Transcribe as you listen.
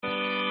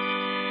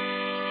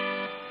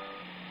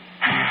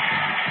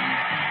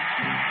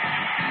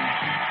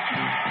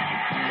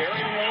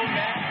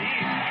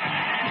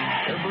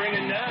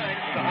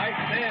the height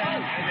man,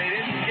 and they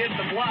didn't get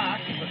the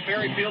block, but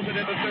Ferry fields it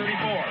at the 34,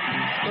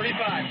 35,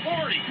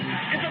 40,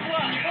 get the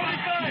block,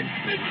 45,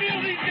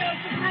 midfield, he's got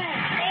the through,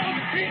 oh,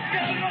 he's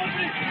got an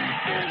opening,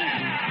 30,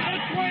 the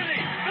 20,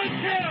 the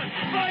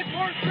 10, 5,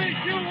 4,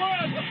 3, 2,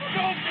 1,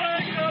 no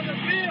flags on the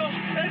field,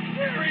 and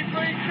Ferry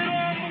brings it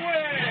all the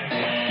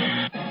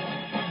way.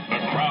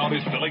 The crowd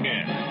is filling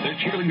in, the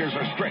cheerleaders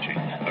are stretching,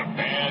 the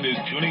band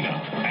is tuning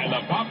up, and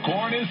the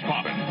popcorn is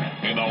popping.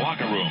 In the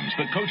locker rooms,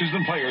 the coaches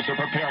and players are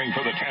preparing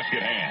for the task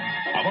at hand.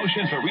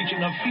 Emotions are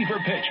reaching a fever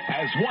pitch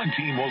as one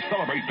team will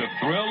celebrate the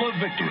thrill of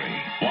victory,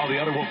 while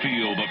the other will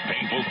feel the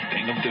painful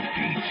sting of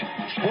defeat.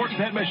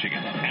 Sportsnet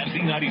Michigan and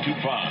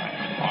Z92.5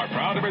 are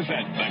proud to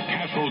present the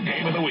Castle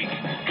Game of the Week.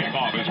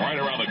 Kickoff is right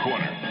around the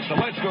corner, so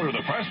let's go to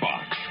the press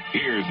box.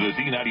 Here's the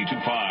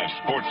Z92.5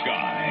 sports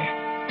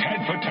guy,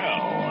 Ted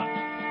Fattel.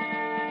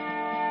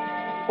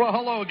 Well,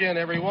 hello again,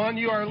 everyone.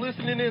 You are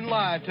listening in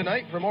live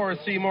tonight from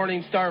ORC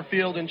Morning Star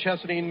Field in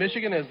Chesaning,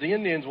 Michigan, as the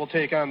Indians will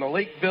take on the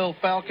Lakeville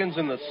Falcons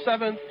in the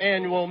 7th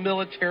Annual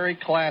Military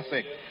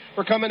Classic.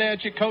 We're coming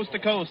at you coast to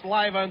coast,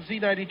 live on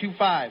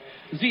Z92.5,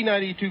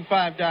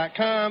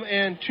 Z92.5.com,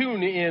 and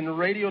TuneIn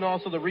Radio, and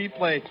also the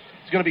replay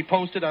is going to be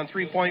posted on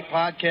 3 Point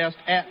Podcast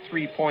at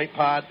 3 Point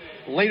Pod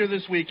later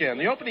this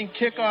weekend. The opening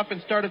kickoff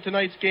and start of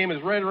tonight's game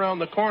is right around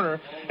the corner,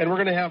 and we're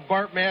going to have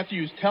Bart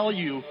Matthews tell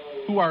you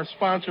who our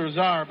sponsors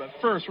are. But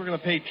first, we're going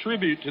to pay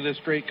tribute to this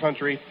great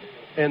country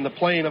and the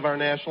playing of our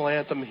national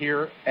anthem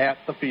here at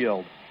the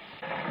field.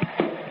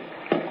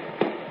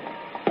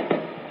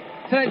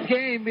 Tonight's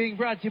game being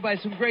brought to you by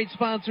some great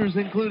sponsors,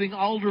 including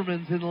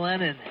Alderman's in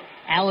Lennon,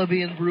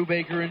 Allaby and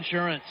Brubaker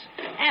Insurance,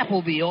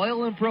 Appleby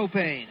Oil and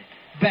Propane,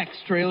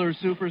 Beck's Trailer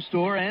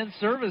Superstore and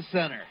Service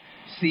Center,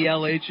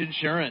 CLH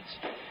Insurance,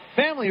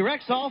 Family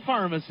Rexall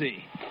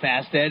Pharmacy,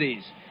 Fast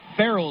Eddie's,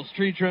 Farrell's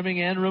Tree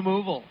Trimming and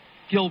Removal,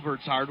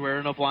 Gilbert's Hardware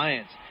and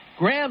Appliance,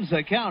 Graham's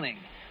Accounting,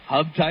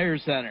 Hub Tire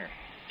Center,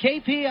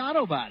 KP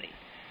Auto Body,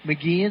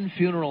 McGeehan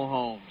Funeral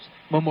Homes,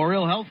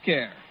 Memorial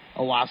Healthcare,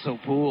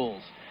 Owasso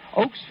Pools,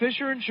 Oaks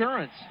Fisher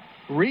Insurance,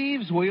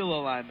 Reeves Wheel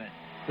Alignment,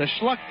 the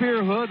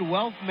Schluckpier Hood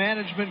Wealth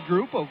Management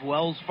Group of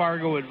Wells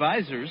Fargo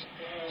Advisors,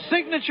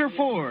 Signature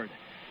Ford,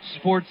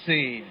 Sports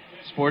Scene,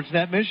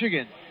 Sportsnet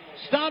Michigan,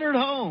 Stoddard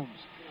Homes,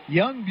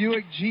 Young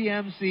Buick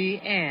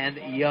GMC,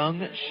 and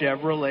Young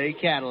Chevrolet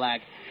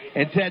Cadillac.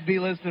 And Ted, be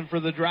listening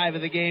for the drive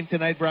of the game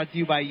tonight, brought to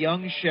you by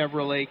Young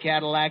Chevrolet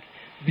Cadillac,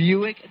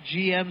 Buick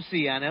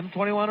GMC on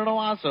M21 in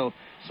Owasso,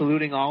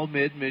 saluting all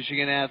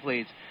mid-Michigan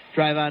athletes.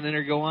 Drive on in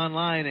or go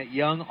online at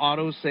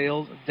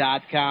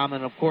youngautosales.com.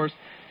 And, of course,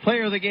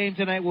 player of the game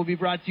tonight will be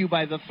brought to you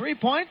by the 3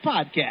 Point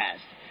Podcast.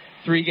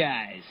 3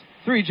 guys,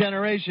 3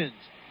 generations,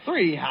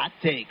 3 hot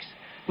takes.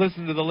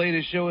 Listen to the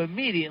latest show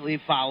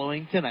immediately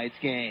following tonight's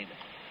game.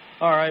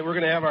 All right, we're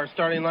going to have our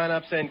starting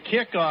lineups and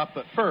kickoff,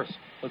 but first,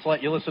 let's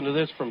let you listen to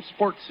this from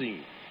Sports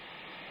Scene.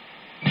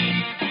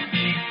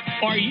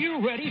 Are you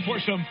ready for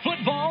some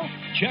football?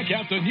 Check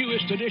out the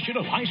newest edition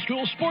of High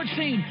School Sports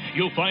Scene.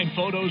 You'll find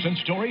photos and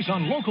stories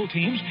on local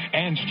teams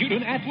and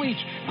student athletes.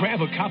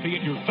 Grab a copy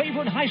at your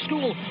favorite high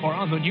school or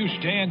on the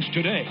newsstands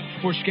today.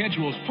 For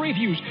schedules,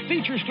 previews,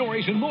 feature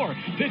stories, and more,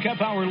 pick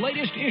up our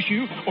latest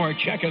issue or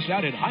check us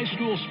out at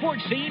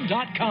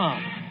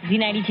highschoolsportscene.com.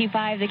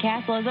 Z92.5 The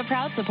Castle is a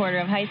proud supporter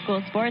of high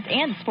school sports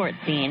and Sports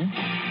Scene.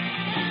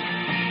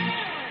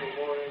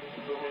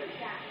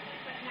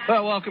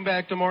 Well, welcome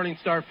back to Morning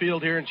Star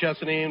Field here in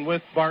Chesaning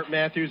with Bart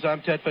Matthews.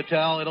 I'm Ted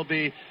Fattel. It'll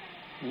be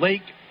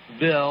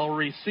Lakeville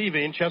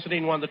receiving.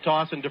 Chesaning won the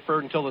toss and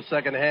deferred until the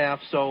second half.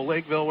 So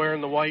Lakeville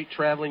wearing the white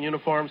traveling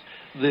uniforms,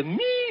 the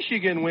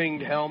Michigan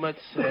winged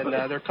helmets, and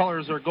their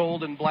colors are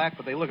gold and black,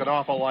 but they look an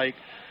awful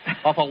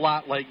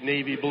lot like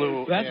navy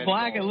blue. That's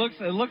black. Gold.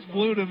 It looks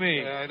blue to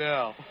me. Yeah, I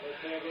know.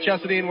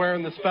 Chesaning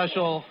wearing the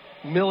special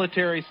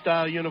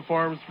military-style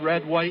uniforms,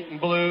 red, white, and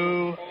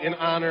blue, in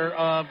honor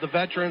of the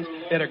veterans.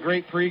 They had a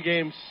great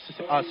pregame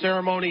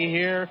ceremony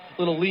here.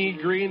 Little Lee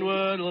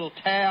Greenwood, little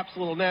taps,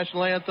 little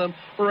national anthem.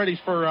 We're ready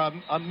for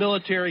a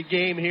military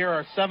game here,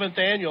 our 7th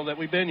annual that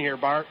we've been here,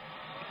 Bart.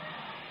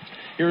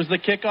 Here's the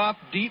kickoff,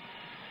 deep,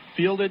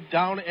 fielded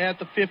down at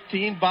the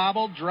 15,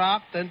 bobbled,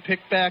 dropped, then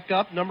picked back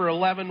up. Number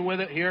 11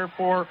 with it here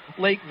for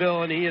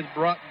Lakeville, and he is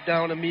brought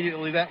down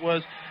immediately. That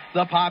was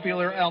the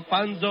popular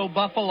Alfonso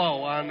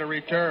Buffalo on the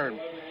return.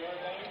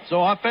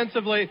 So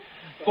offensively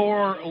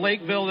for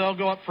Lakeville, they'll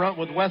go up front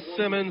with Wes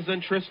Simmons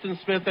and Tristan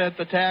Smith at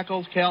the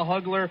tackles. Cal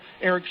Hugler,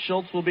 Eric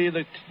Schultz will be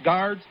the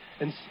guards,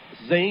 and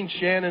Zane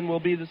Shannon will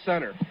be the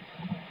center.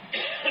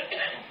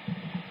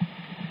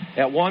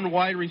 At one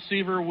wide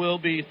receiver will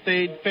be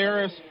Thade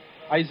Ferris.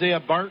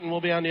 Isaiah Barton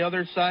will be on the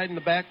other side. In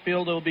the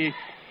backfield, it will be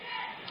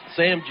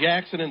Sam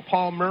Jackson and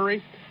Paul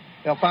Murray.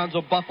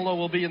 Alfonso Buffalo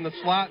will be in the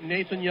slot, and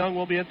Nathan Young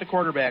will be at the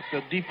quarterback.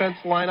 The defense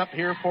lineup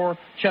here for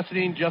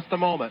Chesaning just a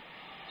moment.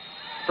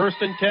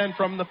 1st and 10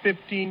 from the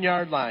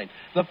 15-yard line.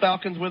 The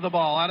Falcons with the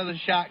ball out of the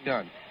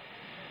shotgun.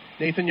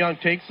 Nathan Young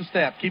takes the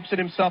snap, keeps it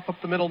himself up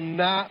the middle.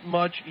 Not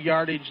much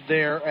yardage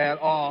there at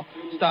all.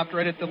 Stopped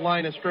right at the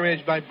line of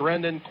scrimmage by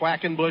Brendan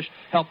Quackenbush,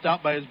 helped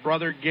out by his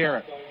brother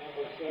Garrett.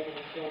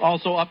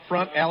 Also up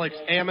front, Alex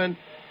Ammon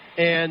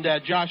and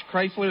Josh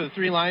Chrysler, the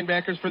 3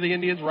 linebackers for the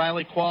Indians.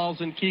 Riley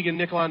Qualls and Keegan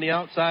Nickel on the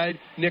outside.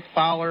 Nick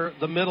Fowler,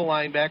 the middle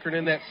linebacker. And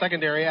in that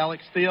secondary,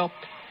 Alex Thiel.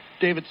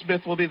 David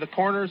Smith will be the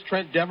corners.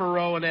 Trent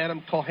Devereaux and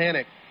Adam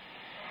Kohanek,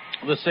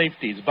 the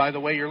safeties. By the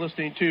way, you're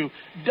listening to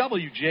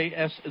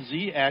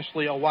WJSZ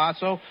Ashley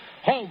Owasso,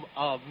 home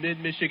of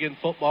Mid-Michigan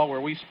football, where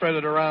we spread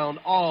it around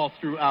all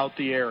throughout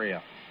the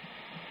area.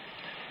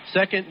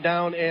 2nd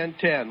down and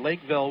 10.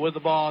 Lakeville with the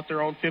ball at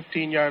their own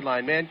 15-yard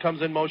line. Man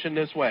comes in motion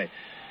this way.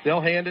 They'll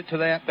hand it to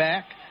that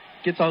back.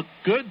 Gets a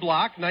good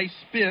block. Nice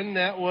spin.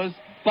 That was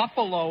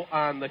Buffalo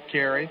on the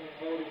carry.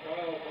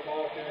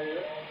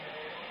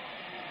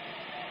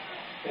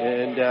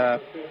 And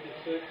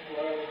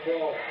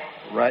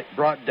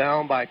brought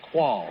down by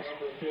Qualls.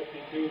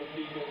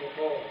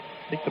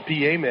 I think the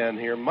PA man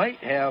here might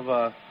have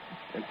an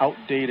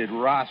outdated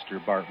roster,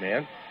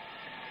 Bartman.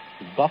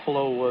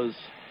 Buffalo was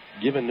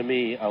given to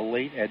me a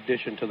late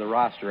addition to the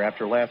roster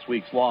after last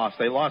week's loss.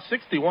 They lost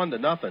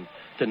 61-0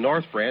 to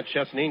North Branch.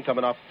 Chesaning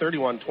coming off a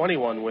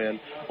 31-21 win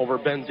over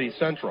Benzie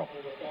Central.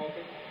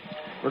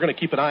 We're going to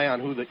keep an eye on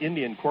who the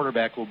Indian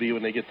quarterback will be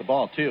when they get the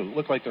ball, too.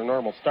 Look like their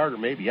normal starter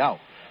may be out.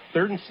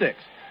 3rd and 6.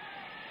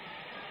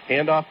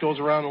 Handoff goes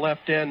around the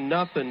left end.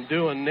 Nothing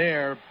doing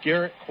there.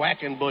 Garrett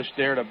Quackenbush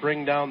there to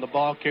bring down the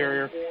ball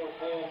carrier.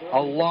 A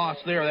loss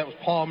there. That was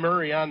Paul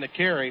Murray on the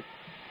carry.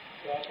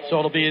 So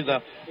it'll be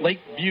the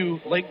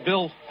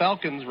Lakeville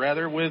Falcons,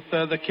 with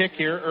the kick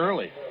here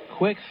early.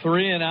 Quick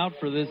 3 and out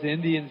for this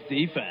Indians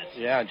defense.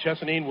 Yeah, and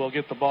Chesaning will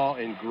get the ball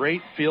in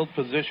great field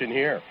position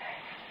here.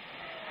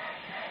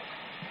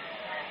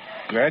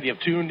 Glad you've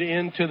tuned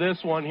into this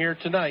one here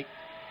tonight.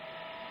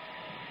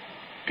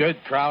 Good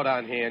crowd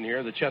on hand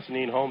here. The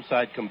Chesaning home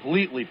side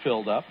completely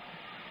filled up.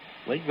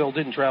 Lakeville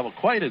didn't travel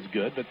quite as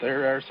good, but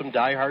there are some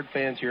diehard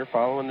fans here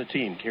following the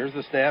team. Here's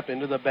the snap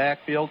into the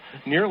backfield.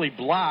 Nearly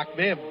blocked.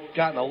 May have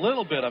gotten a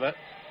little bit of it.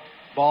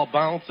 Ball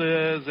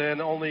bounces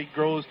and only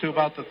grows to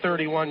about the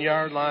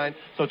 31-yard line.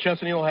 So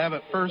Chesaning will have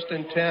it 1st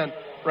and 10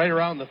 right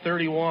around the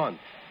 31.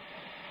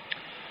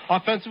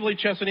 Offensively,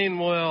 Chesaning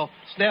will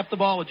snap the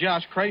ball with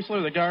Josh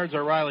Chrysler. The guards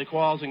are Riley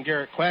Qualls and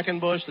Garrett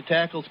Quackenbush. The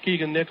tackles,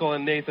 Keegan Nickel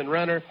and Nathan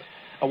Renner.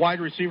 A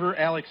wide receiver,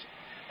 Alex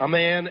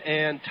Aman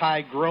and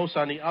Ty Gross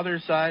on the other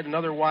side.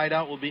 Another wide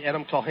out will be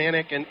Adam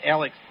Kohanek and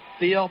Alex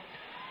Thiel.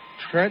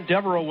 Trent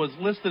Devereaux was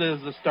listed as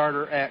the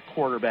starter at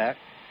quarterback.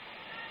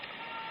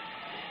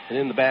 And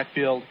in the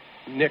backfield,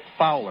 Nick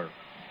Fowler.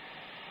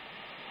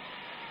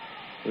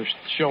 They're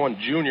showing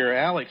junior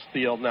Alex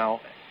Thiel now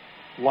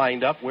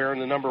lined up wearing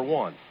the number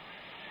 1.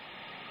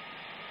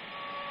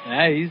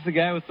 Hey, he's the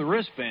guy with the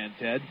wristband,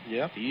 Ted.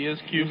 Yep, he is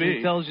QB.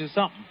 Usually tells you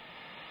something.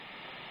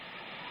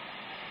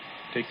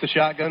 Takes the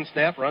shotgun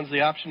snap, runs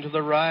the option to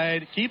the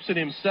right, keeps it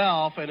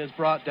himself, and is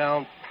brought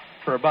down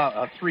for about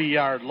a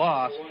 3-yard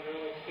loss.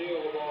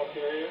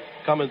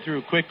 Coming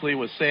through quickly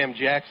was Sam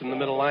Jackson, the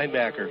middle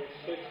linebacker.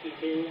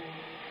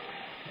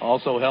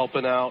 Also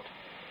helping out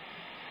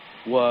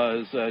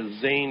was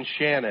Zane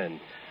Shannon.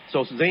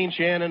 So Zane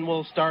Shannon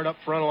will start up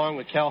front along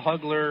with Cal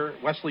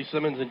Hugler, Wesley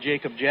Simmons, and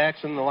Jacob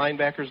Jackson. The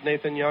linebackers,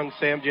 Nathan Young,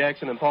 Sam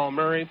Jackson, and Paul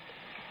Murray.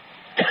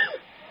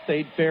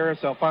 Thade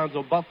Ferris,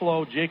 Alfonso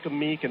Buffalo, Jacob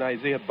Meek, and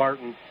Isaiah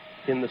Barton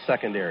in the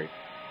secondary.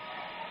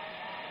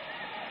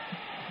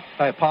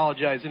 I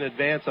apologize in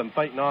advance. I'm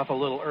fighting off a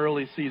little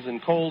early season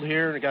cold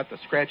here, and I got the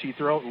scratchy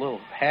throat and a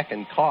little hack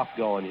and cough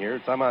going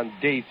here. I'm on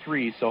day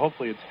 3, so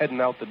hopefully it's heading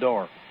out the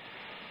door.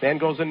 Man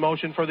goes in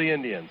motion for the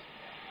Indians.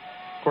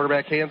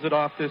 Quarterback hands it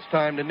off this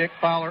time to Nick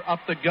Fowler up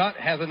the gut,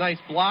 has a nice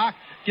block,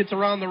 gets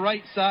around the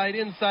right side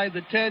inside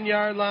the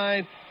 10-yard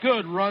line.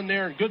 Good run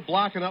there and good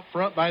blocking up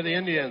front by the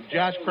Indians.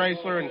 Josh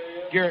Chrysler and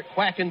Garrett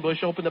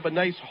Quackenbush opened up a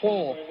nice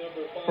hole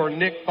for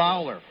Nick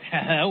Fowler.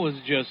 That was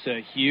just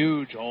a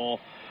huge hole.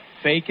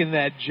 Faking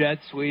that jet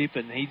sweep,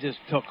 and he just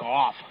took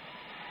off.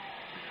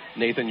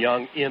 Nathan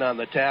Young in on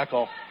the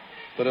tackle,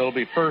 but it'll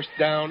be 1st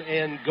down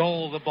and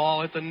goal. The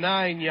ball at the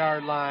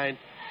 9-yard line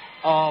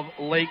of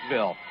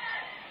Lakeville.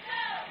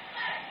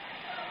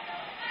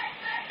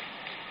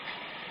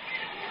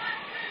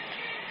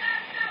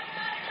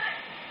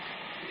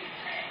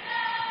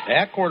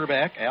 At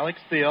quarterback, Alex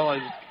Thiel. I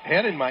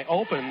had in my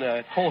open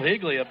Cole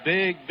Higley, a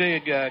big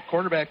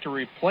quarterback to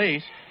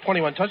replace.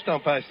 21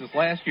 touchdown passes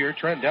last year.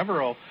 Trent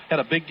Devereaux had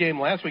a big game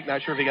last week.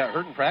 Not sure if he got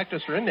hurt in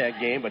practice or in that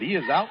game, but he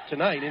is out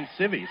tonight in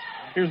Civies.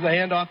 Here's the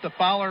handoff to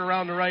Fowler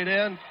around the right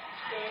end.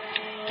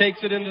 Takes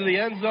it into the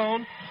end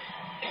zone.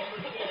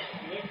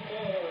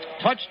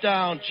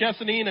 Touchdown,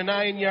 Chesaning, a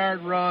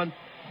 9-yard run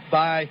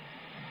by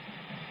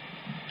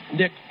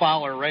Nick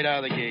Fowler right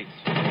out of the gates.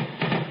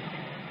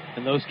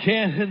 And those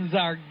cannons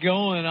are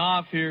going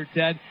off here,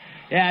 Ted.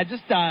 Yeah,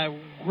 just a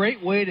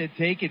great way to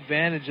take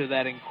advantage of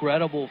that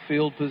incredible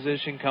field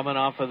position coming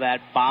off of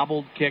that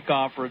bobbled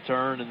kickoff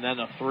return and then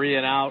a 3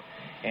 and out.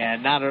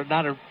 And not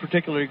a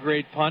particularly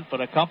great punt, but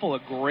a couple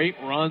of great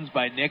runs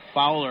by Nick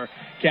Fowler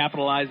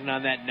capitalizing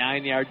on that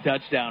 9-yard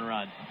touchdown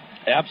run.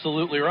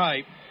 Absolutely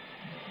right.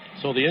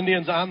 So the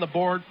Indians on the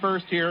board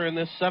first here in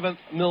this 7th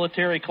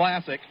Military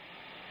Classic.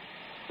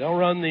 They'll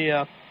run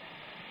the,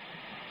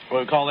 what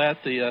do we call that,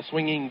 the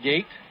swinging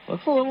gate.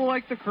 Looks a little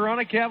like the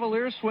Corona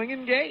Cavaliers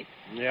swinging gate.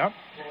 Yep.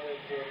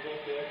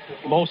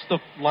 Most of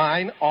the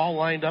line all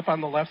lined up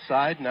on the left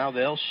side. Now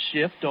they'll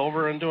shift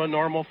over into a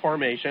normal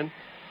formation.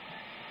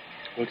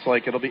 Looks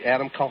like it'll be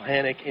Adam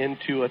Kulhanek in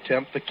to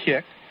attempt the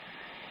kick.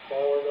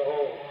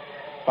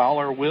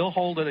 Fowler will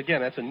hold it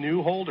again. That's a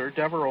new holder.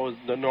 Devereaux is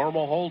the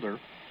normal holder.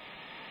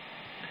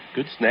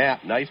 Good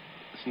snap. Nice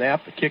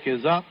snap. The kick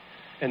is up,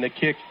 and the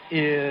kick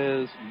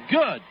is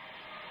good.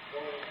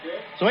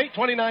 So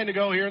 8:29 to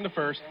go here in the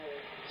first.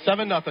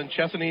 7-0.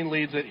 Chesaning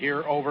leads it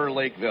here over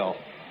Lakeville.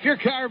 If your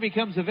car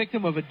becomes a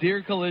victim of a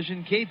deer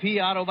collision,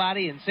 KP Auto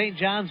Body in St.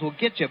 John's will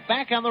get you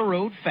back on the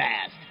road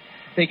fast.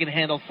 They can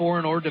handle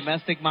foreign or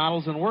domestic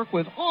models and work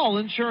with all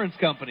insurance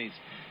companies.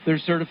 Their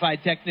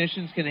certified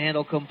technicians can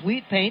handle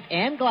complete paint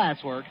and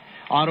glasswork,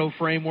 auto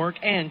framework,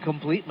 and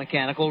complete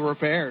mechanical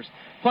repairs.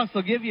 Plus,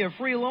 they'll give you a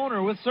free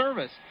loaner with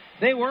service.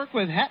 They work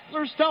with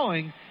Hetler's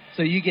Towing,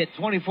 so you get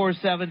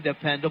 24/7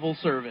 dependable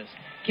service.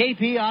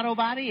 KP Auto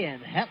Body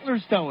and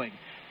Hetler's Towing,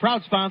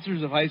 proud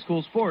sponsors of high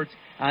school sports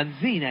on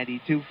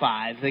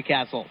Z92.5 The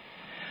Castle.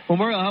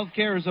 Memorial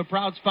Healthcare is a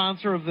proud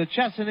sponsor of the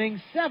Chesaning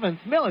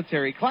 7th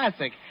Military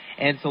Classic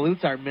and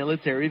salutes our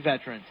military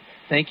veterans.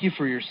 Thank you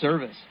for your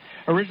service.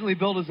 Originally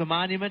built as a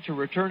monument to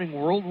returning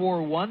World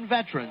War I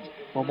veterans,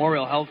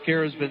 Memorial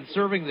Healthcare has been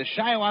serving the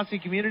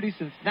Shiawassee community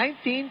since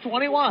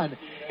 1921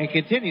 and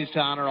continues to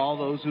honor all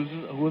those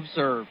who have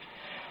served.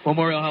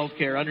 Memorial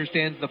Healthcare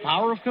understands the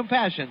power of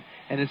compassion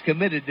and is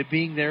committed to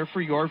being there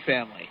for your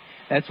family.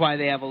 That's why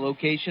they have a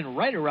location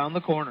right around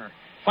the corner.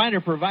 Find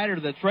a provider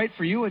that's right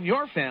for you and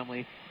your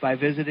family by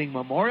visiting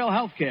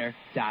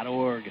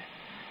memorialhealthcare.org.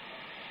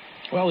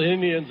 Well, the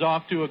Indians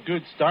off to a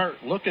good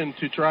start, looking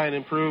to try and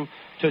improve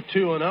to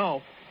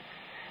 2-0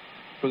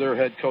 for their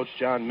head coach,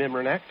 John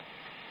Mimrenek.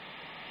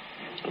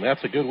 And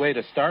that's a good way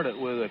to start it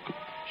with a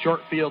short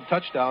field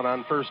touchdown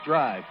on first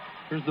drive.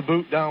 Here's the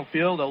boot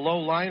downfield. A low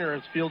liner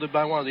is fielded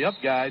by one of the up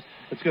guys.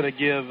 It's going to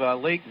give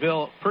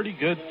Lakeville pretty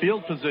good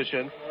field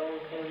position.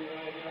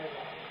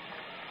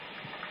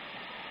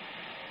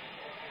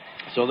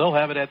 So they'll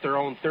have it at their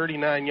own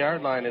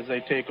 39-yard line as they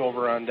take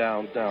over on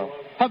down.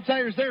 Hub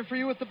Tire's there for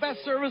you with the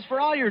best service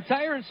for all your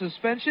tire and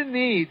suspension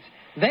needs.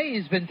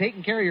 They've been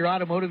taking care of your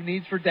automotive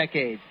needs for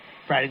decades,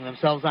 priding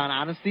themselves on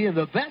honesty and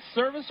the best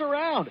service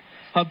around.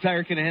 Hub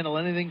Tire can handle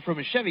anything from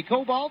a Chevy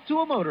Cobalt to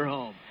a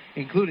motorhome,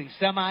 including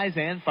semis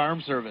and farm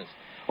service.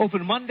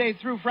 Open Monday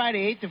through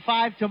Friday, 8 to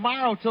 5,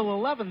 tomorrow till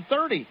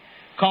 11:30.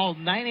 Call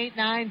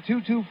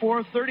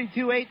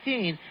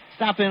 989-224-3218.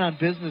 Stop in on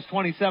Business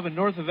 27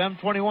 north of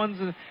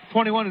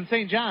M21 in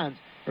St. John's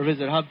or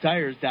visit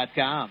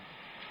hubtires.com.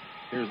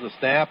 Here's the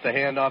snap. The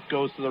handoff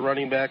goes to the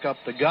running back up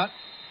the gut.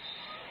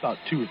 About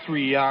 2 or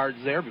 3 yards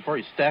there before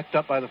he's stacked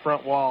up by the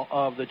front wall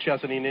of the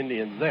Chesaning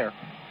Indians there.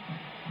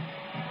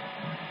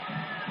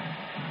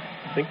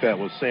 I think that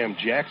was Sam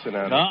Jackson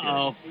on it.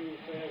 Uh-oh.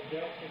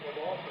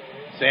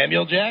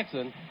 Samuel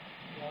Jackson.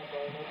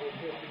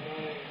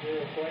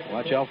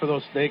 Watch out for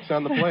those snakes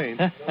on the plane.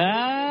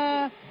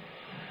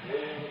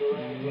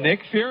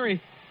 Nick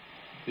Fury.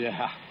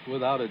 Yeah,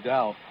 without a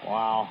doubt.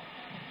 Wow.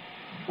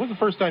 When was the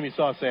first time you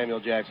saw Samuel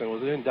Jackson?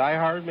 Was it in Die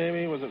Hard,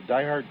 maybe? Was it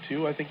Die Hard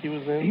 2 I think he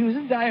was in? He was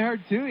in Die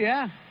Hard 2,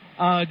 yeah.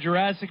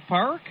 Jurassic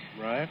Park.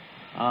 Right.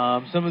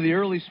 Some of the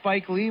early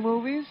Spike Lee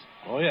movies.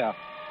 Oh, yeah.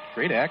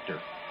 Great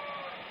actor.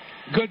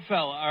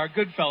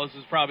 Goodfellas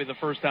is probably the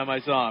first time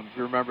I saw him, if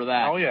you remember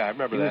that. Oh, yeah, I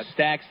remember that. He was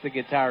Stax, the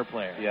guitar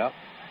player. Yep.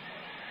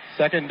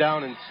 2nd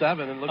down and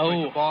 7, and looks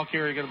like the ball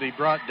carrier going to be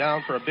brought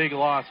down for a big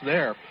loss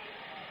there.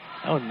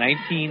 Oh,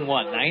 90?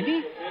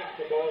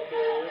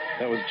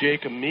 That was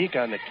Jacob Meek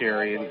on the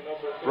carry and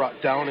brought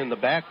down in the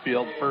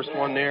backfield. First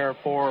one there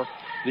for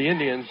the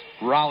Indians,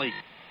 Raleigh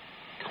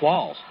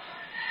Qualls.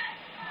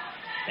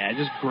 Yeah,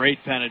 just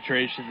great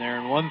penetration there.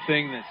 And one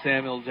thing that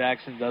Samuel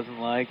Jackson doesn't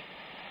like,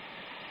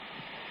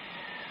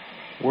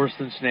 worse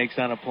than snakes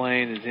on a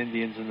plane, is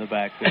Indians in the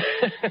backfield.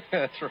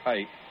 That's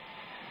right.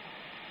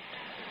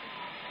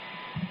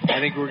 I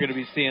think we're going to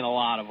be seeing a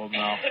lot of them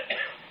now.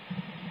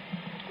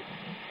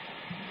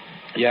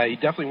 Yeah, he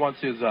definitely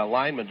wants his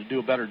linemen to do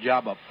a better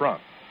job up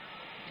front.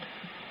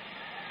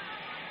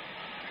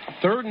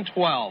 3rd and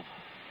 12.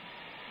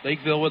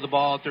 Lakeville with the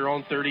ball at their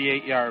own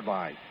 38-yard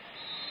line.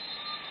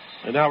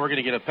 And now we're going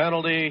to get a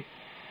penalty.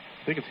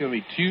 I think it's going to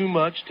be too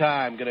much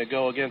time going to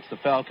go against the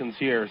Falcons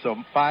here. So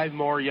 5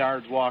 more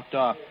yards walked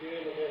off.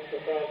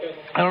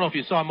 I don't know if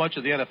you saw much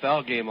of the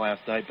NFL game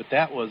last night, but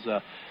that was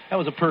a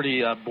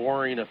pretty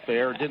boring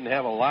affair. Didn't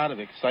have a lot of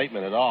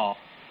excitement at all.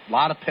 A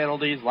lot of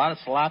penalties, a lot of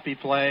sloppy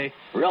play.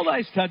 Real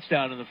nice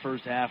touchdown in the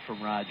first half from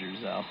Rogers,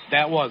 though.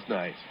 That was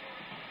nice.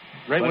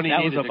 Right but when he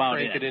needed to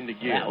crank it into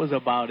gear. That was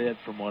about it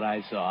from what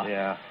I saw.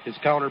 Yeah. His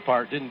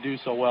counterpart didn't do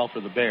so well for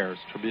the Bears,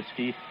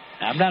 Trubisky.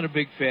 I'm not a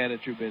big fan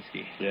of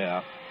Trubisky.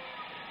 Yeah.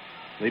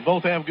 They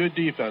both have good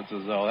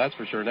defenses, though, that's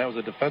for sure. And that was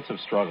a defensive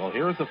struggle.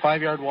 Here's the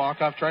 5-yard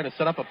walk-off trying to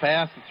set up a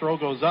pass. The throw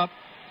goes up.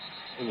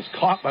 It was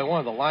caught by one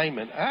of the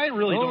linemen. I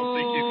really don't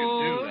think you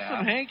can do that.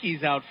 Some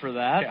hankies out for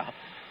that. Yeah.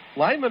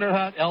 Linemen are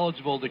not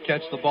eligible to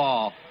catch the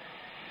ball.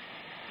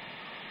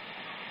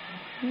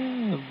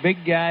 A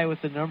big guy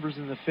with the numbers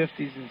in the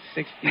 50s and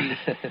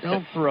 60s.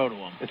 Don't throw to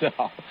him.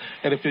 No.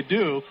 And if you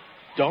do,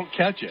 don't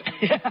catch it.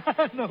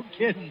 Yeah, no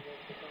kidding.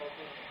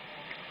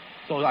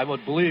 So I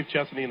would believe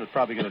Chesaning is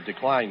probably going to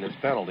decline this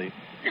penalty.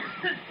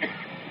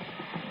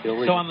 So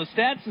on the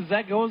stats, does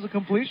that go as a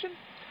completion?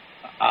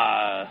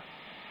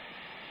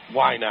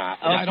 Why not?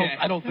 Okay.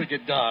 I don't think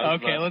it does.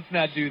 Okay, let's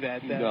not do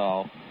that then.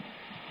 No.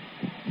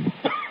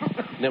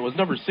 And it was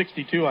number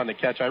 62 on the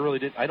catch. I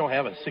don't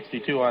have a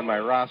 62 on my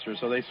roster,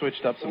 so they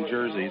switched up some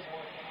jerseys.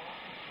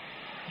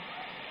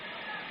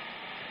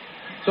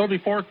 So it'll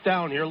be 4th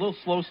down here. A little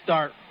slow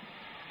start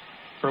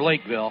for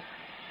Lakeville.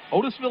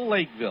 Otisville,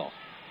 Lakeville.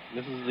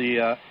 This is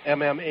the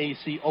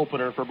MMAC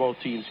opener for both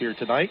teams here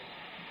tonight.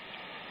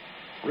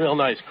 Real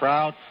nice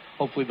crowd.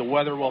 Hopefully the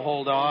weather will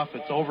hold off.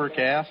 It's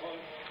overcast.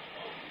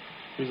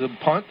 There's a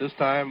punt this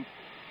time.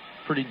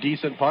 Pretty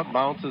decent punt.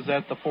 Bounces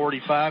at the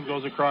 45,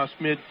 goes across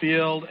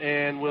midfield,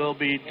 and will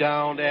be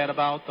down at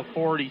about the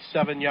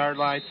 47-yard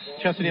line.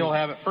 Chesaning will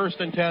have it 1st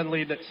and 10,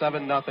 leading at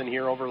 7-0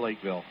 here over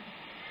Lakeville.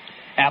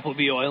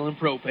 Appleby Oil and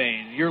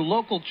Propane, your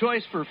local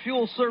choice for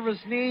fuel service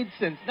needs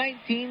since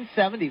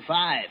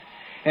 1975.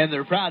 And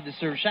they're proud to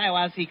serve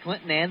Shiawassee,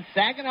 Clinton, and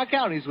Saginaw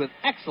counties with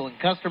excellent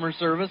customer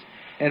service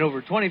and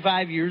over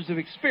 25 years of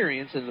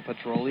experience in the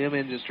petroleum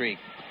industry.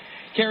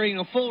 Carrying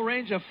a full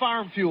range of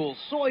farm fuels,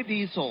 soy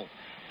diesel,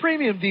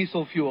 premium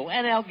diesel fuel,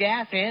 NL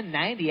gas, and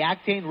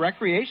 90-octane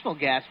recreational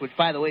gas, which,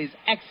 by the way, is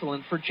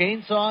excellent for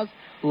chainsaws,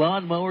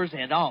 lawnmowers,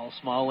 and all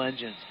small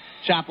engines.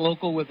 Shop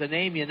local with a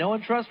name you know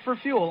and trust for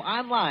fuel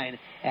online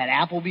at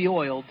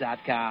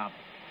ApplebyOil.com.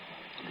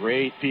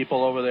 Great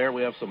people over there.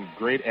 We have some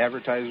great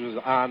advertisers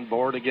on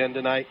board again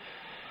tonight.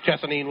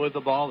 Chesaning with the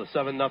ball, the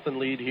 7-0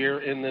 lead here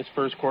in this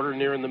first quarter,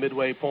 nearing the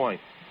midway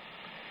point.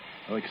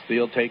 Alex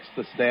Steele takes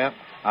the snap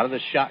out of the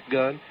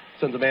shotgun,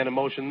 sends a man in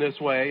motion this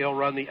way. He'll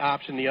run the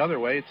option the other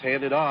way. It's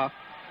handed off.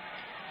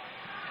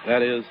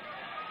 That is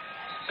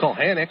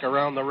Kulhanek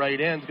around the right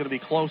end. Is going to be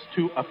close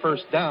to a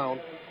 1st down.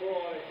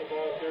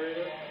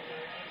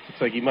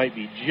 Looks like he might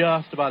be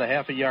just about a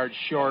half a yard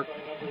short.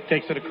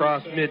 Takes it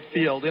across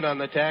midfield. In on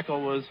the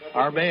tackle was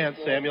our man,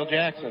 Samuel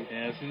Jackson.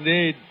 Yes,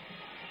 indeed.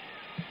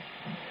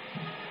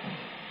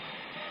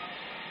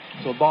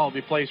 So the ball will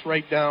be placed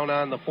right down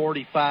on the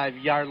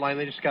 45-yard line.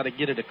 They just got to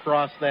get it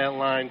across that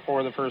line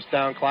for the 1st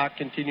down. Clock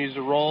continues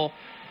to roll.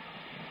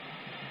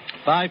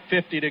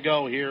 5:50 to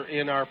go here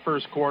in our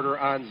first quarter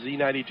on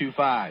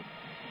Z92.5.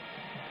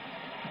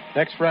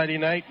 Next Friday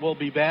night, we'll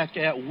be back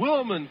at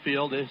Wilman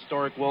Field, the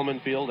historic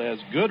Wilman Field, as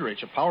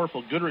Goodrich, a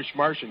powerful Goodrich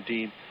Martian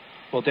team,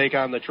 will take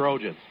on the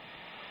Trojans.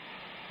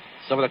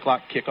 7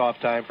 o'clock kickoff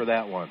time for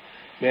that one.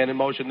 Man in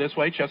motion this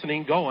way.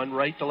 Chesaning going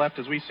right to left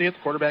as we see it. The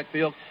quarterback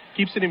field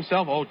keeps it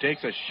himself.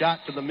 Takes a shot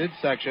to the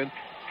midsection.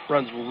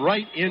 Runs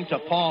right into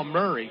Paul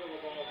Murray.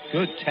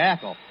 Good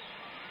tackle.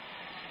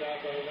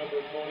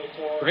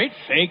 Great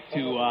fake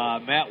to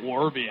Matt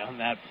Warby on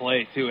that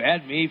play, too.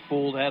 Had me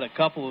fooled. Had a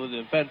couple of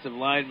the defensive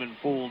linemen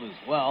fooled as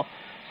well,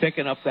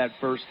 picking up that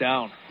 1st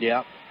down.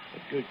 Yeah.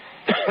 Good,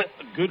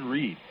 good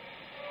read.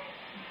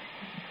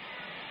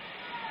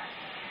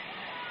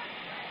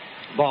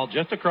 Ball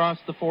just across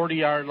the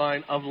 40-yard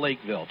line of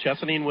Lakeville.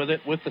 Chesaning with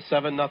it with the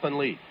 7-0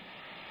 lead.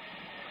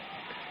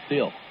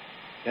 Steele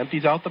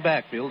empties out the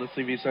backfield. Let's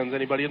see if he sends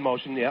anybody in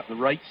motion. Yeah, the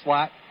right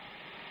slot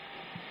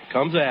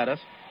comes at us.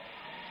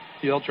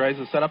 Steele tries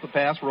to set up a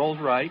pass, rolls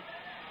right.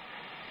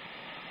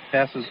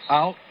 Passes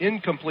out,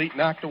 incomplete,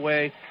 knocked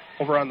away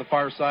over on the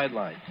far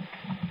sideline.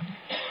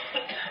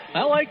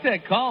 I like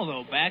that call,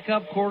 though.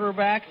 Backup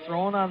quarterback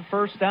throwing on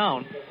 1st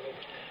down.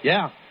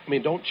 Yeah. I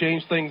mean, don't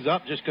change things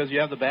up just because you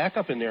have the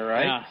backup in there,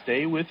 right? Yeah.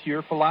 Stay with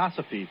your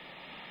philosophy.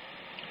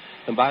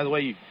 And by the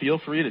way, you feel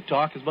free to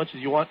talk as much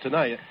as you want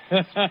tonight.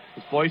 His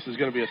voice is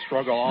going to be a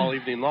struggle all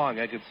evening long.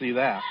 I could see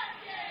that.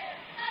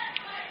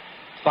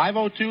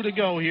 5:02 to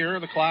go here.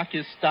 The clock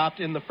is stopped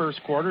in the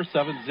first quarter.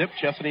 7-zip,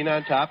 Chesaning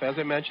on top. As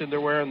I mentioned,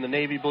 they're wearing the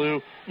navy blue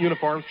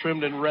uniforms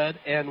trimmed in red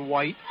and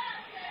white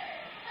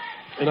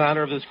in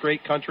honor of this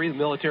great country. The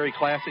Military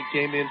Classic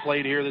game being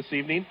played here this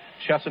evening.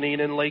 Chesaning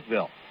and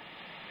Lakeville.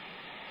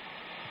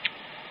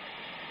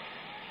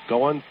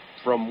 Going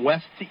from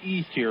west to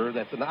east here.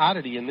 That's an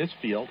oddity in this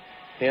field.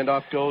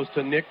 Handoff goes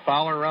to Nick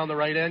Fowler around the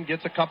right end.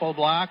 Gets a couple of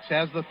blocks.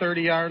 Has the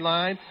 30-yard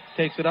line.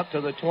 Takes it up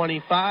to the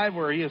 25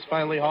 where he is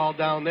finally hauled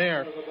down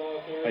there.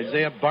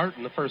 Isaiah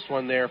Barton, the first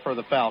one there for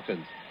the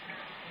Falcons.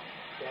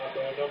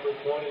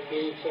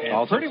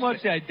 And pretty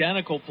much the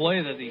identical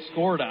play that he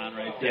scored on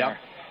right there. Yep.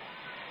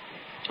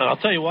 And I'll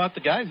tell you what,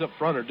 the guys up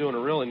front are doing a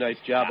really nice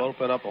job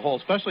opening up a hole,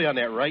 especially on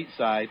that right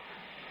side.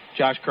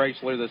 Josh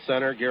Chrysler, the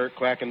center, Garrett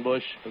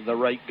Quackenbush, the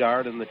right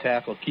guard, and the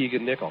tackle,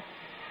 Keegan Nickel.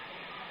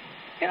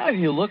 Yeah,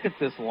 and you look at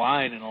this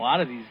line, and a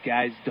lot of these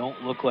guys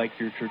don't look like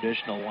your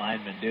traditional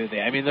linemen, do they?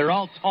 I mean, they're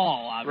all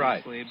tall,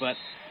 obviously, but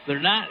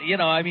they're not,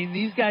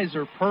 these guys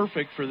are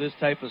perfect for this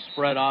type of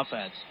spread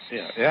offense.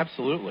 Yeah,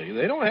 absolutely.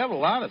 They don't have a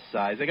lot of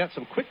size. They got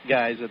some quick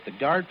guys at the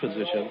guard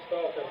positions.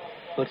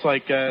 Looks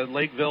like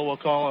Lakeville will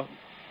call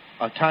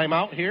a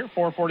timeout here.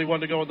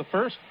 4:41 to go in the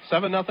first.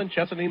 7-0.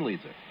 Chesaning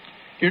leads it.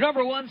 Your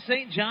number one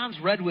St. John's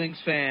Red Wings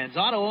fans,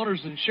 Auto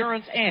Owners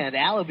Insurance and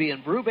Allaby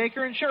and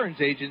Brubaker Insurance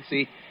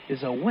Agency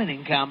is a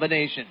winning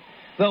combination.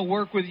 They'll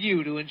work with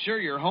you to ensure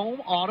your home,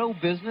 auto,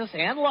 business,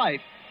 and life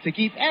to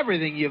keep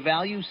everything you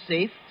value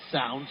safe,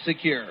 sound,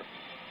 secure.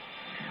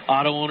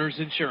 Auto Owners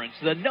Insurance,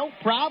 the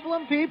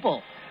no-problem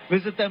people.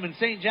 Visit them in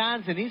St.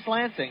 John's and East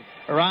Lansing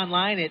or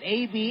online at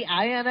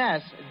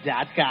abins.com.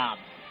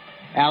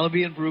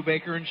 Allaby and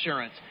Brubaker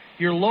Insurance,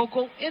 your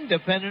local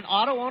independent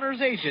auto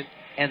owner's agent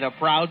and a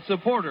proud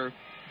supporter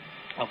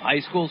of high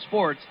school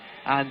sports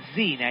on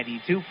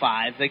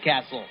Z92.5 The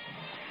Castle.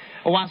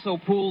 Owasso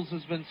Pools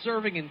has been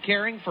serving and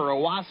caring for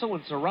Owasso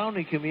and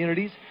surrounding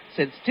communities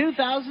since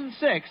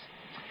 2006.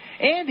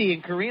 Andy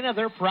and Karina,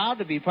 they're proud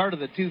to be part of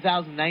the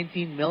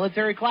 2019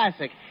 Military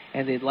Classic,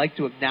 and they'd like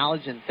to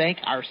acknowledge and thank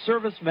our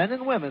servicemen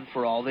and women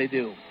for all they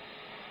do.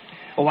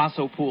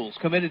 Owasso Pools,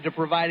 committed to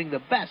providing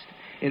the best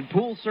in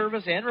pool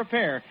service and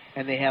repair,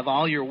 and they have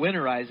all your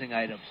winterizing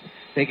items.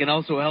 They can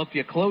also help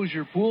you close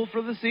your pool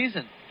for the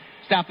season.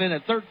 Stop in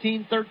at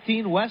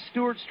 1313 West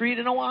Stewart Street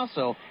in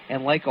Owasso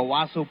and like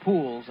Owasso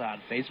Pools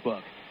on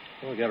Facebook.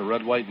 Well, we got a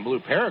red, white, and blue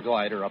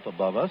paraglider up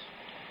above us.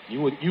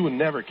 You would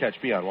never catch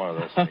me on one of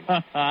those things.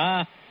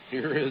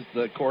 Here is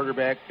the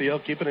quarterback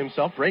field, keeping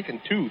himself,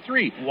 breaking 2,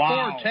 3,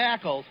 4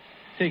 tackles.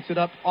 Takes it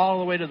up all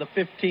the way to the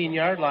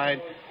 15-yard line.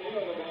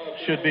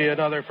 Should be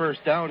another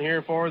first down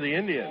here for the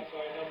Indians.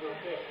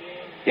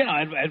 You know,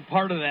 and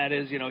part of that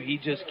is, you know, he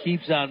just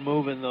keeps on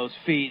moving those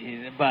feet,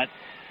 but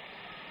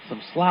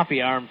some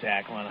sloppy arm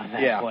tackling on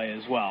that play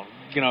as well.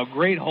 You know,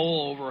 great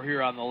hole over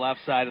here on the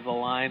left side of the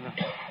line.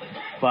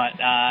 But,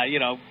 you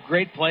know,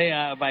 great play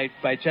by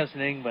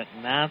Chesaning, but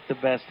not the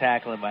best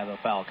tackling by the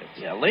Falcons.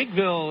 Yeah,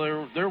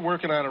 Lakeville, they're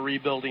working on a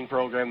rebuilding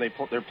program.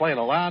 They're playing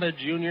a lot of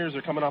juniors.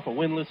 They're coming off a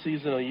winless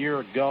season a year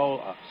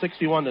ago,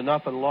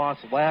 61-0 loss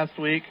last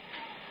week.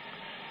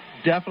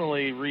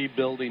 Definitely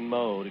rebuilding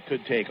mode. It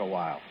could take a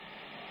while.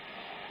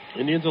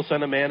 Indians will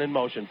send a man in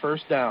motion.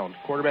 First down.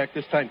 Quarterback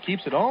this time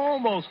keeps it,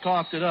 almost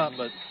coughed it up,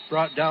 but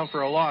brought down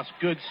for a loss.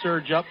 Good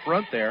surge up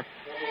front there.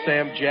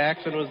 Sam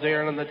Jackson was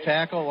there on the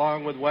tackle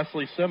along with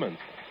Wesley Simmons.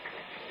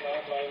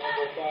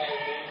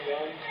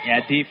 Yeah,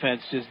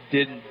 defense just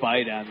didn't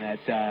bite on that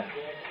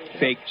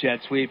fake jet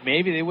sweep.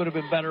 Maybe they would have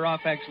been better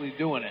off actually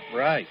doing it.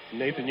 Right.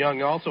 Nathan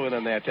Young also in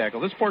on that tackle.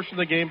 This portion of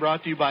the game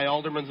brought to you by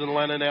Aldermans and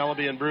Lennon,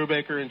 Allaby and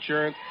Brubaker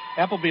Insurance,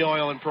 Appleby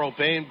Oil and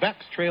Propane,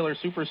 Beck's Trailer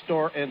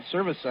Superstore and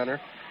Service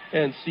Center,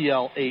 and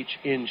CLH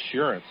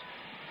Insurance.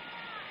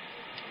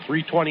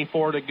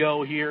 3:24 to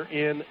go here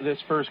in this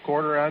first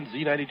quarter on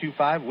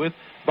Z92.5 with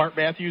Bart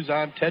Matthews.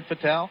 I'm Ted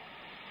Fatale.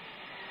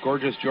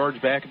 Gorgeous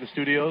George back at the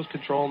studios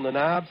controlling the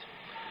knobs.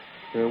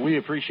 We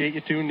appreciate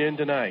you tuned in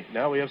tonight.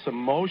 Now we have some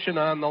motion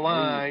on the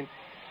line.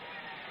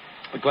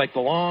 Look like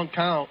the long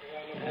count.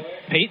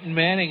 Peyton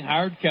Manning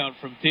hard count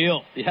from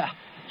Teal. Yeah.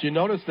 Did you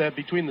notice that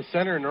between the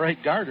center and the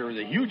right guard there was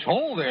a huge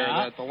hole there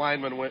that the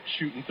lineman went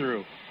shooting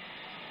through?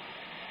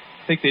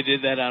 I think they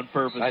did that on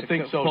purpose. I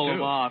think so, pull too.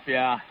 Him off,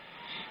 yeah.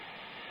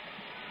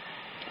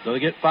 So they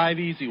get 5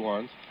 easy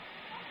ones.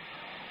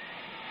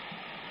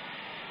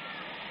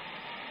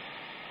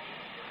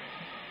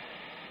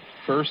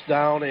 First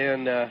down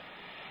and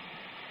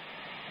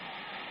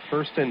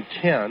first and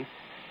 10.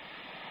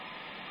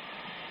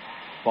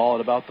 Ball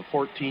at about the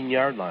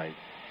 14-yard line.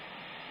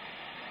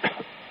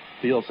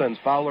 Field sends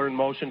Fowler in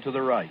motion to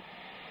the right.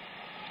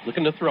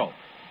 Looking to throw.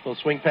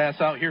 Little swing pass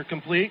out here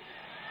complete.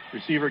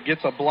 Receiver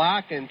gets a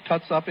block and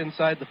cuts up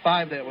inside the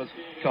 5. That was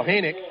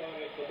Kohanek.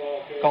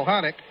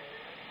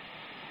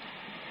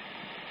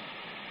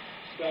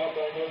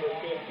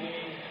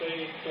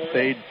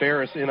 Fade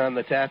Ferris in on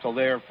the tackle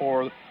there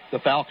for the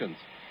Falcons.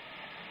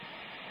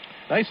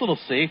 Nice little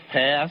safe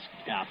pass.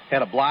 Yeah.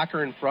 Had a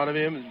blocker in front of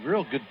him.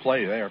 Real good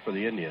play there for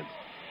the Indians.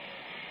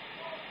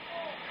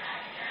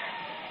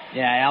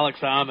 Yeah,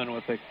 Alex Amon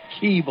with a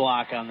key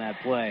block on that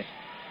play.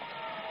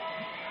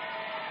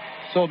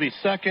 So it'll be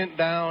second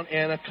down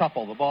and a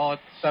couple. The ball at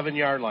the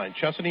 7-yard line.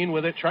 Chesaning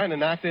with it, trying to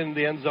knock it into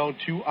the end zone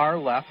to our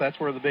left. That's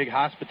where the big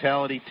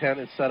hospitality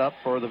tent is set up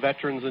for the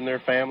veterans and their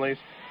families.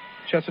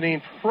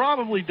 Chesaning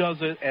probably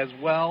does it as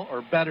well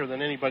or better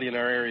than anybody in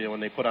our area when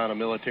they put on a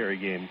military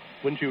game.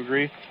 Wouldn't you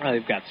agree? Well,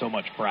 they've got so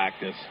much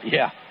practice.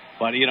 Yeah.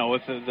 But, you know,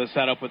 with the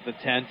setup with the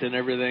tent and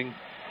everything.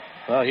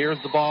 Well,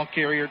 here's the ball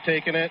carrier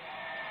taking it.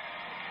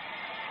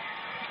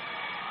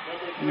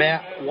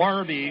 Matt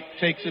Warby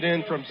takes it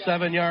in from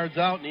 7 yards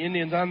out, and the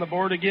Indians on the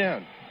board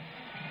again.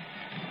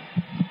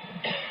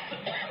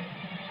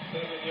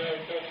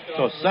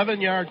 So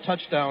 7-yard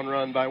touchdown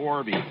run by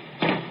Warby.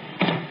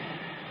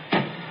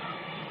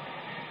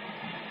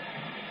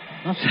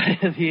 I'll say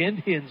the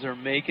Indians are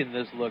making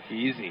this look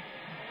easy.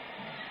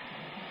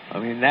 I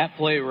mean, that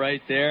play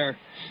right there,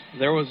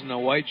 there wasn't a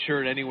white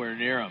shirt anywhere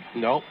near him.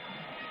 Nope.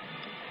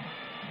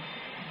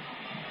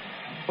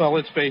 Well,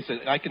 let's face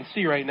it. I can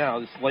see right now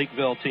this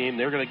Lakeville team,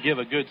 they're going to give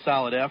a good,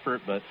 solid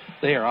effort, but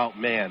they are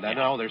outmanned. I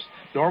know there's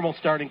normal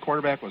starting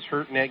quarterback was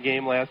hurt in that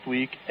game last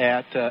week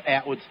at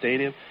Atwood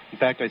Stadium. In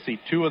fact, I see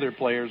 2 of their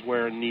players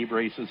wearing knee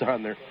braces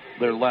on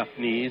their left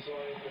knees.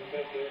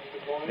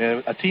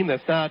 And a team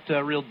that's not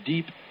real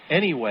deep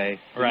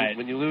anyway, right.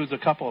 When you lose a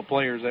couple of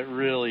players, that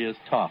really is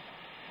tough.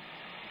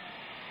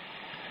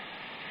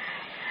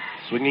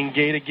 Swinging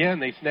gate again.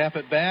 They snap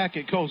it back.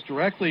 It goes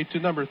directly to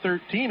number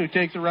 13, who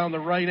takes around the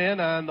right end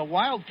on the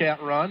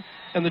Wildcat run.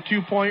 And the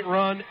 2-point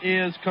run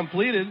is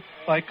completed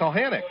by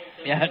Kohanek.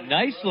 Yeah,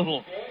 nice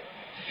little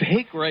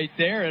fake right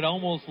there. It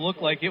almost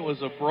looked like it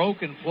was a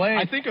broken play.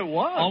 I think it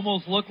was.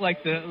 Almost looked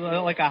like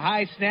a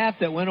high snap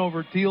that went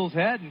over Teal's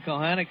head, and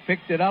Kohanek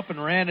picked it up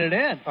and ran it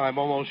in. I'm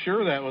almost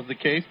sure that was the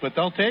case, but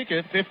they'll take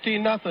it.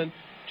 15-0.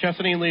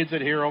 Chesaning leads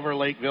it here over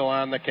Lakeville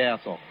on the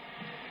Castle.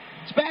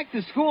 It's back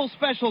to school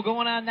special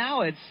going on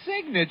now at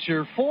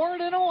Signature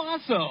Ford in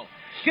Owasso.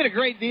 Get a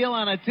great deal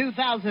on a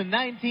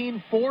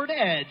 2019 Ford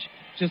Edge.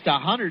 Just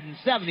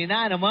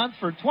 $179 a month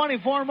for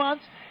 24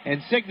 months,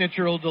 and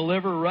Signature will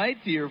deliver right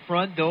to your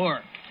front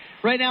door.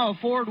 Right now, a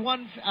Ford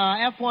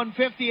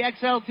F-150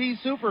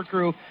 XLT Super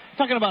Crew,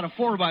 talking about a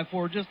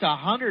 4x4, just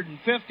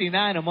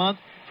 $159 a month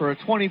for a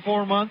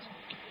 24 months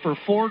for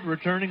Ford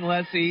returning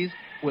lessees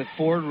with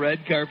Ford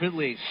Red Carpet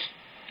Lease.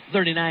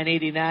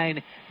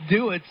 $39.89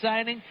 due at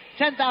signing,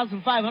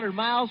 10,500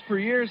 miles per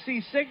year.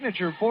 See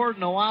Signature Ford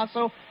in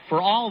Owasso for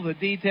all the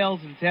details.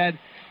 And Ted,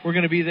 we're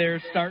going to be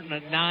there starting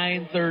at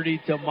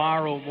 9:30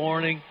 tomorrow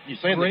morning. You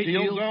saying the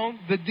deal zone?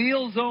 The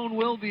deal zone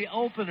will be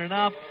opening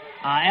up.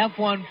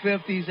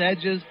 F-150s,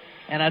 Edges,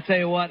 and I tell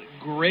you what,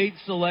 great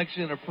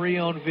selection of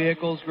pre-owned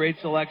vehicles, great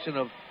selection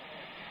of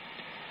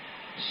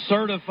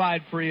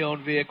certified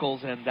pre-owned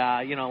vehicles, and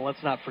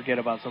let's not forget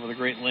about some of the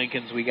great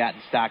Lincolns we got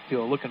in stock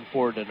too. Looking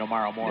forward to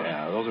tomorrow morning.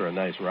 Yeah, those are a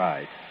nice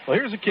ride. Well,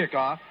 here's a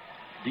kickoff.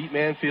 Deep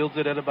man fields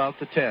it at about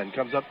the 10,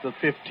 comes up to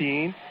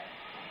 15,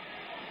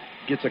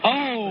 gets a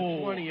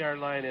 20-yard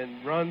line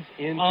and runs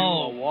into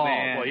a wall.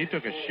 Man. Boy, he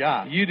took a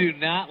shot. You do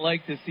not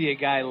like to see a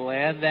guy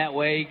land that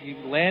way. He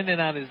landed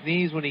on his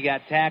knees when he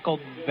got tackled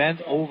and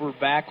bent over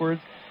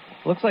backwards.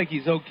 Looks like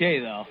he's okay,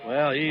 though.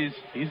 Well, he's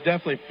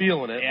definitely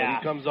feeling it, Yeah. but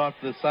he comes off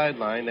the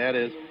sideline. That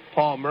is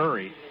Paul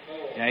Murray.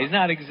 Yeah, he's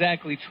not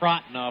exactly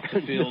trotting off the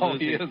field, No, is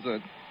he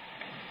isn't.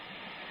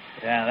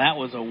 Yeah, that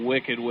was a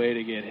wicked way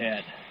to get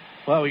hit.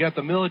 Well, we got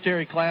the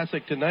Military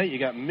Classic tonight. You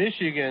got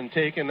Michigan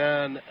taking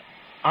on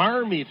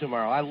Army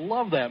tomorrow. I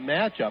love that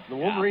matchup. The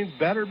Wolverines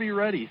better be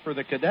ready for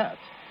the Cadets.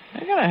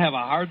 They're going to have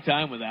a hard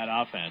time with that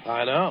offense.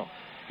 I know.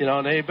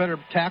 And they better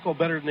tackle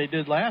better than they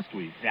did last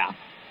week. Yeah.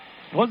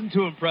 Wasn't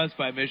too impressed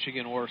by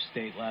Michigan or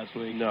State last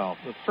week. No,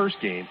 the first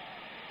game.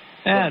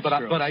 That's but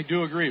true. but I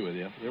do agree with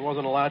you. There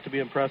wasn't a lot to be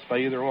impressed by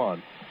either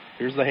one.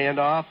 Here's the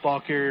handoff.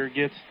 Ball carrier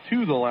gets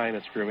to the line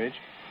of scrimmage.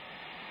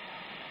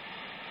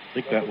 I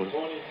think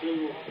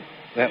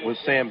that was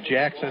Sam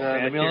Jackson on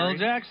Samuel the L. carry.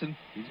 Jackson.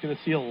 He's going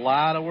to see a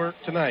lot of work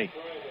tonight.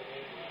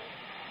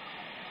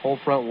 Whole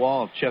front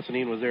wall of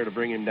Chesaning was there to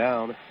bring him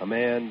down. A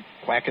man,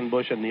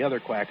 Quackenbush, and the other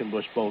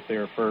Quackenbush both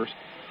there first.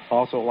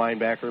 Also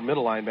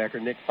middle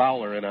linebacker, Nick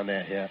Fowler in on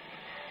that hit.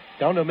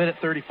 Down to a minute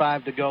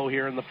 35 to go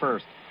here in the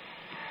first.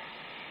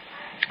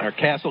 Our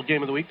Castle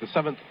game of the week, the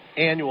 7th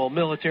annual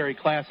Military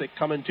Classic,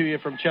 coming to you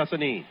from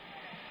Chesaning.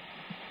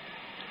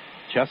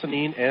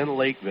 Chesaning and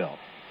Lakeville.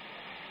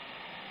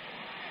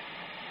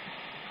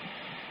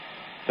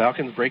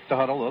 Falcons break the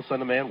huddle. They'll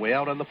send a man way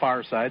out on the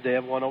far side. They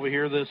have one over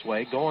here this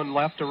way, going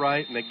left to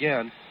right, and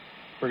again,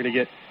 we're going to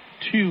get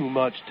too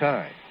much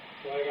time.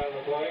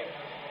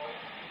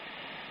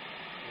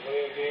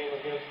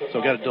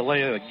 So got to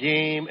delay the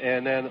game,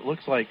 and then it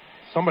looks like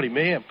somebody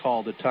may have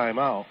called a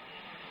timeout.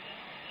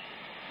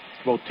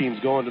 Both teams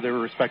going to their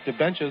respective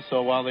benches,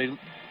 so while they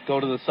go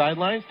to the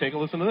sidelines, take a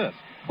listen to this.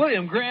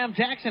 William Graham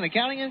Tax and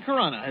Accounting in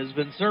Corunna has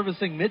been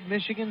servicing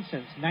Mid-Michigan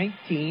since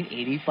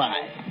 1985.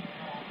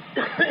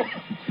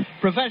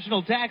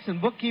 Professional tax and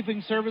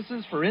bookkeeping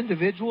services for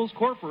individuals,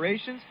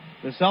 corporations,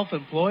 the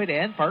self-employed,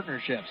 and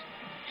partnerships.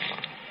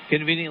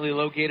 Conveniently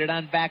located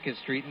on Bacchus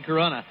Street in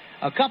Corunna,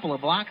 a couple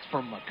of blocks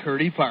from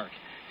McCurdy Park.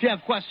 If you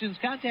have questions,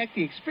 contact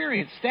the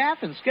experienced staff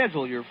and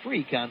schedule your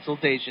free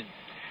consultation.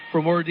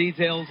 For more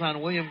details on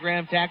William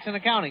Graham Tax and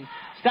Accounting,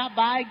 stop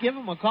by, give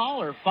them a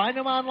call, or find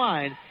them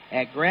online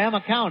at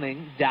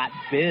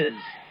grahamaccounting.biz.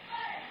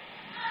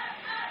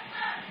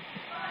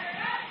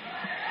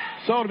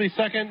 So it'll be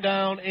second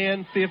down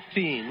and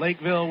 15.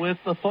 Lakeville with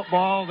the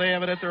football. They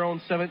have it at their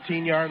own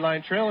 17-yard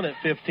line, trailing at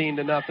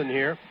 15-0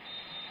 here.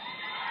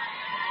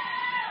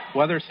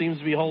 Weather seems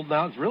to be holding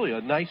out. It's really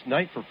a nice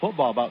night for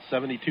football, about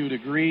 72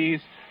 degrees.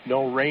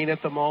 No rain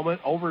at the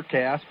moment.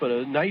 Overcast, but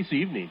a nice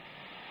evening.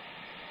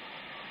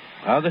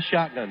 Out of the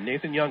shotgun,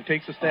 Nathan Young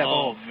takes a step.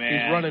 Oh, man.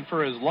 He's running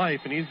for his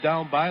life, and he's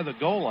down by the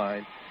goal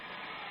line.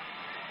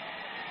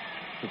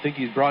 I think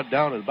he's brought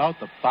down at about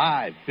the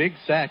 5. Big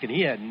sack, and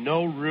he had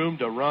no room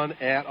to run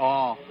at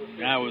all.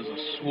 That was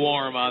a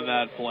swarm on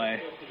that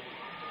play.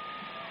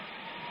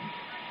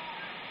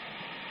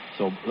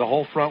 So the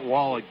whole front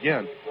wall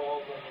again.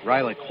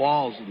 Riley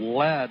Qualls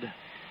led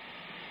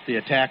the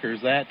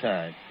attackers that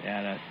time.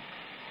 And a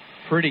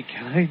pretty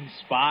kind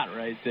spot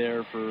right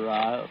there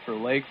for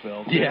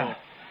Lakeville, too. Yeah.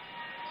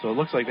 So it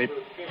looks like they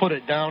put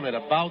it down at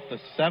about the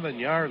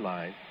 7-yard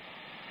line.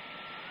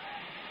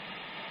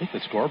 I think the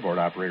scoreboard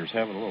operator's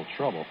having a little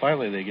trouble.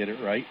 Finally, they get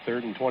it right.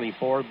 3rd and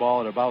 24,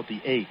 ball at about the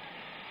 8.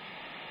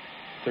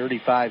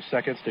 35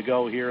 seconds to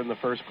go here in the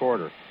first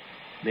quarter.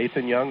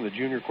 Nathan Young, the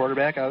junior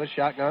quarterback, out of the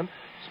shotgun.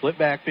 Split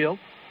backfield.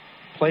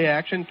 Play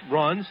action,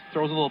 runs,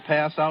 throws a little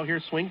pass out here.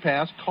 Swing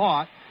pass,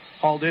 caught.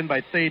 Hauled in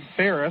by Thade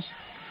Ferris,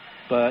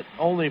 but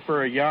only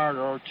for a yard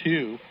or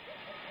two.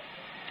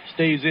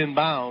 Stays in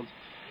bounds.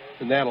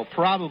 And that'll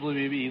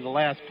probably be the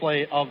last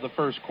play of the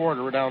first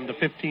quarter. We're down to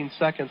 15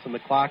 seconds, and the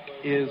clock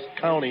is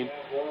counting.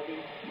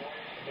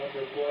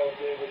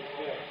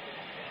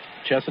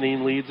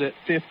 Chesaning leads it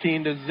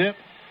 15-0.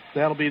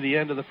 That'll be the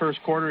end of the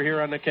first quarter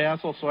here on the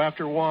Castle. So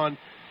after one,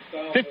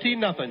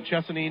 15-0,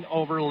 Chesaning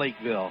over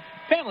Lakeville.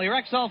 Family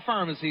Rexall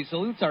Pharmacy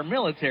salutes our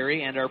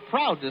military and are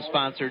proud to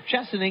sponsor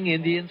Chesaning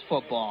Indians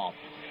football.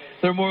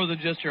 They're more than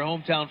just your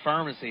hometown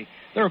pharmacy.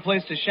 They're a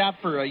place to shop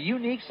for a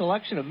unique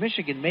selection of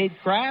Michigan-made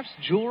crafts,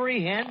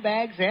 jewelry,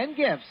 handbags, and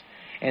gifts.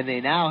 And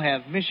they now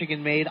have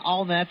Michigan-made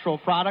all-natural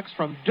products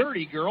from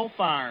Dirty Girl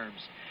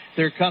Farms.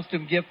 Their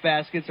custom gift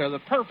baskets are the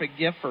perfect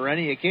gift for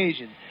any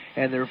occasion.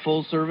 And their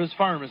full-service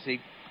pharmacy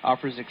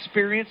offers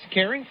experienced,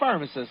 caring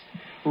pharmacists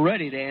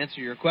ready to answer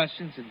your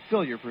questions and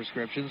fill your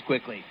prescriptions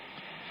quickly.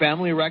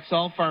 Family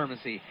Rexall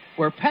Pharmacy,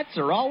 where pets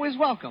are always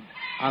welcome,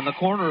 on the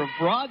corner of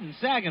Broad and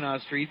Saginaw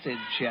Streets in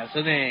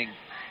Chesaning.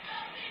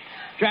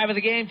 Drive of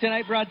the game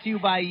tonight brought to you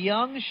by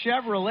Young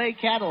Chevrolet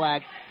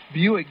Cadillac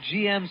Buick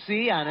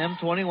GMC on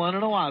M21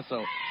 in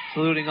Owasso,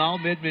 saluting all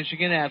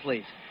Mid-Michigan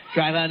athletes.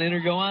 Drive on in or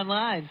go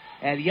online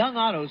at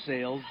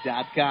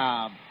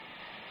youngautosales.com.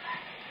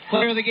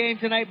 Player of the game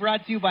tonight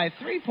brought to you by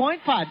 3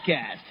 Point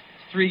Podcast.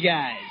 3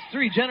 guys,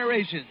 3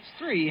 generations,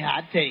 3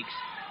 hot takes.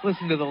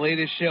 Listen to the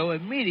latest show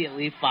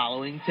immediately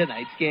following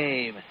tonight's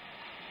game.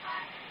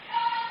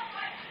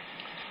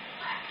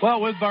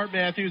 Well, with Bart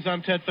Matthews,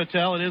 I'm Ted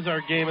Fattel. It is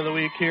our game of the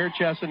week here,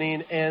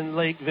 Chesaning and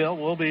Lakeville.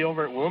 We'll be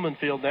over at Wilman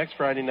Field next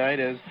Friday night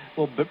as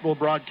we'll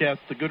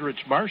broadcast the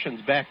Goodrich Martians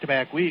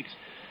back-to-back weeks.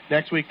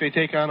 Next week they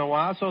take on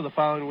Owasso. The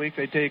following week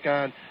they take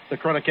on the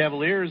Corunna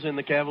Cavaliers in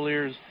the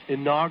Cavaliers'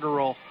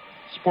 inaugural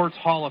Sports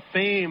Hall of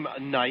Fame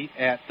night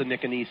at the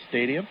Nicanese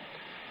Stadium.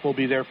 We'll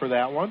be there for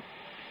that one.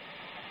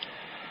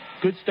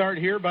 Good start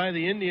here by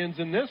the Indians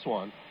in this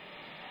one.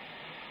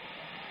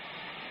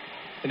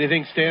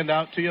 Anything stand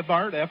out to you,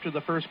 Bart, after the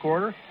first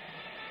quarter?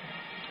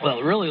 Well,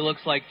 it really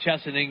looks like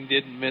Chesaning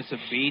didn't miss a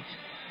beat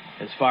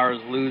as far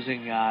as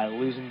losing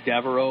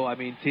Devereaux. I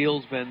mean,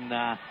 Teal's been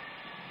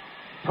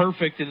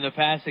perfect in the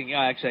passing.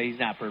 Actually, he's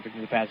not perfect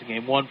in the passing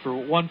game. One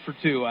for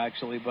 2,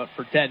 actually, but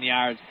for 10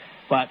 yards.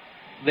 But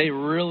they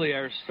really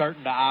are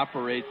starting to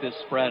operate this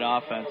spread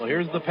offense. Well,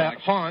 here's the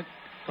punt.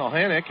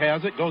 Kalhanek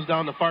has it, goes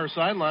down the far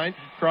sideline,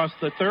 across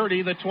the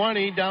 30, the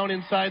 20, down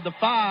inside the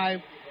 5.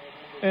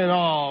 And,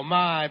 oh,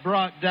 my,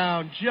 brought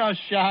down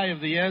just shy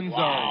of the end zone.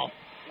 Wow.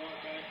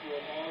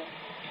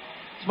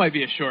 This might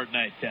be a short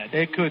night, Ted.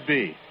 It could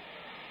be.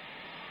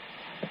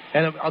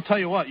 And I'll tell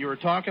you what, you were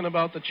talking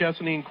about the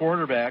Chesaning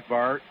quarterback,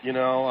 Bart. You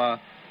know,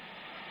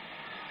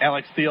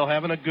 Alex Thiel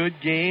having a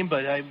good game,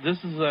 but this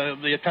is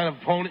the kind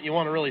of opponent you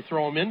want to really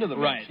throw him into the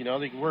mix. Right. You know,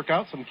 they can work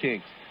out some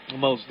kinks.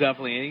 Most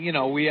definitely. And, you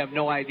know, we have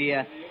no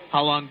idea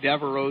how long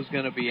Devereaux's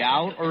going to be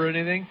out or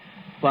anything,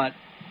 but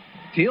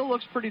Teal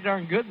looks pretty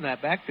darn good in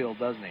that backfield,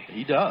 doesn't he?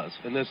 He does.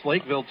 And this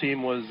Lakeville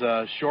team was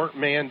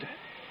short-manned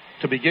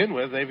to begin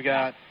with. They've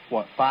got,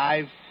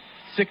 5,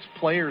 6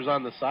 players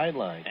on the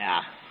sideline.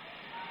 Yeah.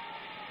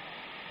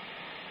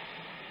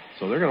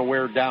 So they're going to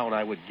wear down,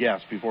 I would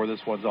guess, before this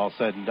one's all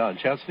said and done.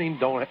 Chesaning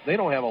don't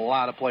have a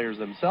lot of players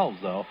themselves,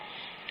 though.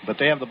 But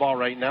they have the ball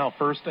right now,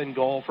 1st and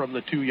goal from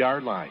the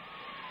 2-yard line.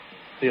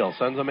 Thiel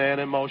sends a man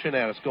in motion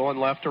at us, going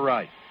left to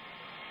right.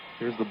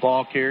 Here's the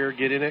ball carrier,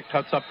 get in it,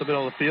 cuts up the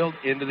middle of the field,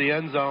 into the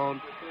end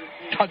zone.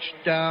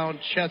 Touchdown,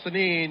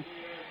 Chesaning.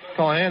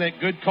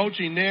 Kalhanek, good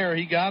coaching there.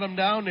 He got him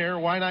down there.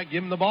 Why not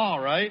give him the ball,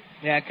 right?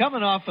 Yeah,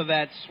 coming off of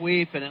that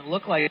sweep, and it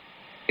looked like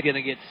he was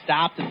going to get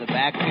stopped in the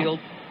backfield.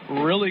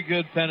 Really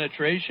good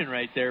penetration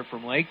right there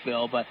from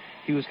Lakeville, but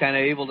he was kind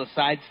of able to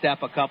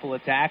sidestep a couple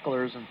of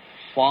tacklers and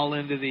fall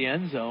into the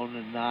end zone.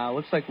 And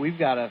looks like we've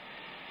got a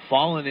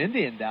fallen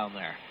Indian down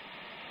there.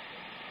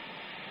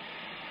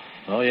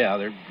 Oh, yeah,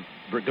 they're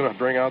going to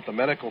bring out the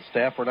medical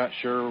staff. We're not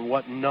sure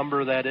what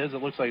number that is.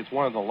 It looks like it's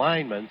one of the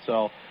linemen.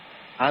 So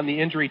on the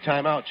injury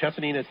timeout,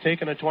 Chesaning has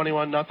taken a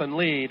 21-0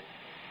 lead.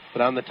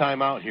 But on the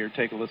timeout here,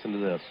 take a listen to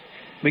this.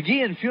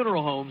 McGeehan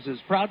Funeral Homes is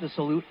proud to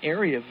salute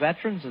area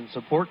veterans and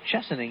support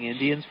Chesaning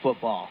Indians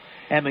football.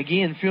 At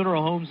McGeehan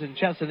Funeral Homes in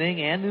Chesaning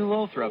and New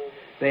Lothrop,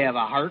 they have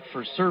a heart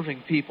for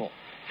serving people,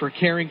 for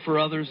caring for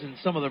others in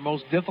some of the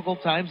most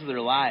difficult times of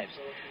their lives.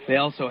 They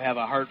also have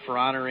a heart for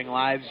honoring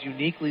lives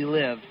uniquely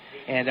lived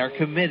and are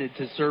committed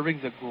to serving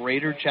the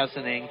greater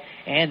Chesaning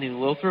and New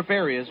Lothrop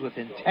areas with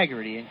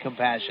integrity and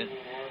compassion.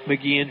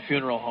 McGeehan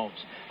Funeral Homes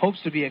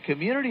hopes to be a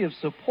community of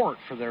support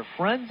for their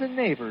friends and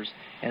neighbors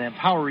and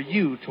empower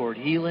you toward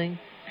healing,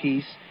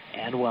 peace,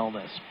 and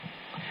wellness.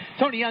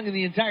 Tony Young and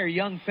the entire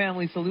Young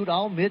family salute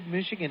all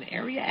Mid-Michigan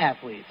area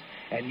athletes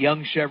at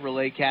Young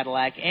Chevrolet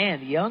Cadillac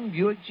and Young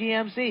Buick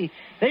GMC.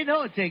 They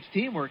know it takes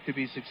teamwork to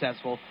be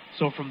successful,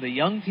 so from the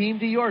Young team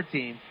to your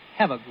team,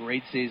 have a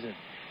great season.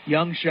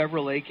 Young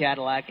Chevrolet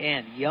Cadillac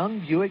and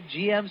Young Buick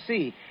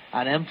GMC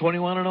on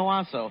M21 in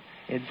Owasso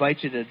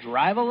invite you to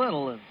drive a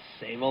little and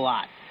save a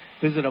lot.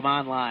 Visit them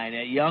online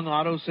at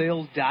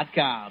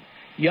youngautosales.com.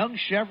 Young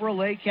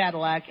Chevrolet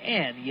Cadillac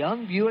and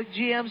Young Buick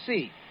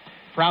GMC,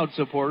 proud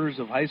supporters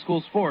of high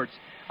school sports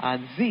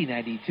on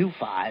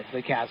Z92.5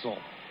 The Castle.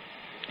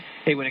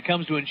 Hey, when it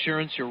comes to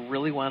insurance, you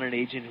really want an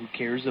agent who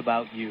cares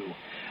about you.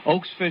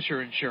 Oaks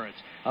Fisher Insurance,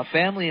 a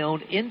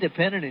family-owned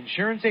independent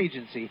insurance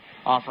agency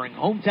offering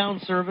hometown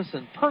service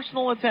and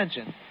personal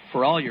attention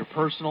for all your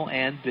personal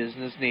and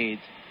business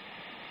needs.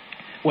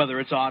 Whether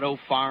it's auto,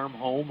 farm,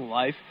 home,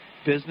 life,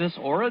 business,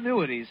 or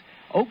annuities,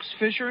 Oaks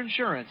Fisher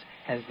Insurance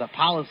has the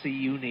policy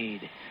you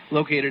need.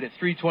 Located at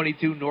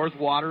 322 North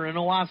Water in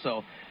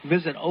Owasso,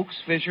 visit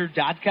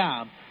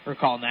oaksfisher.com or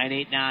call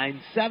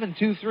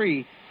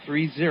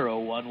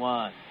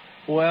 989-723-3011.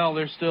 Well,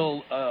 they're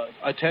still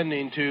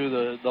attending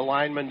to the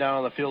lineman down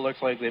on the field.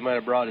 Looks like they might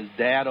have brought his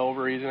dad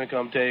over. He's going to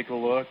come take a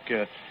look.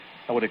 I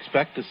would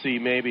expect to see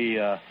maybe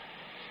the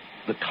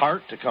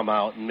cart to come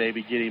out and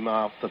maybe get him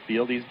off the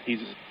field. He's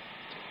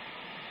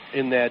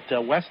in that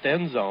west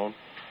end zone.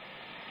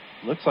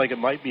 Looks like it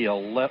might be a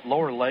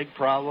lower leg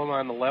problem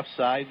on the left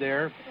side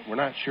there. We're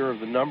not sure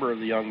of the number of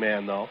the young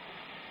man, though.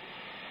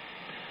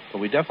 But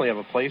we definitely have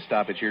a play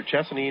stoppage here.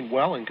 Chesaning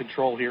well in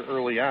control here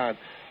early on.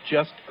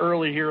 Just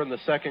early here in the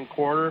second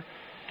quarter,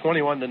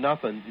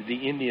 21-0, the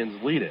Indians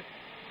lead it.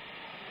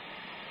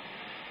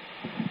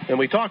 And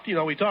we talked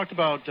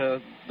about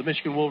the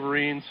Michigan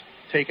Wolverines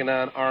taking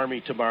on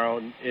Army tomorrow,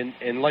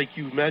 and like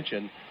you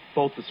mentioned,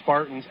 both the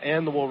Spartans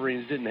and the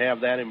Wolverines didn't have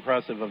that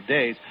impressive of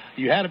days.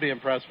 You had to be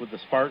impressed with the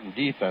Spartan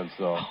defense,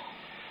 though.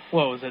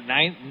 What was it,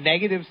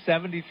 negative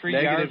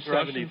 73 yards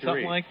rushing,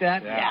 something like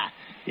that?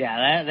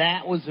 Yeah,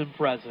 that was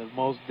impressive,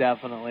 most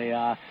definitely.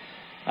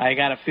 I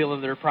got a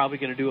feeling they're probably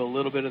going to do a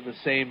little bit of the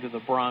same to the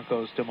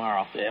Broncos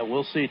tomorrow. Yeah,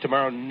 we'll see.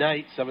 Tomorrow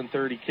night,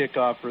 7:30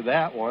 kickoff for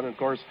that one. And of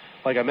course,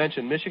 like I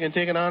mentioned, Michigan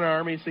taking on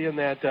Army, seeing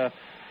that,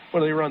 what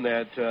do they run,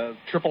 that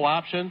triple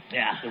option?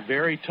 Yeah. They're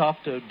very tough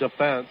to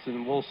defense,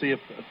 and we'll see if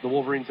the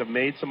Wolverines have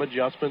made some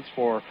adjustments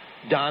for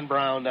Don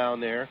Brown down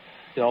there.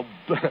 You know,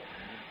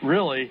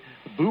 really,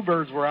 the Boo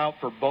Birds were out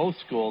for both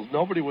schools.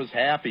 Nobody was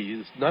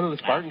happy. None of the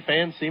Spartan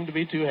fans seemed to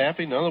be too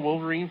happy. None of the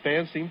Wolverine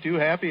fans seemed too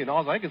happy. And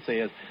all I can say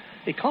is,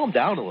 hey, calm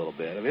down a little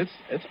bit. I mean,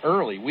 it's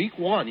early, week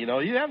one. You know,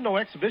 you have no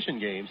exhibition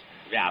games.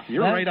 Yeah,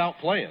 you're right out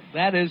playing.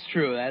 That is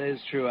true. That is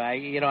true.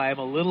 I'm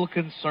a little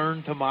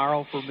concerned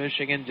tomorrow for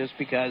Michigan just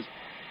because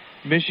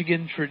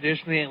Michigan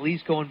traditionally, at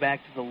least going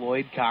back to the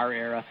Lloyd Carr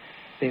era,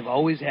 they've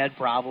always had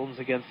problems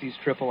against these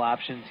triple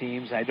option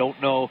teams. I don't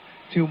know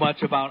too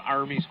much about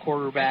Army's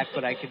quarterback,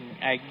 but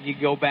you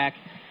go back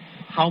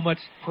how much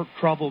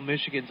trouble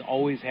Michigan's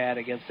always had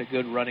against a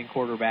good running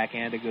quarterback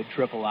and a good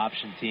triple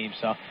option team.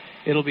 So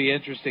it'll be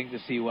interesting to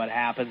see what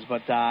happens.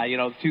 But,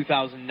 the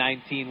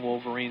 2019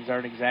 Wolverines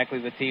aren't exactly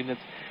the team that's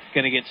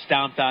going to get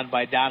stomped on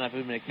by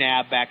Donovan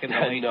McNabb back in the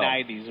late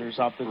 90s or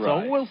something.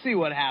 Right. So we'll see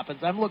what happens.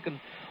 I'm looking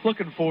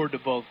forward to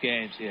both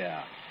games.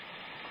 Yeah.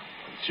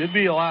 Should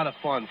be a lot of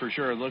fun for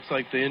sure. It looks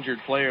like the injured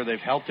player, they've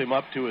helped him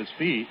up to his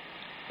feet,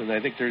 and I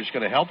think they're just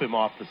going to help him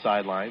off the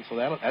sideline. So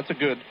that's a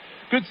good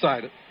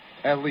sign,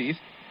 at least,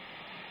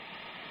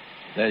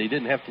 that he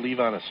didn't have to leave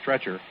on a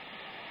stretcher.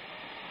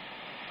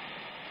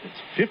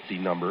 It's 50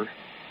 number.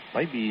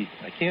 Might be,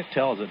 I can't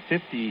tell, is it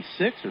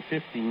 56 or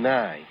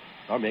 59?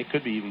 I mean, it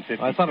could be even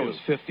 52. I thought it was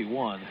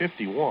 51.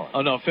 51.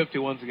 Oh, no,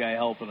 51's the guy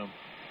helping him.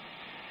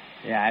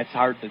 Yeah, it's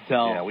hard to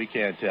tell. Yeah, we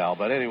can't tell.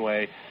 But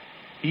anyway,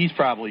 he's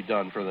probably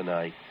done for the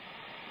night.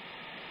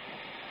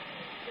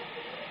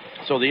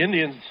 So the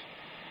Indians,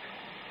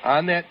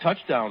 on that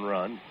touchdown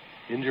run,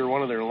 injure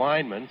one of their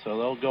linemen, so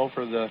they'll go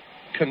for the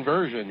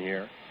conversion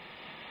here.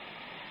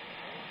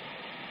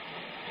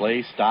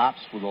 Play stops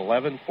with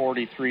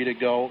 11:43 to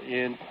go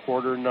in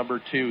quarter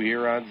number 2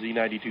 here on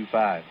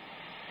Z92.5.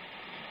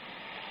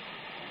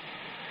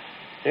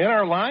 And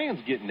our Lions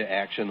get into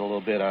action a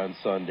little bit on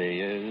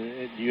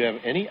Sunday. Do you have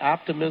any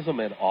optimism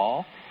at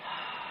all?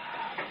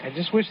 I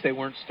just wish they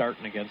weren't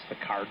starting against the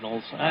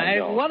Cardinals.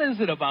 What is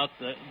it about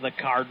the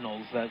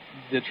Cardinals that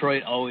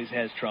Detroit always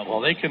has trouble?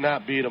 Well, they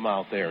cannot beat them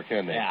out there,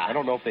 can they? Yeah. I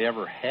don't know if they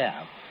ever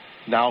have.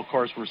 Now, of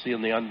course, we're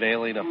seeing the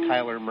unveiling of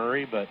Kyler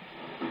Murray, but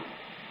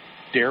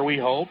dare we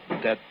hope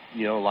that,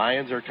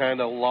 Lions are kind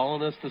of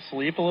lulling us to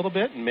sleep a little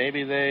bit, and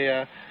maybe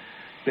they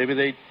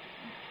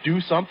do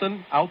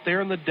something out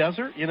there in the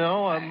desert,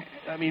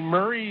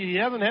 Murray, he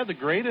hasn't had the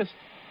greatest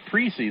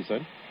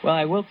preseason. Well,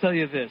 I will tell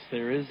you this.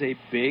 There is a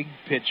big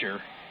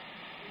pitcher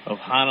of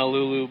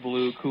Honolulu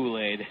Blue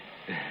Kool-Aid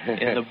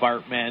in the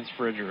Bartman's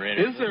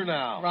refrigerator. Is there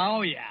now?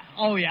 Oh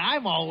yeah.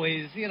 I'm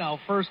always,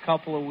 first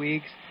couple of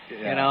weeks,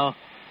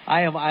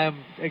 I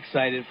am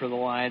excited for the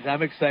Lions.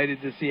 I'm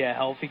excited to see a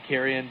healthy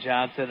Kerryon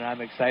Johnson, and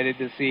I'm excited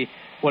to see,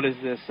 what is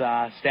this,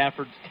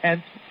 Stafford's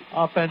 10th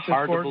offensive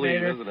Hard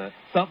coordinator? to believe, isn't it?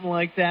 Something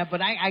like that.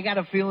 But I got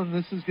a feeling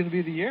this is going to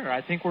be the year.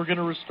 I think we're going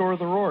to restore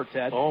the roar,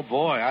 Ted. Oh,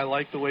 boy, I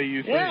like the way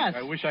you think. Yes.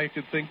 I wish I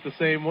could think the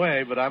same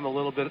way, but I'm a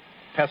little bit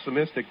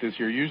pessimistic this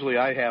year. Usually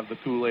I have the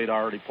Kool-Aid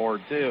already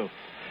poured, too.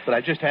 But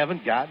I just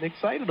haven't gotten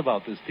excited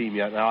about this team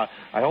yet. Now,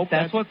 I hope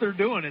that's what they're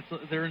doing.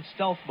 They're in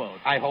stealth mode.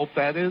 I hope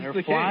that is they're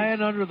the flying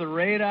case. under the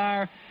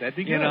radar. That'd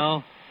be good.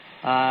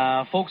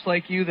 Folks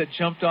like you that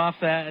jumped off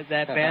that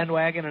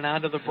bandwagon and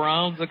onto the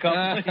Browns a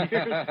couple of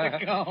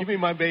years ago. Give me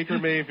my Baker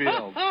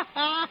Mayfield.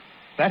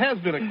 That has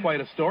been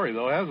quite a story,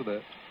 though, hasn't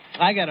it?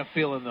 I got a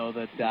feeling, though,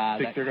 that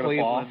think they're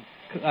Cleveland,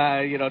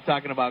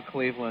 talking about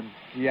Cleveland,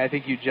 I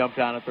think you jumped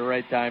on at the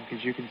right time,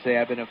 because you can say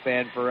I've been a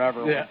fan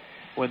forever. Yeah.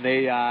 When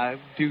they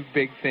do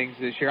big things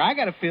this year. I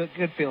got a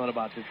good feeling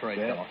about Detroit,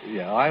 though.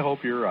 Yeah, I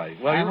hope you're right.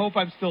 Well, I hope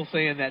I'm still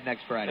saying that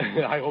next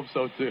Friday. I hope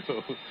so, too.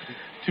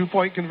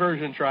 2-point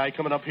conversion try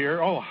coming up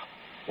here. Oh,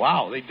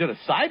 wow, they did a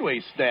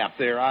sideways snap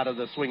there out of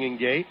the swinging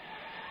gate.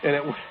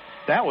 And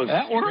that was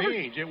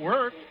strange. It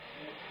worked.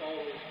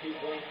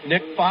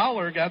 Nick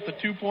Fowler got the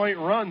 2-point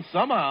run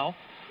somehow.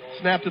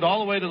 Snapped it all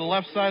the way to the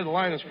left side of the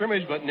line of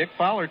scrimmage, but Nick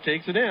Fowler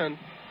takes it in.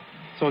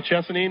 So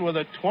Chesaning with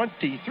a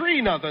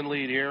 23-0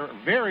 lead here,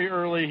 very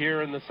early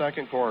here in the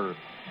second quarter.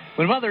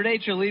 When Mother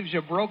Nature leaves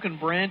you broken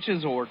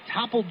branches or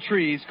toppled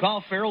trees,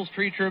 call Farrell's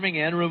Tree Trimming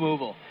and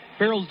Removal.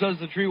 Farrell's does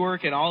the tree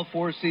work in all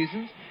 4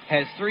 seasons,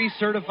 has 3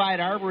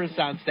 certified arborists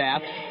on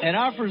staff, and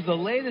offers the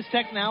latest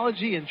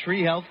technology in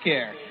tree health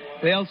care.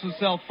 They also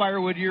sell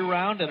firewood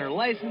year-round and are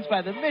licensed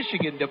by the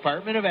Michigan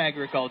Department of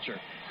Agriculture.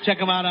 Check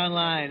them out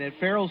online at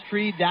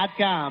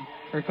farrellstree.com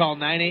or call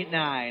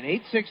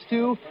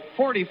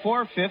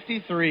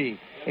 989-862-4453.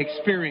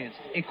 Experienced,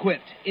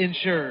 equipped,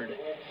 insured.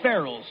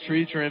 Farrell's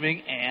Tree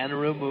Trimming and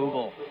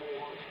Removal.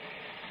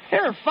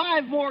 There are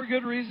 5 more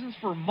good reasons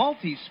for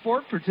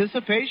multi-sport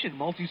participation.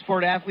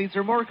 Multi-sport athletes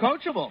are more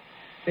coachable.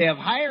 They have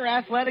higher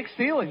athletic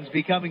ceilings,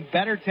 becoming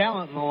better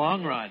talent in the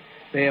long run.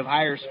 They have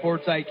higher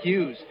sports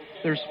IQs.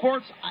 Their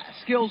sports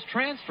skills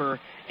transfer,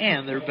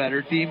 and they're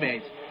better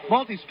teammates.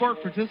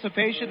 Multi-sport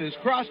participation is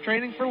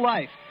cross-training for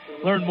life.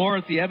 Learn more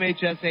at the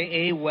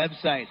MHSAA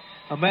website.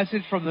 A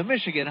message from the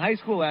Michigan High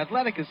School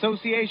Athletic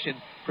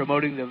Association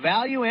promoting the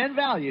value and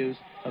values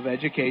of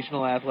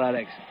educational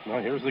athletics.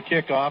 Well, here's the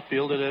kickoff,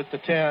 fielded at the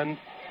 10,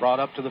 brought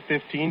up to the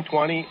 15,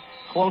 20,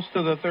 close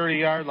to the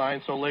 30-yard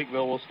line, so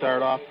Lakeville will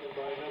start off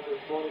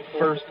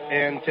first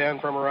and 10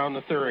 from around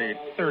the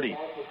 30.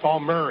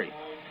 Paul Murray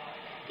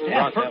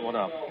brought that one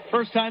up.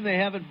 First time they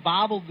haven't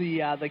bobbled the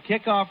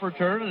kickoff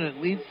return, and it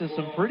leads to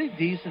some pretty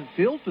decent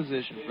field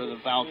position for the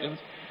Falcons.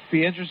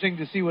 Be interesting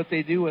to see what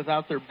they do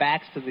without their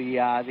backs to the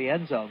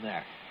end zone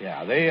there.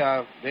 Yeah,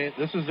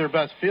 this is their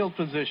best field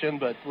position,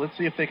 but let's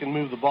see if they can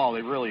move the ball.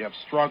 They really have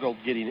struggled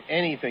getting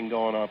anything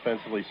going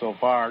offensively so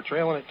far.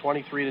 Trailing at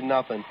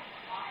 23-0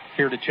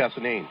 here to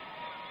Chesaning.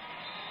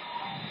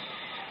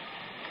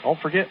 Don't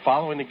forget,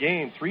 following the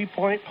game,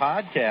 3-Point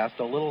Podcast,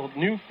 a little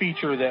new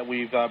feature that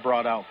we've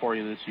brought out for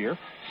you this year.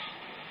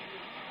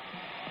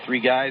 3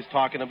 guys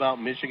talking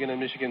about Michigan and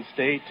Michigan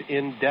State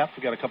in depth.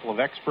 We've got a couple of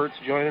experts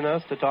joining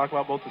us to talk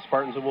about both the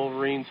Spartans and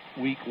Wolverines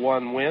Week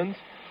 1 wins.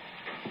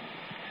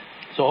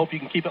 So I hope you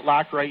can keep it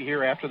locked right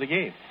here after the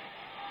game.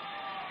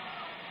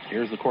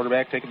 Here's the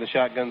quarterback taking the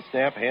shotgun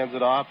snap, hands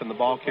it off, and the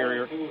ball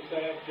carrier,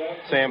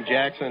 Sam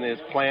Jackson, is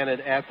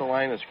planted at the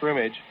line of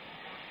scrimmage.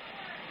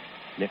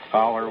 Nick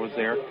Fowler was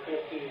there.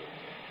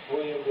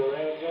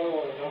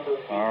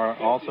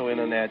 Also in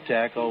on that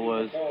tackle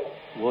was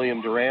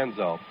William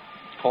Duranzo.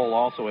 Cole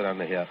also in on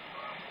the hit.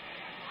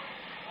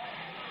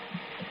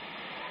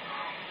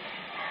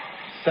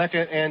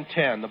 2nd and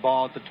 10. The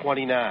ball at the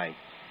 29.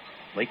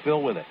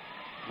 Lakeville with it.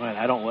 Man,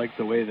 I don't like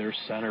the way their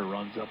center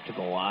runs up to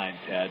the line,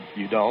 Ted.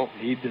 You don't?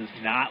 He does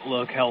not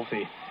look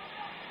healthy.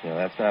 Yeah,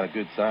 that's not a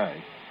good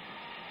sign.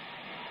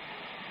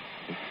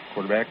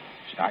 Quarterback,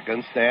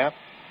 shotgun snap.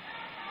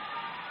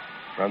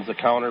 Runs a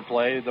counter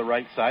play to the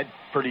right side.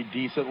 Pretty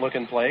decent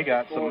looking play.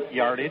 Got some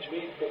yardage.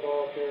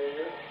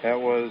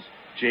 That was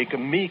Jacob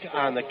Meek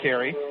on the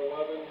carry.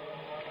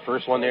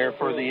 First one there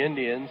for the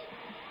Indians.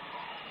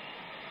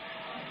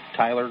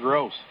 Tyler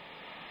Gross.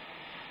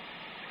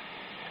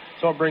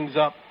 So it brings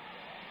up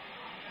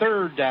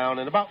 3rd down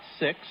and about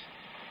 6.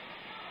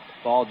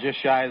 Ball just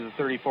shy of the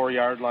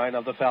 34-yard line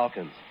of the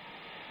Falcons.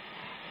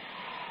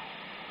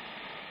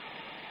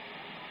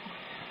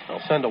 They'll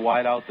send a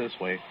wide out this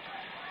way.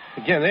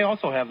 Again, they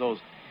also have those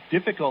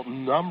difficult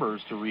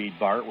numbers to read,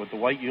 Bart, with the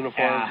white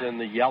uniforms and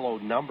the yellow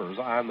numbers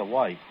on the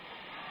white.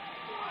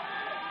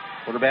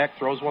 Quarterback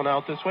throws one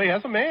out this way.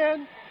 Has a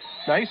man.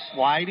 Nice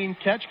sliding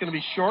catch. Going to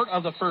be short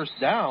of the first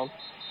down.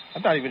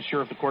 I'm not even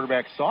sure if the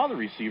quarterback saw the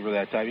receiver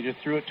that time. He just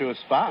threw it to a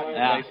spot.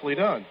 Yeah. Nicely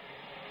done.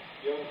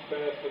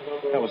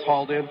 That was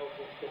hauled in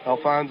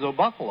Alfonso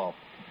Buffalo.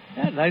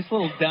 Yeah, nice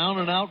little down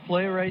and out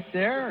play right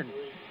there. And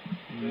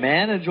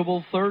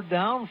manageable third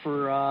down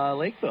for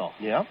Lakeville.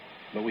 Yeah,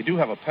 but we do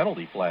have a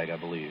penalty flag, I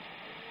believe.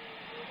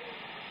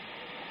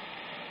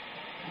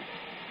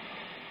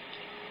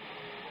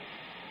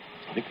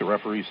 I think the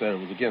referee said it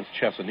was against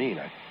Chesaning,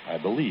 I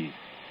believe.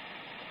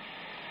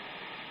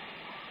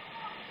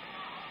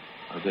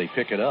 Or did they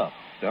pick it up?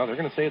 No, they're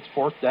going to say it's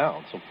fourth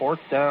down. So fourth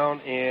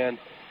down and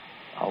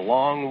a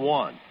long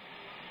one.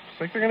 Looks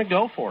like they're going to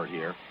go for it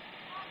here.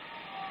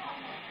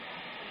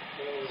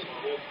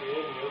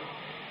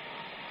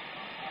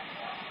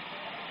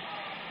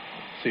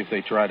 See if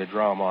they try to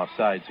draw them off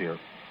sides here.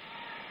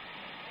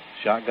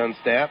 Shotgun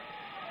snap.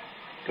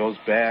 Goes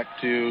back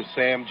to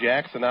Sam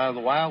Jackson out of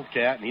the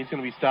Wildcat, and he's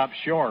going to be stopped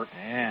short.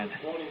 Man.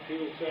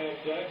 22, Sam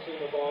Jackson,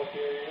 the ball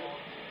carrier.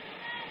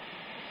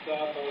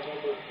 Stopped by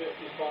number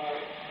 55,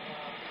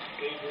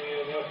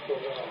 Adrian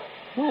Escobar.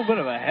 A little bit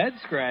of a head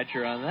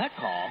scratcher on that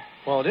call.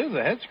 Well, it is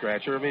a head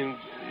scratcher. I mean,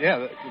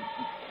 yeah,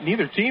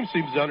 neither team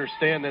seems to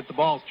understand that the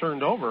ball's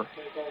turned over.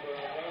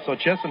 So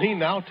Chesaning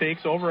now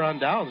takes over on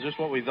downs, just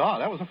what we thought.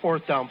 That was a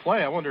fourth down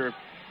play. I wonder if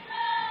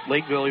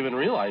Lakeville even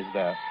realized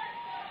that.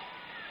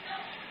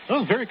 It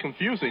was very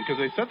confusing because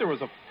they said there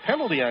was a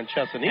penalty on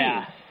Chesaning.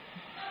 Yeah.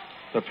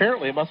 But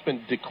apparently it must have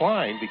been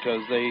declined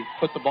because they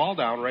put the ball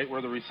down right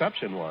where the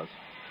reception was.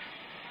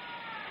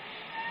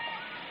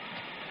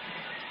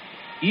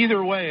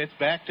 Either way, it's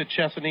back to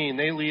Chesaning.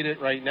 They lead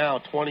it right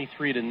now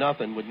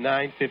 23-0 with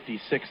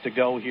 9:56 to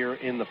go here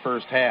in the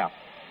first half.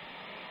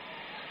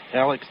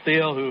 Alex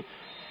Steele, who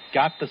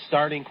got the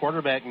starting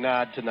quarterback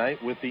nod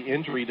tonight with the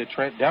injury to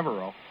Trent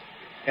Devereaux,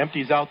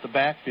 empties out the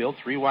backfield.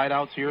 3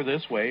 wideouts here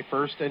this way.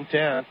 1st and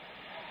 10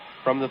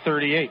 from the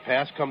 38.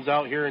 Pass comes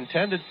out here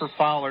intended for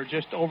Fowler.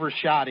 Just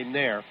overshot him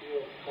there.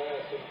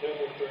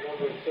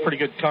 Pretty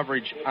good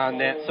coverage on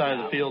that side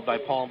of the field by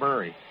Paul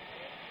Murray.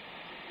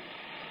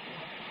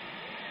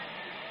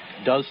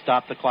 Does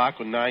stop the clock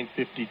with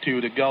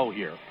 9:52 to go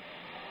here.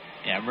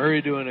 Yeah,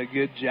 Murray doing a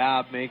good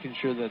job making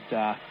sure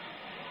that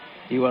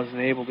he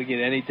wasn't able to get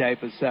any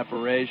type of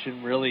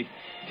separation. Really,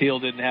 Teal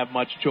didn't have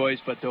much choice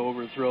but to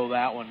overthrow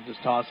that one,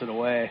 just toss it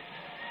away.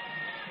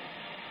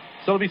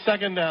 So it'll be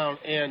 2nd down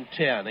and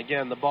 10.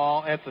 Again, the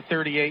ball at the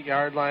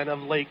 38-yard line of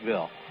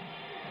Lakeville.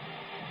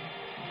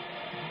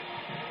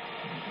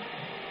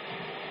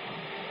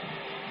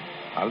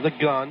 Out of the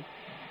gun.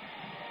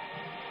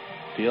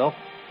 Teal.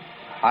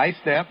 High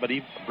snap, but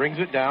he brings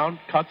it down,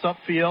 cuts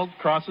upfield,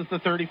 crosses the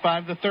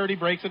 35 to 30,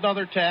 breaks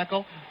another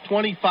tackle,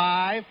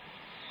 25,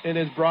 and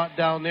is brought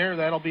down there.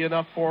 That'll be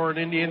enough for an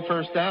Indian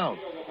first down.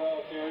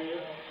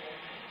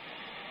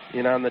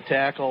 In on the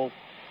tackle,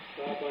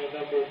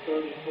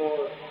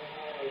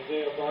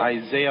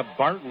 Isaiah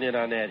Barton in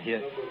on that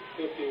hit.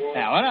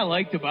 Yeah, what I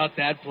liked about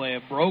that play,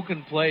 a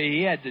broken play,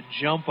 he had to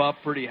jump up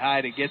pretty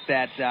high to get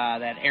that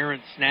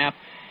errant snap.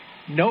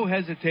 No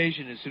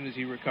hesitation as soon as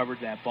he recovered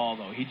that ball,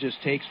 though. He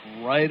just takes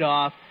right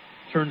off,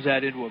 turns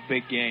that into a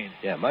big gain.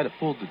 Yeah, might have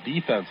fooled the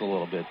defense a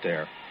little bit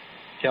there.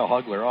 Cal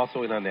Hugler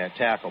also in on that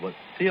tackle, but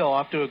Teal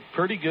off to a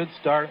pretty good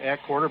start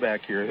at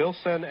quarterback here. He'll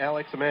send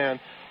Alex Aman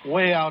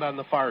way out on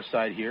the far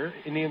side here.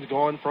 Indians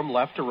going from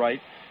left to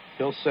right.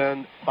 He'll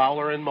send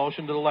Fowler in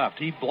motion to the left.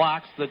 He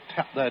blocks the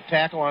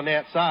tackle on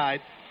that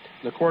side.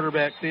 The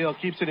quarterback, Teal,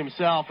 keeps it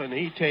himself, and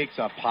he takes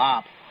a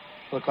pop.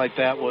 Looked like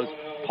that was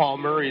Paul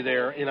Murray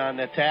there in on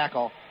the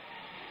tackle.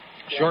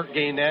 Short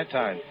gain that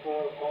time.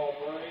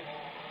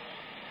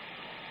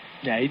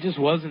 Yeah, he just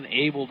wasn't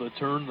able to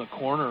turn the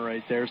corner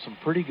right there. Some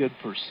pretty good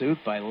pursuit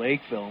by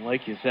Lakeville. And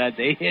like you said,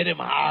 they hit him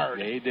hard.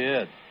 They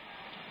did.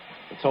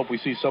 Let's hope we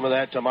see some of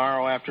that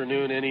tomorrow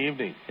afternoon and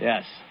evening.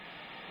 Yes.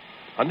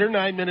 Under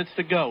 9 minutes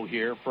to go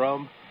here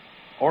from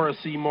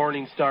Orisea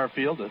Morning Star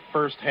Field. The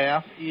first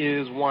half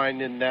is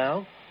winding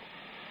down.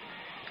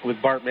 With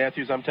Bart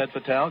Matthews, I'm Ted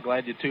Fatale.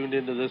 Glad you tuned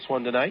into this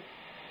one tonight.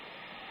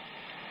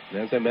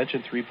 And as I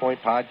mentioned, 3-point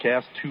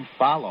podcast to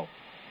follow.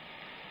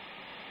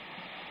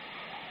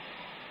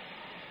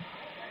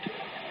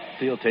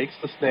 Steele takes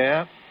the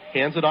snap,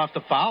 hands it off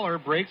to Fowler,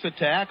 breaks a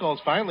tackle,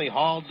 is finally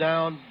hauled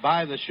down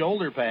by the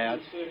shoulder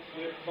pads.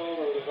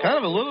 Kind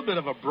of a little bit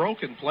of a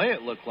broken play,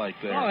 it looked like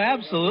there. Oh,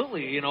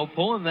 absolutely. You know,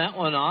 pulling that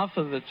one off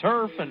of the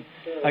turf. And,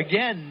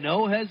 again,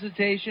 no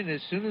hesitation.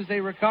 As soon as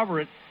they recover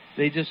it,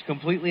 they just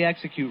completely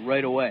execute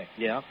right away.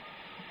 Yeah.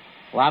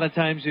 A lot of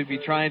times you'd be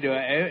trying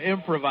to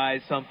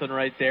improvise something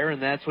right there, and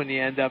that's when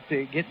you end up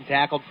getting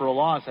tackled for a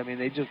loss. I mean,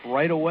 they just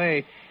right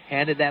away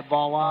handed that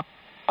ball off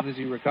as soon as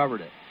he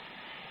recovered it.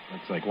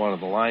 Looks like one of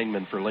the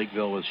linemen for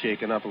Lakeville was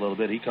shaken up a little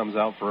bit. He comes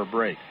out for a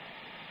break.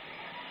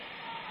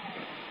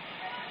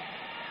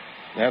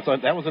 That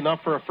was enough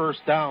for a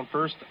first down.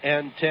 1st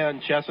and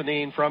 10,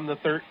 Chesaning from the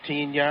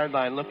 13-yard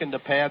line, looking to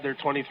pad their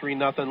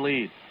 23-0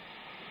 lead.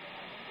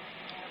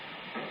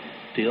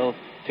 Teal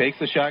takes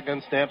the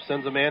shotgun snap,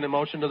 sends a man in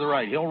motion to the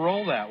right. He'll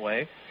roll that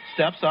way.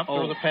 Steps up,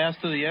 throws the pass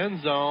to the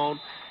end zone.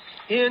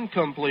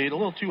 Incomplete. A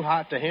little too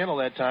hot to handle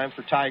that time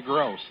for Ty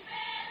Gross.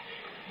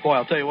 Boy,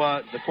 I'll tell you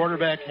what, the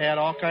quarterback had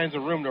all kinds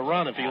of room to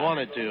run if he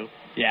wanted to.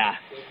 Yeah.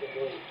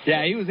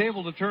 Yeah, he was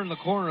able to turn the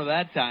corner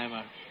that time.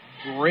 A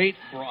great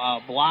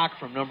block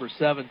from number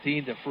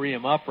 17 to free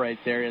him up right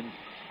there. And,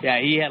 yeah,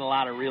 he had a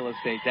lot of real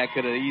estate. That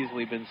could have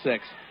easily been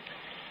 6.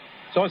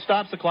 So it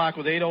stops the clock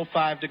with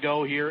 8:05 to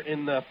go here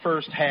in the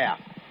first half.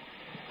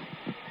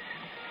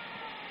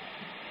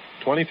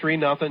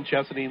 23-0.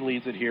 Chesaning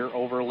leads it here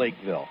over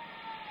Lakeville.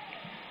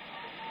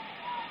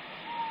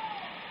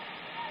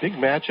 Big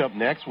matchup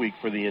next week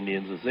for the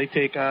Indians as they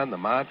take on the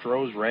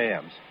Montrose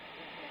Rams.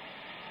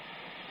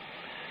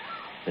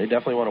 They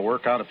definitely want to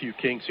work out a few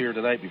kinks here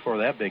tonight before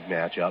that big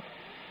matchup.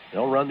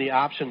 They'll run the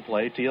option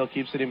play. Teal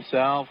keeps it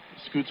himself,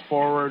 scoots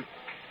forward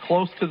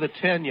close to the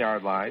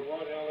 10-yard line.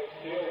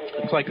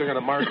 Looks like they're going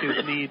to mark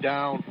his knee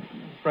down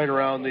right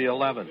around the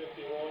 11.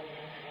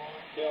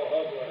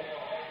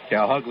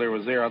 Cal Hugler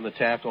was there on the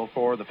tackle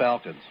for the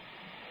Falcons.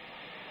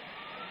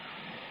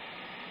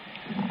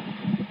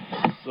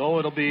 So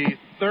it'll be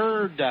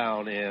 3rd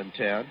down and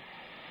 10.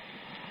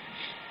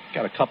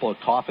 Got a couple of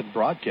coffin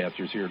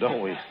broadcasters here,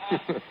 don't we?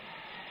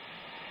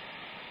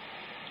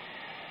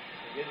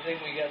 Good thing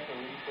we got the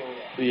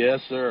refill.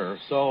 Yes, sir.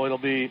 So it'll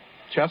be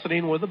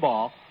Chesaning with the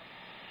ball.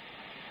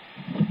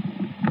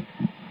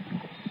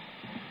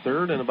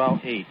 3rd and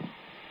about 8.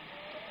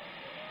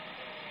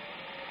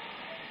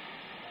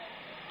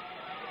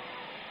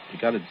 You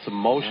got some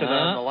motion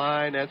on the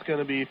line. That's going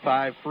to be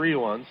 5 free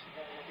ones.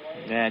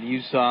 And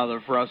you saw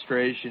the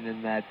frustration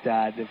in that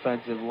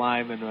defensive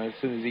lineman as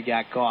soon as he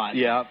got caught.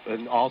 Yeah,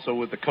 and also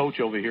with the coach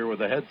over here with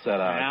the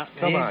headset on. Yeah,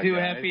 Come on, ain't too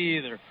guys. happy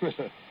either.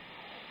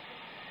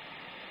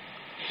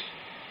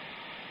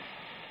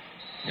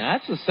 Now,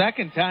 that's the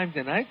second time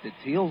tonight that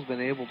Teal's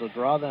been able to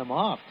draw them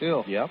off,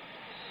 too. Yep.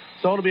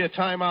 So it'll be a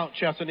timeout,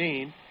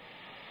 Chesaning.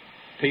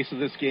 Pace of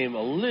this game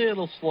a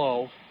little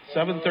slow.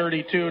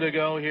 7:32 to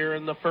go here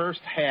in the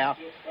first half.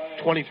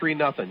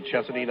 23-0.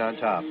 Chesaning on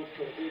top.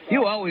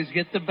 You always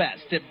get the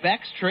best at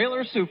Beck's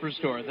Trailer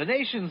Superstore, the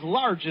nation's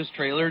largest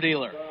trailer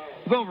dealer.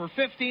 With over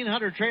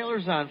 1,500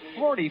 trailers on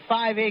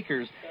 45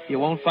 acres, you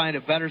won't find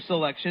a better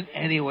selection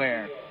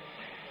anywhere.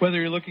 Whether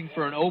you're looking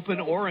for an open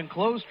or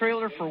enclosed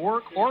trailer for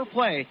work or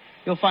play,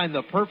 you'll find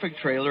the perfect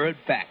trailer at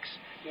Beck's.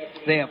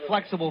 They have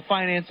flexible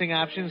financing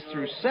options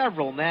through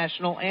several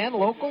national and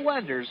local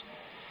lenders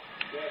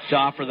to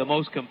offer the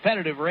most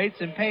competitive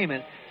rates and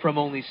payment from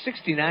only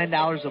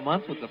 $69 a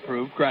month with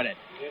approved credit.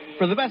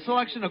 For the best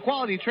selection of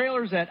quality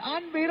trailers at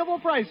unbeatable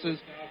prices,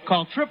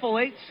 call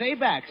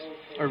 888-SAY-BECKS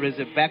or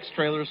visit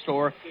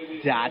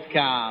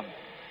BecksTrailerStore.com.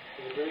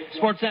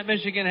 Sportsnet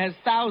Michigan has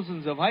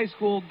thousands of high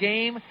school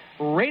game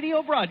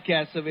radio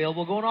broadcasts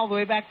available going all the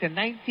way back to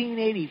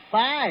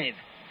 1985.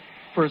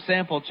 For a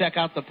sample, check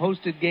out the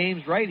posted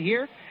games right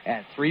here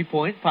at 3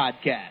 Point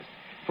Podcast.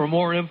 For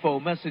more info,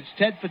 message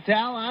Ted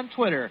Fatale on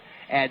Twitter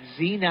at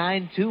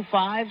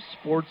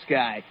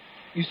Z925SportsGuy.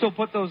 You still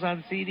put those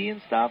on CD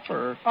and stuff,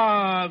 or?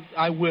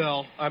 I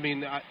will. I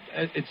mean,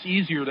 it's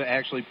easier to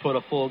actually put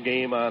a full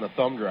game on a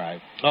thumb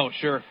drive. Oh,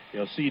 sure. You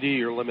know, CD,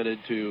 you're limited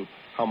to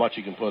how much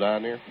you can put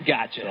on there.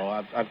 Gotcha. So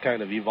I've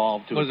kind of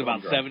evolved to it was a thumb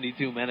about drive.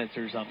 72 minutes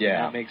or something.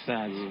 Yeah. That makes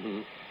sense.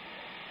 Mm-hmm.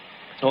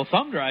 So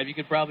thumb drive, you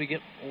could probably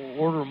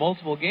order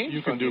multiple games.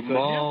 You can do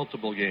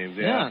multiple games.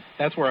 Yeah. Yeah.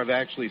 That's where I've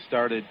actually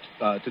started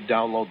to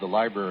download the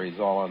libraries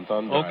all on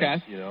thumb drives.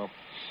 Okay. You know,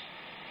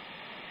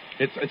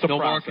 it's a no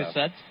process.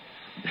 more cassettes.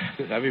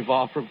 I've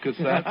evolved from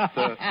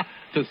cassettes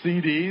to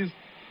CDs,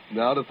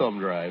 now to thumb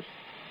drives.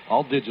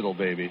 All digital,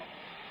 baby.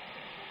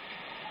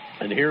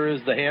 And here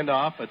is the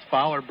handoff. It's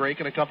Fowler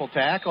breaking a couple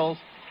tackles.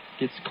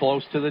 Gets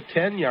close to the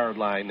 10-yard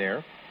line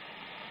there.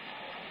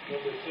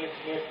 Number 6,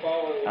 Nick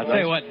Fowler. I'll tell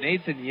you what,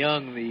 Nathan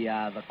Young,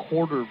 the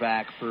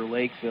quarterback for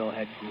Lakeville,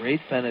 had great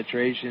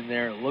penetration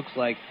there. It looks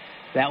like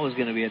that was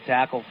going to be a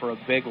tackle for a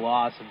big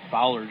loss, and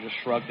Fowler just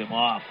shrugged him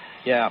off.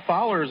 Yeah,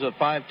 Fowler's a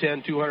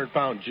 5'10",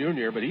 200-pound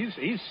junior, but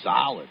he's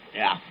solid.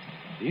 Yeah.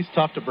 He's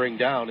tough to bring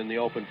down in the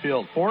open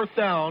field. Fourth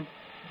down,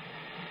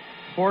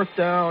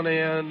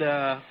 and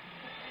the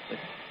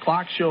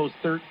clock shows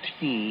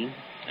 13.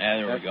 Yeah,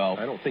 there we go.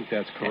 I don't think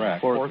that's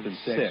correct. Fourth and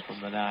 6 6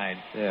 from the 9.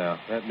 Yeah,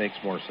 that makes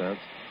more sense.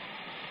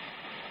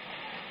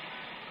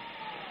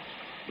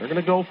 They're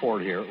going to go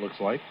for it here, it looks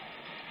like.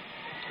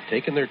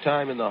 Taking their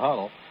time in the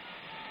huddle.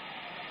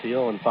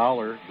 Teal and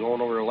Fowler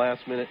going over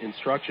last-minute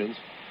instructions.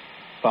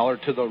 Fowler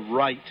to the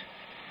right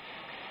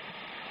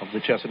of the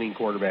Chesaning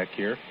quarterback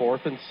here.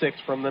 4th and 6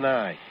 from the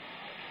 9.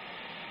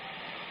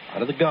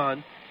 Out of the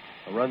gun.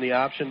 They'll run the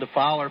option to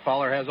Fowler.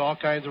 Fowler has all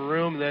kinds of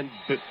room, and then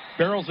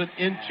barrels it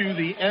into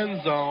the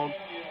end zone.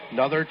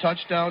 Another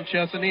touchdown,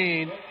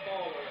 Chesaning.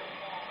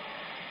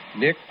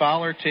 Nick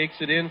Fowler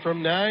takes it in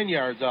from 9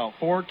 yards out.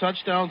 4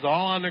 touchdowns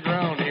all on the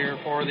ground here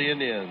for the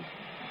Indians.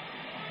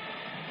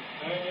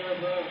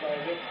 9-yard run by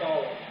Nick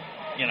Fowler.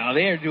 You know,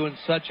 they are doing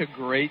such a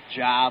great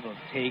job of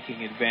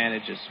taking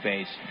advantage of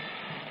space.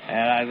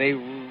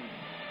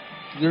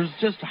 There's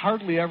just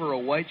hardly ever a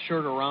white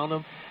shirt around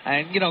them.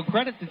 And, you know,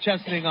 credit to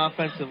Chesaning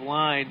offensive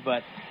line,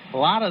 but a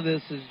lot of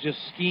this is just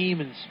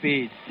scheme and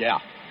speed. Yeah.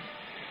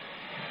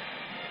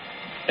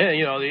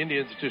 And, the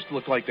Indians just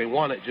look like they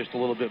want it just a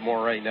little bit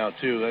more right now,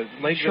 too.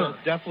 Lakeville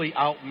definitely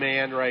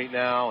outmanned right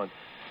now, and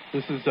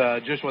this is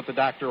just what the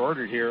doctor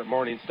ordered here at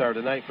Morningstar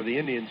tonight for the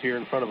Indians here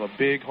in front of a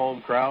big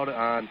home crowd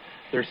on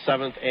their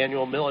 7th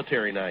annual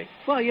military night.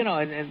 Well,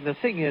 and the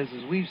thing is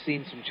we've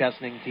seen some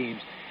Chesaning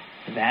teams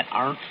that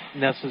aren't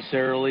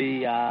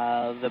necessarily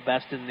the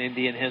best in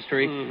Indian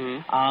history,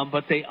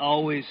 but they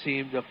always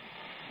seem to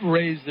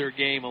raise their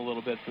game a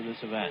little bit for this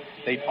event.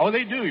 They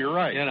do. You're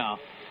right.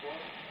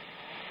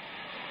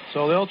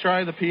 So they'll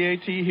try the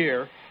PAT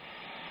here.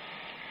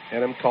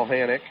 Adam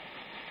Kulhanek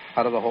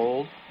out of the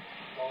hold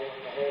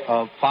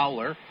of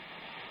Fowler.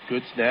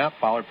 Good snap.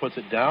 Fowler puts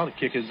it down. The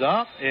kick is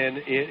up, and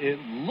it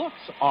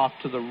looks off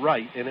to the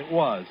right, and it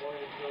was.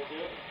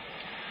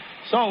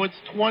 So it's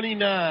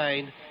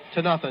 29-0.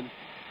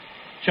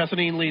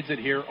 Chesaning leads it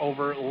here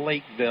over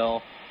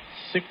Lakeville.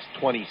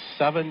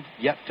 6:27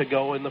 yet to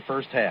go in the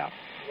first half.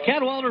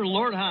 Cadwalder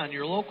Lord Hahn,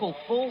 your local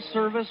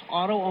full-service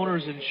auto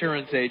owner's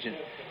insurance agent.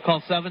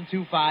 Call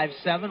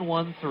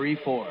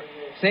 725-7134.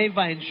 Save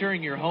by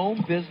insuring your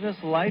home, business,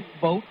 life,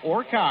 boat,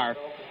 or car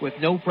with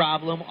no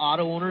problem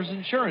auto owner's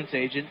insurance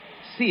agent,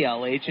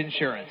 CLH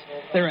Insurance.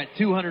 They're at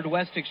 200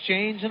 West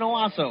Exchange in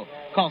Owasso.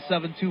 Call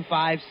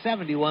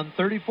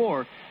 725-7134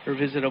 or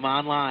visit them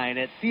online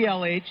at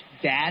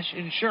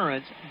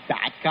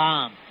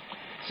clh-insurance.com.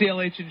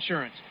 CLH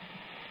Insurance,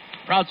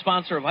 proud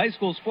sponsor of high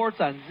school sports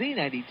on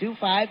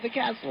Z92.5 The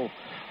Castle,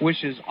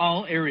 wishes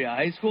all area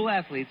high school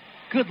athletes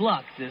good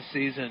luck this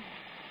season.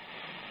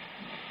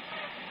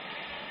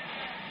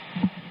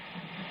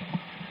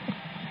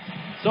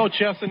 So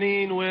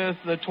Chesaning with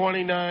the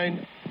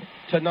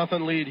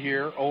 29-0 lead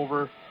here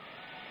over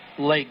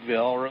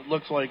Lakeville, or it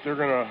looks like they're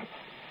going to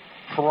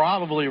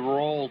probably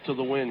roll to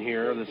the win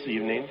here this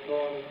evening.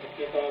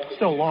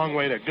 Still a long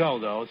way to go,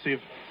 though. See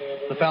if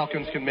the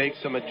Falcons can make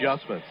some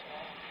adjustments.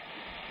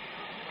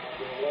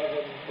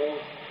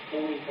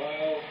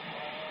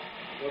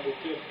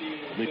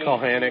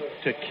 Kulhanek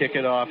to kick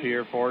it off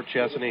here for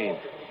Chesaning.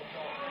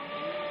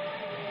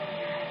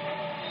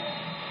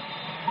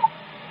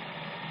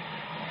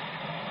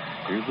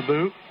 Here's the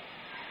boot.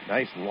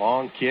 Nice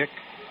long kick.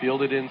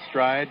 Fielded in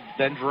stride,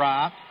 then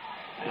dropped.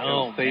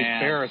 Stayed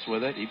Ferris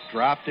with it. He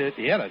dropped it.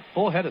 He had a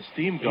full head of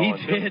steam going.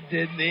 He did,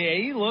 didn't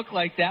he? He looked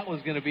like that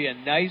was going to be a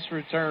nice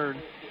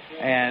return.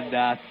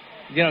 And,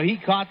 he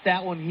caught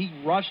that one. He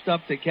rushed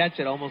up to catch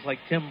it almost like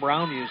Tim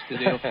Brown used to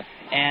do.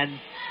 And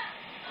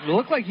it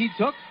looked like he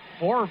took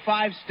 4 or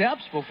 5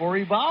 steps before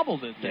he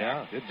bobbled it there.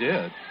 Yeah, it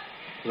did.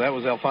 So that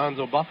was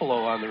Alfonso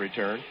Buffalo on the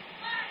return.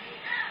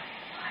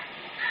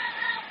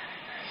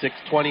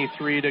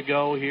 6:23 to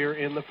go here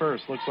in the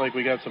first. Looks like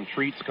we got some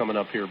treats coming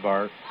up here,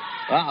 Bart.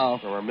 Uh-oh.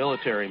 From our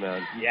military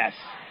men. Yes.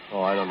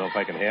 Oh, I don't know if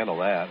I can handle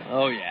that.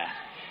 Oh, yeah.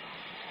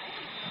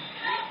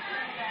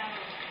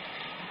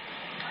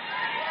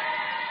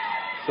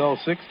 So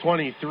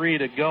 6:23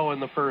 to go in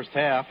the first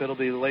half. It'll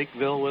be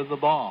Lakeville with the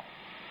ball.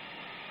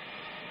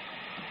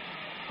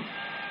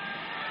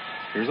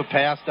 Here's a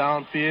pass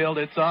downfield.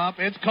 It's up.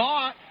 It's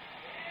caught.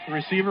 The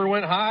receiver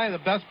went high. The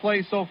best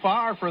play so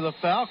far for the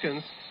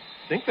Falcons.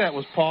 I think that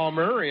was Paul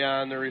Murray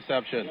on the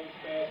reception.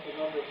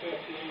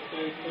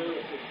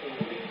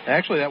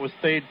 Actually, that was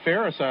Thade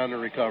Ferris on the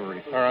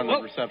recovery, or on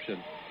the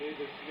reception.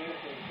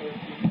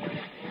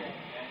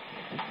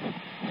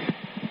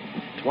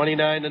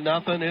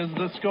 29-0 is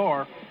the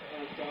score.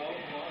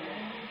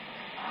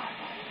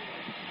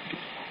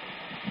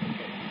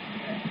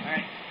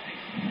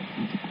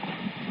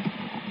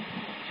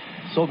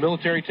 So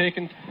military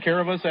taking care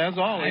of us as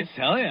always.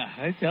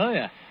 I tell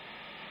you.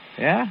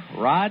 Yeah,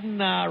 Rod and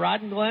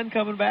Glenn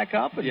coming back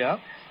up and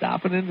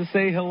stopping in to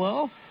say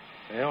hello.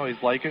 They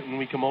always like it when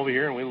we come over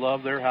here, and we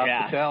love their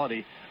hospitality.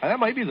 Yeah. And that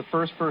might be the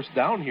first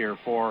down here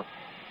for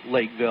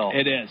Lakeville.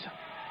 It is.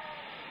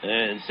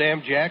 And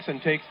Sam Jackson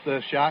takes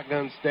the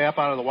shotgun snap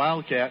out of the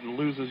Wildcat and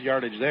loses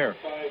yardage there.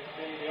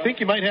 I think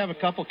you might have a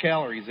couple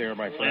calories there,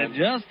 my friend.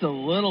 Just a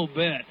little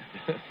bit.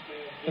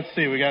 Let's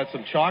see, we got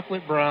some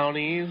chocolate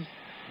brownies,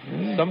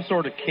 some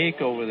sort of cake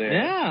over there.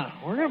 Yeah,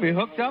 we're going to be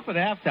hooked up at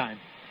halftime.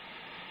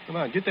 Come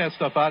on, get that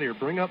stuff out of here.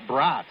 Bring up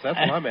brats. That's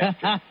what I'm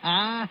after.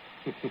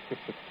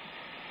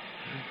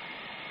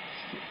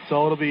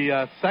 So it'll be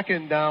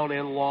second down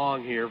and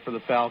long here for the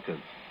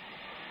Falcons.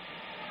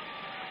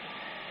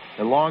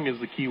 And long is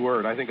the key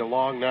word. I think a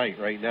long night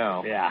right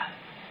now. Yeah.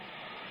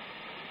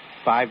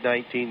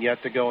 5:19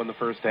 yet to go in the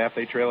first half.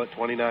 They trail at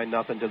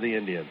 29-0 to the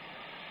Indians.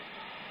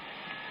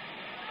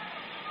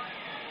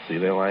 See,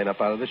 they line up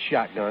out of the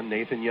shotgun.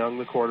 Nathan Young,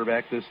 the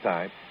quarterback this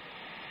time.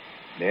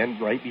 Man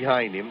right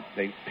behind him.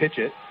 They pitch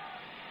it.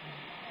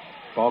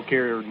 Ball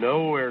carrier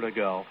nowhere to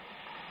go.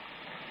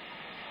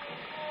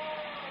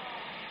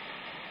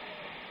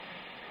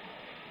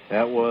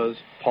 That was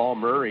Paul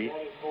Murray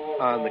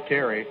on the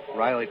carry.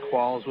 Riley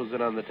Qualls was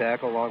in on the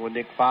tackle along with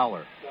Nick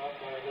Fowler.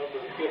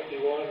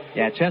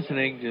 Yeah,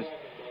 Chesaning just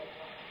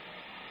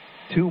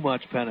too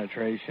much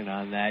penetration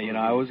on that. You know,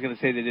 I was going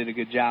to say they did a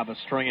good job of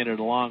stringing it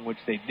along, which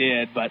they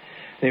did, but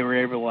they were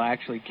able to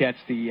actually catch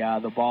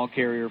the ball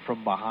carrier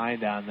from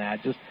behind on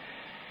that. Just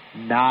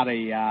not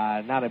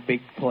a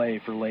big play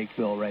for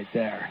Lakeville right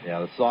there. Yeah,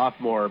 the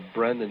sophomore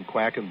Brendan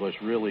Quackenbush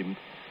really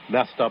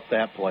messed up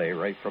that play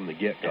right from the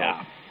get-go.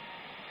 Yeah.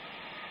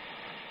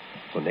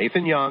 So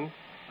Nathan Young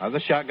out of the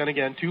shotgun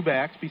again, 2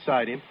 backs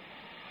beside him.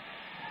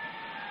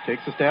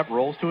 Takes a step,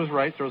 rolls to his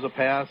right, throws a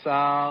pass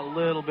a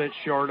little bit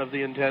short of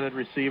the intended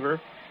receiver.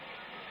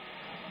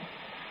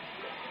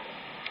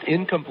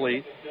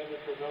 Incomplete.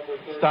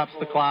 Stops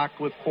the clock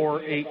with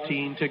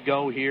 4:18 to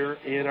go here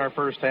in our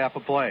first half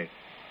of play.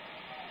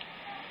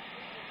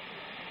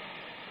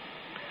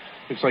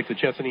 Looks like the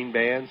Chesaning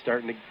band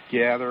starting to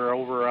gather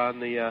over on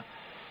the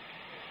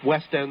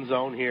west end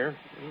zone here.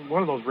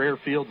 One of those rare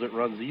fields that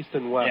runs east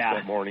and west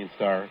at Morning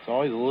Star. It's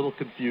always a little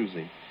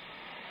confusing.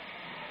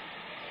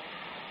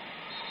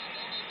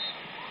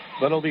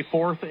 But it'll be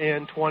 4th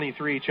and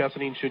 23.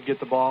 Chesaning should get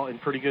the ball in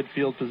pretty good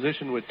field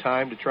position with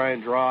time to try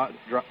and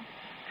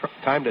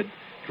time to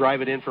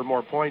drive it in for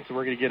more points, and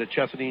we're going to get a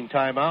Chesaning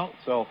timeout.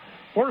 So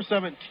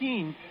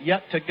 4:17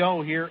 yet to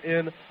go here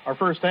in our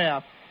first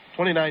half.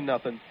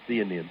 29-0,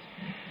 the Indians.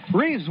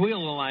 Reeves Wheel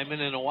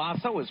Alignment in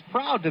Owasso is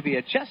proud to be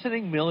a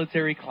Chesaning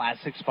Military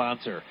Classic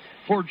sponsor.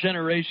 4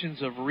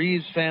 generations of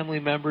Reeves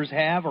family members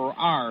have or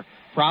are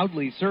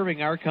proudly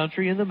serving our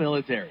country in the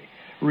military.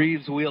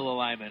 Reeves Wheel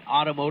Alignment,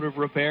 automotive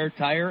repair,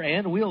 tire,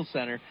 and wheel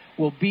center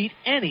will beat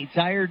any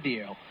tire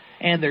deal.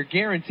 And their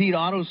guaranteed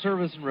auto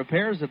service and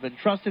repairs have been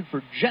trusted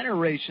for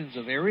generations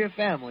of area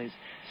families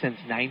since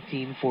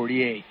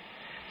 1948.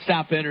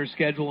 Stop in or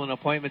schedule an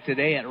appointment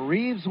today at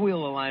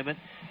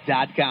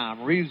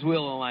ReevesWheelAlignment.com. Reeves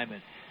Wheel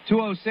Alignment,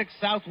 206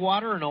 South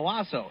Water in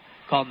Owasso.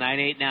 Call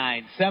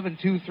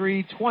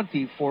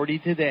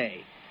 989-723-2040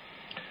 today.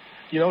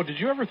 You know, did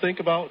you ever think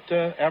about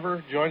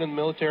ever joining the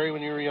military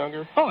when you were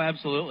younger? Oh,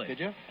 absolutely. Did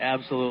you?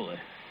 Absolutely.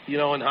 You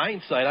know, in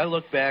hindsight, I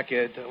look back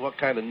at what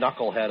kind of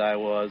knucklehead I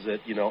was at,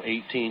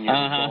 18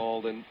 years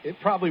old, and it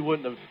probably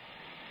wouldn't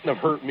have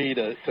hurt me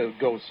to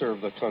go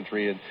serve the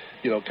country and,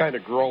 kind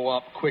of grow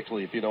up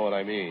quickly, if you know what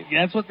I mean.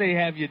 That's what they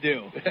have you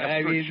do.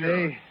 I mean,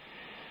 sure.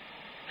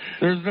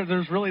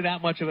 There's really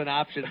not much of an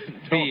option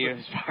to be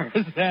as far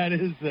as that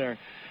is there.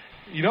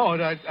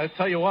 And I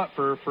tell you what,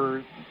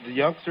 for the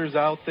youngsters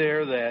out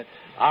there that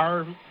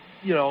are,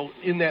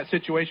 in that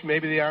situation,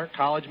 maybe they aren't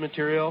college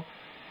material,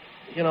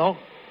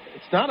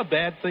 it's not a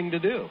bad thing to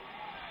do.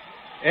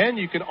 And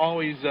you can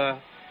always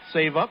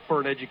save up for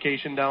an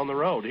education down the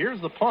road. Here's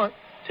the punt.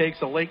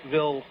 Takes a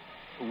Lakeville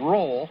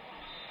roll.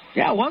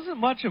 Yeah, it wasn't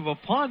much of a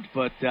punt,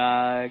 but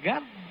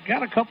got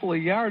a couple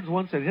of yards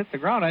once it hit the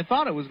ground. I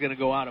thought it was going to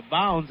go out of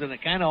bounds, and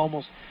it kind of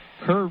almost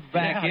curved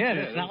back in.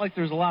 It's not like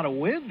there's a lot of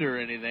wind or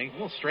anything. A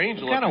little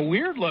strange looking. Kind of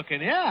weird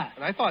looking, yeah.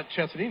 And I thought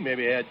Chesaning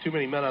maybe had too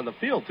many men on the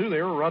field, too.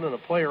 They were running a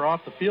player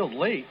off the field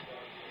late.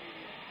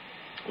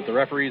 But the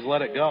referees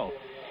let it go.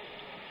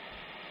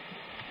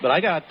 But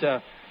I got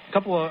a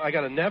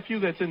nephew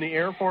that's in the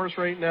Air Force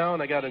right now,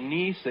 and I got a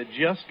niece that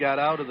just got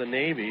out of the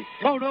Navy.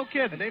 Oh, no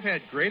kidding. And they've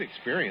had great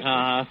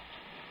experiences.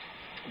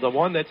 The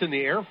one that's in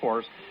the Air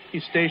Force,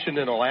 he's stationed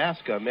in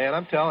Alaska. Man,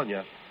 I'm telling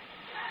you,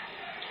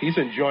 he's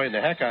enjoying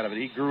the heck out of it.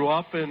 He grew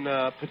up in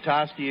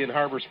Petoskey and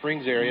Harbor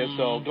Springs area,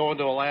 so going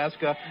to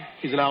Alaska,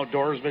 he's an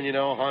outdoorsman,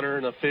 hunter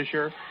and a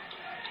fisher.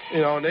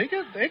 And they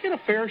get a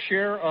fair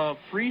share of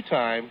free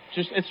time.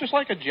 It's just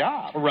like a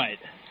job. Right.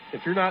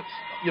 If you're not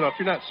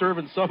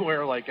serving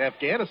somewhere like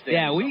Afghanistan.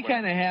 Yeah, we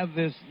kind of have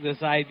this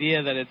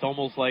idea that it's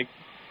almost like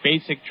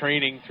basic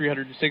training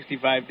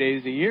 365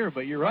 days a year,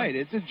 but you're right,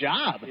 it's a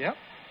job. Yep.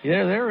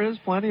 Yeah, there is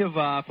plenty of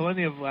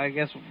I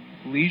guess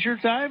leisure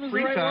time is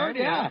free the right time. word?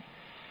 Yeah.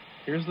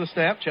 Here's the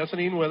snap,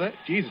 Chesaning with it.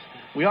 Jeez,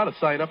 we ought to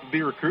sign up and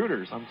be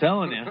recruiters. I'm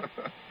telling you.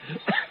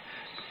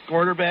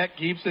 Quarterback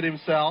keeps it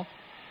himself.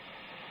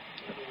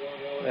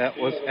 That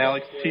was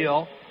Alex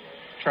Teal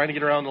trying to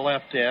get around the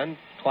left end.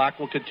 Clock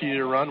will continue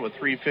to run with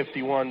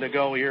 3:51 to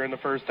go here in the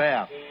first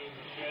half.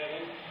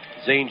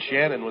 Zane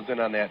Shannon was in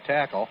on that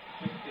tackle.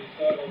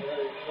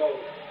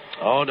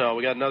 Oh, no,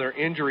 we got another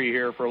injury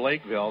here for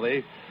Lakeville.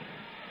 They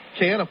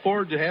can't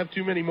afford to have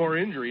too many more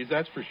injuries,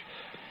 that's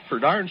for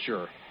darn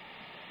sure.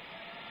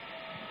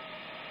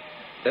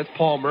 That's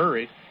Paul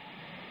Murray.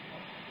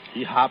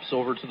 He hops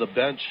over to the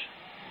bench.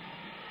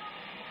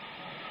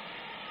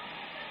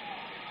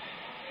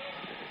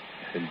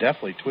 And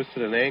definitely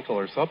twisted an ankle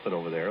or something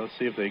over there. Let's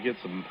see if they get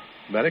some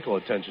medical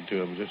attention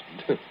to him. Just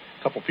a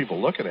couple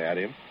people looking at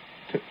him.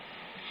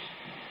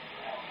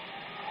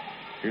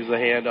 Here's the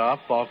handoff.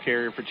 Ball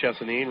carrier for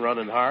Chesaning,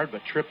 running hard,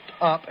 but tripped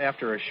up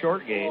after a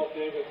short gain.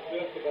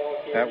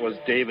 That was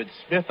David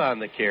Smith on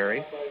the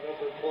carry.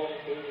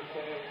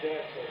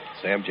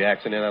 Sam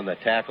Jackson in on the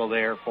tackle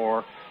there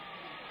for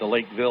the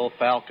Lakeville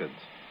Falcons.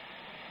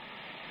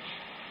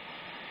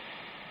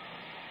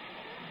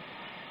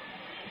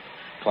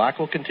 Clock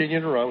will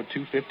continue to run with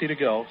 2:50 to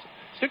go.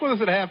 Stick with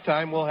us at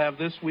halftime. We'll have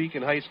This Week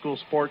in High School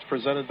Sports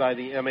presented by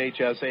the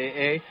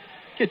MHSAA.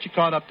 Get you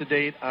caught up to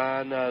date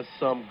on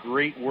some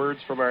great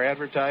words from our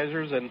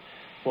advertisers, and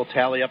we'll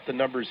tally up the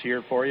numbers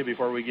here for you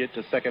before we get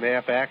to second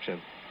half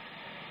action.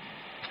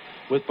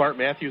 With Bart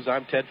Matthews,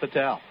 I'm Ted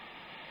Fattel.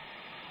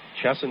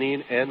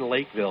 Chesaning and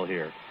Lakeville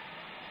here.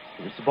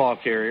 Here's the ball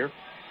carrier.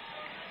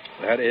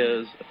 That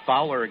is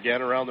Fowler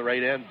again around the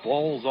right end.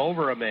 Bowls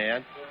over a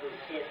man.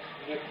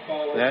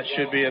 That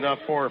should be enough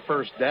for a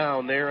first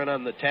down there. And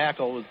on the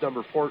tackle was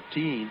number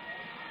 14.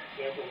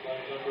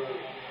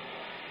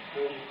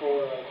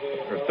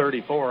 Or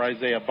 34,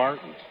 Isaiah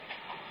Barton.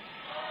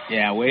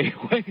 Yeah, way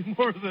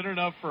more than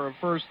enough for a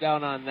first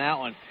down on that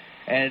one.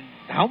 And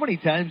how many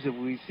times have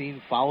we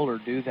seen Fowler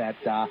do that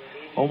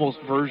almost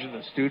version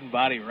of student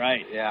body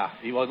right? Yeah.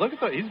 Well, look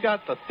at he's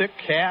got the thick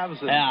calves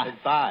and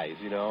thighs,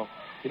 You don't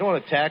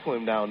want to tackle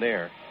him down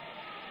there.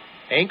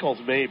 Ankles,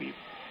 maybe.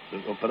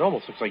 But it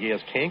almost looks like he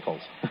has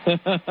cankles.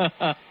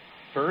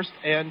 First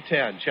and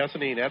 10.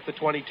 Chesaning at the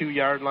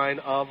 22-yard line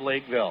of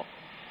Lakeville.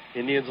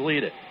 Indians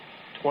lead it.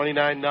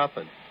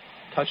 29-0.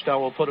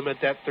 Touchdown will put him at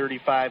that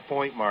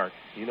 35-point mark.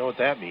 You know what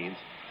that means.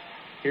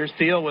 Here's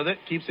Teal with it.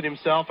 Keeps it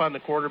himself on the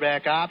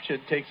quarterback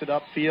option. Takes it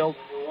upfield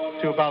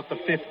to about the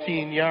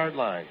 15-yard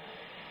line.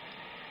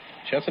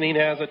 Chesaning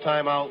has a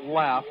timeout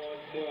left.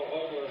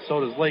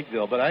 So does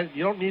Lakeville. But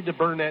you don't need to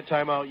burn that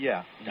timeout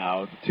yet.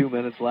 No, 2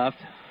 minutes left.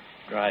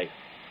 Right.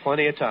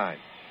 Plenty of time.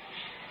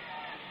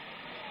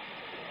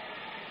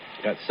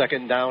 Got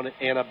second down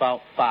and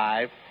about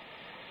 5.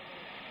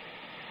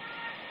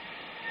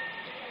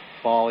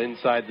 Ball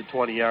inside the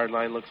 20-yard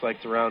line. Looks like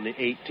it's around the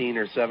 18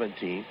 or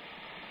 17.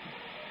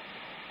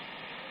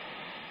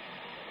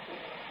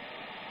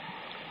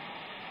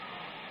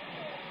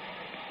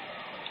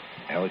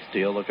 Alex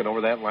Teal looking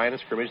over that line of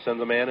scrimmage. Sends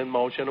a man in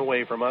motion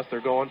away from us. They're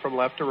going from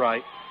left to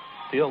right.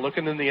 Teal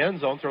looking in the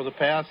end zone. Throws a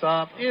pass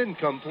up.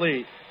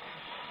 Incomplete.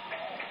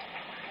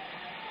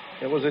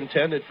 It was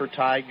intended for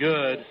Ty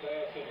Good.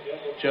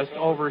 Just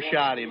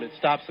overshot him. It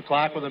stops the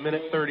clock with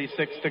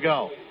 1:36 to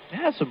go.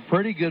 Yeah, some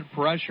pretty good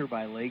pressure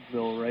by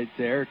Lakeville right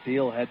there.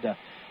 Teal had to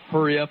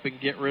hurry up and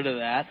get rid of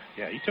that.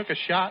 Yeah, he took a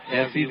shot.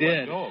 Yes, he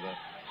did. Let go of it.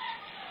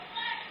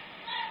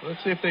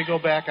 Let's see if they go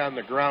back on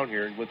the ground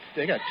here.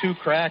 They got 2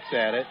 cracks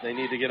at it. They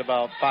need to get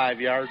about 5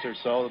 yards or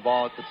so. The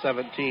ball at the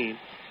 17.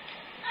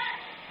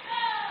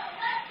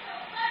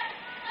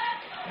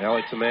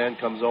 Alex Aman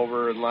comes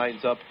over and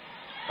lines up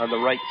on the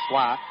right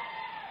slot.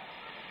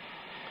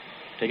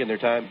 Taking their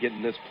time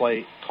getting this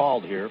play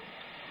called here.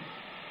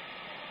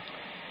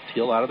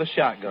 Teal out of the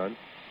shotgun.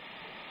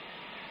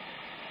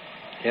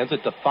 Hands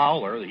it to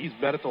Fowler. He's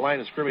met at the line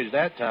of scrimmage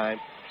that time.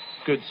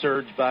 Good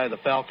surge by the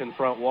Falcon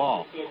front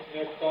wall.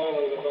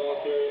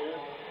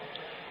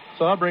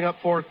 So I'll bring up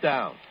fourth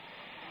down.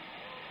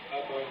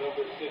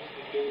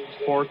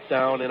 Fourth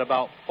down and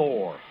about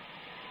 4.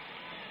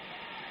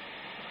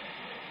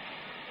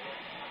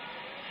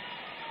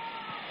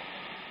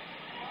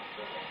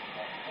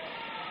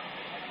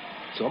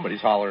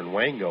 Somebody's hollering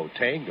Wango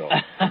Tango.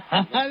 I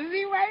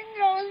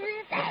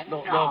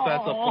don't know if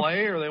that's a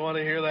play or they want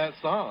to hear that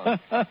song.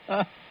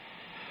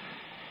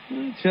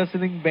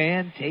 Chesaning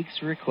band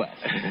takes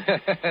request.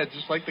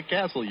 Just like the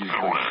Castle used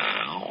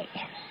to.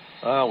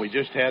 Oh, we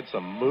just had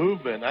some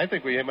movement. I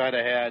think we might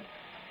have had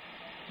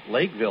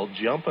Lakeville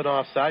jumping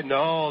offside.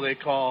 No, they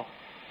call.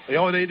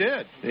 Oh, they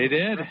did. They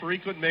did. The referee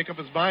couldn't make up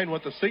his mind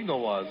what the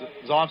signal was.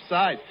 It was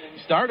offside.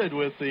 He started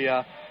with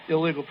the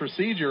illegal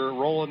procedure,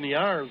 rolling the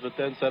arms, but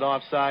then said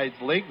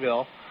offsides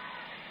Lakeville.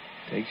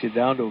 Takes you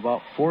down to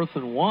about 4th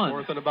and 1.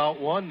 4th and about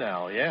 1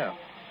 now, yeah.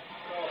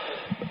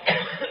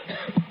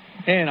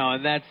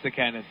 And that's the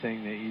kind of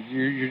thing that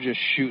you're just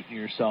shooting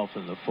yourself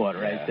in the foot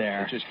right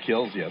there. It just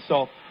kills you.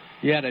 So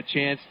you had a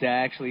chance to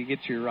actually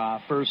get your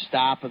first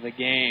stop of the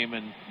game,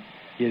 and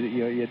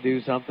you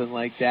do something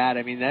like that.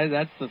 I mean,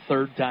 that's the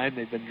 3rd time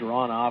they've been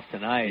drawn off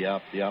tonight.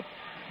 Yep.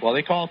 Well,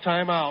 they call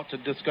timeout to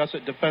discuss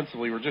it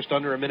defensively. We're just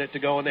under a minute to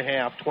go in the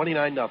half.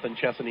 29-0,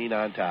 Chesaning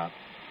on top.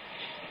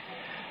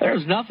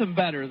 There's nothing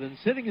better than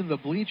sitting in the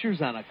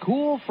bleachers on a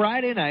cool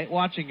Friday night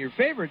watching your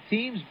favorite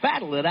teams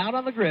battle it out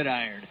on the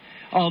gridiron.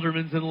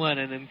 Aldermans and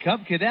Lennon and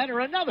Cub Cadet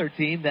are another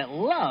team that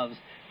loves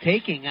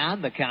taking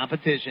on the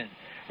competition.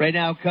 Right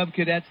now, Cub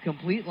Cadet's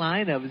complete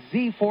line of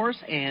Z-Force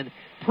and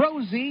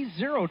Pro Z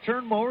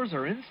zero-turn mowers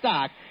are in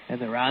stock,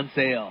 and they're on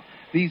sale.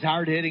 These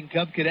hard-hitting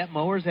Cub Cadet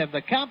mowers have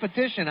the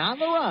competition on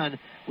the run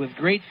with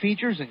great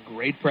features and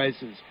great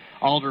prices.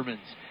 Aldermans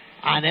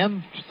on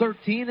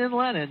M13 in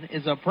Lennon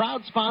is a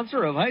proud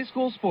sponsor of high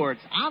school sports.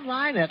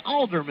 Online at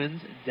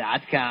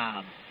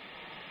aldermans.com.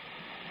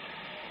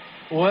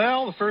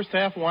 Well, the first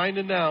half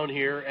winding down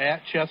here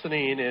at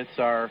Chesaning. It's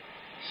our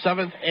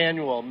 7th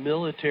annual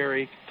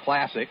Military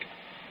Classic.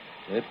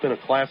 It's been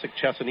a classic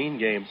Chesaning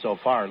game so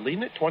far,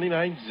 leading at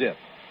 29-0.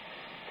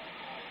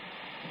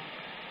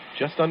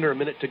 Just under a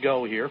minute to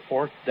go here.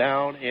 4th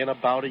down and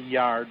about a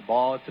yard.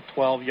 Ball at the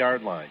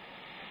 12-yard line.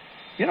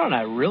 You know, and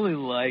I really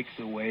like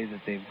the way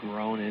that they've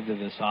grown into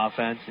this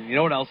offense. And you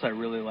know what else I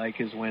really like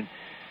is when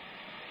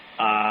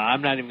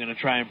I'm not even going to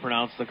try and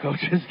pronounce the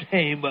coach's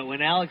name, but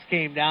when Alex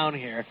came down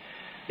here,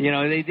 you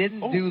know, they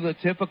didn't do the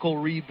typical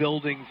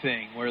rebuilding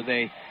thing where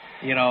they,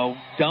 you know,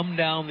 dumb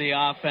down the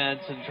offense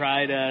and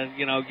try to,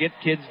 you know, get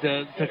kids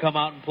to come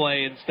out and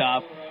play and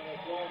stuff.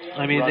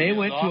 I mean, run they his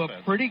went to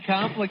offense. a pretty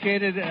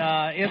complicated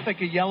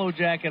Ithaca Yellow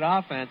Jacket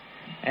offense,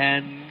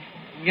 and,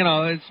 you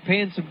know, it's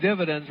paying some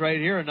dividends right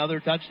here. Another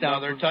touchdown.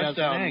 Another from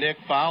touchdown. Chesapeake. Nick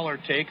Fowler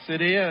takes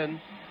it in.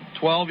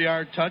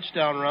 12-yard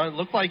touchdown run.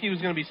 Looked like he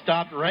was going to be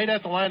stopped right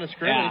at the line of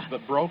scrimmage, Yeah.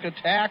 but broke a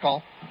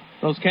tackle.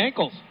 Those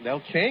cankles.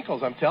 Those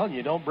cankles, I'm telling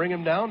you, don't bring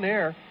him down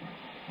there.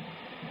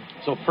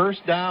 So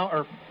first down,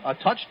 or a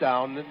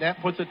touchdown, and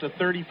that puts it to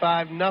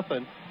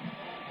 35-0.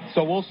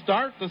 So we'll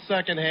start the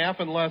second half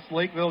unless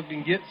Lakeville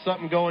can get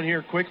something going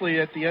here quickly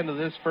at the end of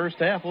this first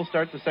half. We'll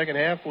start the second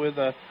half with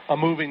a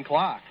moving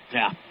clock.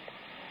 Yeah.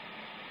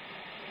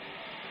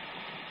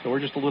 So we're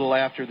just a little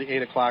after the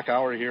 8 o'clock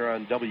hour here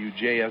on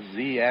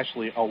WJFZ.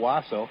 Ashley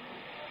Owasso,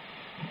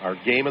 our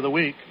game of the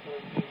week.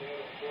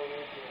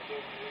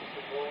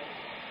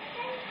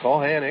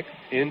 Kohanek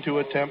in to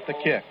attempt the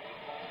kick.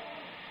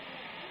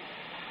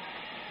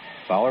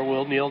 Fowler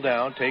will kneel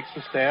down, takes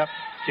the snap.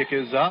 Kick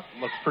is up.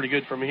 Looks pretty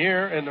good from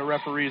here, and the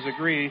referees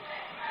agree.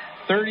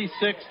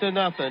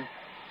 36-0.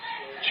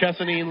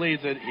 Chesaning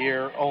leads it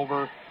here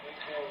over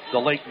the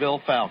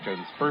Lakeville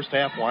Falcons. First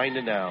half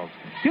winding down.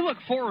 You look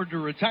forward to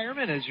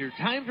retirement as your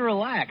time to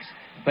relax,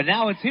 but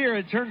now it's here.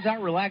 It turns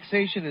out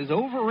relaxation is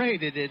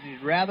overrated, and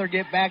you'd rather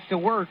get back to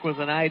work with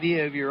an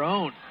idea of your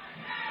own.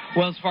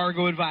 Wells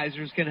Fargo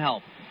Advisors can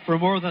help. For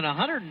more than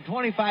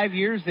 125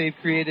 years, they've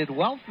created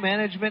wealth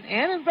management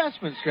and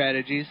investment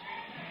strategies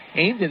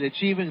aimed at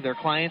achieving their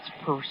clients'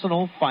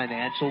 personal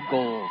financial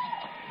goals.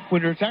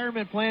 When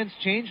retirement plans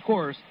change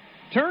course,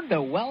 turn to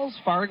Wells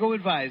Fargo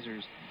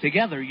Advisors.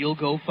 Together, you'll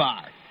go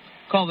far.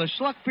 Call the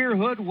Schluck-Beer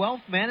Hood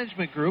Wealth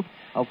Management Group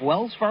of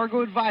Wells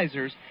Fargo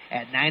Advisors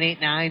at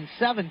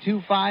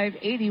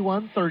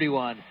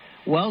 989-725-8131.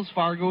 Wells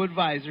Fargo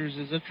Advisors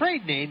is a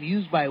trade name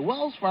used by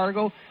Wells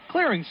Fargo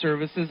Clearing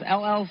Services,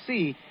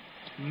 LLC,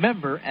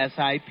 member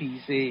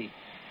SIPC.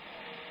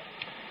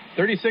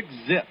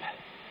 36-0.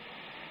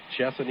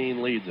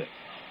 Chesaning leads it.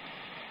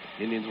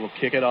 Indians will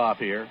kick it off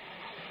here.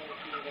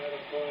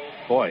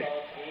 Boy,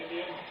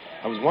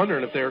 I was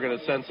wondering if they were going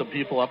to send some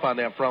people up on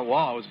that front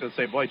wall. I was going to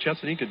say, boy,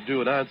 Chesaning could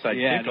do an onside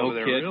kick over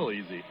there real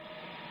easy.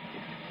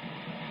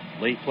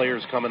 Late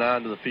players coming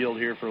onto the field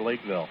here for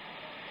Lakeville.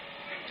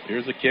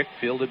 Here's a kick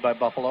fielded by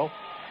Buffalo.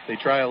 They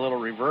try a little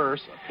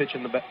reverse, a pitch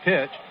in the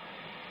pitch.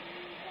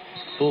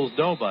 Fools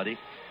nobody.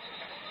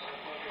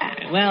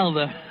 Well,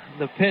 the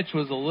pitch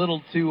was a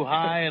little too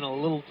high and a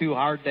little too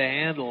hard to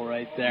handle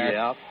right there.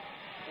 Yep.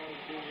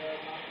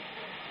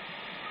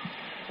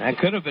 That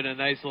could have been a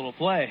nice little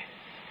play.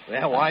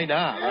 Yeah, why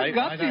not, right?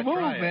 Gutsy move,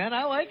 man.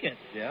 I like it.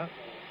 Yeah.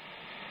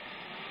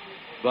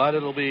 But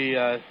it'll be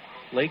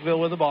Lakeville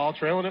with the ball,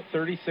 trailing at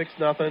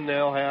 36-0.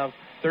 They'll have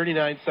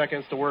 39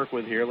 seconds to work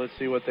with here. Let's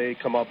see what they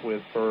come up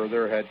with for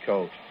their head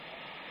coach.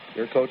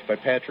 They're coached by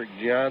Patrick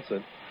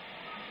Johnson.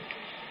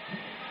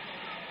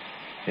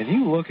 And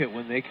you look at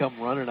when they come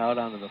running out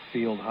onto the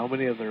field, how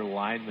many of their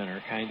linemen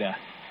are kind of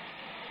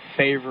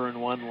favoring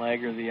one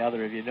leg or the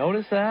other. Have you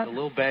noticed that? A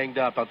little banged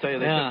up. I'll tell you,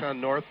 they took on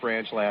North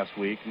Branch last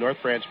week. North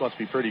Branch must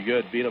be pretty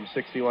good. Beat them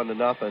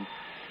 61-0.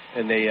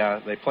 And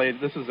they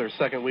played, this is their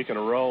second week in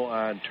a row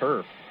on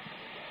turf,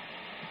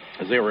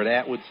 as they were at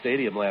Atwood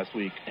Stadium last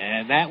week.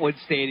 And Atwood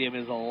Stadium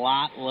is a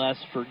lot less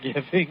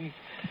forgiving.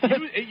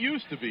 It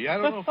used to be. I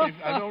don't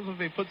know if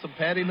they put some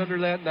padding under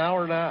that now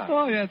or not.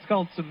 Oh, yeah, it's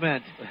called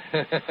cement.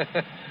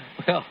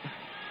 Well,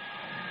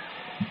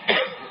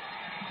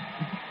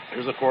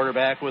 there's a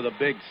quarterback with a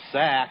big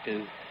sack,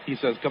 and he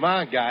says, come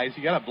on, guys,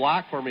 you got to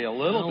block for me a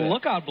little bit.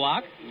 Lookout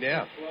block.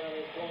 Yeah.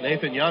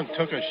 Nathan Young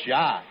took a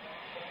shot.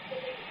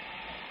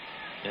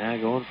 Yeah,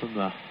 going from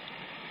the...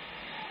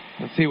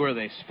 Let's see where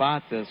they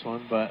spot this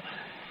one, but...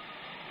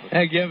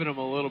 They're giving him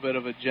a little bit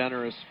of a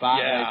generous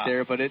spot right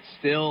there, but it's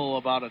still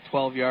about a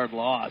 12-yard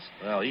loss.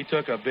 Well, he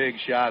took a big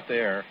shot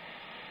there.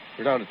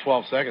 We're down to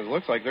 12 seconds.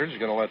 Looks like they're just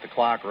going to let the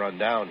clock run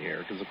down here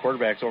because the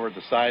quarterback's over at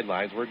the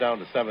sidelines. We're down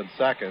to 7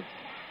 seconds.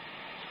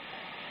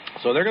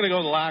 So they're going to go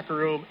to the locker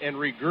room and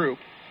regroup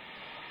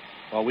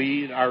while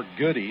we eat our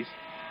goodies.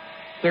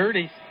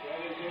 30s.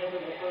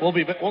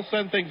 We'll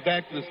send things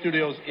back to the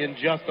studios in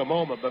just a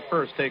moment, but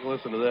first take a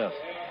listen to this.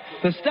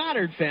 The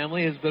Stoddard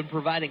family has been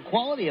providing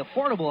quality,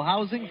 affordable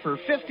housing for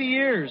 50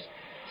 years.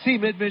 See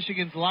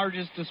Mid-Michigan's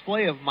largest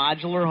display of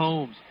modular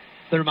homes.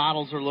 Their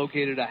models are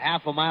located a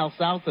half a mile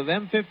south of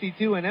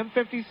M52 and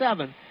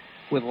M57,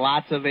 with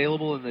lots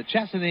available in the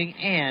Chesaning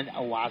and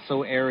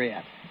Owasso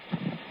area.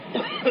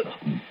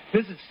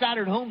 Visit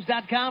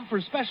StoddardHomes.com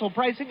for special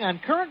pricing on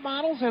current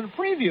models and a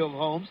preview of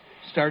homes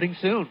starting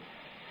soon.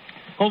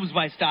 Homes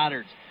by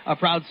Stoddards, a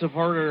proud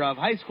supporter of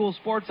high school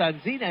sports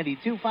on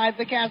Z92.5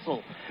 The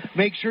Castle.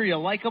 Make sure you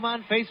like them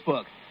on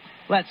Facebook.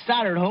 Let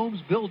Stoddard Homes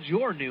build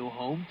your new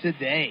home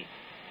today.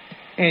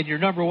 And your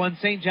number one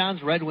St.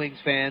 John's Red Wings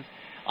fans,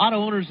 Auto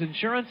Owners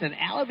Insurance and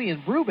Allaby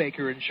and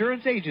Brubaker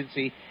Insurance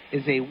Agency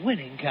is a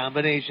winning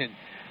combination.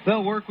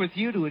 They'll work with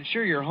you to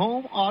ensure your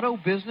home, auto,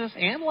 business,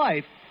 and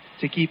life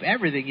to keep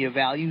everything you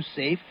value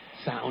safe,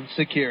 sound,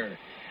 secure.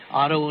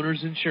 Auto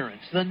Owners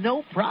Insurance, the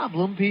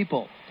no-problem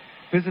people.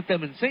 Visit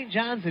them in St.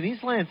 John's and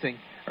East Lansing,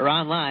 or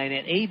online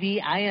at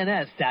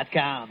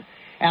avins.com.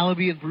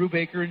 Allaby and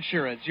Brubaker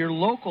Insurance, your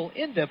local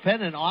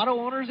independent auto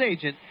owner's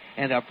agent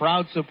and a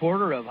proud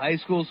supporter of high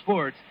school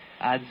sports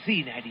on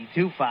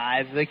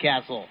Z92.5 The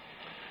Castle.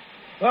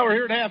 Well, we're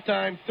here at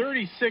halftime,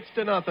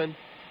 36-0.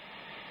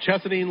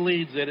 Chesaning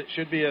leads it. It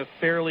should be a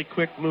fairly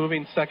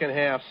quick-moving second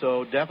half,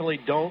 so definitely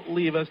don't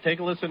leave us. Take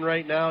a listen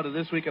right now to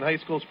This Week in High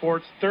School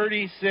Sports,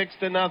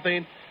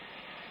 36-0.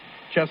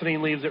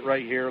 Chesaning leaves it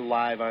right here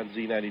live on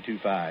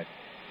Z92.5.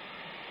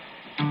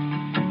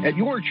 At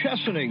your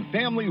Chesaning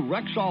Family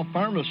Rexall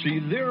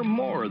Pharmacy, they're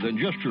more than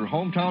just your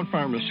hometown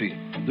pharmacy.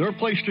 They're a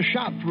place to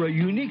shop for a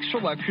unique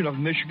selection of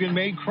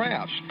Michigan-made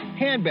crafts,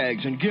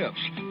 handbags and gifts,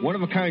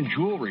 one-of-a-kind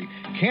jewelry,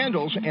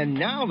 candles, and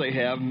now they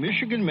have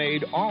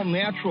Michigan-made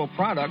all-natural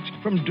products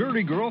from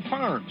Dirty Girl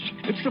Farms.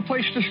 It's the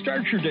place to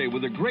start your day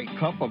with a great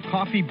cup of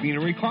Coffee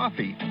Beanery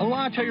coffee, a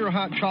latte or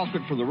hot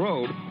chocolate for the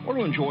road, or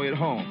to enjoy at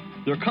home.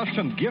 Their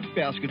custom gift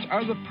baskets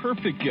are the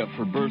perfect gift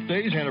for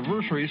birthdays,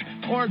 anniversaries,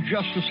 or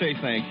just to say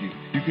thank you.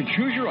 You can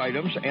choose your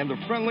items, and the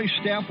friendly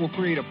staff will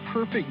create a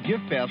perfect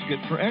gift basket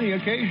for any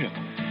occasion.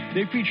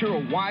 They feature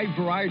a wide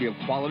variety of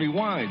quality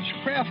wines,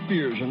 craft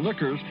beers, and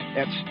liquors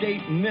at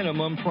state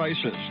minimum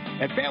prices.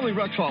 At Family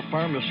Rexall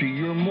Pharmacy,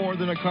 you're more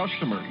than a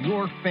customer.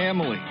 You're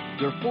family.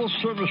 Their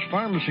full-service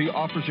pharmacy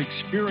offers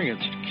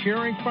experienced,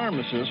 caring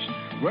pharmacists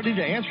ready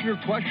to answer your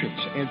questions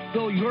and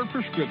fill your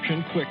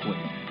prescription quickly.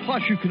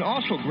 Plus, you can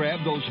also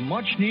grab those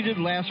much-needed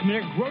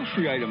last-minute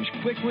grocery items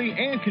quickly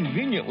and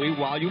conveniently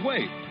while you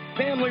wait.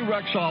 Family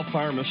Rexall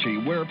Pharmacy,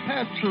 where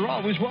pets are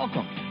always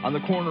welcome, on the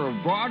corner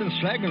of Broad and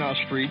Saginaw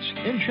Streets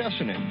in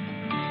Chesaning.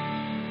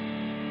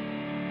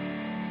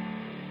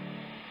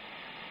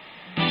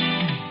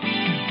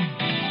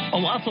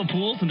 Owasso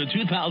Pools in the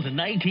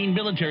 2019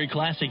 Military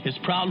Classic is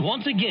proud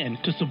once again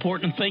to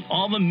support and thank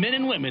all the men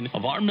and women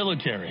of our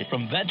military.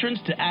 From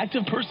veterans to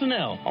active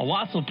personnel,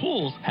 Owasso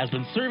Pools has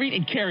been serving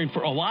and caring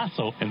for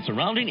Owasso and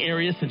surrounding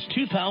areas since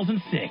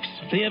 2006.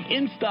 They have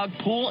in-stock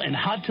pool and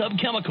hot tub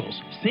chemicals,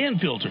 sand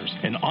filters,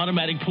 and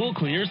automatic pool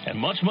cleaners, and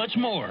much, much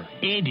more.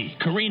 Andy,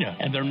 Karina,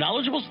 and their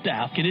knowledgeable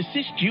staff can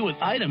assist you with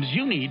items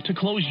you need to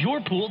close your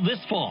pool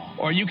this fall,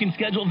 or you can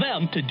schedule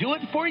them to do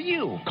it for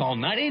you. Call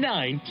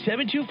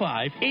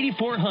 989-725-8400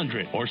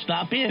 or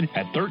stop in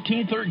at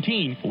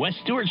 1313 West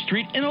Stewart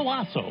Street in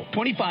Owasso.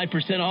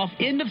 25% off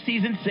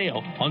end-of-season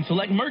sale on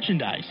select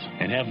merchandise,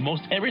 and have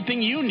most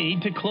everything you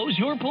need to close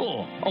your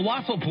pool.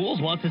 Owasso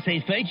Pools wants to say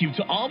thank you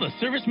to all the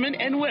servicemen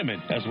and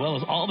women, as well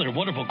as all their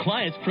wonderful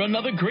clients for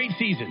another great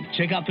season.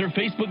 Check out their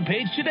Facebook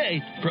page today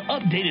for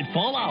updated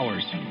fall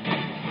hours.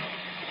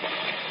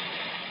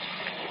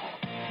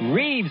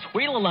 Reeves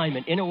Wheel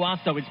Alignment in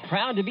Owasso is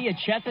proud to be a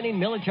Chesaning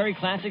Military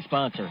Classic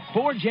sponsor.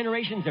 4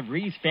 generations of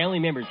Reeves family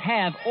members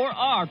have or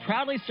are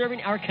proudly serving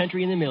our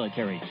country in the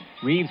military.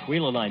 Reeves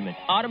Wheel Alignment,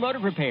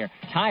 automotive repair,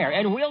 tire,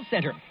 and wheel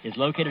center is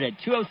located at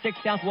 206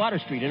 South Water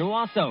Street in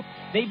Owasso.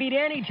 They beat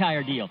any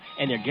tire deal,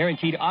 and their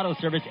guaranteed auto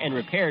service and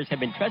repairs have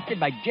been trusted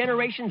by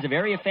generations of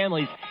area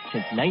families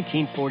since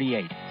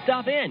 1948.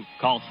 Stop in,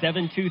 call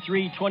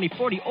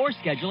 723-2040, or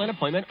schedule an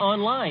appointment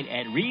online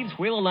at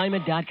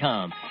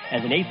ReevesWheelAlignment.com.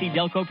 As an AC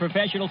Delco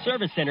professional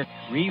service center,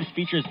 Reeves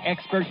features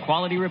expert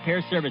quality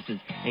repair services,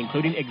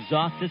 including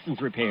exhaust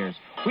systems repairs,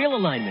 wheel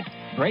alignment,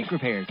 brake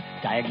repairs,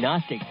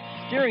 diagnostics,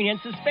 steering and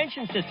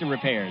suspension system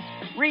repairs.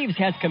 Reeves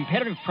has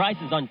competitive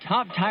prices on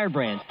top tire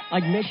brands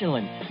like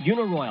Michelin,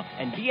 Uniroyal,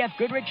 and BF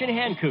Goodrich and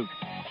Hankook.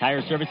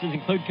 Tire services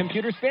include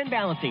computer spin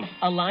balancing,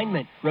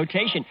 alignment,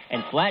 rotation,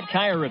 and flat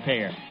tire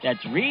repair.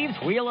 That's Reeves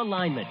Wheel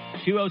Alignment,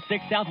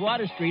 206 South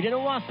Water Street in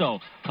Owasso.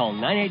 Call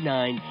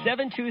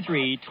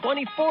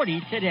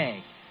 989-723-2040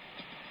 today.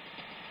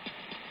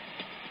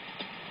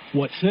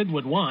 What Sid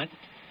would want,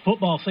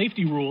 football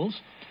safety rules,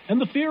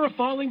 and the fear of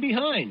falling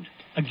behind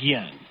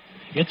again.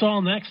 It's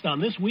all next on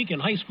This Week in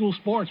High School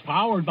Sports,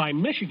 powered by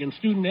Michigan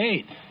Student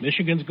Aid,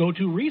 Michigan's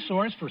go-to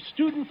resource for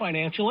student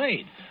financial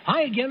aid.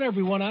 Hi again,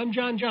 everyone. I'm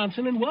John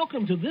Johnson, and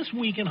welcome to This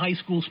Week in High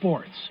School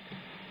Sports.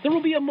 There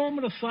will be a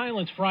moment of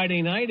silence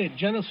Friday night at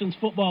Jennison's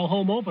football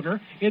home opener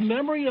in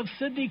memory of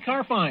Sydney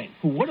Carfine,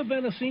 who would have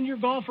been a senior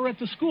golfer at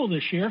the school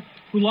this year,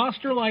 who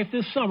lost her life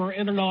this summer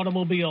in an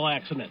automobile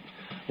accident.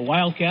 The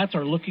Wildcats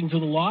are looking to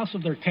the loss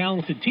of their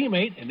talented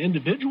teammate, an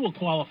individual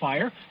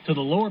qualifier, to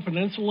the Lower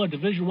Peninsula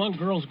Division I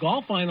Girls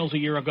Golf Finals a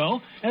year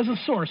ago as a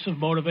source of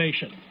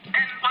motivation.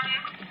 And one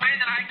way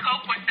that I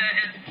cope with it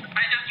is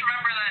I just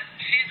remember that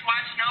she's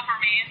watching over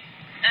me,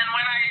 and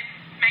when I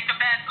make a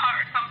bad putt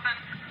or something,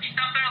 she's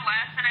up there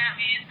laughing at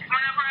me.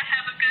 Whenever I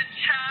have a good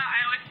shot,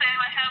 I always say in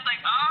my head, like,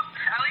 oh,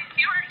 at least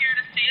you were here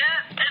to see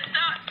it. It's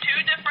not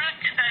too different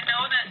because I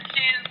know that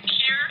she's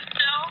here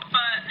still,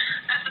 but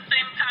at the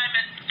same time,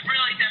 it's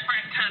really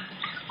different because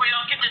we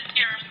don't get to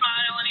see her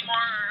smile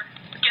anymore or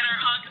get her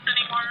hugs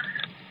anymore.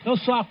 No,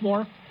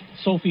 sophomore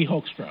Sophie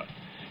Hoekstra.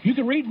 You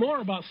can read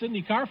more about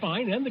Sydney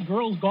Carfine and the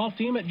girls golf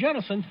team at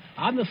Jennison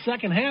on the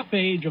second half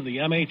page of the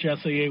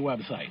MHSAA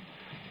website.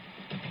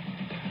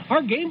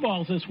 Our game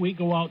balls this week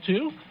go out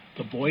to the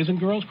the boys and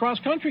girls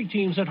cross-country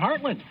teams at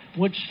Heartland,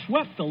 which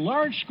swept the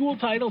large school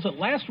titles at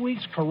last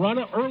week's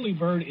Corunna Early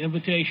Bird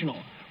Invitational.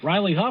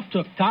 Riley Huff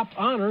took top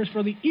honors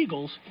for the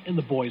Eagles in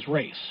the boys'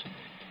 race.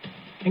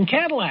 And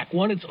Cadillac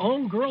won its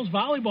own girls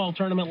volleyball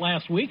tournament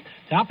last week,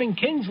 topping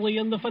Kingsley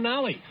in the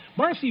finale.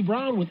 Marcy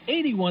Brown with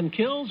 81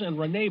 kills and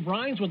Renee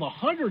Brines with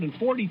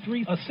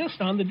 143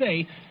 assists on the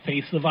day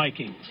paced the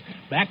Vikings.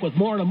 Back with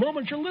more in a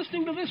moment. You're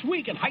listening to This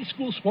Week in High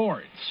School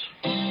Sports.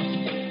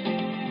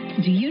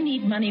 Do you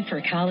need money for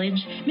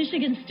college?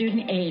 Michigan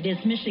Student Aid is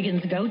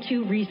Michigan's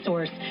go-to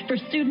resource for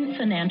student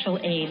financial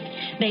aid.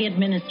 They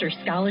administer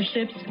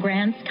scholarships,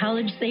 grants,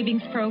 college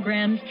savings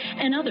programs,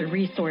 and other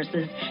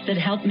resources that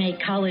help make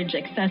college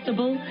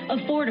accessible,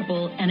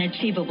 affordable, and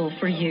achievable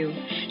for you.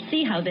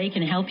 See how they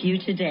can help you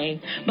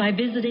today by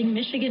visiting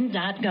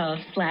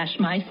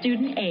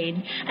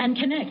michigan.gov/mystudentaid and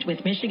connect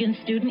with Michigan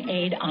Student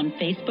Aid on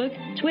Facebook,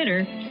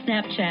 Twitter,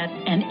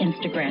 Snapchat, and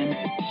Instagram.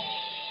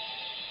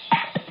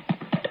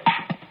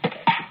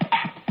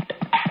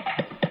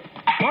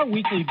 Our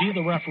weekly Be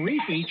the Referee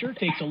feature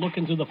takes a look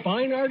into the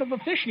fine art of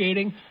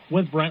officiating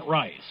with Brent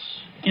Rice.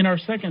 In our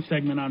second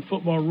segment on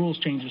football rules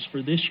changes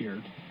for this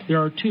year,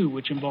 there are two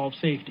which involve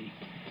safety.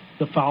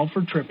 The foul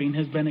for tripping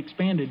has been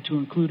expanded to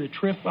include a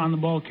trip on the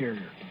ball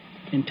carrier.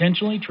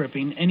 Intentionally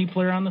tripping any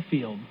player on the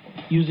field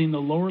using the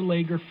lower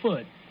leg or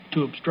foot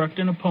to obstruct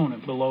an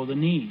opponent below the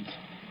knees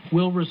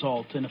will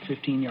result in a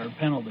 15-yard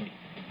penalty.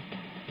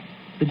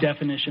 The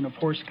definition of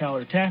horse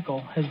collar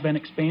tackle has been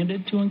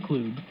expanded to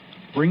include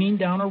bringing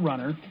down a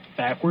runner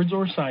backwards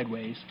or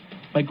sideways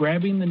by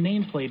grabbing the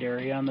nameplate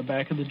area on the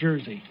back of the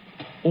jersey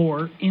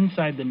or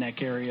inside the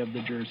neck area of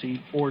the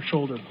jersey or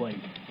shoulder plate.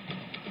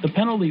 The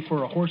penalty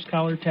for a horse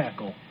collar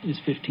tackle is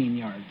 15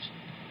 yards.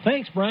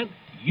 Thanks, Brent.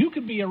 You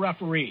could be a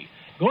referee.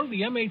 Go to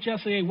the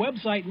MHSAA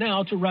website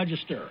now to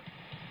register.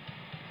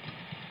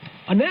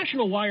 A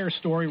National Wire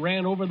story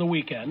ran over the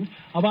weekend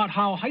about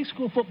how high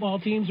school football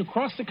teams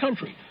across the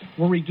country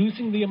were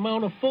reducing the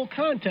amount of full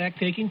contact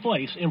taking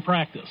place in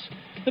practice.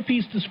 The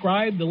piece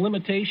described the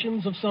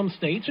limitations of some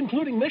states,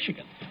 including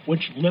Michigan,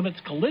 which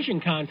limits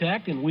collision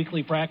contact in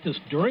weekly practice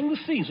during the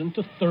season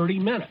to 30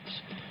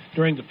 minutes.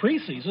 During the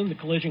preseason, the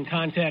collision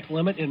contact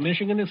limit in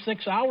Michigan is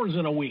 6 hours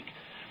in a week.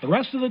 The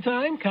rest of the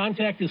time,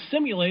 contact is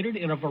simulated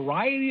in a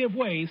variety of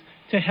ways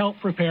to help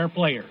prepare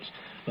players.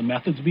 The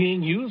methods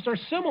being used are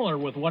similar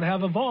with what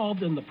have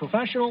evolved in the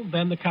professional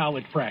then the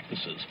college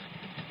practices.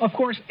 Of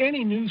course,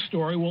 any news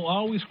story will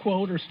always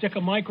quote or stick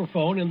a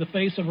microphone in the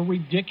face of a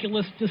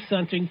ridiculous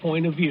dissenting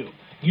point of view,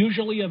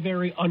 usually a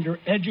very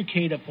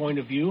undereducated point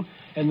of view,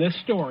 and this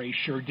story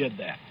sure did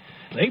that.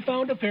 They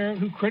found a parent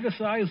who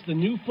criticized the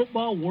new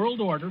football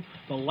world order,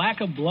 the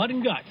lack of blood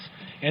and guts,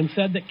 and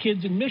said that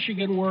kids in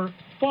Michigan were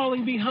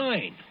falling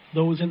behind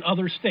those in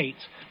other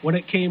states when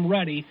it came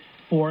ready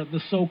for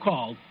the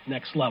so-called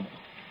next level.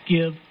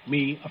 Give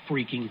me a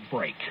freaking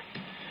break.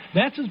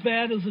 That's as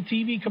bad as the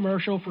TV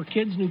commercial for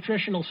kids'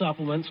 nutritional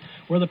supplements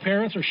where the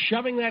parents are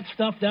shoving that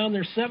stuff down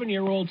their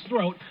 7-year-old's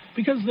throat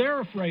because they're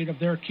afraid of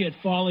their kid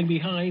falling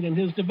behind in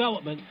his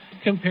development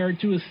compared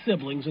to his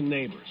siblings and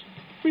neighbors.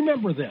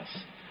 Remember this.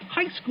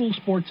 High school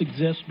sports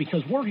exist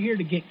because we're here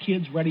to get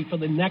kids ready for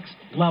the next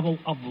level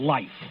of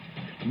life,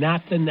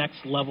 not the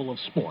next level of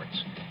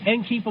sports,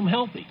 and keep them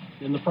healthy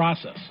in the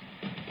process.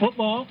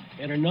 Football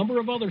and a number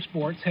of other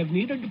sports have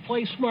needed to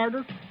play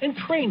smarter and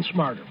train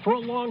smarter for a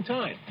long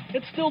time.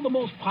 It's still the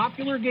most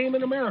popular game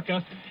in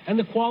America, and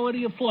the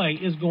quality of play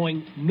is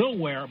going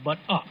nowhere but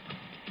up,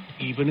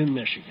 even in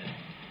Michigan.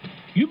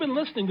 You've been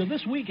listening to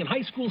This Week in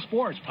High School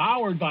Sports,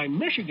 powered by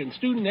Michigan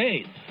Student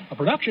Aid, a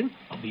production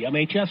of the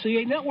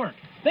MHSAA Network.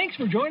 Thanks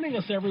for joining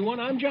us, everyone.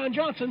 I'm John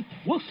Johnson.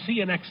 We'll see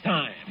you next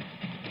time.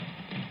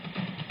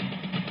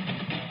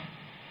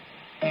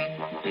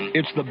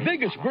 It's the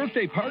biggest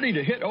birthday party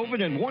to hit Ovid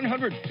in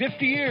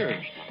 150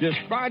 years. This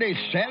Friday,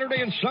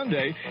 Saturday, and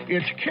Sunday,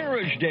 it's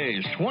Carriage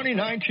Days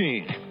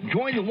 2019.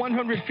 Join the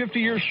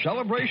 150-year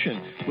celebration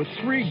with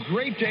 3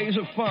 great days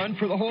of fun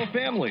for the whole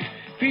family,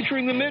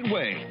 featuring the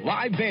Midway,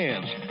 live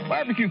bands,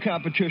 barbecue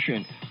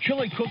competition,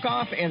 chili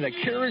cook-off, and the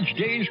Carriage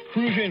Days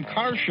Cruise-In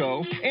Car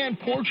Show, and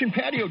porch and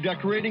patio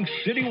decorating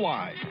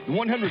citywide. The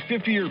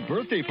 150-year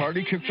birthday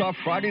party kicks off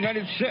Friday night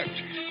at 6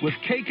 with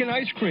cake and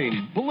ice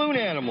cream, balloon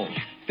animals,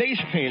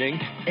 face painting,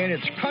 and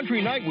it's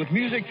country night with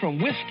music from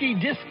Whiskey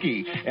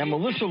Diskey and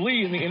Melissa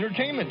Lee in the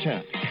entertainment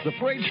tent. The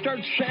parade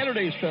starts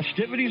Saturday's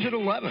festivities at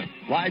 11.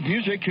 Live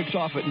music kicks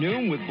off at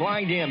noon with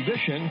Blind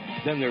Ambition.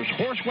 Then there's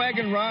horse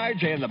wagon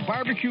rides, and the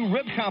barbecue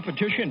rib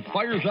competition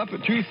fires up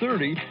at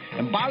 2:30,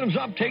 and Bottoms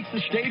Up takes the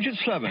stage at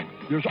 7.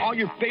 There's all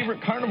your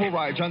favorite carnival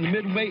rides on the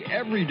Midway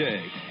every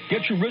day.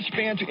 Get your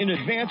wristbands in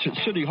advance at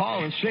City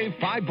Hall and save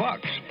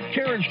 $5.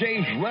 Carriage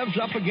Days revs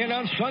up again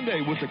on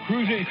Sunday with the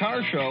Cruise-In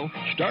Car Show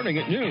starting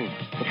at noon.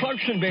 The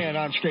Clarkson Band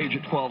on stage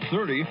at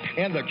 12:30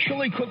 and the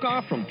chili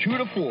cook-off from 2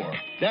 to 4.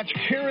 That's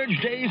Carriage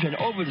Days and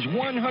Ovid's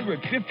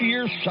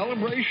 150-year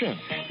celebration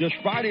this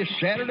Friday,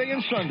 Saturday,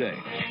 and Sunday.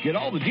 Get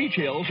all the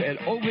details at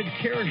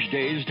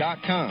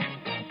ovidcarriagedays.com.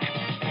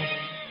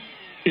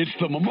 It's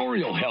the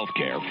Memorial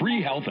Healthcare Free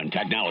Health and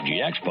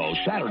Technology Expo,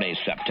 Saturday,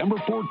 September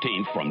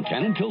 14th from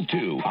 10 until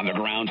 2 on the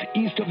grounds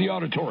east of the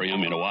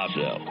auditorium in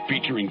Owasso,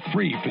 featuring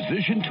free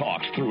physician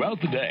talks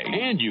throughout the day.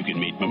 And you can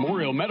meet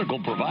Memorial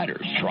medical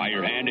providers, try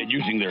your hand at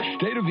using their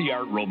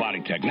state-of-the-art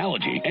robotic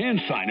technology,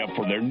 and sign up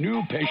for their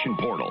new patient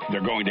portal.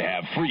 They're going to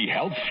have free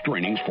health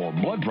screenings for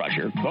blood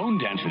pressure, bone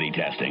density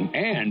testing,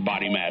 and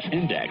body mass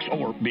index,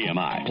 or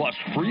BMI, plus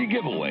free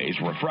giveaways,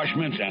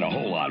 refreshments, and a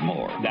whole lot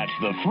more. That's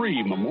the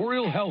free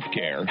Memorial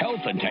Healthcare Health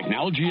and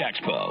Technology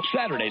Expo,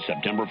 Saturday,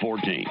 September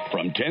 14th,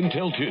 from 10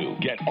 till 2.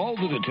 Get all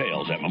the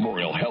details at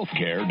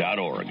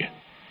memorialhealthcare.org.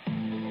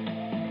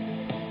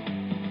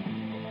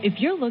 If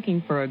you're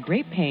looking for a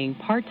great-paying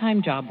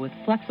part-time job with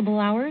flexible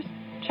hours,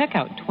 check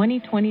out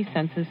 2020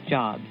 Census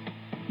Jobs.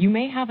 You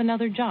may have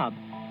another job,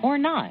 or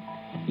not.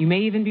 You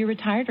may even be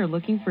retired or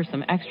looking for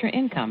some extra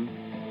income,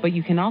 but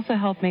you can also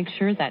help make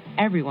sure that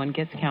everyone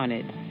gets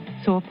counted.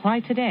 So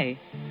apply today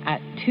at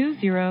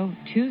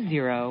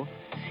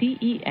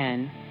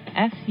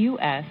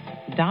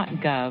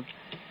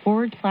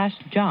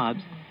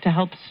 2020census.gov/jobs to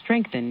help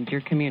strengthen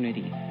your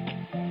community.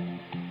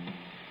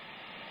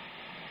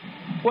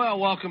 Well,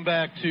 welcome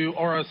back to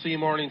RSC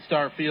Morning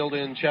Star Field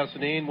in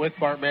Chesaning with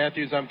Bart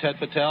Matthews. I'm Ted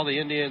Patel. The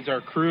Indians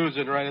are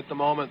cruising right at the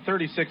moment.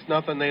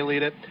 36-0, they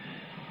lead it.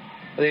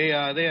 They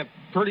have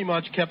pretty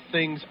much kept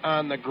things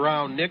on the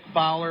ground. Nick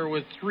Fowler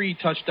with 3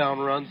 touchdown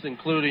runs,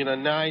 including a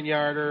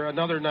 9-yarder,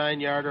 another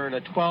 9-yarder, and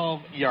a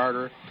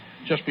 12-yarder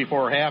just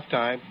before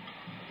halftime.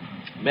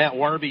 Matt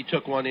Warby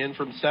took one in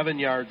from 7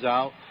 yards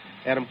out.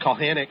 Adam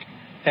Kalhanik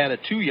had a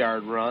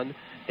 2-yard run.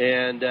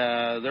 And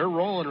they're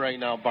rolling right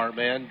now, Bart,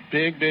 man.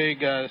 Big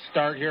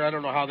start here. I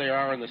don't know how they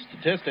are in the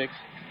statistics.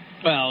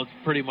 Well, it's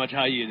pretty much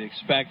how you'd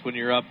expect when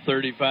you're up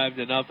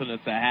 35-0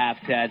 at the half,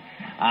 Ted.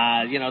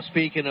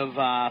 Speaking of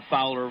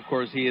Fowler, of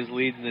course, he is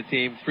leading the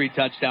team, 3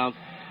 touchdowns.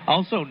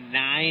 Also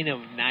 9 of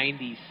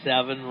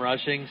 97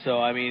 rushing.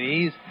 So, I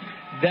mean, he's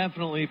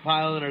definitely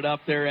piling it up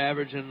there,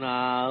 averaging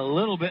a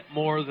little bit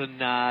more than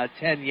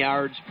 10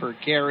 yards per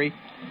carry.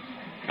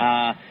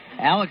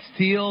 Alex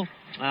Teal,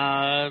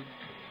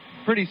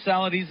 pretty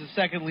solid. He's the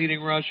second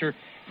leading rusher.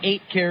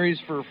 8 carries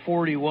for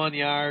 41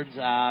 yards.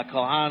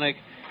 Kalhanik,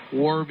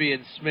 Warby,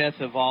 and Smith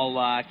have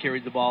all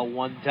carried the ball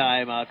one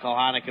time.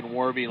 Kalhanik and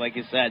Warby, like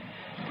you said,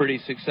 pretty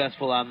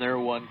successful on their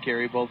one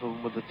carry, both of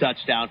them with a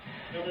touchdown.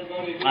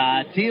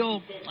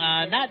 Teal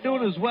not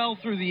doing as well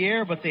through the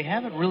air, but they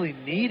haven't really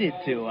needed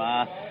to.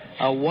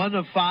 1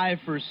 of 5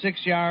 for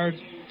 6 yards,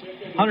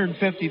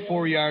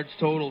 154 yards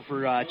total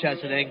for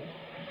Chesaning.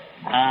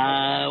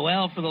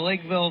 For the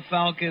Lakeville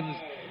Falcons,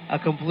 a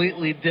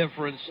completely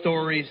different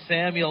story.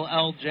 Samuel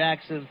L.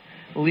 Jackson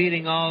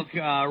leading all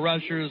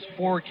rushers,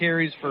 4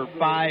 carries for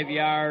 5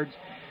 yards.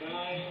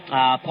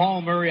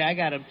 Paul Murray, I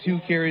got him 2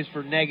 carries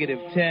for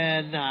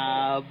 -10.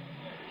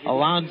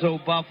 Alonzo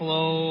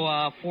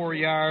Buffalo, 4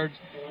 yards,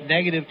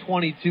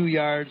 -22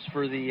 yards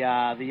for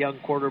the young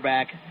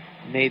quarterback,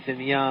 Nathan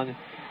Young.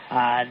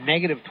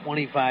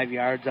 -25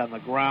 yards on the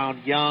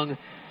ground. Young,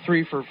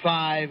 3 for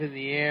 5 in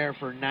the air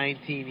for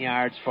 19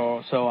 yards.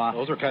 Those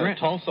are kind of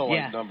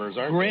Tulsa-like numbers,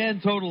 aren't they?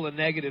 Grand total of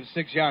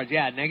 -6 yards.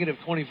 Yeah,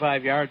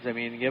 -25 yards. I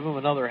mean, give them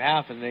another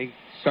half, and they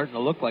starting to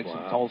look like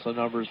some Tulsa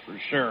numbers for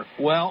sure.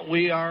 Well,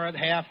 we are at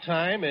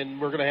halftime,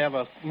 and we're going to have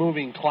a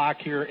moving clock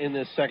here in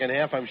this second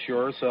half, I'm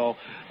sure. So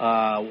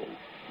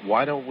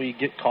why don't we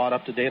get caught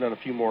up to date on a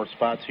few more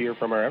spots here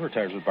from our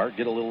advertisers, Bart?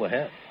 Get a little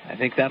ahead. I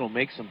think that'll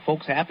make some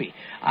folks happy.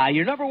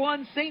 Your number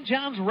one St.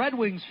 John's Red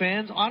Wings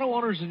fans, Auto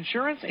Owners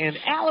Insurance, and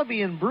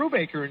Allaby and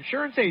Brubaker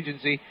Insurance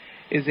Agency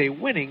is a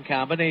winning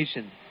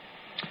combination.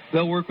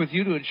 They'll work with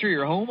you to insure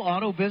your home,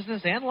 auto,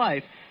 business, and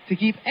life to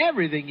keep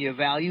everything you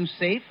value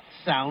safe,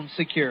 sound,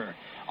 secure.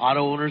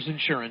 Auto Owners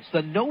Insurance,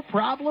 the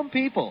no-problem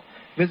people.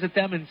 Visit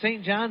them in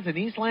St. John's and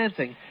East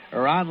Lansing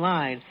or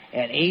online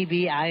at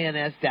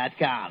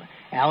abins.com.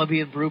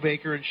 Allaby and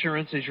Brubaker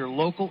Insurance is your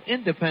local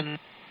independent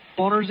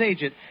owner's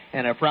agent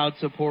and a proud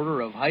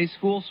supporter of high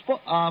school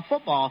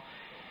football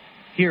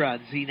here on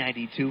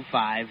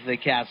Z92.5 The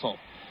Castle.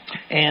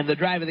 And the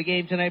drive of the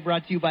game tonight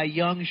brought to you by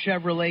Young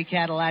Chevrolet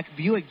Cadillac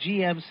Buick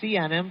GMC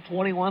on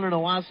M21 in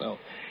Owasso,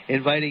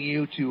 inviting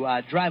you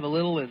to drive a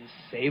little and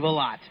save a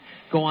lot.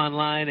 Go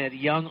online at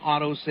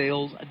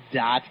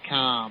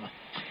youngautosales.com.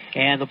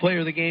 And the player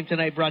of the game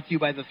tonight brought to you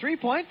by the 3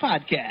 Point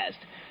Podcast.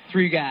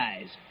 3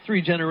 guys,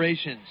 3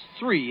 generations,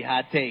 3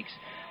 hot takes.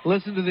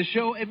 Listen to the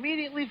show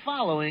immediately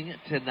following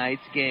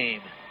tonight's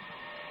game.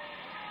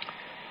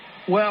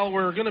 Well,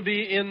 we're going to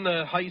be in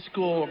the high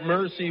school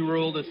mercy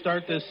rule to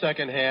start this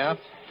second half.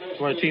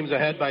 When a team's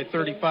ahead by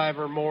 35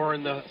 or more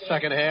in the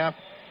second half,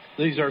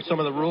 these are some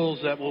of the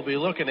rules that we'll be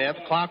looking at.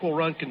 The clock will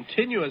run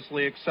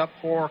continuously except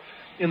for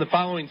in the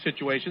following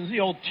situations. The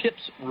old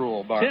tips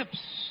rule, Bart. Tips.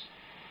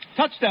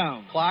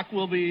 Touchdown. Clock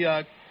will be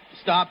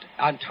stopped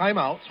on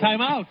timeouts.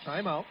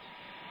 Timeout.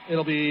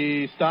 It'll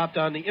be stopped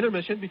on the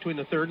intermission between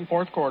the third and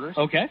fourth quarters.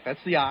 Okay.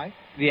 That's the I.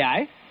 The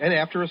I. And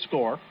after a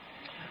score.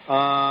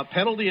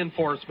 Penalty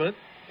enforcement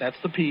That's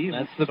the P.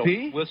 That's the so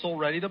P? Whistle,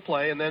 ready to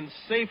play, and then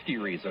safety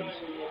reasons.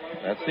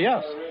 That's the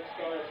S.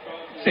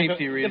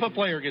 Safety reasons. If a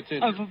player gets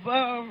injured.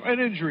 An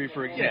injury,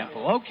 for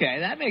example. Yeah. Okay,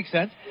 that makes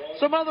sense.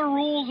 Some other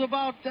rules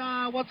about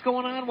what's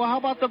going on. Well, how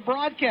about the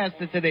broadcast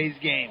of today's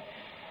game?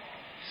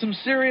 Some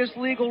serious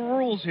legal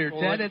rules here,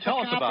 Ted. It's a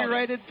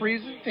copyrighted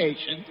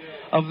presentation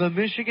of the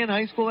Michigan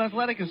High School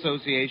Athletic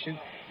Association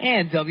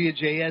and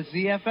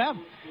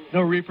WJSZ-FM. No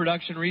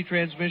reproduction,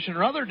 retransmission,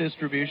 or other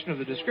distribution of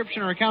the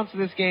description or accounts of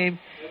this game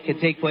can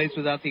take place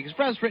without the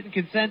express written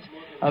consent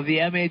of the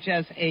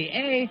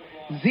MHSAA,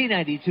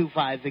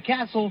 Z92.5 The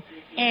Castle,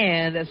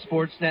 and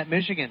Sportsnet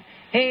Michigan.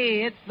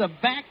 Hey, it's the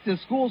Back to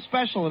School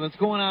special, and it's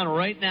going on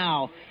right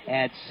now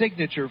at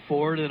Signature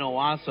Ford in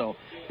Owasso.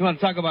 You want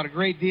to talk about a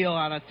great deal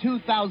on a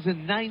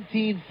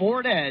 2019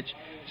 Ford Edge,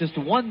 just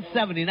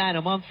 $179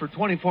 a month for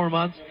 24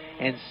 months,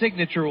 and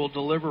Signature will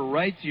deliver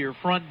right to your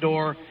front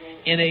door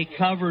in a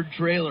covered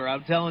trailer.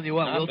 I'm telling you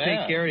what, we'll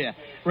take care of you.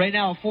 Right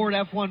now, a Ford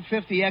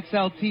F-150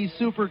 XLT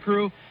Super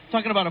Crew,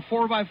 talking about a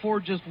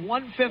 4x4, just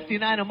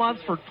 $159 a month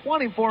for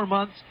 24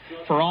 months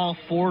for all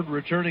Ford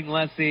returning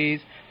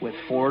lessees with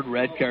Ford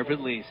Red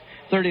Carpet Lease.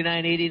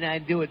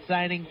 $39.89 due at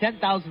signing,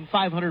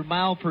 10,500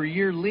 mile per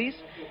year lease.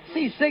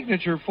 See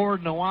Signature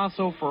Ford in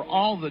Owasso for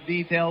all the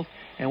details,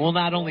 and we'll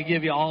not only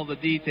give you all the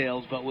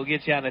details, but we'll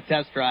get you on a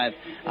test drive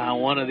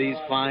on one of these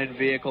fine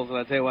vehicles. And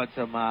I'll tell you what,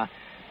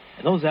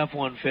 those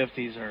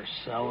F-150s are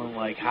selling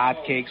like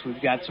hotcakes.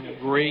 We've got some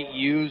great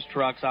used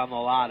trucks on the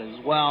lot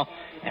as well.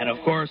 And, of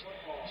course,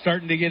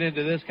 starting to get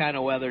into this kind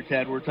of weather,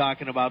 Ted, we're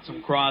talking about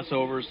some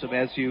crossovers, some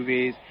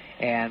SUVs,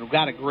 and we've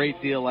got a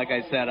great deal, like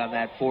I said, on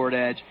that Ford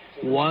Edge.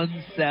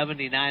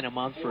 $179 a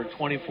month for a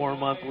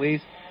 24-month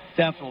lease.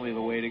 Definitely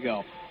the way to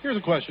go. Here's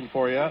a question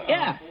for you.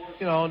 Yeah.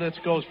 And this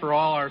goes for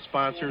all our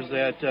sponsors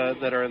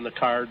that are in the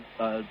car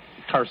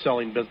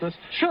selling business.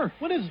 Sure.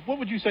 What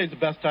would you say is the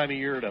best time of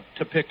year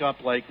to pick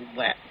up like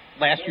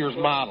last year's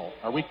model?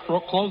 Are we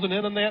closing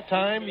in on that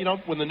time?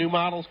 When the new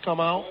models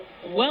come out.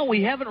 Well,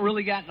 we haven't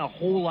really gotten a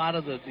whole lot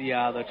of the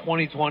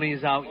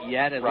 2020s out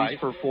yet, at least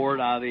for Ford.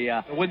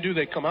 When do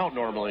they come out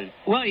normally?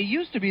 Well, it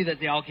used to be that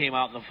they all came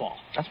out in the fall.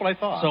 That's what I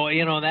thought. So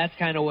that's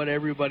kind of what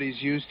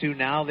everybody's used to.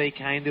 Now they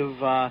kind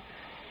of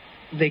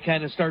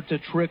start to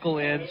trickle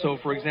in. So,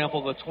 for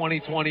example, the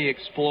 2020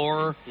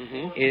 Explorer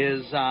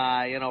is,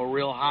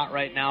 real hot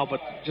right now, but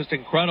just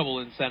incredible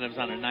incentives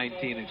on a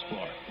 19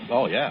 Explorer.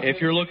 Oh, yeah. If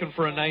you're looking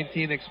for a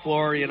 19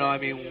 Explorer,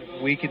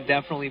 we can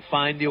definitely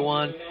find you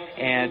one,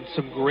 and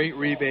some great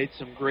rebates,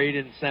 some great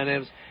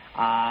incentives.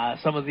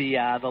 Some of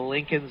the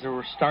Lincolns,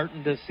 we're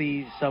starting to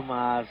see some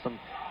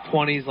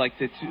 20s, like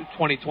the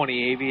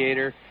 2020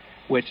 Aviator,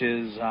 which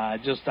is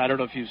just, I don't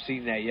know if you've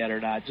seen that yet or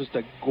not, just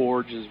a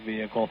gorgeous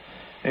vehicle.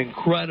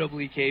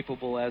 Incredibly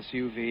capable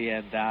SUV,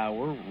 and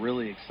we're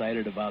really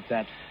excited about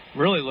that.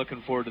 Really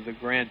looking forward to the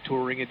Grand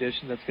Touring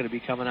Edition that's going to be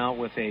coming out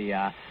with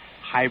a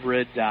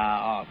hybrid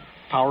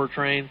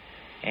powertrain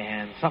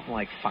and something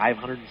like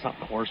 500 and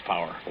something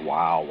horsepower.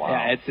 Wow.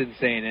 Yeah, it's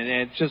insane, and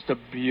it's just a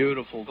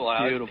beautiful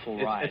ride.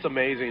 It's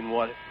amazing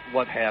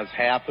what has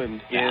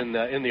happened in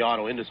the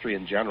auto industry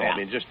in general. Yeah. I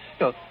mean, just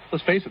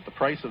let's face it, the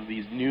price of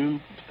these new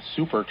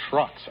super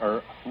trucks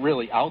are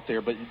really out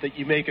there, but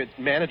you make it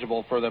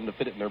manageable for them to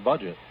fit it in their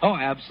budget. Oh,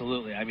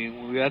 absolutely. I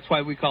mean, that's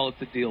why we call it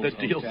the deal zone.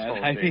 The deal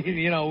zone. I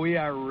mean, we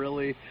are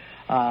really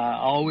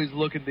always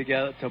looking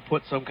to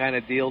put some kind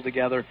of deal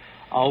together.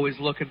 Always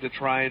looking to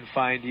try and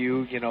find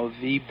you,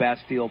 the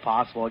best deal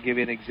possible. I'll give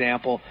you an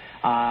example.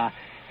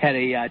 Had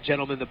a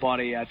gentleman that bought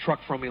a truck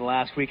from me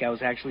last week. I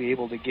was actually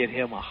able to get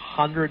him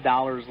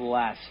 $100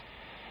 less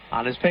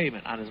on his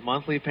payment, on his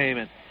monthly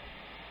payment,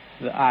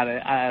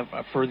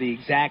 for the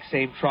exact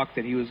same truck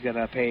that he was going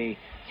to pay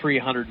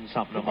 $300 and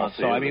something a month.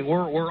 So I mean,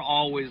 we're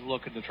always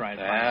looking to try and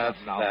find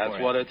something out for you.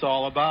 That's what it's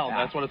all about. Yeah.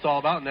 That's what it's all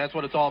about, and that's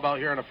what it's all about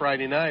here on a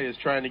Friday night, is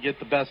trying to get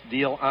the best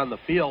deal on the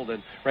field.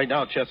 And right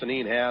now,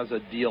 Chesaning has a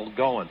deal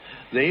going.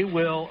 They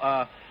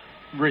will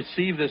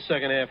receive this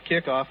second half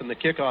kickoff, and the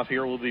kickoff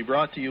here will be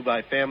brought to you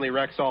by Family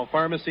Rexall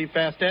Pharmacy,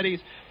 Fast Eddie's,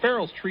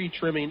 Farrell's Tree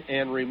Trimming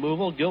and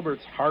Removal,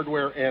 Gilbert's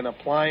Hardware and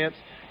Appliance,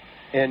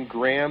 and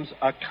Graham's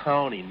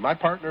Accounting. My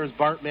partner is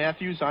Bart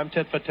Matthews. I'm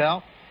Ted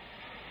Fattel.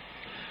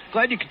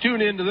 Glad you could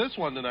tune into this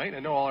one tonight. I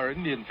know all our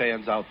Indian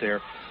fans out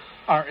there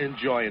are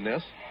enjoying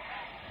this.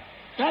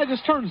 Yeah, this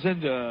turns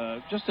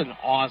into just an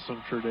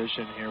awesome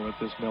tradition here with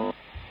this Miller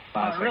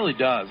Classic. It really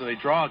does. And they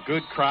draw a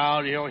good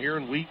crowd. Here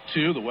in week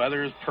 2, the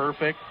weather is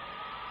perfect.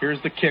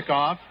 Here's the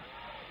kickoff.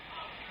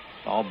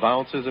 All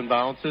bounces and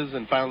bounces,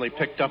 and finally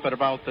picked up at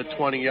about the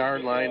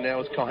 20-yard line.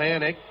 Now is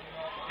Kohanek.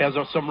 Has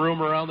some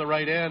room around the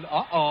right end.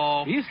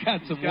 Uh-oh. He's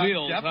got some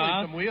wheels,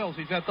 definitely some wheels.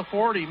 He's at the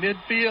 40,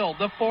 midfield,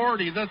 the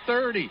 40, the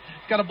 30. He's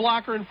got a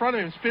blocker in front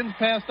of him, spins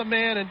past a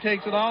man and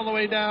takes it all the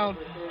way down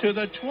to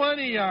the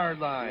 20-yard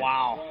line.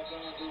 Wow.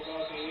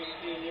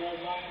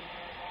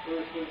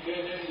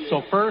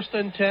 So 1st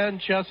and 10,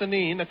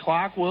 Chesaning. The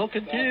clock will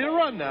continue to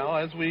run now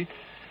as we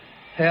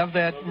have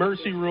that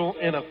mercy rule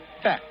in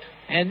effect.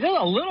 And then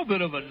a little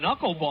bit of a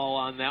knuckleball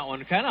on that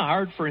one. Kind of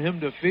hard for him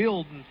to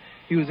field. And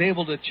He was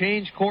able to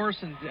change course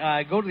and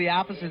go to the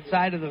opposite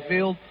side of the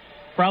field.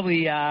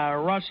 Probably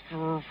rushed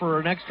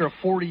for an extra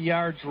 40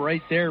 yards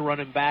right there,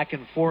 running back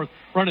and forth,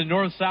 running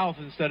north-south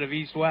instead of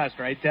east-west,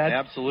 right, Ted?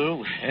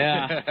 Absolutely.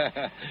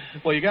 Yeah.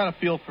 Well, you got to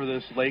feel for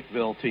this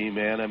Lakeville team,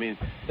 man. I mean,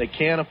 they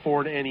can't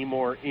afford any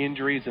more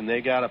injuries, and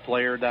they got a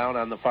player down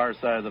on the far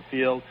side of the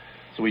field.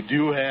 So we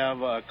do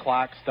have a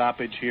clock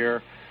stoppage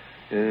here,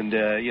 and,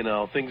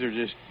 things are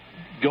just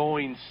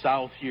going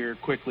south here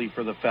quickly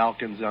for the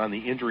Falcons on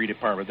the injury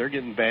department. They're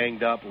getting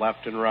banged up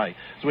left and right.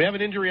 So we have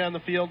an injury on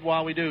the field.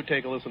 While we do,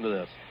 take a listen to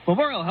this.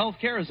 Memorial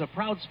Healthcare is a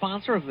proud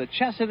sponsor of the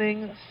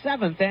Chesaning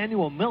 7th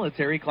Annual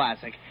Military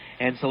Classic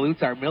and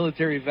salutes our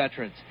military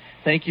veterans.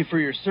 Thank you for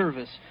your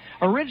service.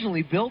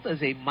 Originally built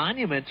as a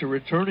monument to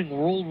returning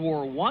World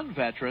War I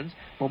veterans,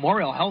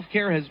 Memorial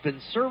Healthcare has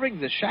been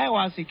serving the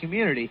Shiawassee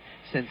community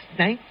since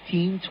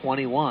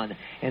 1921,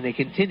 and they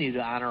continue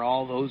to honor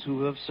all those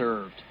who have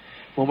served.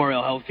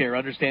 Memorial Healthcare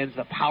understands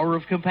the power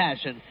of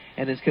compassion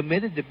and is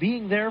committed to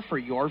being there for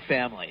your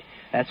family.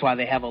 That's why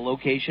they have a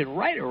location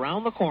right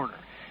around the corner.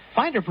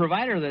 Find a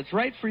provider that's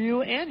right for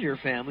you and your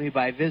family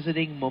by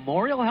visiting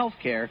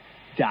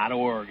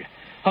memorialhealthcare.org.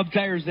 Hub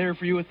Tire's there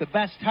for you with the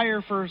best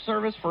tire for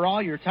service for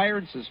all your tire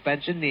and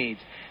suspension needs.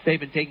 They've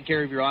been taking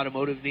care of your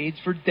automotive needs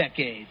for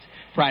decades,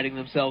 priding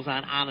themselves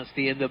on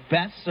honesty and the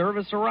best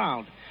service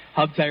around.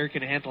 Hub Tire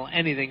can handle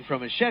anything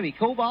from a Chevy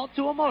Cobalt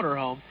to a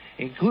motorhome,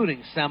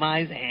 including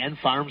semis and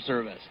farm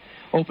service.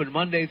 Open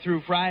Monday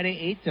through Friday,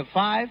 8 to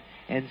 5,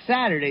 and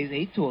Saturdays,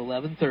 8 to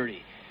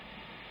 11:30.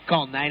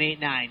 Call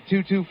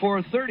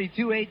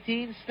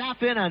 989-224-3218.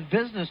 Stop in on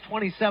Business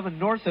 27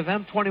 north of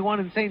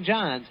M21 in St.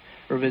 John's,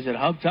 or visit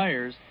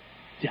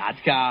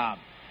hubtires.com.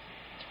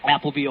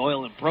 Appleby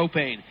Oil and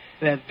Propane.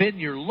 They have been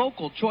your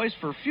local choice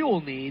for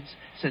fuel needs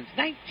since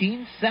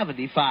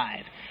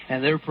 1975.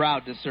 And they're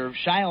proud to serve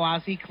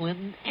Shiawassee,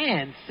 Clinton,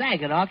 and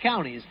Saginaw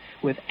counties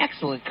with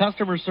excellent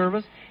customer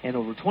service and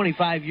over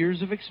 25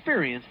 years of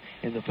experience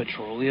in the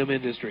petroleum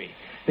industry.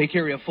 They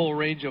carry a full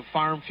range of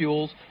farm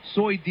fuels,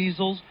 soy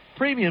diesels,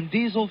 premium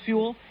diesel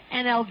fuel,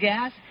 NL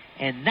gas,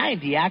 and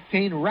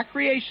 90-octane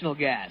recreational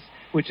gas,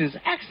 which is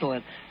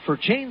excellent for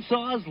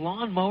chainsaws,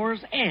 lawn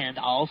mowers, and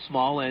all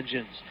small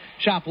engines.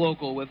 Shop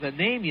local with a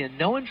name you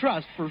know and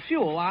trust for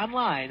fuel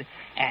online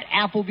at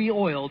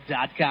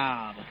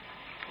ApplebyOil.com.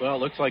 Well, it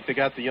looks like they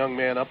got the young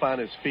man up on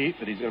his feet,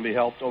 but he's going to be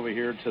helped over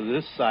here to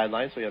this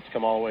sideline, so he has to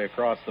come all the way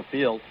across the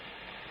field.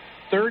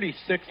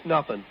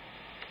 36-0.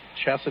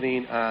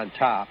 Chesaning on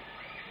top.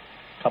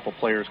 A couple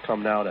players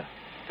come now to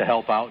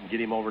help out and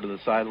get him over to the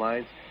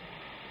sidelines.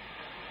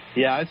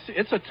 Yeah,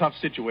 it's a tough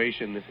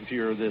situation if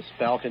you're this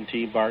Falcon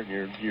team, Bart,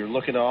 and you're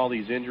looking at all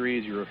these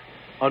injuries. You're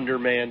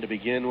undermanned to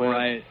begin with.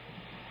 Right.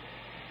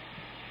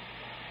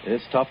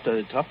 It's tough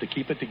to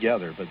keep it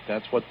together, but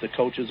that's what the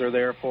coaches are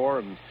there for,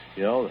 and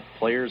the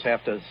players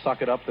have to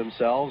suck it up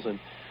themselves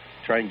and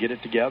try and get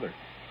it together.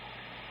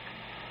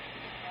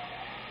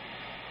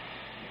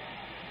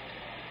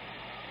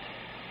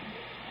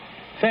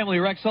 Family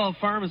Rexall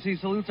Pharmacy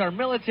salutes our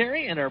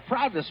military and are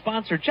proud to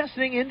sponsor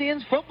Chesaning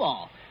Indians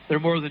football. They're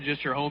more than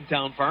just your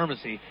hometown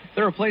pharmacy.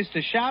 They're a place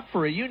to shop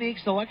for a unique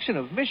selection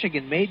of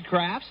Michigan-made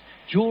crafts,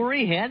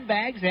 jewelry,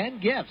 handbags,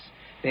 and gifts.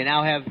 They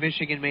now have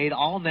Michigan-made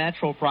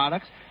all-natural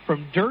products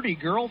from Dirty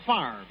Girl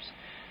Farms.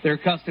 Their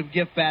custom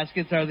gift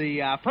baskets are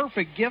the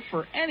perfect gift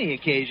for any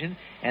occasion,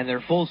 and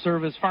their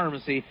full-service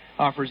pharmacy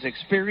offers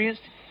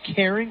experienced,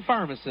 caring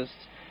pharmacists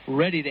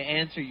ready to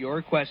answer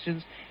your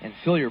questions and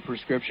fill your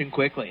prescription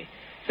quickly.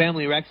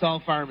 Family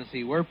Rexall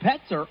Pharmacy, where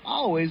pets are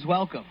always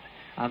welcome,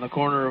 on the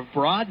corner of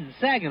Broad and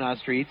Saginaw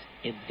Streets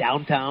in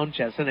downtown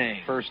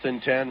Chesaning. 1st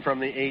and 10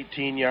 from the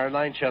 18-yard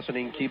line.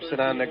 Chesaning keeps it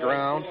on the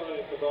ground.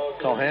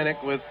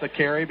 Kohanek with the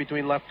carry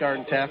between left guard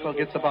and tackle.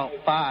 Gets about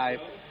 5.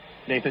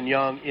 Nathan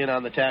Young in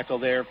on the tackle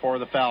there for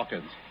the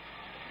Falcons.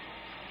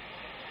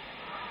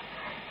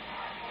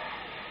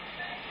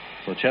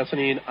 So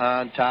Chesaning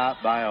on top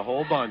by a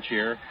whole bunch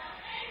here.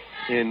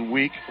 In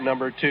week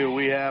number 2,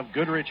 we have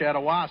Goodrich at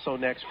Owasso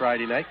next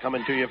Friday night,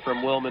 coming to you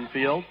from Wilman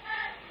Field.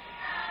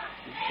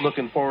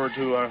 Looking forward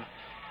to a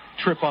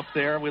trip up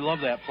there. We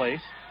love that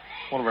place.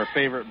 One of our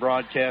favorite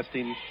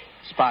broadcasting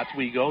spots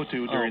we go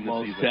to during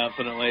the season. Most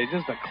definitely.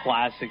 Just a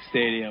classic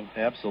stadium.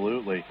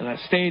 Absolutely. And a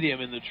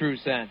stadium in the true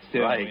sense,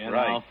 too.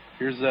 Right.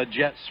 Here's a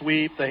jet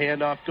sweep. The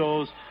handoff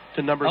goes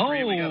to number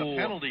 3. We got a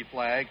penalty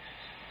flag.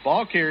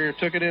 Ball carrier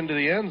took it into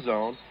the end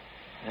zone.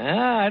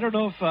 I don't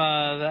know if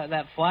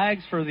that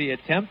flag's for the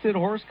attempted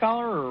horse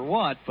collar or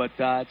what, but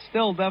it's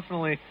still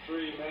definitely...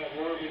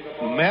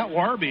 Matt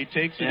Warby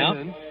takes it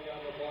in.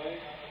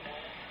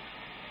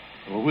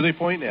 Well, who are they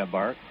pointing at,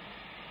 Bart?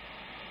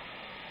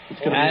 It's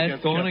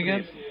going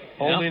against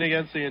holding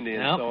against the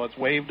Indians, so it's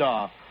waved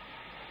off.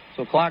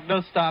 So clock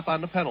does stop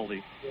on the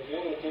penalty.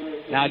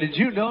 Now, did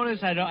you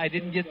notice? I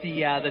didn't get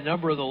the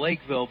number of the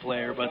Lakeville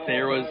player, but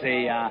there was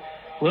a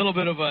little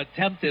bit of a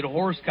attempted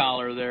horse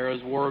collar there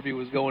as Warby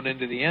was going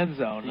into the end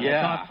zone. And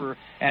Yeah.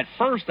 At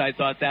first, I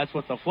thought that's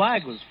what the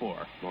flag was for.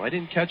 Well, I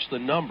didn't catch the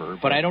number.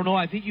 But I don't know.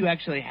 I think you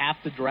actually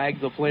have to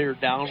drag the player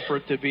down for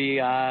it to be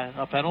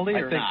a penalty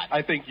or not.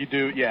 I think you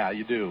do. Yeah,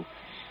 you do.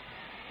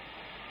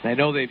 I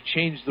know they've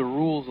changed the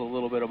rules a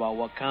little bit about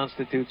what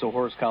constitutes a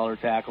horse collar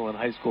tackle in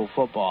high school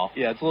football.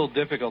 Yeah, it's a little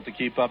difficult to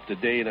keep up to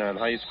date on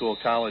high school,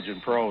 college, and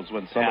pros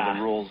when some of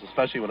the rules,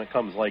 especially when it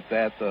comes like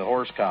that, the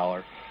horse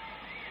collar.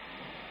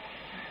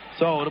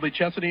 So it'll be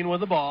Chesaning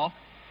with the ball.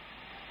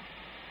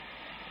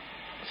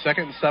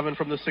 2nd and 7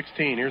 from the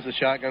 16. Here's the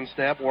shotgun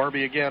snap.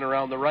 Warby again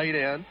around the right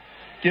end.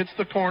 Gets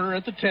the corner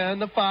at the 10,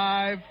 the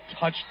 5.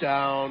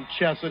 Touchdown,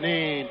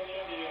 Chesaning.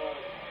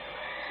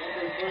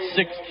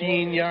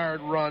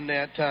 16-yard run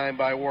that time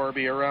by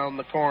Warby around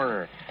the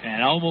corner.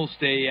 And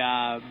almost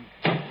a...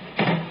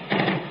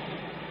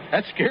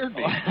 That scared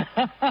me.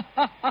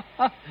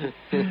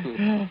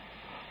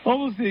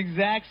 Almost the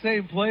exact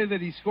same play that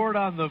he scored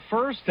on the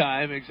first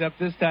time, except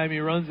this time he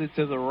runs it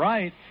to the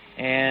right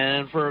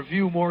and for a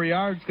few more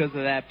yards because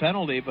of that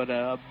penalty. But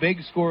a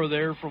big score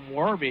there from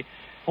Warby.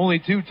 Only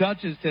 2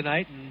 touches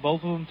tonight, and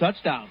both of them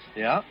touchdowns.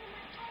 Yeah.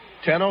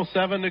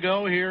 10:07 to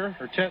go here,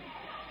 or 10.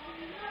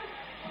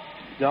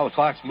 Now the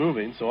clock's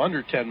moving, so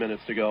under 10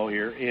 minutes to go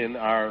here in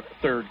our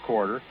third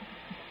quarter.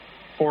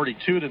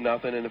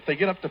 42-0, and if they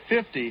get up to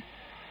 50,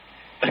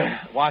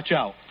 watch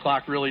out.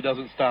 Clock really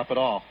doesn't stop at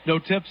all. No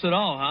tips at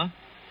all, huh?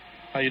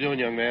 How you doing,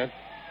 young man?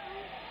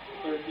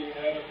 13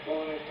 Adam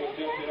Conant will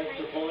get the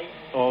extra point.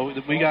 Oh,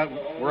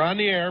 we're on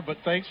the air, but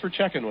thanks for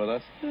checking with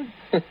us.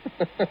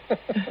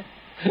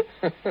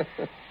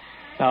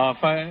 Now,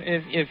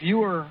 if you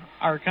were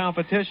our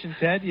competition,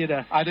 Ted,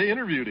 I'd have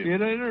interviewed him.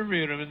 You'd have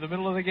interviewed him in the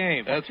middle of the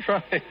game. That's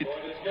right.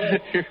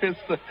 Here's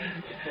the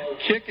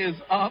kick is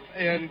up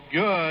and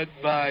good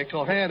by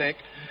Kohanek,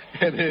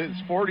 and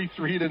it's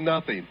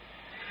 43-0.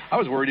 I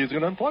was worried he was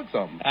going to unplug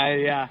something.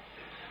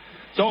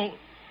 So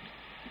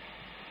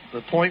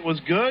the point was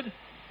good.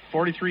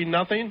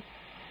 43-0.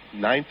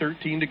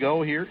 9:13 to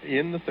go here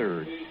in the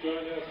third.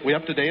 We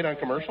up to date on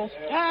commercials?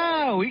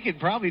 We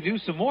could probably do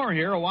some more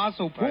here.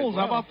 Owasso Pools,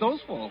 how about those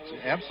folks?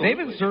 Absolutely. They've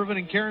been serving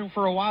and caring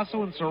for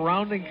Owasso and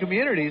surrounding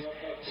communities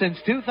since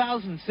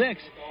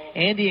 2006.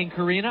 Andy and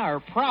Karina are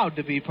proud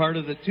to be part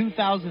of the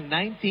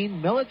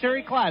 2019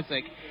 Military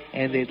Classic,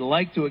 and they'd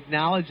like to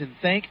acknowledge and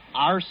thank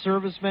our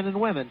servicemen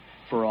and women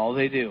for all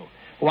they do.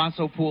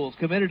 Owasso Pools,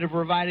 committed to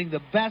providing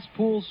the best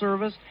pool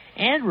service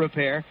and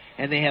repair,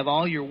 and they have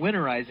all your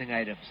winterizing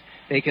items.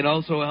 They can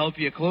also help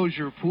you close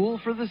your pool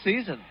for the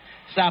season.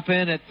 Stop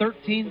in at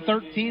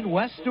 1313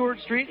 West Stewart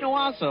Street in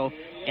Owasso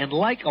and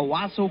like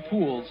Owasso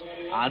Pools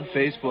on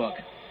Facebook.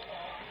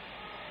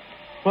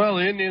 Well,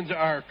 the Indians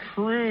are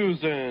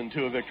cruising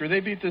to a victory.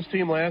 They beat this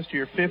team last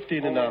year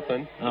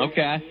 50-0.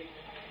 Okay.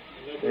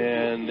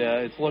 And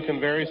it's looking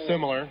very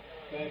similar.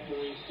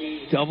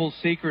 Double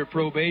secret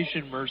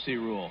probation mercy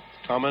rule.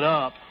 Coming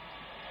up.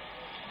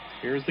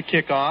 Here's the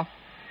kickoff.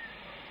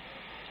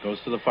 Goes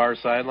to the far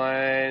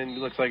sideline.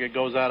 Looks like it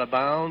goes out of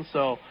bounds,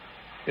 so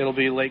it'll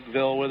be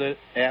Lakeville with it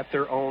at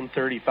their own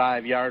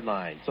 35-yard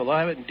line. So they'll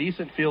have it in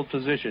decent field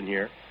position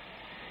here.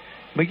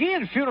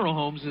 McGeehan Funeral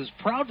Homes is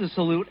proud to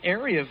salute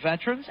area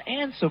veterans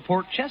and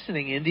support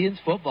Chesaning Indians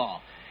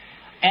football.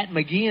 At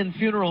McGeehan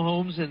Funeral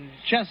Homes in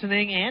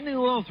Chesaning and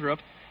New Lothrop,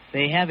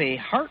 they have a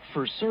heart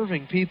for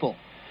serving people,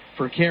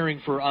 for caring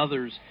for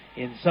others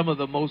in some of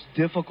the most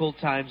difficult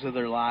times of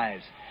their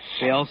lives.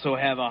 They also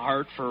have a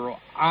heart for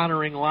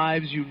honoring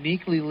lives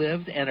uniquely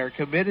lived and are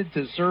committed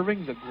to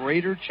serving the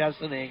greater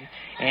Chesaning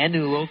and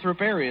New Lothrop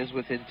areas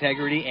with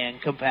integrity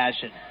and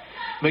compassion.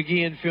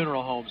 McGeehan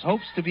Funeral Homes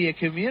hopes to be a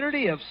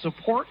community of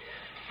support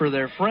for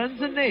their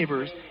friends and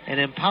neighbors and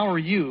empower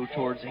you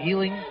towards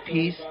healing,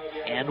 peace,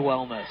 and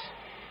wellness.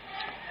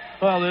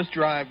 Well, this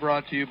drive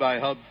brought to you by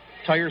Hub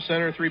Tire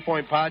Center, 3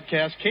 Point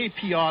Podcast,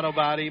 KP Auto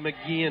Body,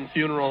 McGeehan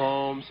Funeral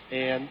Homes,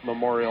 and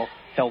Memorial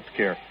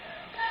Healthcare.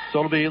 So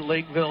it'll be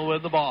Lakeville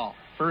with the ball.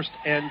 1st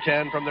and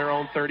 10 from their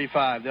own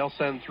 35. They'll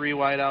send 3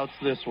 wideouts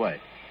this way.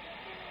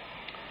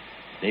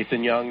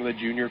 Nathan Young, the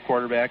junior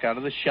quarterback, out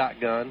of the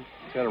shotgun.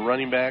 He's got a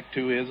running back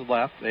to his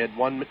left. They had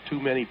one too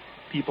many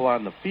people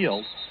on the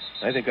field.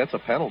 I think that's a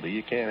penalty.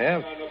 You can't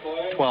have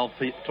 12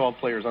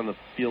 players on the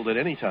field at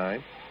any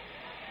time.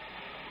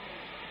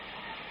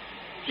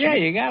 Yeah,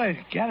 you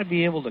gotta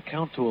be able to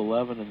count to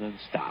 11 and then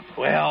stop.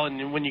 Well,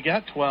 and when you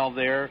got 12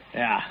 there,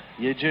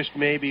 you just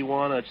maybe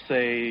want to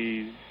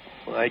say,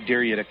 I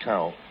dare you to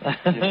count.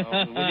 You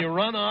know, when you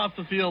run off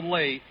the field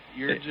late,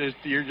 you're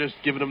just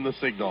giving them the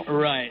signal.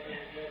 Right.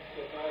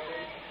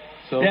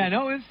 So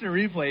no instant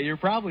replay. You're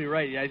probably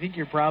right. I think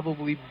you're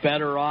probably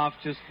better off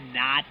just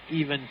not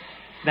even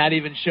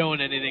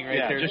showing anything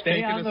right there. Just stay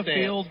taking on the stance.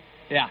 field.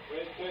 Yeah.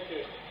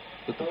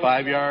 But the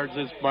 5 yards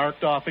is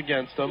marked off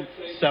against them.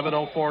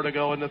 7:04 to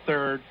go in the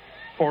third.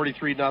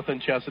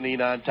 43-0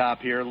 Chesaning on top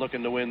here,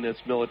 looking to win this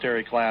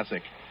Military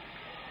Classic.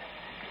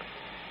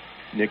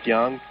 Nick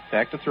Young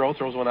back to throw,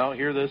 throws one out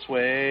here this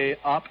way,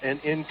 up and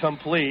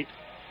incomplete.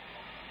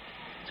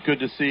 It's good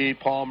to see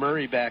Paul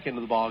Murray back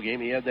into the ball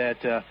game. He had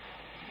that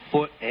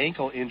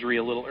foot-ankle injury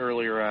a little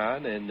earlier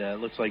on,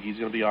 and looks like he's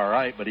going to be all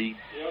right, but he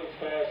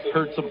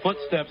heard some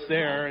footsteps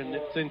there, and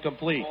it's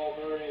incomplete.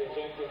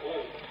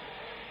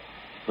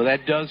 But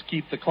that does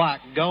keep the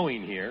clock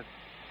going here.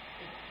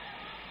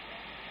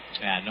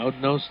 Yeah,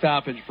 no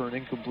stoppage for an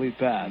incomplete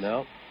pass.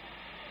 No.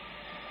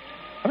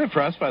 I'm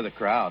impressed by the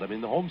crowd. I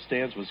mean, the home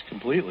stands was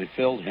completely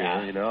filled here.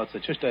 Yeah. You know,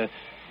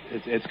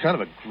 it's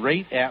kind of a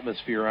great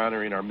atmosphere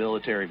honoring our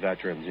military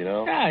veterans, you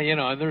know? Yeah, you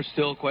know, and there's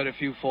still quite a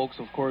few folks,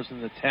 of course,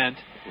 in the tent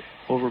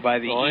over by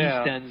the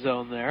east end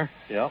zone there.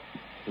 Yep.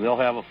 And they'll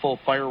have a full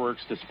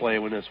fireworks display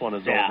when this one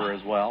is over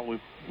as well.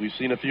 We've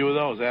seen a few of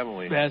those, haven't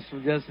we? Yes,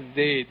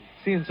 indeed.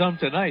 Seeing some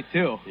tonight,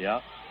 too.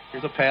 Yeah.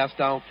 Here's a pass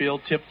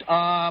downfield, tipped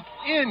up,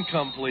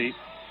 incomplete.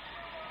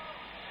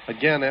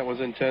 Again, that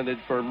was intended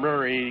for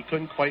Murray. He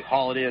couldn't quite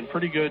haul it in.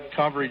 Pretty good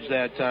coverage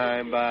that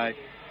time by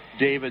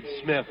David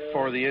Smith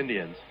for the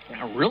Indians.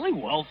 A really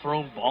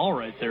well-thrown ball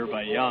right there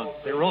by Young.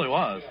 It really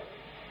was.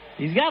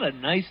 He's got a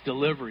nice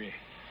delivery.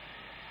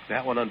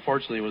 That one,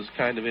 unfortunately, was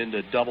kind of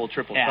into double,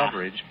 triple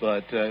coverage,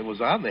 but it was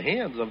on the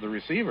hands of the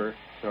receiver.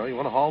 So you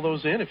want to haul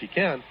those in if you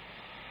can.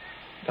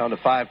 Down to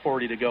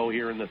 5:40 to go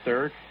here in the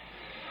third.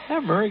 Yeah,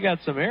 Murray got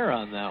some air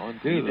on that one,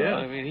 too. He did.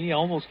 I mean, he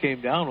almost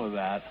came down with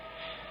that.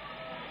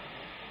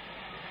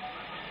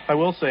 I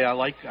will say I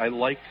like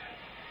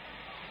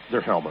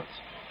their helmets.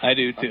 I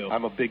do, too.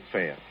 I'm a big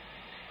fan.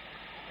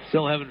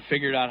 Still haven't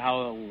figured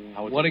out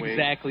what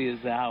exactly is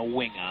that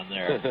wing on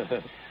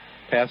there.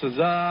 Passes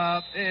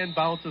up and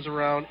bounces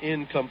around,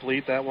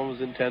 incomplete. That one was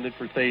intended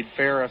for Thade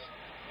Ferris.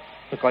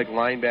 Looked like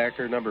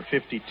linebacker number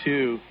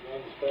 52,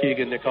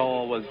 Keegan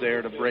Nicole, was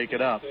there to break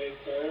it up.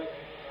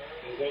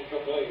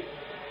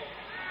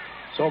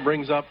 So it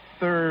brings up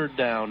third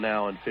down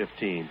now and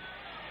 15.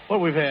 Well,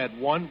 we've had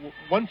one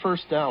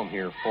first down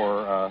here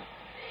for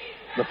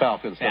the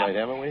Falcons tonight,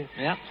 haven't we?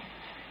 Yeah.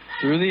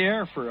 Through the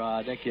air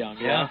for Nick Young.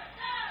 Yeah.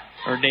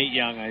 Or Nate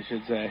Young, I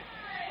should say.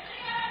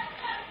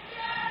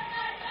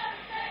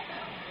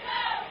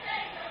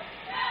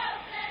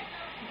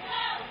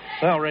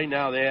 Well, right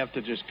now they have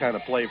to just kind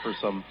of play for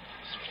some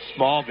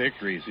small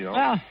victories, you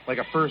know. Like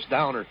a first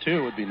down or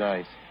two would be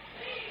nice.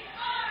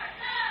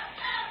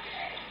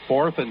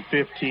 4th and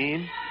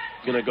 15.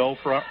 Going to go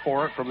for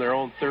it from their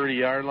own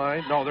 30-yard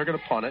line. No, they're going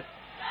to punt it.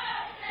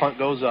 Punt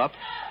goes up.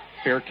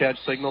 Fair catch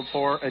signaled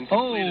for and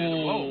completed.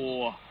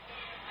 Oh.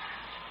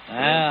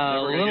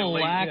 A little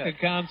lack of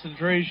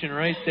concentration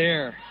right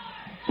there.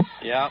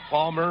 Yeah,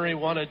 Paul Murray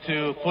wanted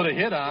to put a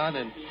hit on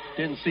and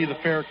didn't see the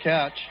fair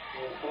catch.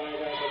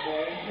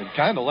 And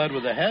kind of led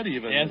with the head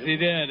even. Yes, he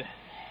did.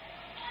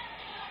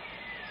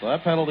 So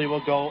that penalty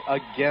will go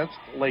against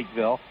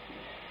Lakeville.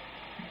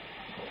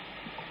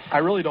 I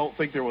really don't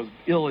think there was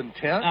ill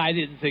intent. I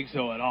didn't think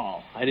so at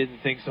all.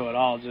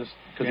 Just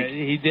because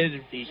he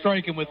did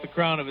strike him with the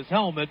crown of his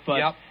helmet,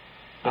 but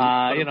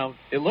you know,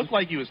 it looked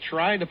like he was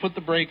trying to put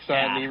the brakes on,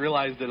 and he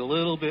realized it a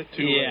little bit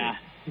too late. Yeah,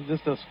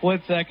 just a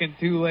split second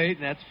too late,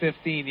 and that's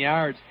 15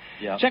 yards.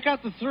 Yep. Check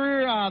out the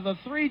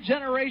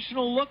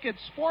three-generational look at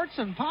sports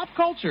and pop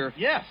culture.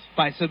 Yes,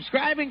 by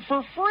subscribing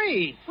for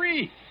free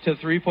to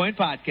 3 Point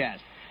Podcast.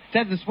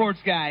 Ted the Sports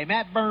Guy,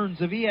 Matt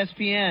Burns of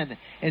ESPN,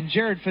 and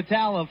Jared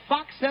Fatale of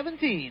Fox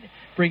 17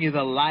 bring you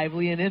the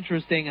lively and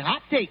interesting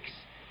hot takes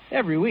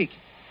every week.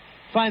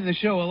 Find the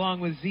show along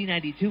with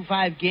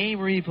Z92.5 game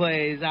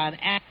replays on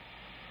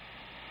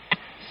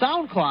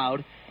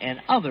SoundCloud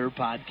and other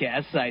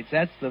podcast sites.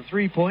 That's the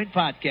 3 Point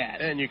Podcast.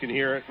 And you can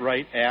hear it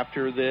right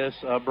after this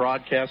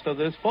broadcast of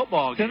this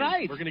football game.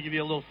 Tonight. We're going to give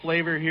you a little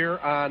flavor here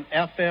on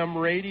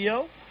FM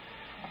radio.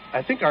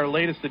 I think our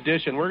latest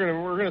edition, we're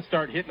gonna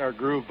start hitting our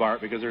groove,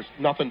 Bart, because there's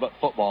nothing but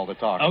football to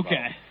talk about.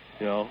 Okay.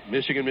 You know,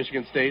 Michigan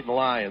State, and the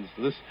Lions.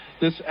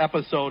 This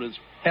episode is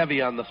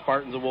heavy on the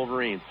Spartans and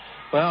Wolverines.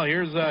 Well,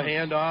 here's a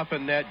handoff,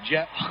 and that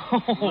jet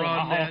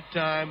run that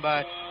time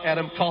by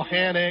Adam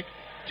Kulhanek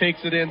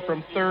takes it in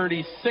from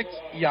 36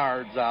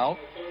 yards out.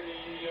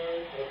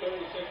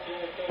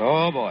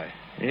 Oh, boy.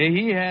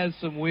 He has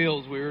some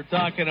wheels. We were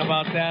talking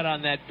about that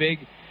on that big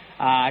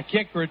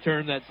kick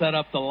return that set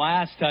up the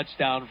last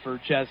touchdown for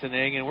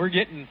Chesaning, and we're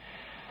getting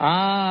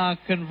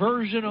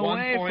conversion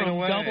away from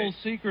double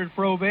secret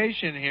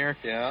probation here.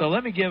 Yeah. So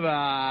let me give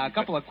a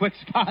couple of quick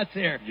spots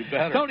here. You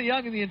better. Tony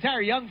Young and the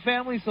entire Young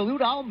family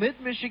salute all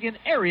Mid-Michigan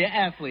area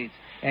athletes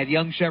at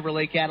Young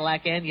Chevrolet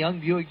Cadillac and Young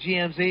Buick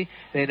GMC.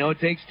 They know it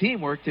takes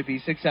teamwork to be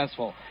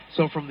successful.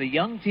 So from the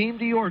Young team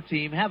to your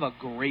team, have a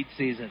great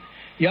season.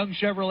 Young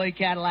Chevrolet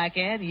Cadillac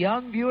and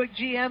Young Buick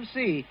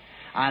GMC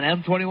on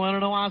M21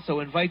 in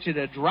Owasso invite you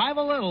to drive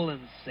a little and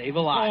save a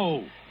lot.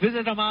 Oh.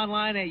 Visit them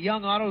online at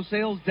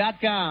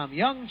YoungAutoSales.com.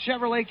 Young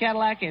Chevrolet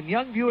Cadillac and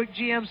Young Buick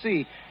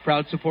GMC,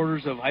 proud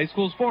supporters of high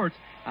school sports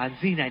on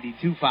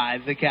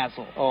Z92.5 The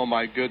Castle. Oh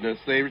my goodness!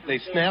 They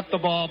snapped the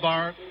ball,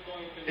 Bart.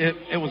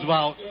 It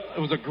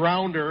was a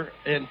grounder,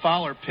 and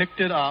Fowler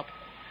picked it up,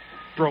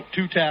 broke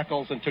 2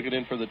 tackles, and took it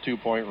in for the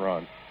 2-point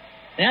run.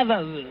 Yeah,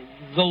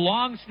 the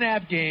long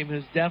snap game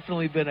has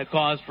definitely been a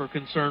cause for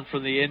concern for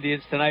the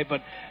Indians tonight,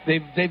 but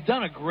they've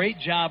done a great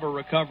job of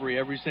recovery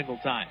every single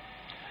time.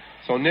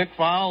 So Nick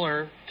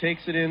Fowler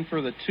takes it in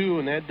for the 2,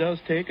 and that does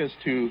take us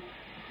to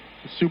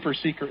super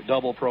secret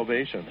double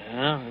probation.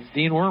 Yeah, as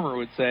Dean Wormer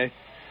would say.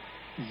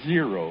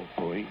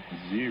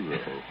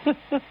 0.0.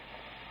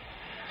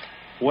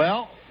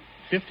 Well,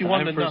 51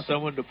 Time to for nothing.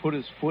 someone to put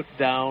his foot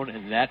down,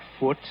 and that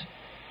foot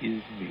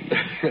is me.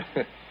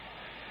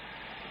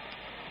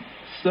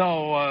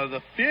 So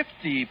the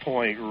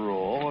 50-point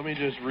rule. Let me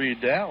just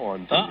read that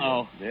one to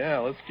Uh-oh. you. Yeah,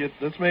 let's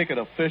make it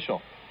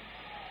official.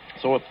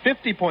 So a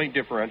 50-point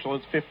differential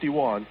is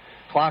 51.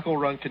 Clock will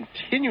run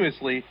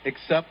continuously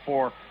except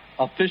for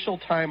official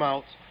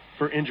timeouts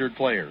for injured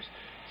players.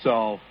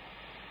 So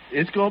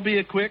it's going to be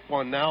a quick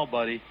one now,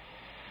 buddy.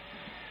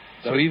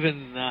 So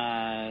even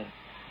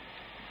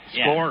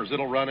scores,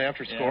 it'll run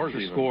after scores.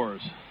 After even.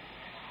 scores.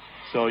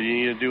 So you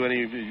need to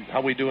do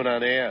how we doing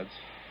on ads?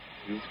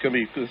 This is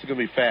gonna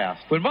be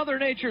fast. When Mother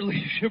Nature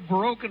leaves you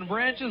broken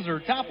branches or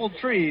toppled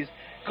trees,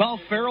 call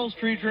Farrell's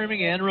Tree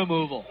Trimming and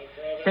Removal.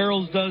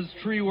 Farrell's does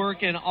tree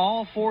work in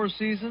all 4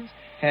 seasons,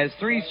 has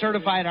 3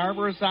 certified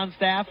arborists on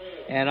staff,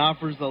 and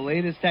offers the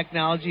latest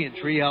technology in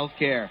tree health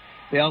care.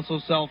 They also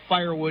sell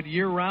firewood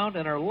year-round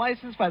and are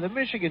licensed by the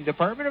Michigan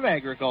Department of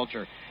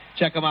Agriculture.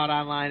 Check them out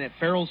online at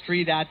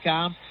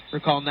farrellstree.com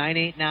or call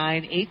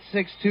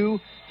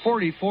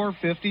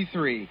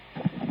 989-862-4453.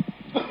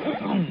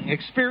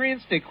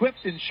 Experienced,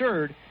 equipped,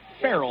 insured,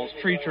 Farrell's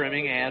Tree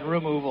Trimming and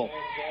Removal.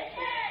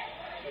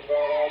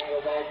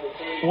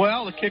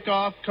 Well, the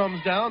kickoff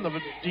comes down. The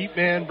deep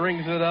man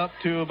brings it up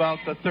to about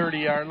the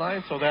 30-yard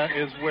line, so that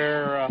is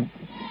where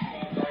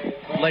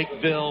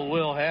Lakeville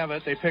will have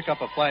it. They pick up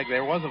a flag.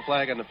 There was a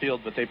flag on the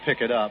field, but they pick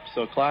it up.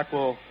 So clock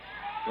will,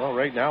 well,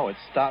 right now it's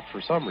stopped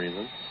for some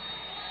reason.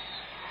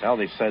 Now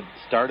they said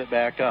start it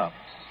back up.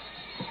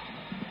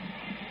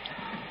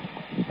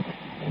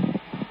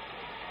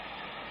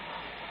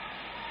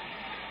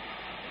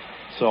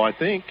 So I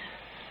think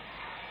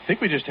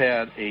we just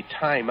had a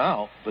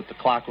timeout, but the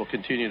clock will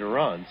continue to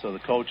run. So the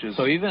coach is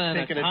so even in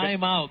a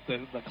timeout,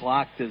 the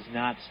clock does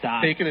not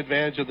stop. Taking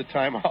advantage of the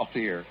timeout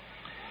here.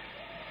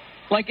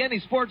 Like any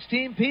sports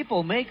team,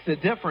 people make the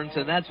difference,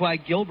 and that's why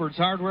Gilbert's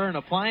Hardware and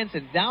Appliance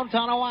in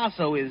downtown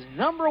Owasso is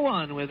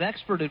 #1 with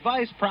expert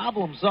advice,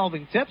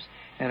 problem-solving tips,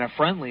 and a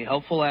friendly,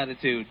 helpful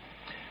attitude.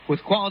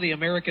 With quality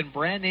American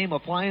brand name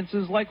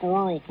appliances like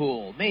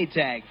Whirlpool,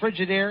 Maytag,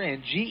 Frigidaire,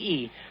 and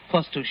GE,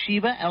 plus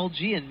Toshiba,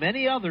 LG, and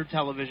many other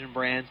television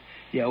brands,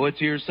 you owe it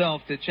to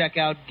yourself to check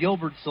out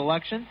Gilbert's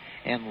selection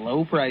and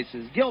low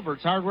prices.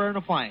 Gilbert's Hardware and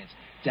Appliance,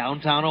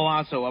 downtown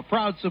Owasso, a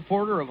proud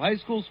supporter of high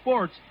school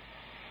sports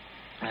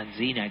on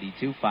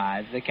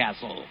Z92.5, The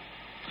Castle.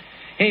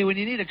 Hey, when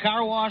you need a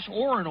car wash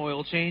or an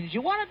oil change,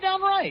 you want it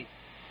done right,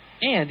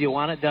 and you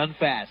want it done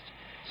fast.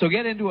 So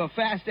get into a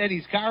Fast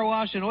Eddie's Car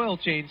Wash and Oil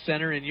Change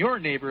Center in your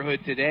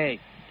neighborhood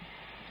today.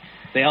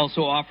 They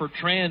also offer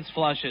trans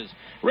flushes,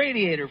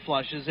 radiator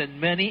flushes,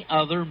 and many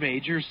other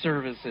major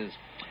services.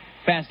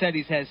 Fast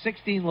Eddie's has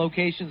 16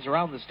 locations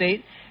around the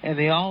state, and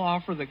they all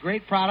offer the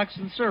great products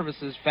and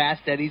services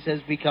Fast Eddie's has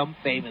become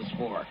famous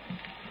for.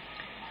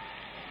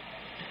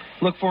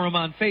 Look for them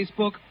on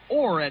Facebook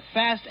or at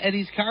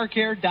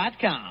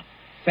FastEddiesCarCare.com.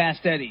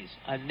 Fast Eddie's,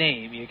 a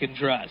name you can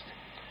trust.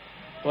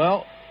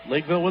 Well,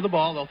 Lakeville with the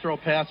ball. They'll throw a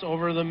pass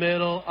over the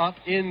middle, up,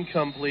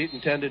 incomplete,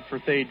 intended for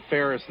Thade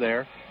Ferris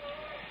there.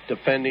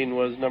 Defending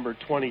was number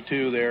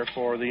 22 there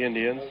for the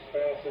Indians.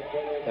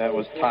 That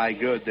was Ty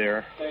Good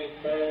there,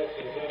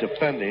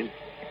 defending.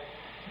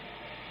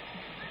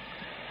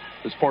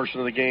 This portion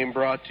of the game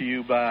brought to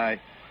you by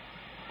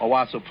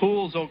Owasso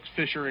Pools, Oaks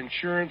Fisher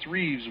Insurance,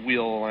 Reeves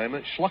Wheel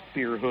Alignment,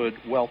 Schluckbeer Hood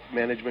Wealth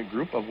Management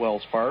Group of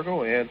Wells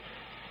Fargo, and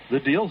the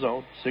Deal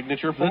Zone,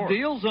 Signature 4. The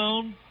Deal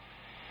Zone,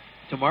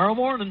 tomorrow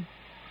morning.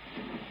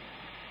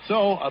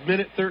 So,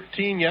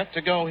 1:13 yet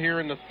to go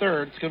here in the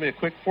third. It's going to be a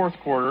quick fourth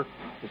quarter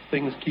if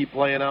things keep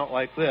playing out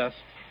like this.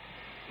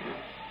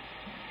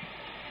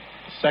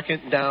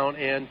 2nd down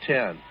and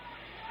 10.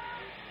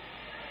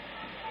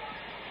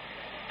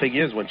 Thing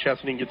is, when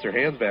Chesaning gets their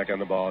hands back on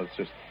the ball, it's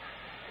just,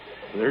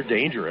 they're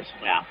dangerous.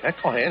 Yeah. That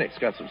Kohanik's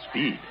got some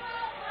speed.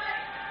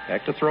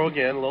 Back to throw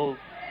again. A little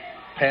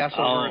pass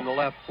over in the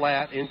left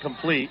flat,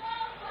 incomplete.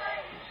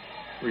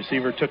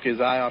 Receiver took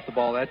his eye off the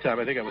ball that time.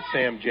 I think it was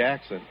Sam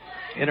Jackson.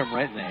 Hit him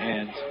right in the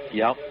hands.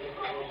 Yep.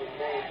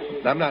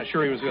 I'm not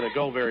sure he was going to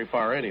go very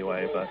far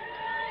anyway, but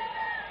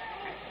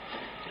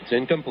it's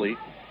incomplete.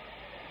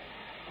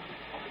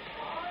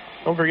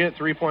 Don't forget,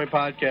 3 Point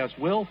Podcast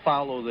will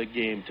follow the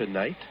game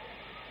tonight.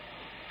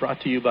 Brought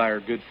to you by our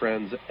good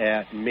friends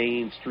at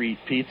Main Street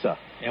Pizza.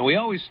 And we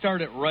always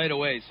start it right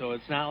away, so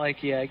it's not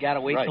like you got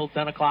to wait till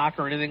 10 o'clock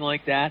or anything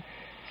like that.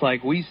 It's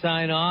like we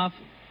sign off,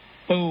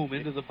 boom,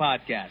 into the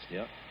podcast.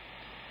 Yep.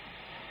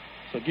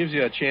 So it gives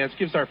you a chance,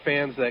 gives our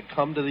fans that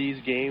come to these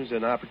games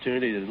an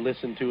opportunity to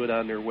listen to it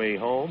on their way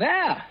home.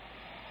 Yeah.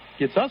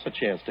 Gets us a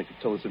chance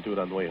to listen to it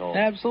on the way home.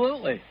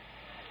 Absolutely.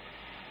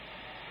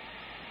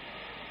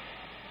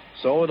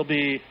 So it'll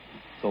be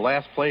the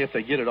last play if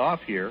they get it off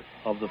here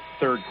of the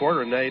third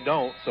quarter, and they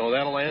don't. So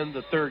that'll end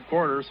the third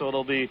quarter. So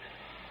it'll be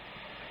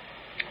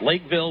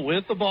Lakeville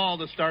with the ball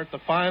to start the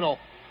final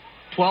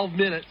 12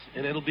 minutes,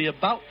 and it'll be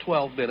about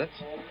 12 minutes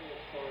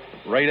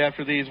right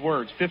after these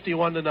words.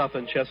 51-0,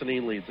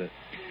 Chesaning leads it.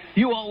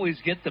 You always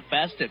get the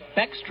best at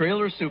Beck's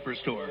Trailer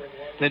Superstore,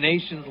 the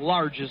nation's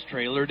largest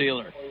trailer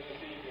dealer.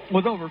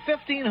 With over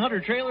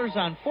 1,500 trailers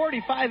on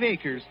 45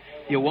 acres,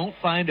 you won't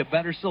find a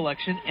better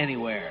selection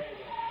anywhere.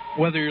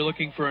 Whether you're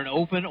looking for an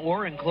open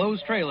or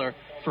enclosed trailer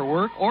for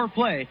work or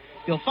play,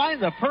 you'll find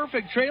the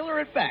perfect trailer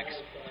at Beck's.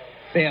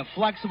 They have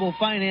flexible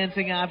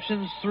financing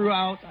options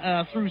through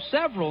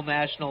several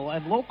national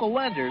and local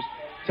lenders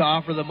to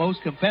offer the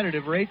most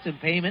competitive rates and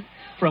payment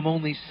from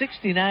only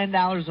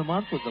 $69 a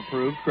month with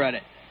approved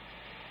credit.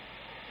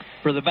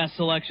 For the best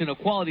selection of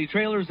quality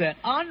trailers at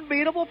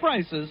unbeatable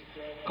prices,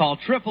 call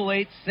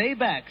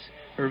 888-SAY-BECKS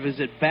or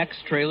visit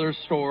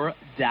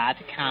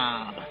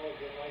BecksTrailerStore.com.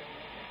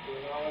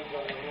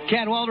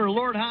 Cadwalder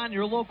Lord Hahn,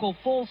 your local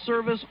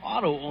full-service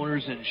auto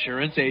owner's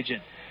insurance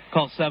agent.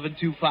 Call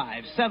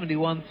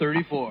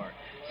 725-7134.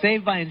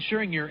 Save by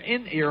insuring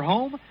your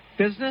home,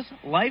 business,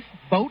 life,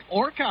 boat,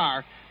 or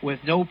car with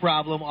no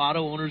problem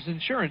auto owner's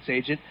insurance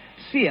agent,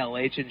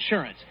 CLH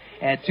Insurance,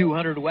 at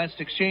 200 West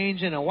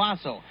Exchange in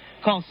Owasso.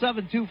 Call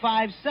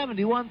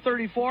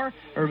 725-7134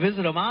 or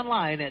visit them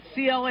online at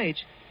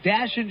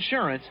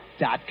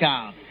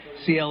clh-insurance.com.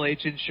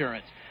 CLH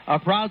Insurance, a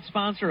proud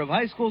sponsor of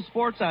high school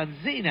sports on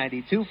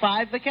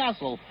Z92.5 The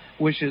Castle,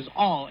 wishes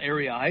all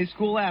area high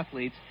school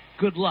athletes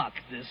good luck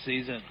this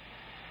season.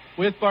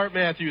 With Bart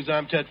Matthews,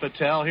 I'm Ted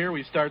Patel. Here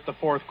we start the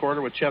fourth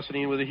quarter with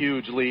Chesaning with a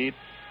huge lead.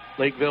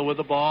 Lakeville with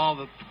the ball.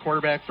 The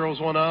quarterback throws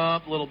one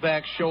up. Little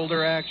back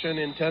shoulder action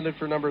intended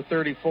for number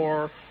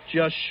 34.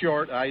 Just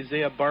short.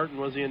 Isaiah Barton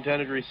was the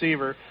intended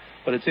receiver,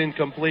 but it's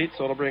incomplete,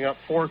 so it'll bring up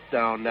fourth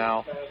down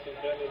now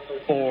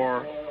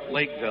for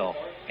Lakeville.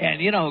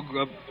 And,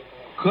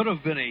 could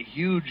have been a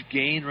huge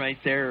gain right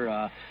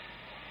there.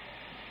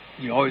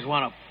 You always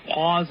want to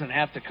pause and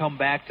have to come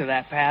back to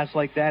that pass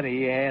like that.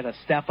 He had a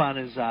step on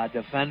his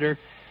defender.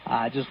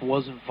 Just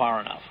wasn't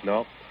far enough.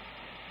 Nope.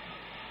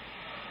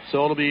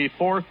 So it'll be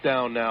fourth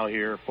down now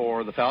here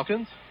for the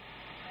Falcons.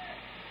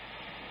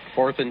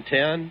 4th and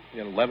 10. We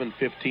got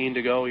 11:15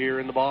 to go here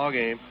in the ball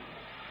game.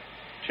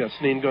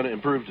 Chesaning going to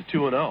improve to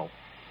 2-0.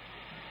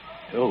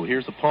 Oh,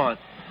 here's a punt.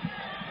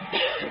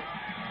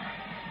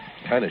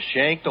 Kind of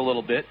shanked a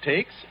little bit.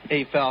 Takes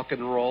a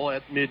Falcon roll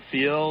at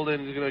midfield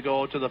and is going to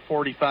go to the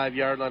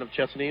 45-yard line of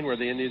Chesaning where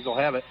the Indians will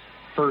have it.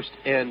 1st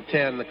and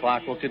 10. The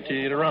clock will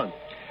continue to run.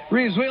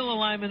 Reeves Wheel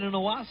Alignment in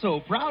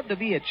Owasso, proud to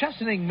be a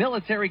Chesaning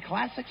Military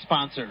Classic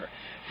sponsor.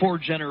 4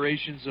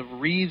 generations of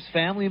Reeves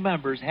family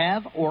members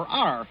have or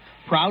are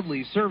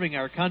proudly serving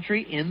our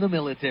country in the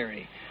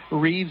military.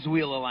 Reeves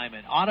Wheel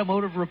Alignment,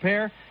 automotive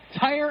repair,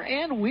 tire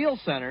and wheel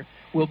center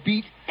will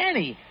beat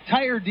any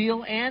tire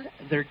deal, and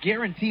their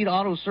guaranteed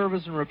auto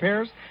service and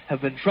repairs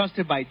have been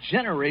trusted by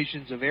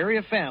generations of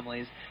area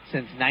families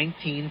since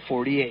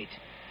 1948.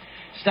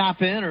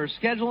 Stop in or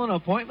schedule an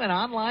appointment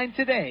online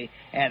today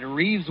at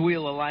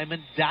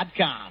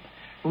ReevesWheelAlignment.com.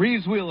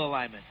 Reeves Wheel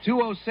Alignment,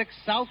 206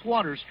 South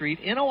Water Street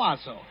in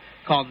Owasso.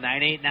 Call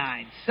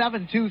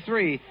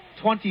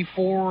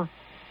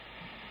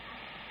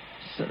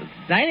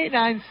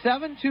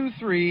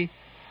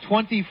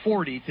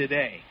 989-723-2040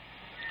 today.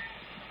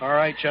 All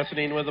right,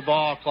 Chesaning with the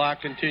ball.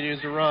 Clock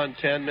continues to run.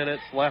 10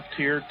 minutes left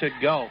here to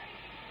go.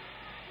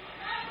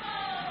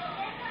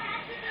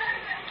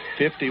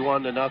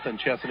 51-0,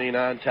 Chesaning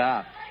on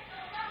top.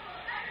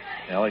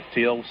 Alec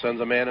Teal sends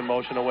a man in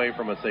motion away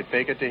from us. They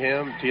fake it to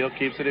him. Teal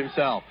keeps it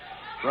himself.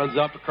 Runs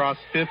up across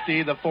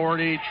 50, the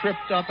 40,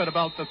 tripped up at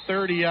about the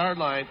 30-yard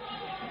line.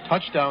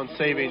 Touchdown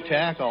saving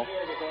tackle.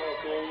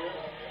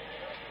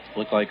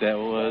 Looked like that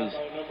was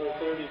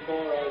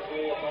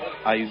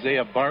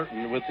Isaiah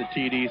Barton with the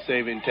TD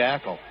saving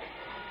tackle.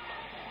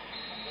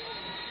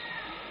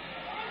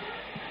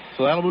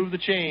 So that'll move the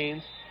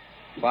chains.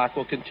 Clock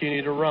will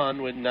continue to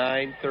run with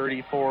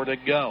 9:34 to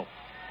go.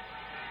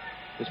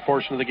 This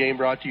portion of the game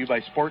brought to you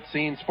by Sports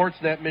Scene,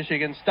 Sportsnet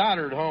Michigan,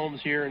 Stoddard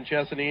Homes here in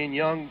Chesaning,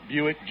 Young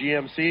Buick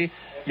GMC,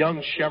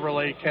 Young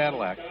Chevrolet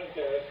Cadillac.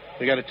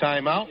 They got a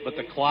timeout, but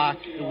the clock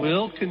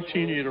will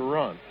continue to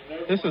run.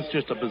 This is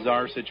just a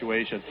bizarre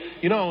situation.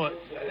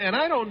 And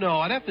I don't know,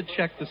 I'd have to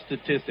check the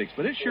statistics,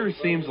 but it sure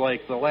seems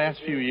like the last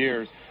few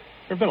years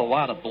there have been a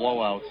lot of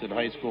blowouts in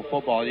high school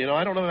football.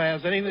 I don't know if it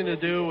has anything to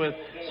do with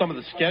some of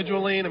the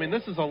scheduling. I mean,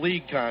 this is a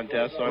league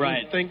contest, so I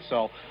wouldn't think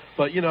so.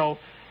 But,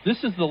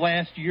 this is the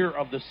last year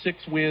of the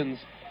 6 wins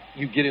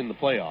you get in the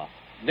playoff.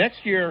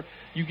 Next year,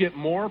 you get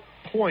more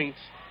points.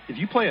 If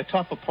you play a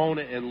tough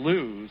opponent and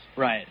lose,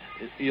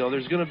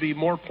 there's going to be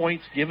more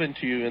points given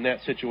to you in that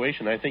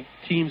situation. I think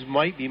teams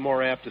might be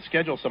more apt to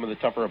schedule some of the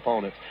tougher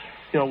opponents.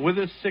 With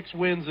this 6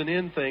 wins and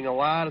in thing, a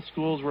lot of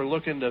schools were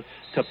looking to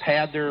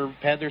pad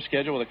their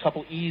schedule with a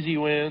couple easy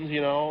wins,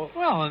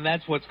 Well, and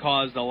that's what's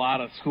caused a lot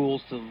of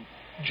schools to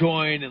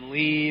join and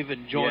leave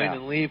and join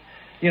and leave.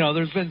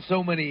 there's been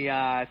so many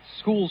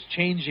schools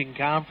changing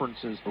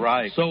conferences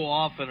so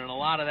often, and a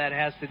lot of that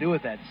has to do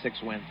with that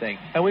 6-win thing.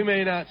 And we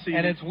may not see...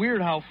 And it's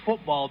weird how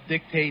football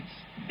dictates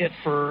it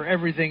for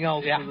everything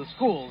else for the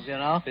schools,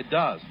 It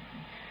does.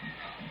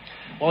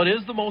 Well, it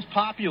is the most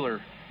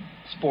popular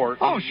sport.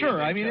 Oh,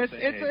 sure. I mean,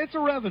 it's a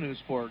revenue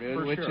sport,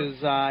 which is,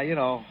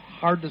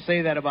 hard to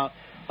say that about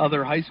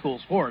other high school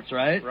sports,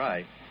 right?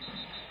 Right.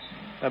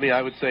 I mean,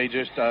 I would say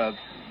just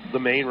the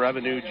main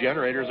revenue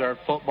generators are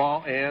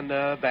football and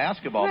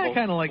basketball,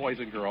 both like boys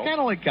and girls. Kind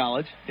of like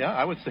college. Yeah,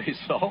 I would say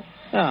so.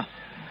 Yeah.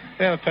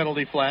 They have a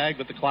penalty flag,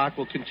 but the clock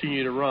will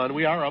continue to run.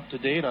 We are up to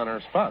date on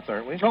our spots,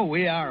 aren't we? Oh,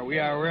 we are.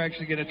 We're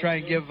actually going to try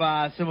and give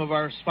some of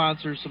our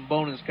sponsors some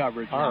bonus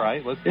coverage. All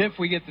right. If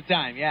we get the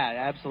time.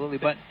 Yeah, absolutely.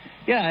 But,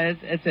 yeah,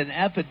 it's an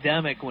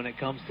epidemic when it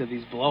comes to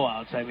these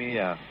blowouts. I mean,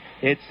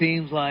 it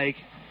seems like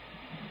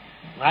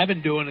I've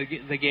been doing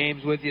the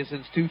games with you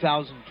since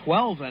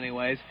 2012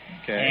 anyways.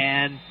 Okay.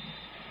 And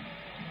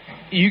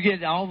you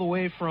get all the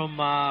way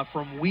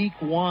from week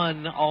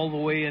 1 all the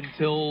way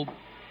until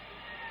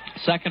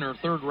second or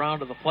third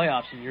round of the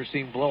playoffs, and you're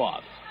seeing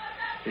blowouts.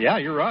 Yeah,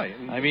 you're right.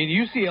 I mean,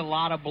 you see a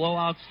lot of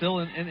blowouts still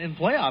in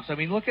playoffs. I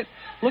mean, look at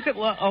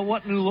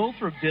what New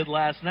Lothrop did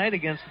last night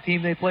against the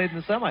team they played in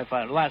the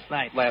semifinal.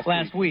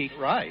 Last week.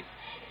 Right.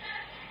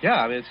 Yeah,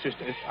 I mean,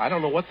 I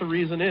don't know what the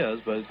reason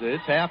is, but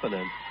it's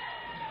happening.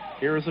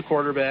 Here is the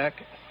quarterback.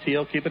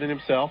 Teal keeping it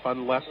himself on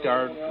the left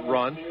guard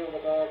run.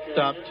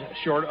 Stopped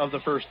short of the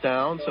first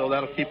down, so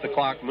that'll keep the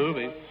clock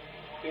moving.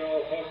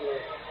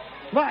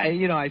 Well,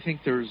 I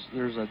think there's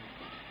a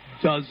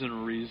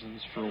dozen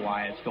reasons for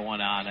why it's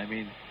going on. I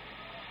mean,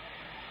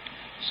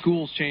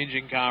 schools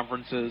changing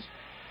conferences.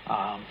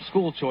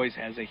 School choice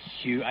has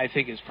I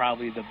think is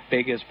probably the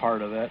biggest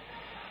part of it.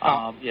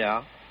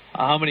 Yeah.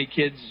 How many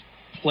kids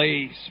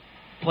play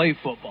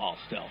football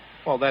still?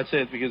 Well, that's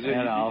it, because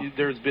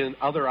there's been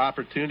other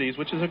opportunities,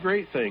 which is a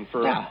great thing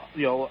for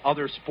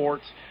other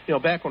sports.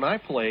 Back when I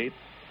played,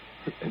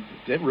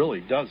 it really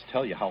does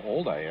tell you how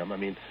old I am. I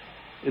mean,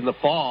 in the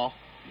fall,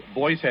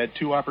 boys had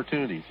 2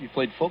 opportunities. You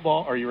played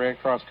football or you ran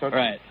cross country.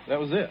 Right. That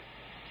was it.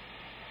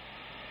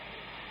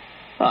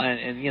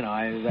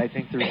 I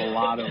think there's a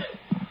lot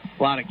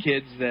of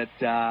kids that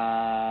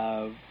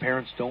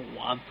parents don't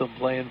want them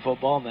playing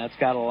football, and that's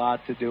got a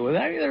lot to do with it.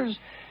 I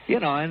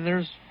mean,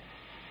 there's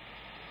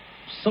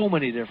so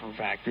many different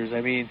factors.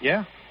 I mean,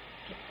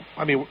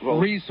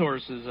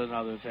 resources,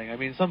 another thing. I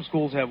mean, some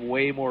schools have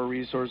way more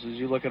resources.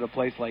 You look at a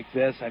place like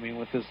this, I mean,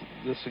 with this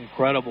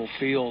incredible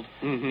field,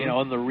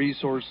 and the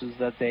resources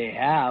that they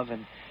have.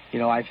 And,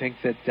 I think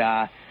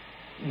that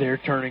they're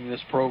turning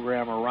this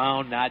program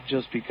around, not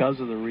just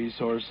because of the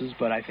resources,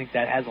 but I think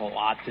that has a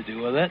lot to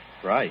do with it.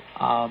 Right.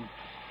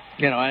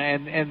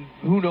 And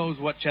who knows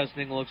what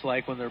Chesaning looks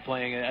like when they're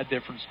playing a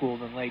different school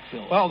than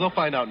Lakefield. Well, they'll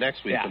find out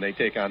next week when they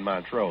take on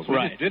Montrose.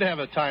 We did have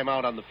a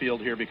timeout on the field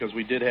here because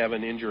we did have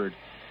an injured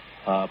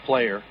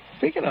player.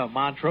 Speaking of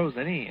Montrose,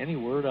 any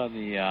word on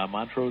the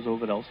Montrose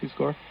Ovid-Elsie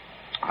score?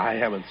 I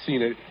haven't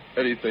seen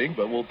anything,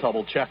 but we'll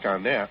double check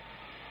on that.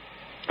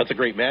 That's a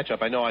great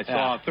matchup. I know I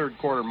saw a third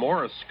quarter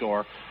Morris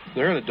score.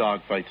 They're in a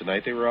dogfight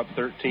tonight. They were up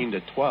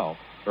 13-12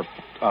 or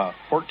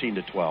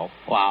 14-12.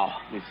 Wow.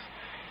 If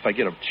I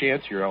get a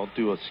chance here, I'll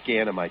do a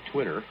scan of my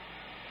Twitter.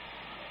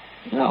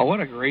 Oh, what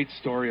a great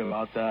story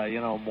about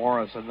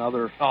Morris.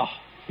 Another.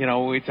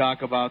 When we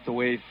talk about the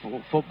way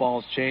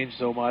football's changed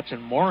so much,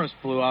 and Morris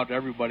blew out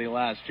everybody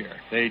last year.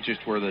 They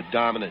just were the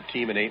dominant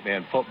team in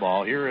 8-man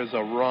football. Here is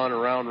a run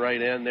around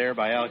right end there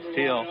by Alex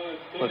Teal.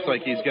 Looks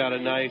like he's got a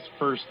nice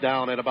first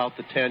down at about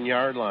the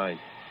 10-yard line.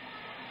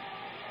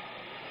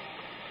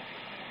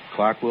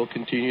 Clock will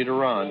continue to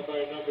run.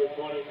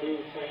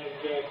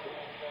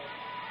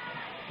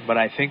 But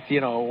I think,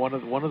 one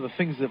of the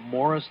things that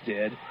Morris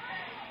did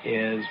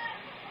is,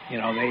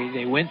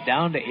 they went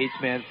down to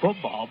 8-man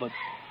football, but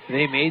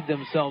they made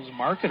themselves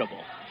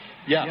marketable.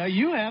 Yeah.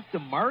 You have to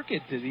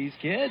market to these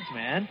kids,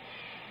 man.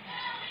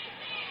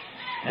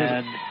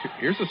 And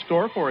here's the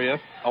score for you.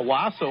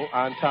 Owasso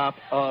on top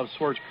of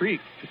Swartz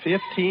Creek,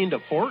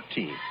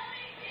 15-14.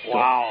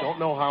 Wow. Don't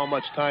know how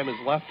much time is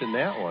left in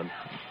that one.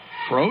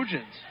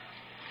 Trojans.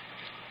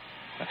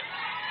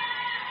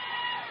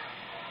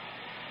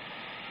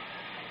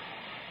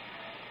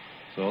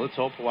 So let's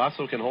hope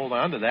Owasso can hold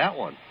on to that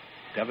one.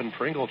 Devin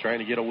Pringle trying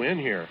to get a win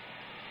here.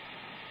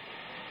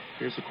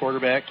 Here's the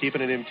quarterback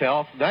keeping it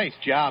himself. Nice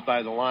job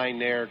by the line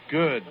there.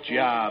 Good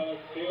job.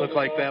 Looked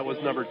like that was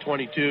number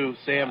 22,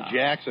 Sam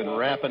Jackson,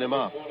 wrapping him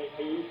up.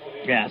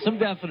 Yeah, some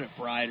definite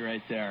pride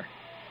right there.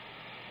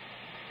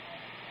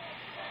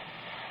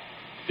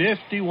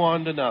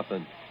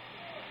 51-0.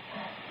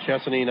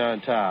 Chesaning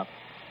on top.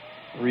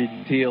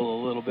 Reading Teal a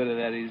little bit of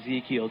that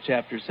Ezekiel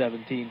chapter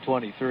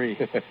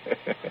 17:23.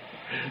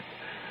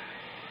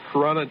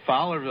 Corunna and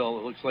Fowlerville,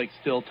 it looks like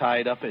still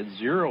tied up at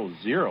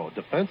 0-0.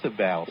 Defensive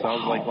battle.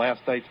 Sounds like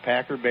last night's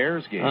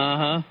Packer-Bears game.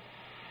 Uh-huh.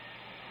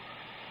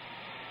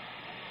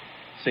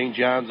 St.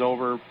 John's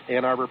over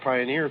Ann Arbor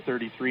Pioneer,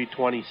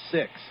 33-26.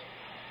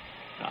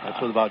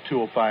 That's with about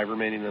 2:05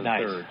 remaining in the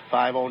third.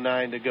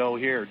 5:09 to go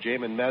here.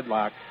 Jamin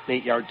Medlock, an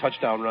 8-yard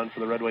touchdown run for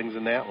the Red Wings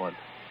in that one.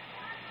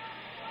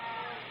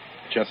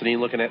 Chesaning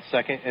looking at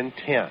 2nd and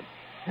 10.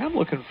 I'm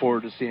looking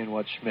forward to seeing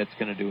what Schmidt's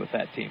going to do with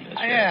that team this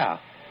year. Yeah.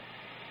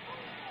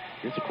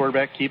 Here's the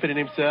quarterback keeping it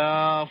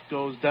himself.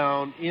 Goes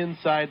down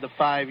inside the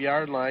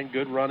 5-yard line.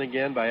 Good run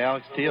again by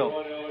Alex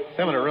Teal. He's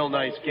having a real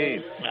nice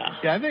game.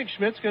 Yeah, I think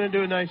Schmidt's going to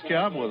do a nice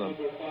job with him.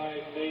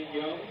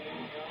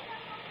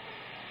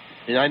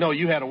 And I know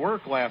you had to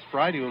work last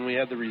Friday when we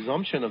had the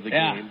resumption of the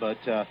game, but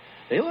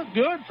they look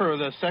good for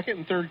the second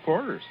and third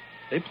quarters.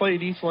 They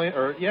played East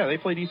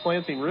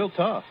Lansing real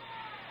tough.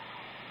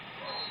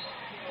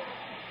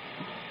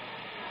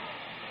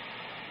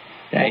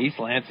 Yeah, East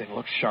Lansing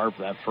looked sharp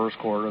that first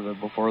quarter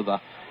before the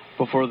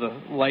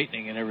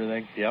lightning and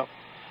everything. Yep.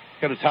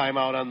 Got a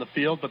timeout on the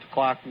field, but the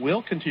clock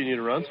will continue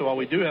to run. So while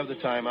we do have the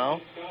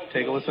timeout,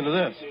 take a listen to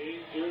this.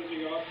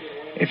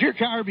 If your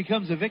car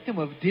becomes a victim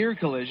of deer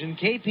collision,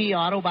 KP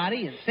Auto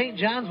Body in St.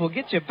 John's will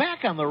get you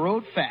back on the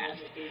road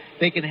fast.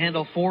 They can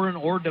handle foreign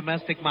or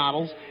domestic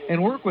models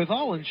and work with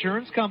all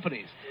insurance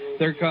companies.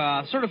 Their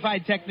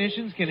certified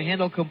technicians can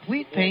handle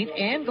complete paint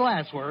and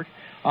glass work,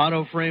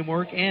 auto frame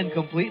work, and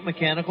complete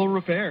mechanical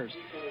repairs.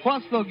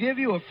 Plus, they'll give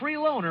you a free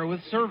loaner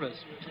with service.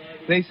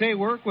 They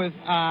work with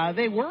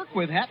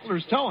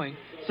Hetler's Towing,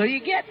 so you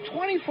get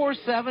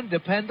 24/7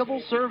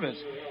 dependable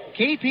service.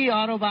 KP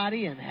Auto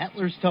Body and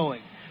Hetler's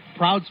Towing,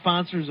 proud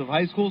sponsors of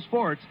high school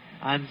sports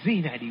on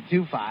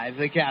Z92.5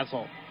 The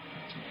Castle.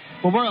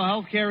 Memorial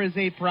Healthcare is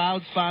a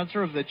proud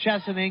sponsor of the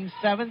Chesaning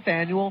 7th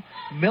Annual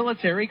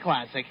Military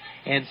Classic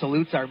and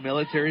salutes our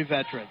military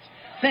veterans.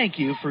 Thank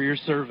you for your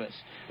service.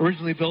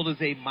 Originally built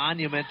as a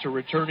monument to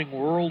returning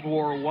World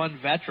War I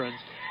veterans,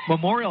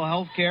 Memorial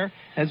Healthcare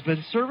has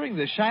been serving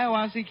the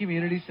Shiawassee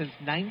community since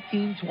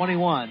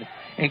 1921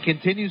 and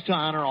continues to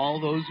honor all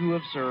those who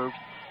have served.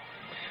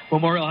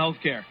 Memorial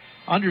Healthcare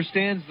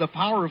understands the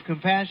power of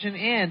compassion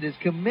and is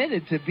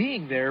committed to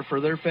being there for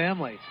their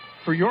families,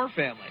 for your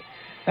family.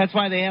 That's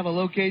why they have a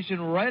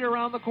location right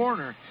around the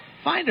corner.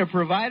 Find a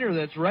provider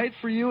that's right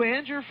for you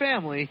and your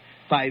family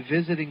by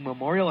visiting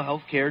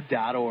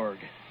memorialhealthcare.org.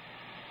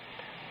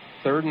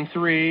 3rd and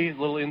 3,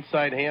 little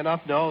inside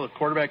handoff. No, the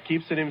quarterback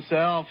keeps it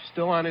himself,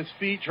 still on his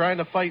feet, trying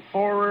to fight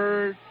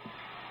forward.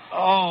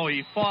 Oh,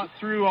 he fought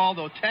through all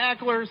the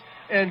tacklers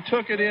and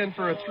took it in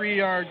for a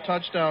 3-yard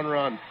touchdown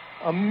run.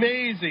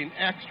 Amazing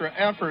extra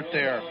effort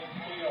there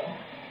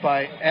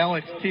by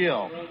Alex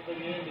Teal.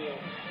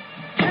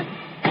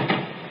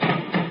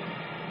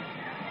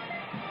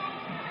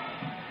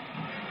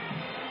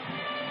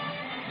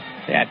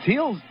 Yeah,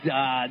 Teal's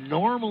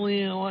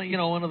normally,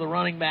 one of the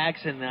running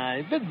backs, and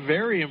he's been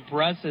very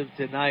impressive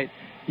tonight.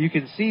 You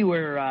can see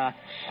where,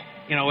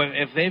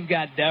 if they've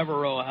got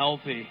Devereaux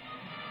healthy,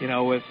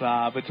 with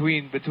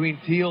between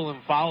Teal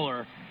and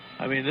Fowler,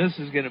 I mean, this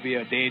is going to be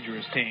a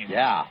dangerous team.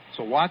 Yeah,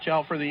 so watch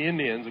out for the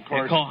Indians, of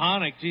course. And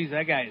Kohanic, geez,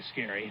 that guy is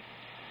scary.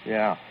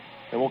 Yeah,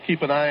 and we'll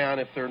keep an eye on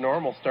if their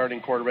normal starting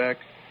quarterback,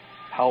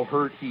 how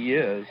hurt he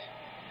is.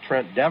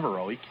 Trent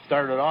Devereaux. He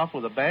started off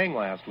with a bang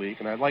last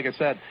week, and like I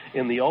said,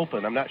 in the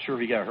open, I'm not sure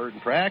if he got hurt in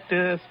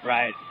practice.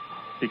 Right.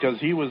 Because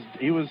he was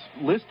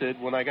listed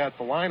when I got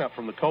the lineup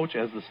from the coach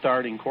as the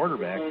starting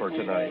quarterback for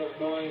tonight.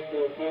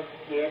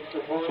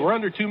 So we're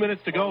under 2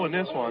 minutes to go in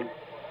this one.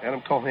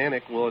 Adam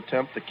Kohanic will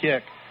attempt the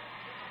kick.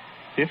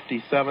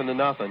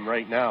 57-0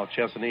 right now,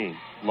 Chesaning.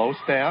 Low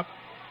snap.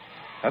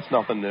 That's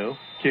nothing new.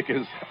 Kick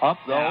is up,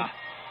 though.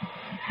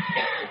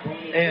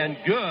 Yeah. And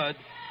good.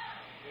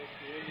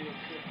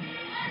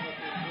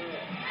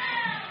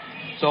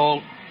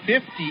 So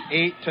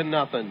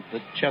 58-0, the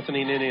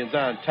Chesaning Indians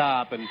on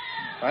top, and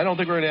I don't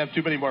think we're going to have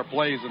too many more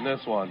plays in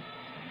this one.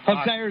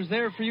 Hub Tire is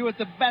there for you with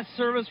the best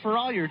service for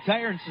all your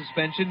tire and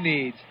suspension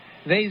needs.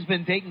 They've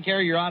been taking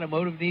care of your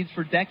automotive needs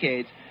for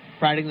decades,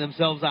 priding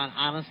themselves on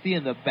honesty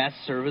and the best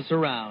service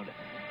around.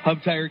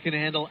 Hub Tire can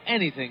handle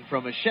anything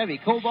from a Chevy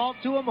Cobalt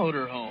to a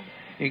motorhome,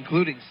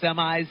 including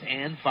semis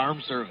and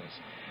farm service.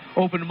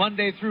 Open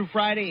Monday through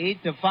Friday,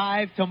 8 to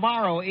 5,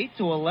 tomorrow, 8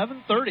 to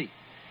 11:30.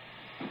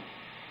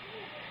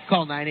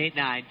 Call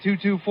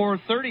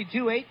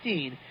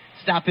 989-224-3218.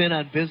 Stop in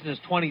on Business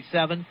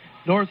 27,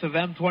 north of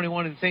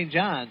M21 in St.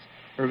 John's,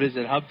 or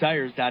visit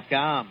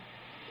hubtires.com.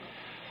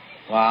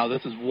 Wow,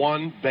 this is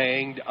one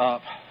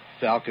banged-up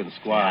Falcon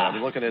squad.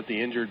 I'm looking at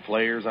the injured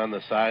players on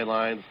the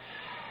sidelines.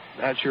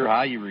 Not sure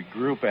how you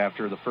regroup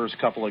after the first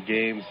couple of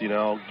games,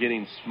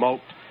 getting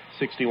smoked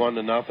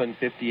 61-0,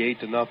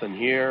 58-0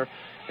 here,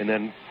 and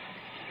then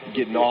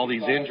getting all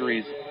these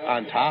injuries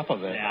on top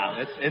of it.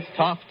 Yeah. It's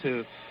tough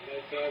to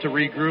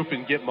regroup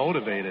and get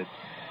motivated.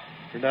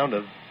 We're down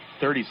to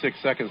 36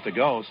 seconds to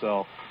go,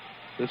 so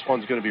this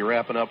one's going to be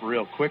wrapping up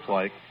real quick.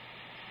 Like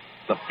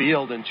the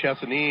field in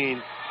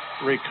Chesaning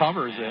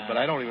recovers it, but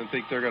I don't even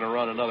think they're going to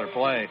run another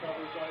play.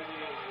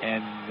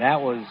 And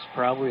that was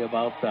probably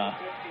about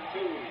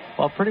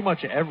pretty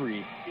much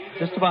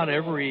just about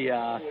every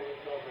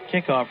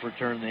kickoff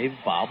return, they've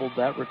bobbled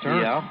that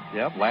return.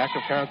 Yeah, lack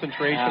of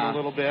concentration a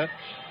little bit.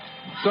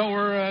 So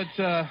we're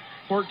at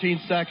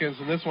 14 seconds,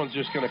 and this one's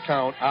just going to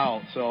count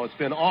out. So it's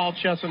been all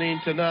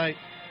Chesaning tonight.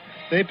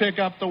 They pick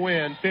up the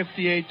win,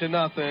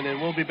 58-0,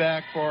 and we'll be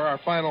back for our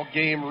final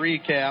game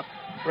recap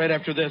right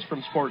after this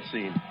from Sports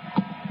Scene.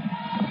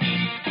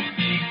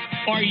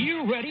 Are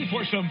you ready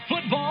for some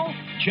football?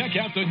 Check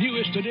out the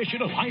newest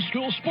edition of High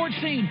School Sports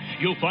Scene.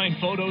 You'll find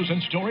photos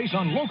and stories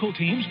on local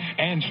teams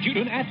and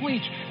student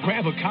athletes.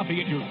 Grab a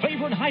copy at your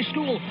favorite high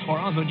school or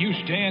on the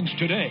newsstands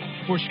today.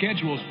 For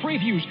schedules,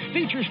 previews,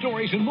 feature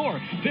stories, and more,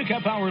 pick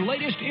up our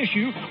latest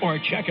issue or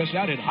check us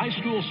out at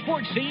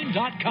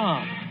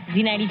highschoolsportscene.com.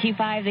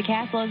 Z92.5 The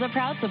Castle is a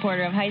proud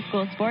supporter of high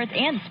school sports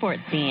and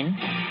Sports Scene.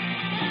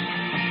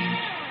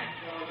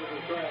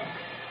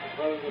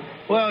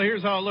 Well,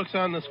 here's how it looks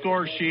on the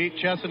score sheet.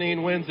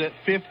 Chesaning wins it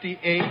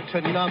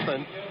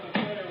 58-0.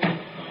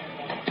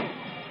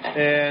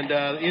 And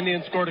the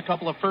Indians scored a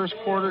couple of first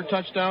quarter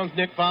touchdowns.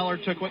 Nick Fowler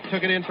took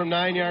it in from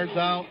 9 yards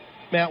out.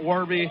 Matt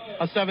Warby,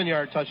 a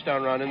 7-yard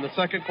touchdown run. In the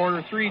second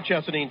quarter, 3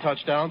 Chesaning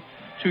touchdowns.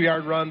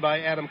 2-yard run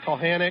by Adam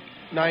Kohanek,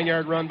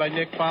 9-yard run by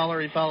Nick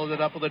Fowler. He followed it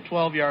up with a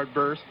 12-yard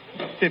burst,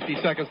 50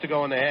 seconds to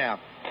go in the half.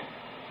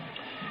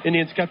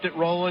 Indians kept it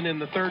rolling in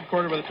the third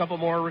quarter with a couple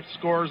more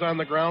scores on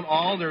the ground.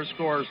 All their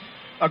scores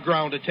a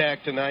ground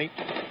attack tonight.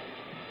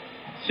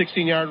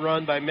 16-yard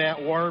run by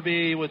Matt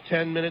Warby with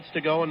 10 minutes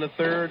to go in the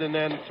third, and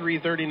then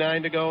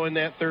 3:39 to go in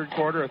that third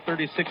quarter. A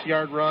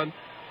 36-yard run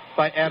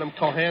by Adam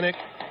Kohanek.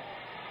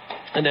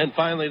 And then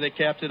finally they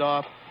capped it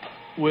off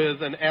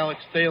with an Alex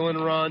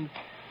Thalen run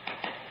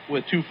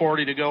with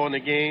 2:40 to go in the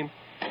game.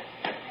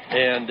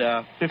 And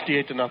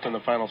 58-0 the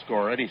final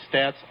score. Any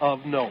stats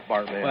of note,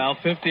 Bart Mann? Well,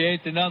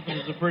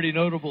 58-0 is a pretty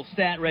notable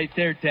stat right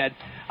there, Ted.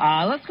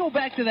 Let's go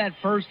back to that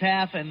first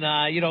half and,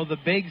 the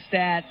big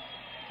stat,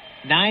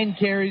 9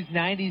 carries,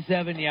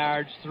 97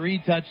 yards, 3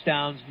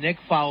 touchdowns, Nick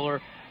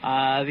Fowler.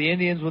 The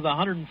Indians with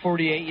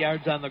 148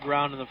 yards on the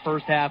ground in the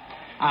first half.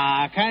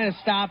 Kind of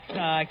stopped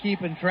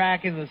keeping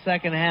track in the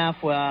second half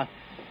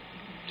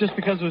just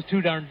because it was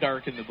too darn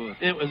dark in the booth.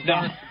 It was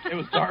dark. It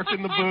was dark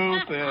in the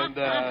booth, and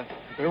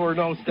there were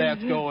no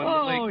stats going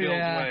Lakefield's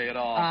way at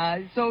all.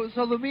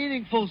 So the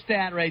meaningful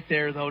stat right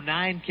there, though,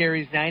 9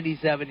 carries,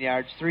 97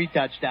 yards, 3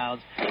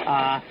 touchdowns.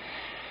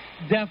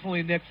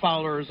 Definitely Nick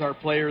Fowler is our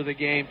player of the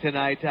game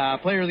tonight.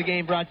 Player of the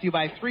game brought to you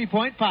by 3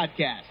 Point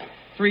Podcast.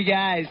 3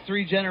 guys,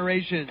 3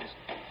 generations,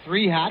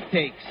 3 hot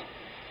takes.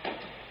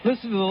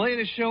 Listen to the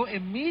latest show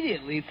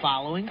immediately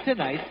following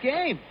tonight's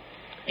game.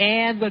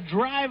 And the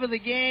drive of the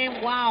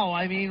game, wow,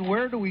 I mean,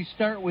 where do we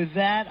start with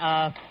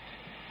that?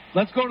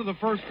 Let's go to the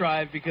first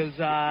drive because,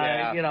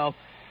 that's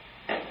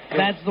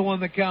the one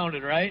that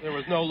counted, right? There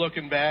was no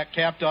looking back,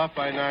 capped off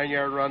by a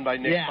 9-yard run by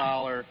Nick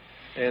Fowler.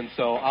 And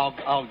so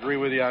I'll agree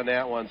with you on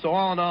that one. So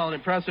all in all, an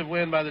impressive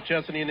win by the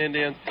Chesaning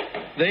Indians.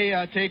 They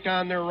take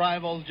on their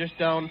rivals just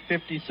down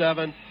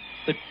 57,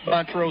 the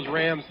Montrose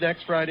Rams,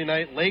 next Friday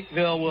night.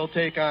 Lakeville will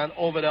take on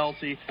Ovid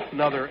Elsie,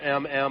 another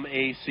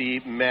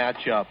MMAC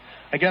matchup.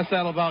 I guess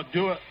that'll about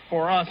do it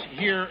for us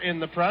here in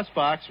the press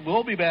box.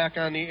 We'll be back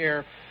on the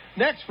air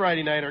next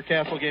Friday night, our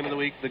Castle game of the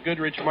week, the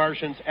Goodrich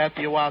Martians at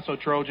the Owasso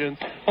Trojans.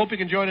 Hope you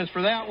can join us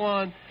for that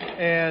one.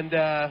 And,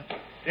 hey,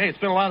 it's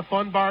been a lot of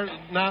fun, Bart.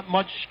 Not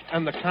much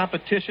on the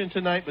competition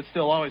tonight, but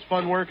still always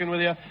fun working with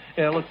you.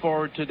 And I look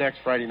forward to next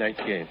Friday night's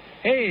game.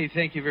 Hey,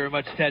 thank you very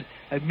much, Ted.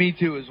 Me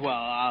too as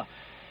well.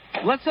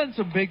 Let's send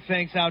some big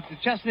thanks out. The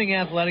Chesaning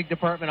Athletic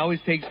Department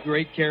always takes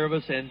great care of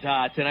us, and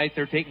tonight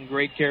they're taking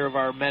great care of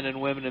our men and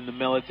women in the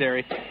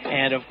military.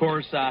 And, of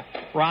course,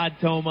 Rod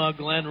Toma,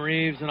 Glenn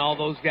Reeves, and all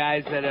those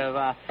guys that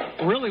have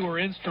really were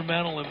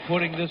instrumental in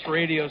putting this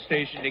radio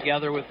station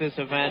together with this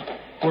event.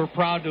 We're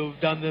proud to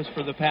have done this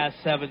for the past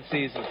 7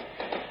 seasons.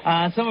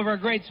 Some of our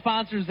great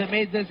sponsors that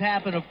made this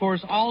happen, of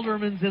course,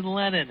 Alderman's in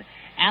Lennon,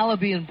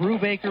 Allaby and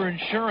Brubaker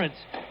Insurance,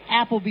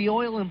 Appleby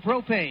Oil and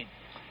Propane,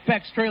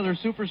 Beck's Trailer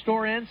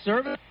Superstore and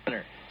Service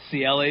Center,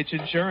 CLH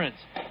Insurance,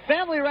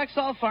 Family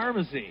Rexall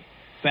Pharmacy,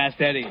 Fast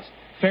Eddie's,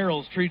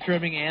 Farrell's Tree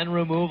Trimming and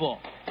Removal,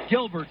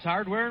 Gilbert's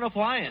Hardware and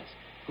Appliance,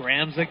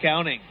 Graham's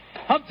Accounting,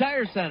 Hub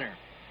Tire Center,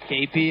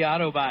 KP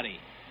Auto Body,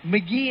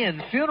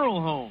 McGeehan Funeral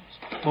Homes,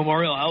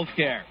 Memorial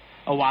Healthcare,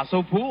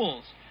 Owasso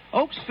Pools,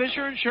 Oaks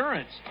Fisher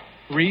Insurance,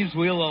 Reeves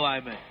Wheel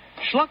Alignment,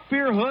 Schluck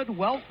Beer Hood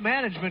Wealth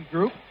Management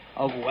Group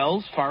of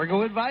Wells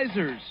Fargo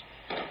Advisors,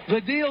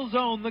 The Deal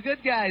Zone, the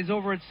good guys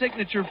over at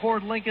Signature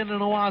Ford Lincoln in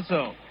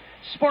Owasso,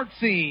 Sports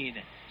Scene,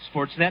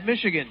 Sportsnet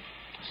Michigan,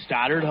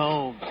 Stoddard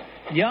Homes,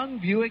 Young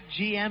Buick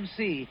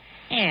GMC,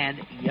 and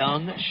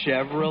Young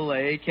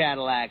Chevrolet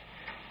Cadillac.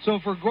 So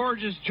for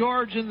Gorgeous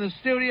George in the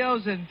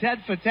studios and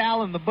Ted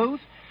Fatale in the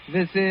booth,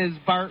 this is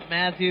Bart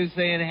Matthews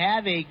saying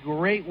have a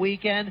great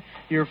weekend.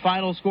 Your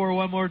final score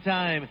one more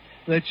time.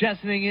 The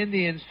Chesaning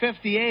Indians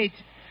 58,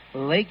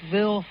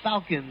 Lakeville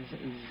Falcons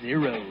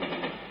 0.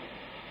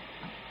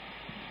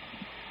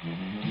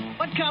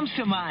 What comes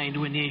to mind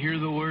when you hear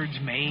the words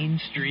Main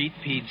Street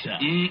Pizza?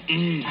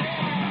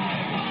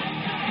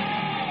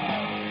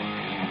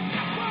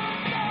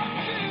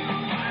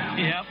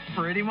 Yep,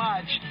 pretty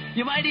much.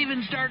 You might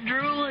even start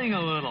drooling a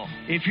little.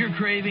 If you're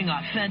craving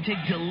authentic,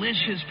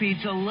 delicious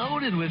pizza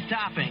loaded with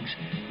toppings,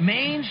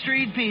 Main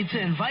Street Pizza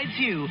invites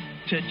you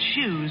to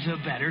choose a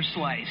better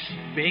slice.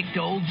 Baked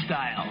old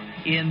style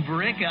in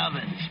brick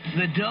ovens.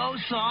 The dough,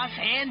 sauce,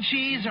 and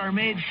cheese are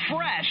made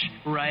fresh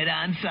right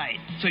on site.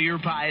 So your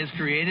pie is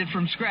created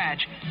from scratch,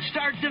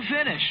 start to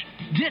finish.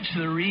 Ditch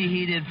the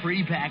reheated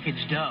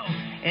prepackaged dough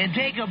and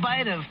take a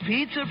bite of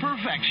pizza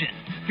perfection.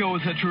 Go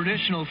with a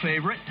traditional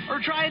favorite or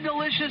try a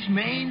delicious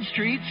Main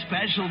Street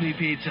specialty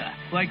pizza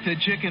like the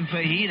chicken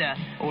fajita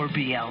or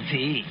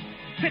BLT.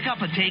 Pick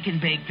up a take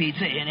and bake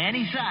pizza in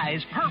any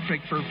size,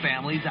 perfect for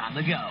families on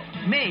the go.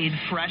 Made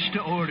fresh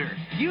to order.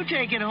 You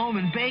take it home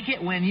and bake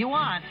it when you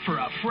want for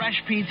a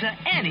fresh pizza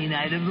any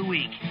night of the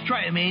week.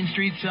 Try a Main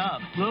Street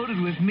sub,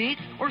 loaded with meat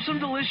or some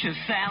delicious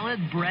salad,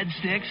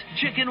 breadsticks,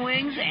 chicken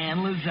wings,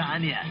 and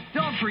lasagna.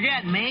 Don't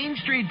forget, Main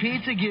Street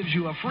Pizza gives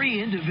you a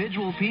free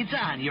individual pizza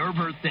on your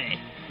birthday.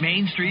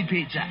 Main Street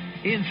Pizza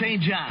in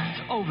St. John's,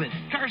 Ovid,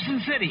 Carson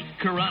City,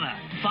 Corunna,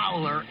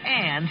 Fowler,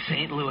 and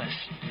St. Louis.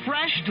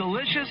 Fresh,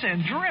 delicious,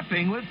 and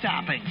dripping with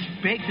toppings.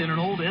 Baked in an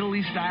old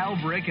Italy-style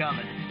brick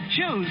oven.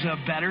 Choose a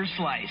better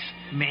slice.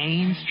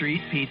 Main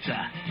Street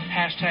Pizza.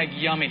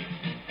 #yummy.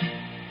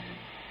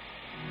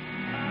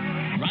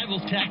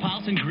 Rivals Tap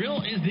House and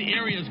Grill is the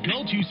area's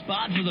go-to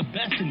spot for the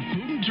best in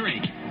food and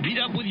drink. Meet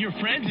up with your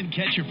friends and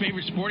catch your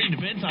favorite sporting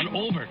events on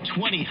over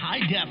 20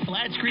 high-def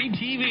flat-screen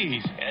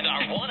TVs and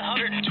our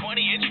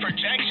 120-inch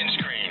projection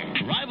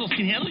screen. Rivals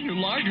can handle your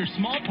large or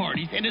small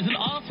parties and is an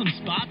awesome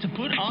spot to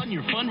put on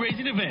your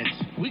fundraising events.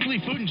 Weekly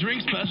food and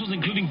drink specials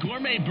including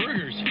gourmet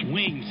burgers,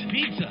 wings,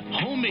 pizza,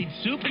 homemade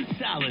soup, and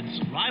salads.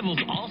 Rivals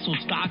also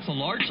stocks a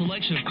large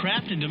selection of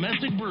craft and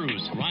domestic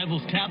brews.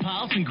 Rivals Tap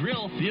House and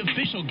Grill, the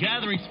official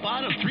gathering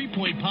spot of 3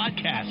 Point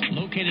Podcast,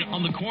 located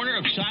on the corner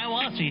of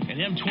Shiawassee and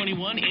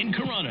M21 in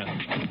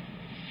Corunna.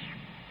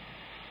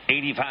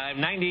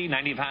 8590,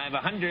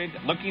 9500.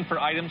 Looking for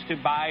items to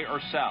buy or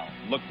sell?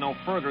 Look no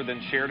further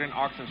than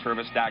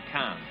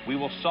SheridanAuctionService.com. We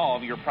will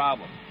solve your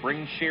problem.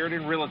 Bring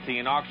Sheridan Realty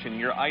and auction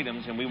your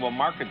items, and we will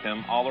market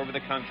them all over the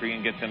country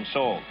and get them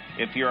sold.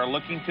 If you are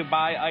looking to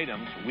buy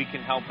items, we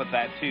can help with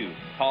that too.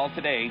 Call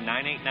today,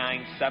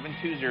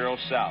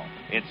 989-720-SELL.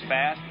 It's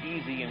fast,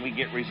 easy, and we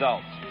get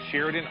results.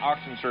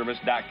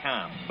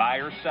 SheridanAuctionService.com. Buy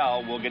or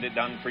sell, we'll get it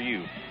done for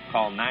you.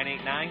 Call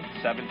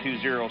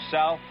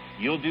 989-720-SELL.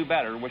 You'll do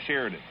better with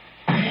Sheridan.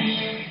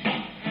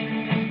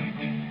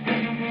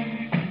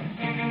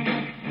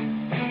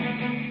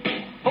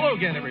 Hello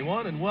again,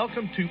 everyone, and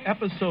welcome to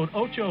episode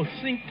Ocho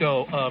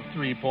Cinco of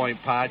 3 Point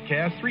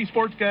Podcast. Three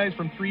sports guys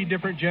from three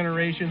different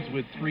generations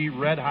with three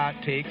red-hot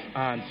takes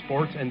on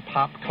sports and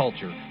pop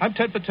culture. I'm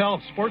Ted Patel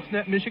of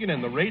Sportsnet Michigan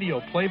and the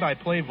radio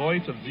play-by-play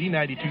voice of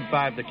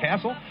Z92.5 The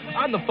Castle.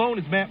 On the phone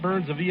is Matt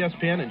Burns of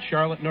ESPN in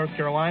Charlotte, North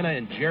Carolina,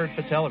 and Jared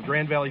Patel of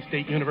Grand Valley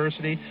State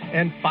University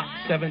and Fox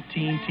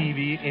 17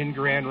 TV in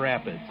Grand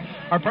Rapids.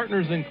 Our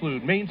partners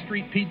include Main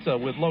Street Pizza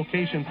with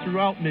locations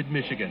throughout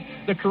mid-Michigan,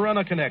 the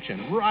Corunna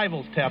Connection,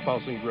 Rivals Tap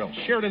House and Grill,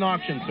 Sheridan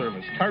Auction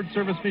Service, Card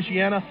Service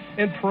Michiana,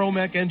 and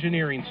Promec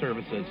Engineering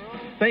Services.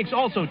 Thanks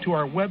also to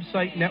our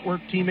website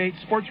network teammates,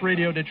 Sports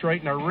Radio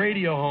Detroit, and our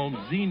radio home,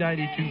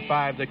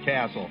 Z92.5 The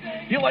Castle.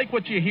 If you like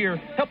what you hear,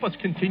 help us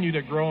continue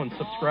to grow and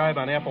subscribe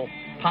on Apple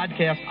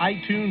Podcast,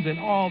 iTunes, and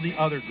all the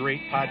other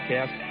great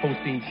podcast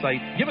hosting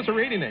sites. Give us a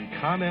rating and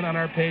comment on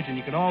our page, and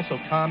you can also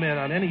comment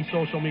on any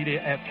social media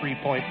at 3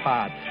 Point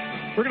Pod.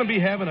 We're going to be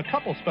having a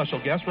couple special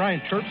guests.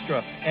 Ryan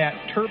Terpstra at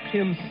Terp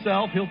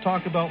himself. He'll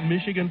talk about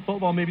Michigan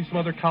football, maybe some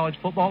other college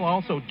football.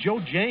 Also, Joe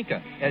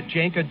Janka at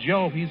Janka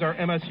Joe. He's our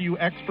MSU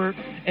expert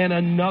and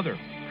another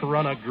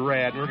Corunna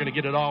grad. We're going to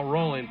get it all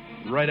rolling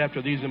right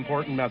after these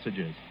important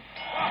messages.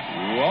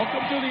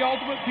 Welcome to the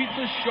Ultimate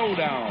Pizza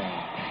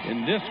Showdown.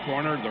 In this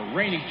corner, the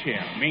reigning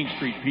champ, Main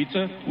Street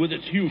Pizza, with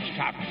its huge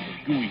toppings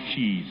of gooey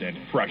cheese and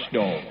fresh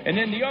dough. And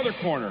in the other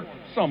corner,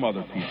 some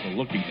other pizza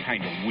looking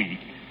kind of weak,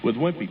 with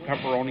wimpy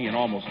pepperoni and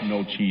almost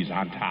no cheese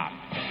on top.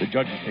 The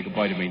judges take a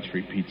bite of Main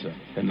Street Pizza.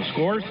 And the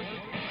scores? 10,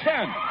 10,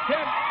 10.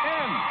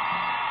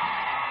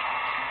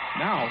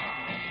 Now,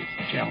 it's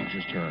the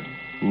challenger's turn.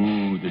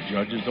 Ooh, the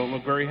judges don't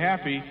look very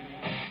happy.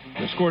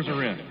 The scores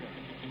are in.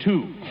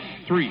 2,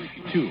 3,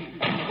 2.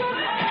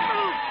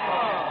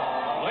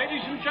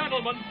 Ladies and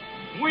gentlemen,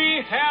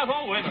 we have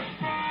a winner.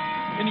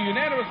 In a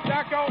unanimous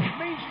knockout,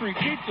 Main Street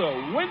Pizza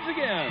wins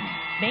again.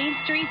 Main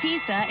Street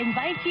Pizza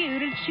invites you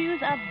to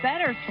choose a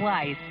better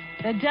slice.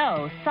 The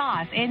dough,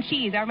 sauce, and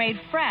cheese are made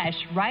fresh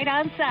right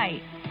on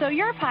site, so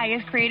your pie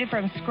is created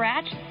from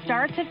scratch,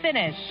 start to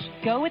finish.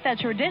 Go with a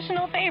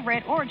traditional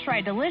favorite or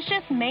try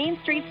delicious Main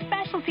Street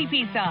specialty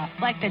pizza,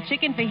 like the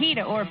chicken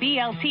fajita or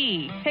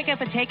BLT. Pick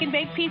up a take and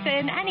bake pizza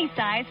in any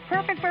size,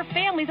 perfect for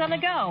families on the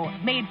go,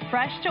 made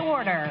fresh to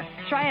order.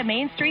 Try a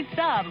Main Street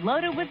sub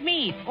loaded with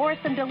meat or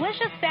some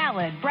delicious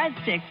salad,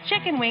 breadsticks,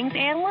 chicken wings,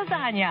 and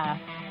lasagna.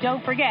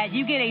 Don't forget,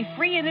 you get a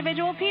free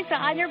individual pizza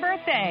on your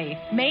birthday.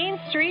 Main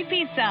Street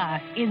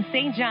Pizza in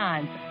St.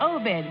 John's,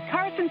 Ovid,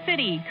 Carson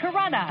City,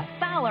 Corunna,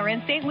 Fowler,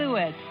 and St.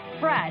 Louis.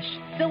 fresh,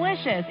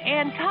 delicious,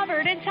 and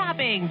covered in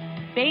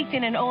toppings. Baked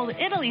in an old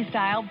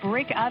Italy-style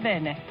brick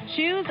oven.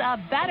 Choose a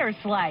better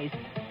slice.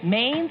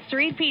 Main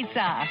Street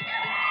Pizza.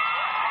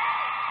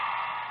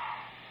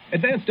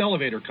 Advanced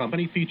Elevator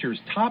Company features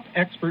top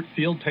expert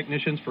field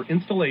technicians for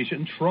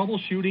installation,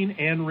 troubleshooting,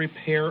 and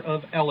repair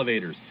of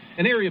elevators.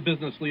 An area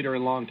business leader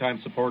and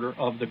longtime supporter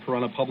of the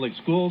Corunna Public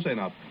Schools and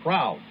a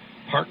proud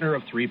partner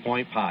of 3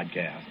 Point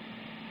Podcast.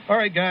 All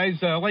right, guys,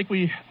 like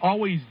we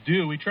always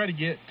do, we try to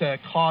get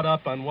caught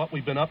up on what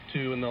we've been up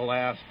to in the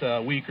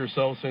last week or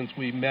so since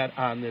we met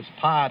on this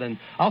pod, and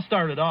I'll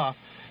start it off.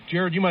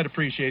 Jared, you might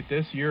appreciate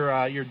this.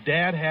 Your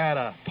dad had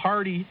a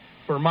party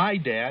for my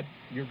dad,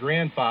 your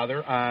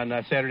grandfather, on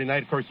Saturday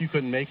night. Of course, you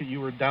couldn't make it.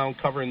 You were down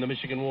covering the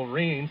Michigan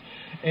Wolverines.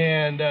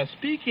 And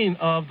speaking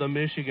of the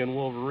Michigan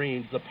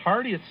Wolverines, the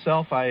party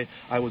itself, I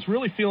was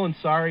really feeling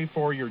sorry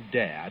for your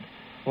dad.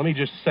 Let me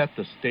just set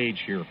the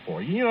stage here for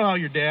you. You know how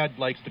your dad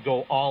likes to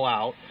go all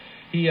out.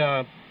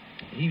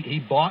 He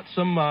bought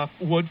some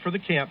wood for the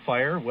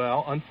campfire.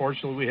 Well,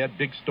 unfortunately, we had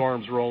big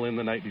storms roll in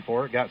the night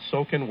before. It got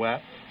soaking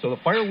wet. So the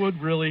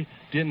firewood really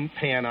didn't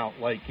pan out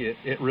like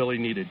it really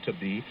needed to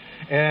be.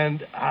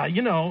 And,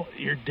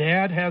 your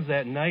dad has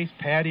that nice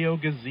patio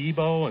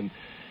gazebo, and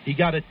he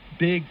got a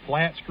big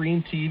flat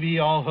screen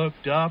TV all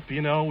hooked up.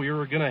 We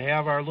were going to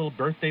have our little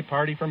birthday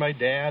party for my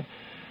dad,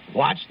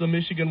 watch the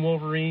Michigan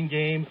Wolverine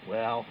game.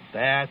 Well,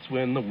 that's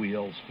when the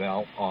wheels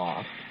fell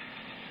off.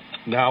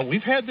 Now,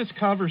 we've had this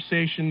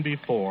conversation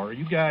before.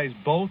 You guys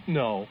both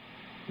know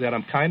that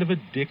I'm kind of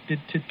addicted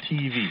to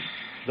TV,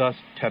 thus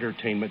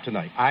Tedtertainment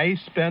Tonight. I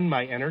spend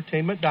my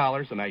entertainment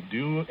dollars, and I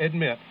do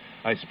admit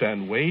I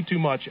spend way too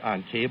much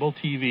on cable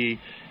TV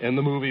and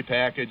the movie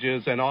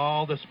packages and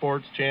all the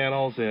sports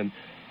channels, and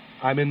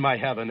I'm in my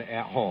heaven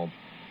at home.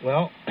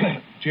 Well,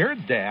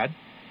 Jared's dad,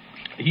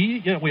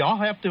 we all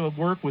have to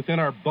work within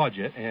our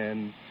budget,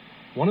 and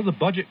one of the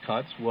budget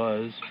cuts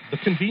was the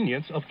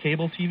convenience of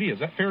cable TV. Is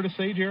that fair to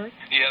say, Jared?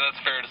 Yeah,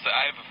 that's fair to say.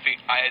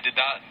 I did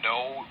not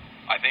know.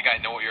 I think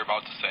I know what you're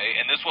about to say,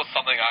 and this was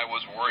something I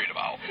was worried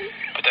about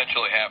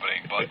potentially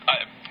happening, but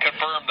I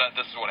confirmed that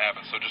this is what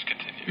happened, so just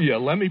continue. Yeah,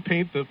 let me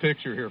paint the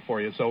picture here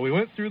for you. So we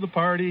went through the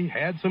party,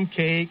 had some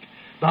cake.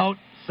 About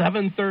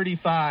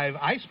 7:35,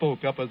 I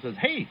spoke up and says,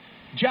 "Hey,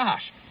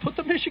 Josh, put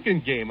the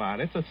Michigan game on.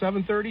 It's a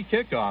 7:30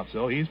 kickoff."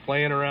 So he's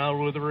playing around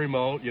with the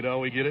remote.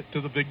 We get it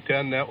to the Big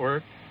Ten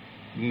Network.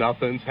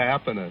 Nothing's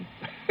happening.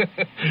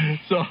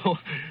 So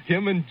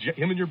him and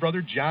your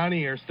brother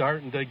Johnny are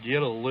starting to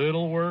get a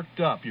little worked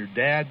up. Your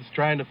dad's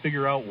trying to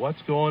figure out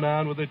what's going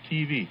on with the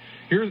TV.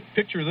 Here,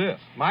 picture this.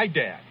 My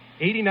dad,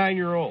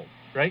 89-year-old,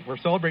 right? We're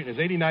celebrating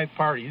his 89th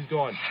party. He's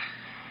going,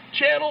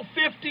 Channel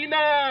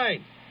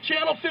 59!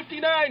 Channel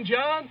 59,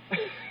 John!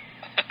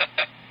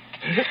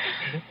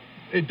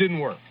 It didn't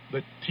work.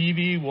 The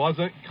TV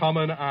wasn't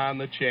coming on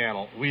the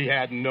channel. We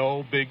had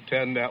no Big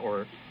Ten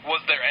Network.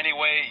 Was there any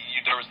way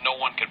there was no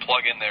one could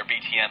plug in their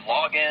BTN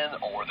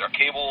login or their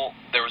cable?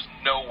 There was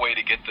no way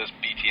to get this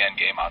BTN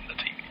game on the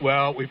TV.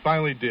 Well, we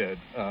finally did.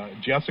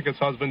 Jessica's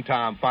husband,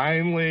 Tom,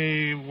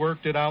 finally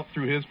worked it out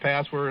through his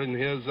password and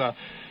his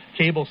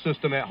cable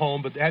system at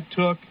home, but that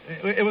took,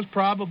 it was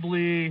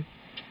probably,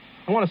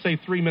 I want to say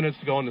 3 minutes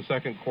to go in the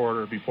second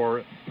quarter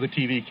before the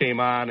TV came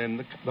on,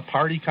 and the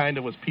party kind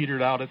of was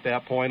petered out at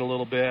that point a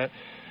little bit.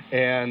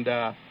 And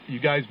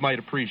you guys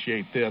might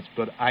appreciate this,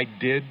 but I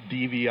did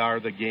DVR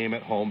the game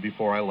at home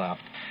before I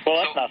left. Well,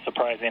 that's not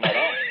surprising at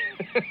all.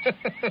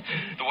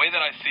 The way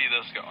that I see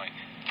this going,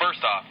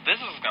 first off, this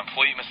is a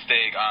complete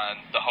mistake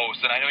on the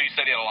host. And I know you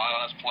said he had a lot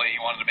on his plate.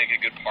 He wanted to make a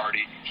good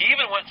party. He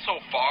even went so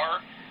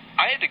far,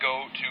 I had to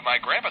go to my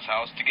grandpa's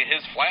house to get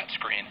his flat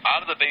screen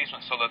out of the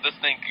basement so that this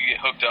thing could get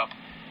hooked up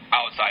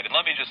outside. And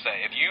let me just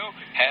say, if you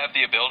have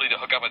the ability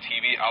to hook up a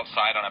TV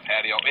outside on a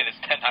patio, it is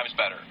 10 times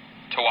better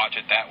to watch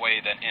it that way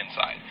than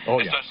inside,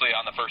 especially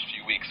on the first few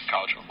weeks of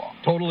college football.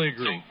 Totally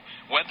agree.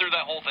 So went through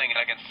that whole thing, and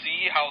I can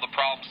see how the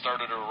problem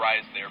started to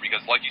arise there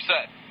because, like you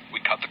said, we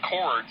cut the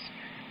cords,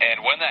 and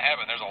when that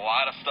happened, there's a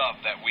lot of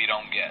stuff that we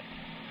don't get.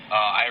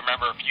 I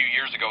remember a few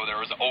years ago there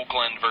was an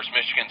Oakland versus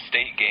Michigan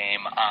State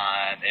game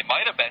on, it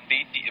might have been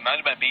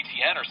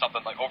BTN or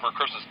something like over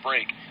Christmas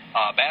break,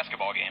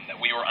 basketball game that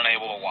we were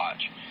unable to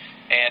watch.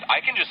 And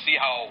I can just see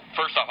how,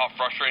 first off, how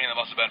frustrating it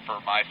must have been for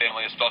my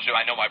family, especially.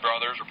 I know my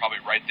brothers were probably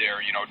right there,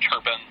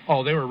 chirping.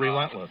 Oh, they were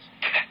relentless.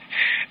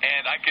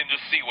 And I can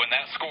just see when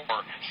that score,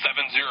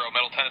 7-0,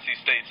 Middle Tennessee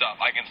State's up,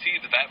 I can see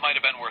that might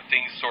have been where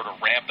things sort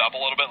of ramped up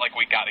a little bit, like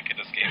we got to get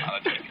this game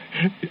on the TV.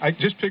 I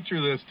just picture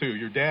this, too.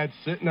 Your dad's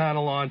sitting on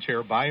a lawn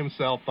chair by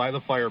himself by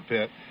the fire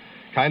pit,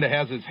 kind of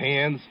has his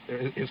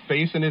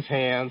face in his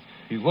hands.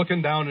 He's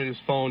looking down at his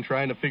phone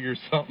trying to figure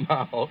something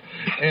out.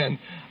 And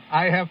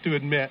I have to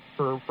admit,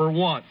 for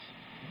once,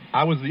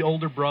 I was the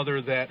older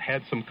brother that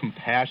had some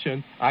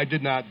compassion. I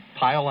did not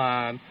pile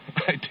on.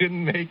 I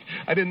didn't make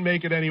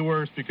it any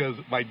worse because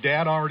my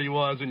dad already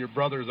was and your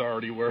brothers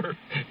already were.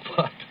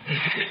 But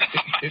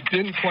it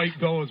didn't quite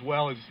go as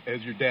well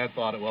as your dad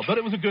thought it will. But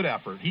it was a good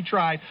effort. He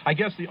tried. I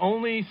guess the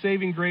only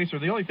saving grace or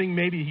the only thing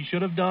maybe he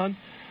should have done,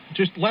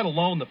 just let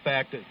alone the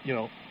fact that,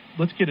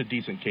 let's get a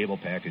decent cable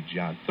package,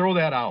 John. Throw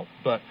that out.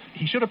 But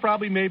he should have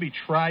probably maybe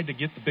tried to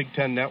get the Big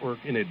Ten Network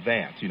in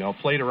advance,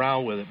 played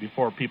around with it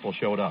before people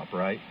showed up,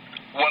 right?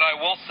 What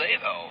I will say,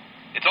 though,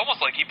 it's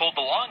almost like he pulled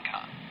the long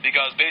con,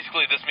 because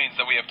basically this means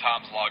that we have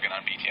Tom's login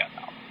on BTN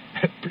now.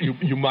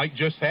 you might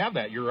just have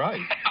that. You're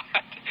right.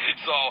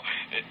 So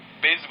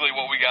basically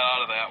what we got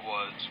out of that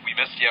was we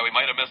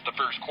might have missed the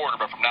first quarter,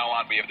 but from now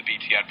on we have the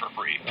BTN for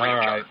free of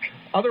charge.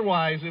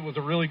 Otherwise, it was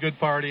a really good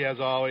party as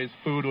always.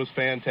 Food was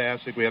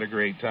fantastic. We had a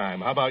great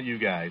time. How about you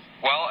guys?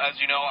 Well, as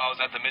you know, I was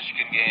at the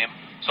Michigan game,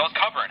 so I was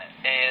covering it,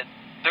 and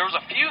there was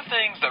a few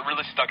things that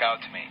really stuck out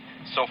to me.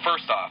 So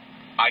first off,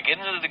 I get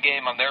into the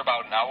game. I'm there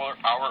about an hour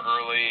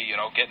early,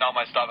 getting all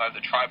my stuff. I have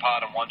the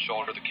tripod on one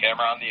shoulder, the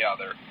camera on the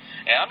other,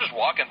 and I'm just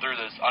walking through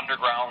this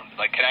underground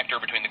connector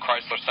between the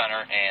Chrysler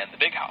Center and the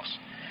big house.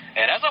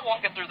 And as I'm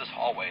walking through this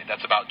hallway,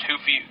 that's about 2.5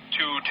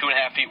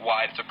 feet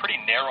wide. It's a pretty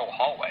narrow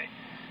hallway,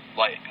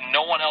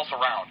 no one else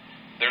around.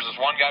 There's this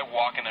one guy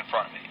walking in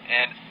front of me,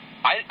 and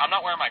I'm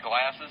not wearing my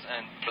glasses.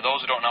 And for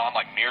those who don't know, I'm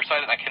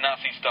nearsighted. I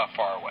cannot see stuff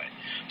far away.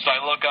 So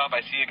I look up,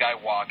 I see a guy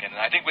walking, and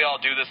I think we all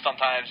do this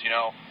sometimes.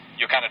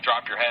 You kind of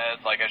drop your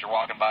head as you're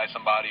walking by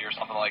somebody or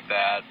something like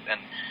that.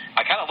 And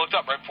I kind of looked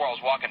up right before I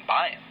was walking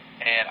by him,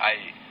 and I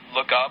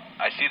look up,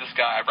 I see this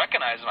guy, I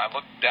recognize him, I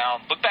look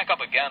down, look back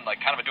up again,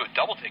 kind of do a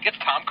double take. It's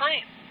Tom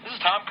Crean. This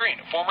is Tom Crean,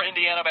 former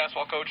Indiana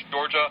basketball coach,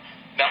 Georgia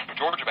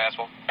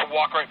basketball. I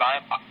walk right by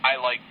him. I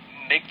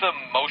make the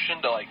motion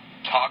to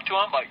talk to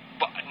him,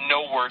 but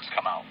no words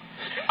come out.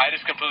 I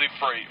just completely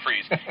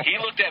freeze. He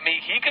looked at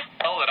me. He could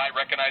tell that I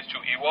recognized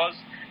who he was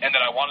and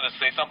that I wanted to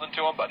say something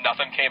to him, but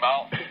nothing came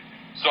out.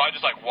 So I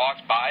just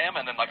walked by him,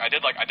 and then I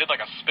did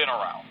a spin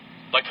around,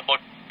 to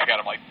look back at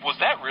him.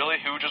 Was that really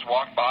who just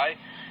walked by?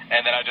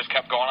 And then I just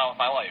kept going on with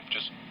my life.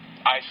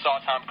 I saw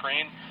Tom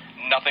Crean.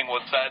 Nothing was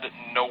said.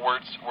 No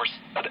words were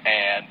said,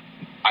 and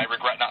I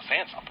regret not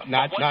saying something.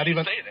 Not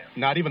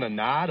even a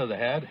nod of the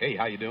head. Hey,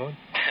 how you doing?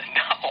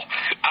 No,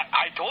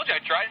 I told you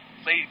I tried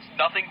to say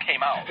nothing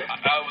came out.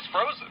 I was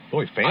frozen.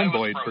 Boy,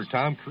 fanboyed for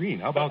Tom Crean.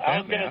 How about that, I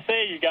was going to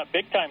say you got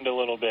big timed a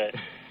little bit.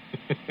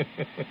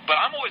 But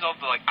I'm always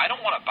also I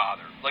don't want to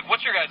bother.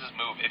 What's your guys'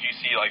 move if you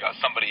see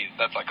somebody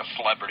that's a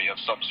celebrity of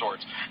some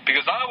sorts?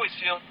 Because I always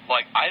feel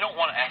I don't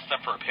want to ask them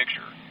for a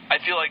picture. I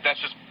feel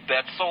that's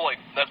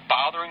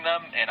bothering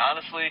them. And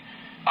honestly,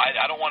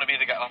 I don't want to be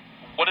the guy.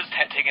 What is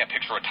taking a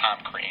picture with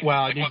Tom Crean?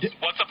 Well,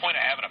 what's the point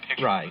of having a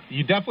picture? Right.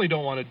 You definitely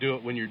don't want to do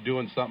it when you're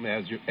doing something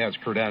as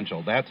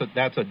credentialed. That's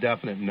a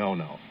definite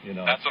no-no.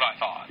 That's what I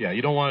thought. Yeah,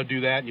 you don't want to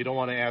do that, and you don't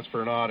want to ask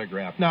for an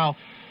autograph. Now,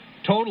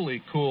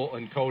 totally cool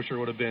and kosher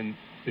would have been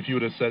if you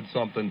would have said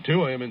something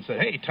to him and said,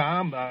 "Hey,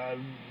 Tom,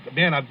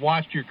 man, I've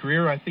watched your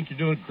career. I think you're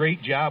doing a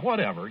great job."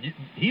 Whatever.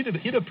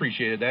 He'd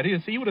appreciated that.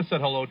 He would have said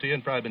hello to you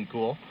and probably been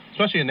cool,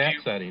 especially in that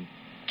setting.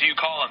 Do you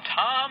call him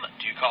Tom?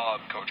 Do you call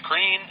him Coach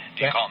Crean?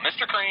 Do you call him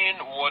Mr. Crean?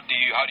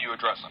 How do you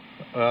address him?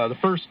 The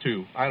first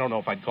two. I don't know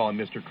if I'd call him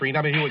Mr. Crean.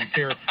 I mean, he wouldn't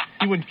care.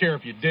 He wouldn't care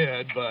if you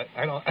did, but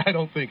I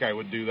don't think I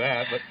would do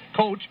that. But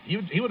Coach,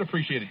 he would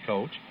appreciate it,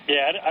 Coach.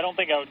 Yeah, I don't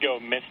think I would go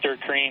Mr.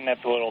 Crean.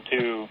 That's a little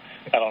too,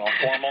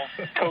 formal.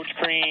 Coach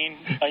Crean.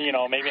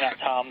 Maybe not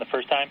Tom the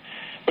first time.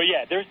 But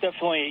yeah, there's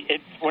definitely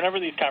whenever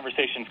these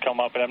conversations come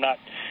up, and I'm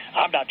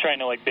not trying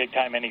to big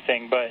time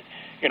anything, but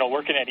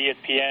working at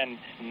ESPN,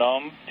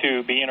 numb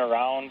to being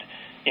around,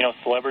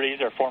 celebrities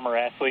or former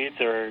athletes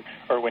or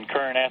when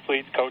current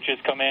athletes, coaches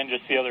come in.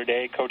 Just the other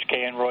day, Coach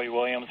K and Roy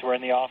Williams were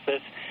in the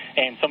office,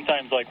 and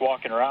sometimes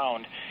walking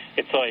around,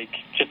 it's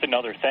just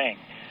another thing.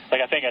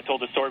 I think I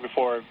told the story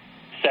before.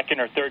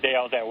 Second or third day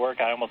I was at work,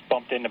 I almost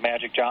bumped into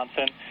Magic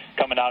Johnson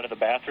coming out of the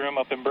bathroom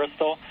up in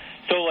Bristol.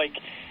 So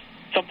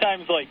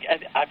sometimes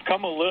I've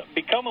become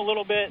a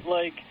little bit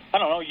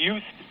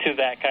used to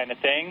that kind of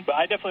thing. But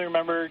I definitely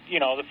remember,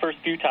 the first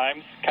few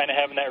times kind of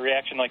having that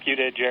reaction like you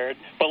did, Jared.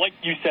 But like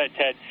you said,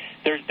 Ted,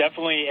 there's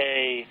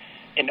definitely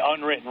an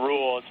unwritten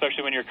rule,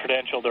 especially when you're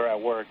credentialed or at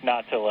work,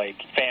 not to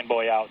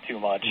fanboy out too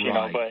much,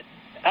 right. But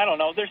I don't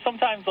know. There's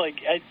sometimes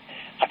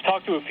I've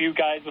talked to a few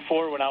guys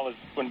before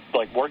when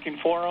working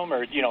for them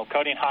or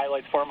cutting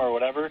highlights for them or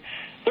whatever.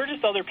 They're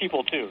just other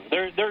people too.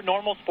 They're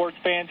normal sports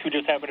fans who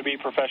just happen to be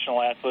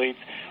professional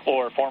athletes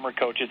or former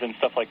coaches and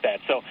stuff like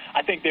that. So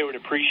I think they would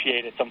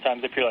appreciate it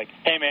sometimes if you're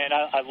hey man,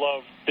 I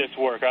love this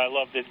work, or I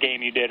love this game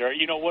you did, or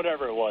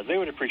whatever it was.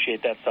 They would appreciate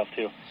that stuff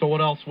too. So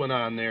what else went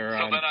on there?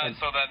 So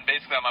then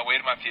basically on my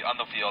way to on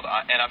the field,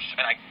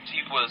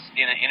 he was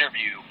in an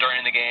interview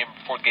during the game,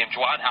 before the game.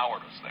 Juwan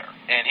Howard was there,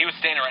 and he was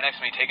standing right next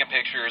to me taking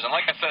pictures. And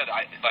like I said,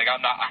 I'm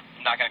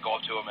not going to go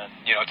up to him and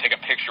take a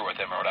picture with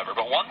him or whatever.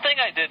 But one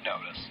thing I did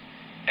notice,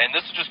 and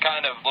this is just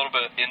kind of a little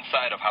bit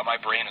inside of how my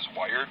brain is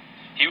wired.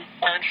 He was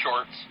wearing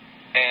shorts,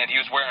 and he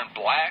was wearing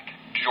black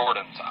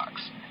Jordan socks.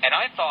 And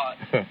I thought,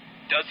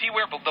 does he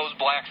wear those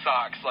black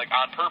socks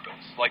on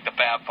purpose, like the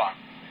Fab Five?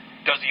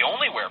 Does he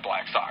only wear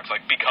black socks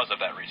because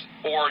of that reason,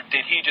 or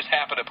did he just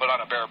happen to put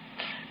on a pair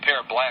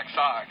of black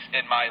socks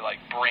and my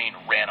brain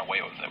ran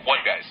away with it?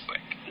 What do you guys think?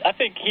 I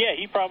think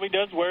he probably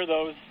does wear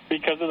those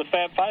because of the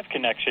Fab Five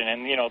connection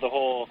and the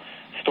whole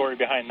story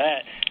behind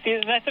that.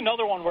 And that's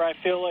another one where I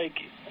feel like,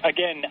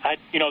 again,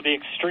 the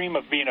extreme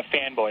of being a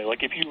fanboy.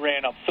 Like, if you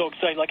ran up so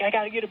excited, like, I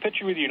got to get a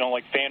picture with you,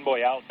 like,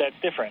 fanboy out, that's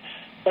different.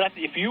 But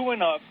if you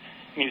went up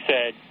and you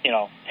said,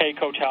 hey,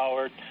 Coach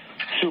Howard,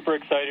 super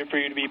excited for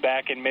you to be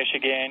back in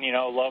Michigan, you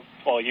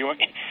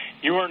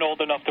weren't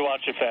old enough to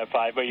watch the Fab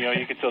Five, but,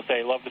 you could still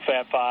say, love the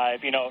Fab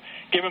Five,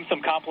 give him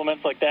some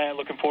compliments like that,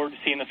 looking forward to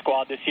seeing the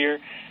squad this year.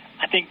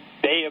 I think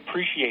they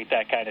appreciate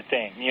that kind of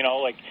thing.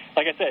 Like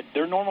I said,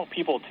 they're normal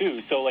people too.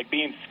 So like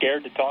being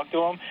scared to talk to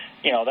them,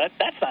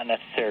 that's not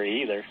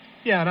necessary either.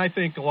 Yeah, and I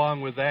think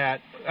along with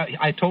that,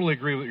 I totally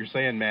agree with what you're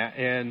saying, Matt.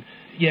 And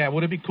yeah,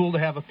 would it be cool to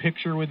have a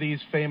picture with these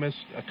famous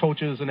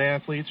coaches and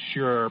athletes?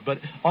 Sure. But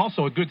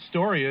also a good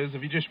story is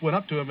if you just went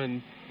up to him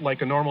and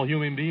like a normal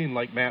human being,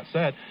 like Matt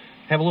said,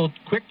 have a little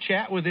quick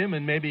chat with him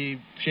and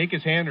maybe shake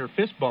his hand or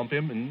fist bump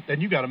him, and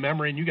then you got a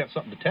memory and you got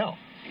something to tell.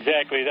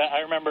 Exactly. I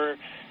remember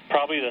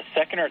probably the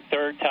second or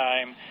third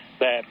time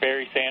that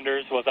Barry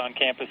Sanders was on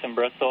campus in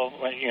Bristol,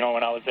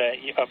 when I was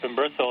up in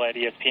Bristol at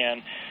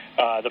ESPN.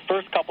 The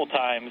first couple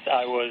times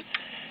I was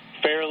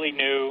fairly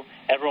new.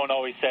 Everyone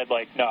always said,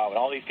 like, no, when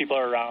all these people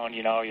are around,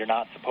 you're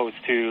not supposed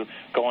to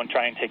go and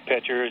try and take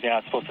pictures. You're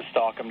not supposed to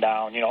stalk them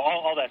down,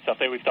 all that stuff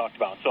that we've talked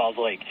about. So I was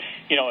like,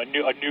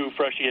 a new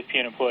fresh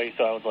ESPN employee,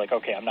 so I was like,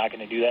 okay, I'm not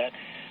going to do that.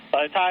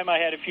 By the time I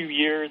had a few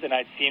years and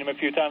I'd seen him a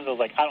few times, I was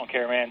like, I don't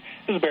care, man.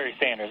 This is Barry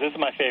Sanders. This is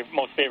my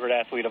most favorite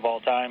athlete of all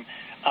time.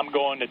 I'm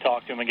going to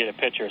talk to him and get a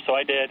picture. So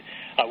I did.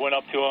 I went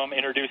up to him,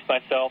 introduced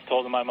myself,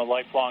 told him I'm a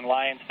lifelong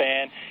Lions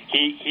fan.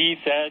 He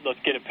said, let's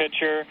get a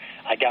picture.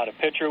 I got a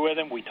picture with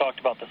him. We talked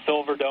about the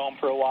Silver Dome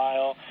for a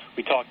while.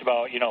 We talked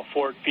about,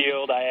 Ford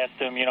Field. I asked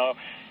him,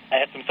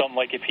 something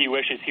like if he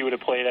wishes he would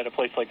have played at a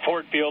place like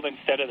Ford Field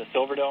instead of the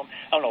Silverdome.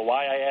 I don't know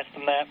why I asked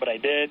him that, but I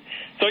did.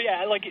 So,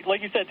 yeah, like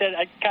you said, Ted,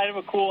 I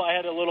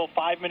had a little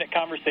 5-minute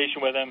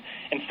conversation with him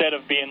instead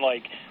of being,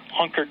 like,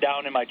 hunkered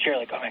down in my chair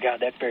like, oh, my God,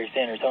 that's Barry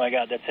Sanders. Oh, my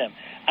God, that's him.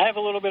 I have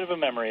a little bit of a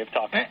memory of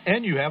talking.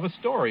 And you have a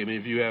story. I mean,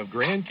 if you have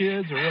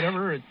grandkids or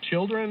whatever,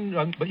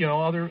 children, but,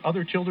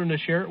 other children to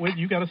share it with,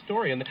 you got a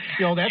story. And,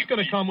 that's going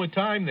to come with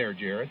time there,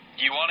 Jared.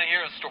 You want to hear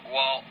a story?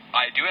 Well,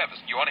 I do have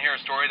you want to hear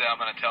a story that I'm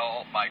going to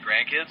tell my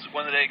grandkids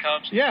when the day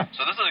comes? Yeah.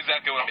 So this is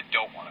exactly what I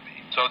don't want to be.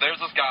 So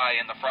there's this guy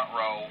in the front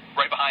row,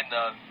 right behind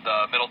the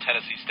Middle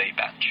Tennessee State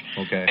bench.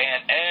 Okay.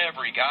 And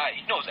every guy,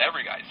 he knows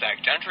every guy. Zach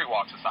Gentry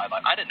walks the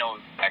sideline. I didn't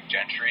know Zach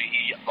Gentry.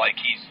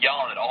 He's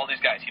yelling at all these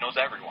guys. He knows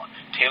everyone.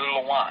 Taylor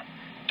Lewan.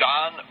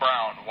 Don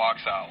Brown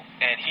walks out,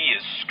 and he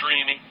is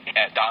screaming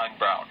at Don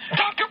Brown,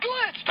 Dr.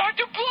 Blitz!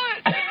 Dr.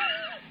 Blitz!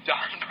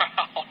 Don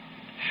Brown.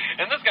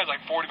 And this guy's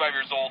like 45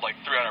 years old, like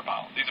 300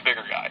 pounds. He's a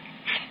bigger guy.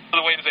 So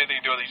the way to say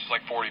anything to do with it, he's just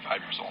like 45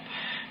 years old.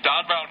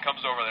 Don Brown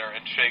comes over there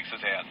and shakes his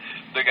hand.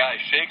 The guy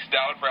shakes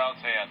Don Brown's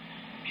hand.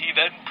 He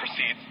then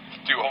proceeds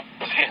to hold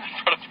his hand in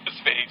front of his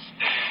face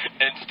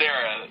and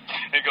stare at it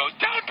and goes,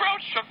 Don Brown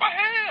shook my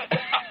hand!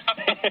 I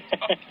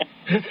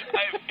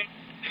mean,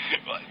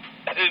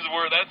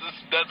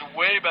 that's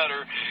way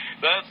better.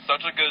 That's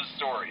such a good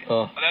story.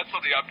 That's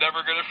something I'm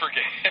never going to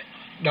forget.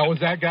 Now,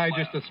 was that guy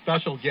just a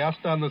special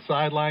guest on the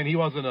sideline? He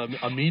wasn't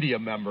a media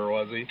member,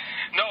 was he?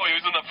 No, he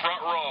was in the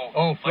front row.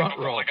 Oh, front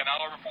row. Like an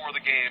hour before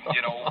the game,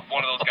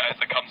 one of those guys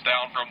that comes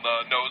down from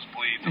the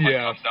nosebleeds and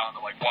comes down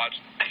to watch.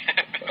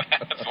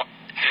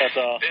 That's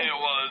awesome. It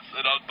was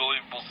an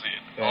unbelievable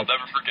scene. I'll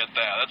never forget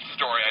that. That's the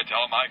story I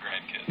tell my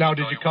grandkids. Now,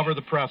 did you cover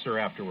the presser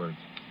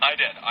afterwards? I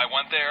did. I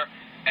went there.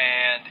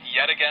 And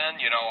yet again,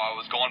 I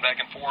was going back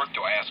and forth.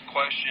 Do I ask a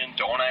question?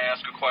 Don't I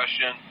ask a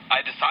question? I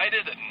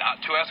decided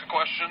not to ask a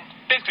question,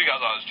 basically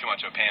because I was too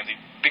much of a pansy.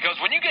 Because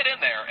when you get in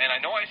there, and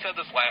I know I said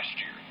this last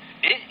year,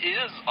 it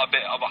is a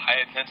bit of a high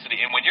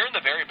intensity. And when you're in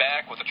the very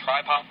back with a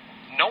tripod,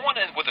 no one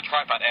with a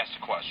tripod asks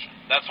a question.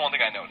 That's one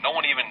thing I know. No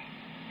one even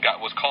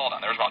was called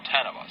on. There was about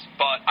 10 of us.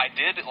 But I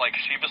did,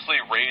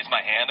 sheepishly raise my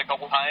hand a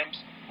couple times,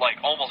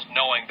 almost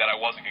knowing that I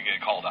wasn't going to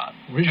get called on.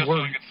 So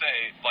I could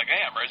say,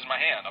 hey, I'm raising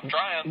my hand. I'm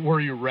trying. Were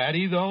you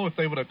ready, though, if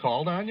they would have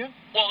called on you?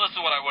 Well, this is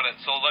what I would have.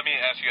 So let me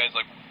ask you guys,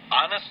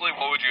 honestly,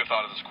 what would you have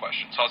thought of this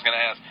question? So I was going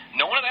to ask.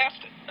 No one had asked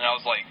it. And I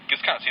was like,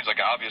 this kind of seems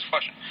like an obvious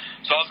question.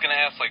 So I was going to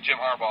ask,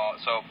 Jim Harbaugh.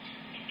 So,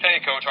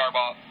 hey, Coach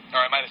Harbaugh. Or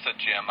I might have said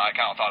Jim. I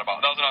kind of thought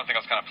about it. That was another thing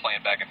I was kind of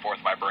playing back and forth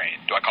in my brain.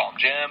 Do I call him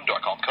Jim? Do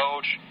I call him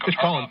Coach?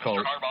 Just call him Coach.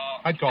 Coach. Mr.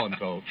 Harbaugh. I'd call him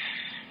Coach.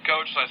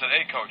 Coach. So I said,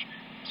 hey, Coach.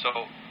 So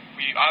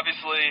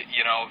obviously,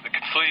 the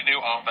completely new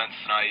offense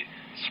tonight,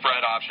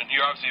 spread option.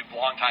 You're obviously a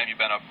long time. You've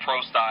been a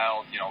pro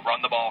style,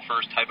 run the ball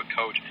first type of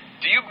coach.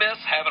 Do you miss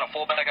having a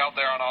fullback out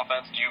there on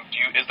offense?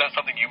 Is that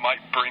something you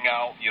might bring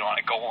out, on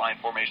a goal line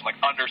formation, like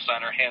under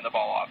center, hand the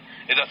ball off?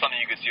 Is that something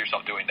you could see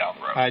yourself doing down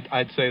the road?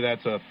 I'd say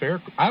that's a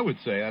fair. I would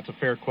say that's a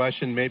fair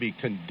question. Maybe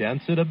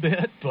condense it a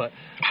bit, but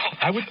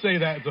I would say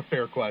that is a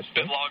fair question.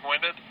 Bit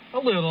long-winded. A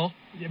little.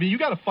 I mean, you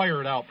got to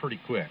fire it out pretty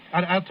quick.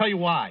 I'll tell you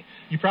why.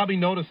 You probably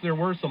noticed there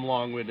were some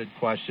long-winded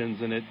questions,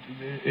 and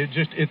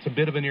it's a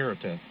bit of an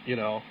irritant,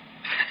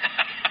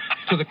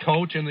 to the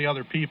coach and the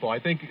other people. I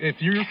think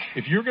if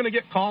you're going to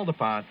get called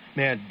upon,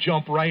 man,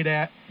 jump right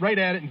at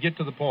it and get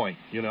to the point.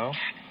 You know,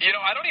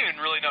 I don't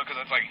even really know,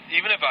 because it's like,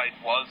 even if I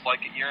was like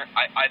a year,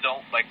 I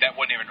don't like that. I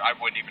wouldn't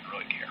even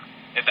really care,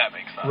 if that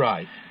makes sense.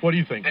 Right. What do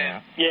you think,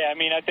 Matt? Yeah, I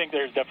mean, I think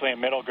there's definitely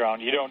a middle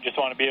ground. You don't just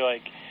want to be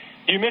like,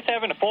 do you miss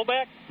having a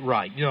fullback?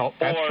 Right.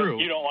 That's true.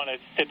 You don't want to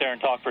sit there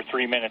and talk for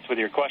 3 minutes with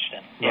your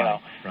question. You know.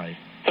 Right.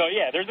 So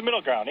yeah, there's a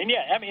middle ground, and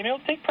yeah, I mean,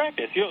 it'll take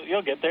practice.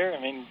 You'll get there. I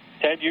mean,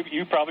 Ted,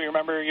 you probably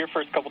remember your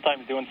first couple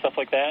times doing stuff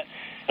like that,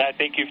 and I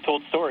think you've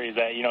told stories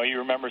that you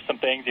remember some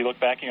things. You look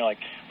back and you're like,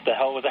 what the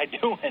hell was I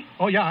doing?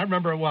 Oh yeah, I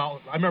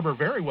remember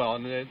very well,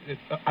 and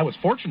I was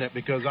fortunate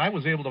because I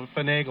was able to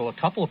finagle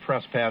a couple of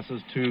press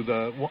passes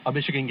to a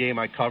Michigan game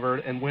I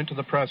covered, and went to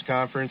the press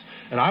conference,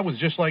 and I was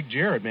just like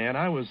Jared, man.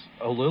 I was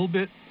a little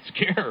bit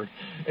scared,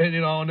 and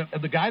and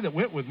the guy that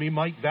went with me,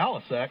 Mike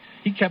Valasek,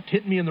 he kept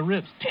hitting me in the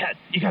ribs. Ted,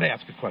 you got to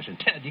ask a question.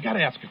 Ted, you got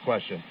to ask a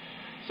question.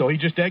 So he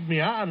just egged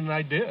me on, and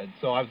I did.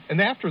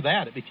 And after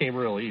that, it became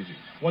real easy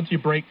once you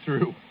break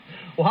through.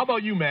 Well, how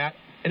about you, Matt?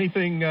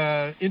 Anything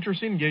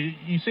interesting?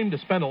 You seem to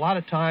spend a lot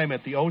of time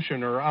at the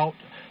ocean or out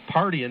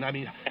partying. I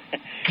mean,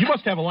 you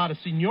must have a lot of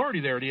seniority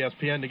there at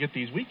ESPN to get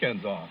these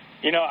weekends off.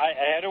 I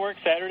had to work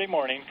Saturday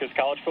morning because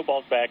college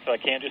football's back, so I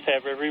can't just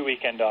have every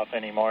weekend off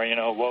anymore.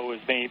 Woe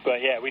is me.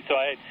 But yeah,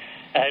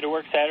 I had to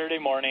work Saturday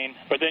morning.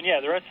 But then,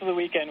 yeah, the rest of the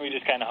weekend we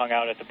just kind of hung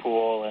out at the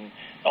pool, and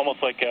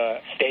almost like a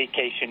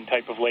staycation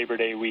type of Labor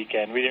Day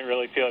weekend. We didn't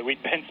really feel like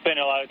we'd been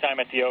spending a lot of time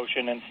at the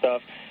ocean and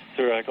stuff.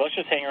 So we were like, let's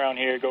just hang around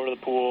here, go to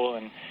the pool,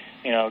 and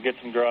get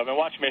some grub and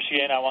watch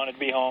Michigan. I wanted to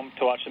be home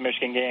to watch the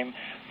Michigan game.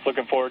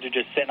 Looking forward to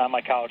just sitting on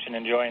my couch and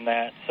enjoying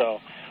that. So,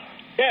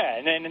 yeah,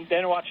 and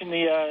then watching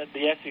the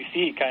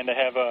SEC kind of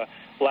have a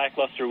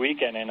lackluster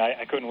weekend, and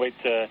I couldn't wait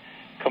to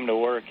come to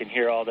work and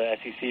hear all the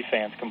SEC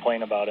fans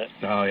complain about it.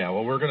 Oh, yeah.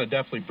 Well, we're going to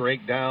definitely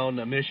break down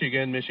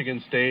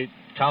Michigan State,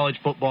 college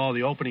football,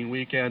 the opening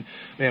weekend.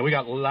 Man, we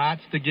got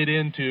lots to get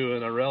into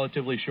in a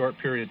relatively short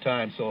period of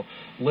time, so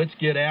let's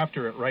get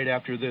after it right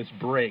after this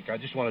break. I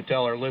just want to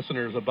tell our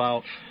listeners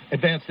about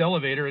Advanced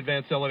Elevator.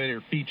 Advanced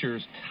Elevator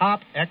features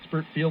top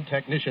expert field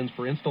technicians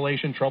for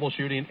installation,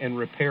 troubleshooting, and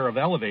repair of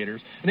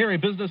elevators, an area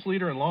business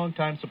leader and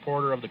longtime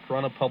supporter of the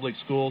Corunna Public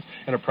Schools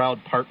and a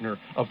proud partner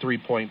of 3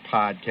 Point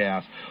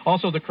Podcast.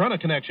 Also, the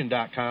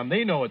CorunnaConnection.com.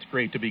 They know it's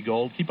great to be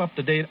gold. Keep up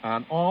to date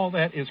on all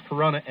that is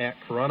Corunna at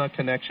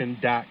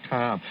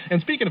CorunnaConnection.com. And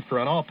speaking of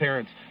Corunna, all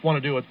parents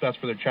want to do what's best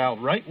for their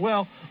child, right?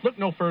 Well, look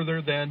no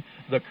further than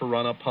the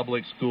Corunna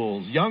Public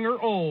Schools. Young or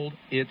old,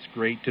 it's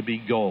great to be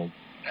gold.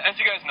 As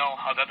you guys know,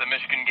 I was at the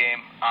Michigan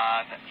game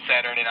on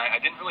Saturday night. I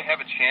didn't really have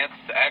a chance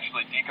to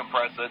actually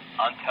decompress it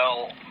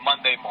until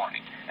Monday morning.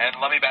 And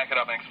let me back it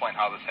up and explain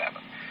how this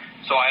happened.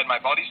 So I had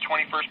my buddy's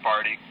 21st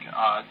party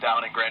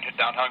down in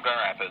downtown Grand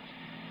Rapids,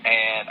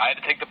 and I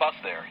had to take the bus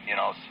there,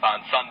 on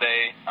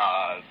Sunday.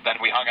 Then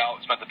we hung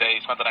out, spent the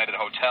night at a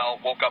hotel,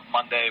 woke up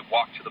Monday,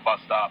 walked to the bus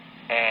stop,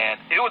 and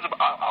I was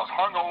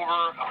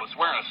hungover. I was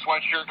wearing a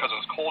sweatshirt because it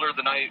was colder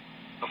the night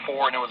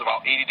before, and it was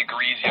about 80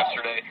 degrees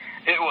yesterday.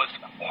 It was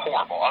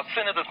horrible. I was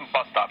sitting at this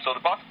bus stop. So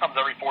the bus comes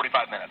every 45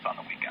 minutes on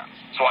the weekends.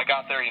 So I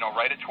got there,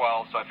 right at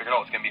 12, so I figured,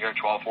 it's going to be here at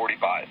 12:45.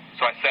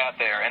 So I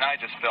sat there, and I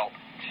just felt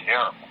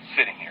terrible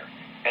sitting here.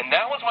 And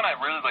that was when I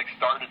really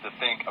started to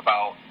think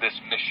about this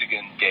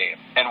Michigan game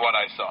and what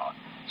I saw.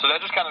 So that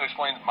just kind of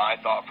explains my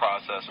thought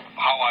process of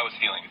how I was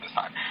feeling at this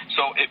time.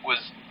 So it was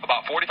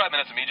about 45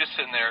 minutes of me just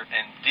sitting there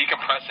and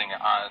decompressing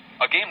on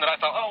a game that I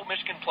thought,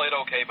 Michigan played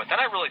okay. But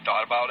then I really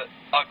thought about it.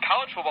 A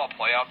college football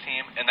playoff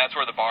team, and that's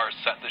where the bar is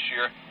set this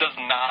year, does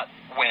not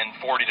win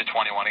 40-21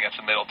 against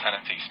the Middle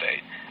Tennessee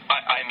State.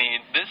 I mean,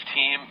 this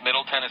team,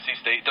 Middle Tennessee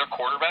State, their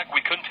quarterback,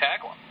 we couldn't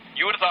tackle him.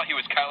 You would have thought he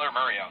was Kyler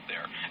Murray out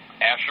there.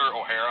 Asher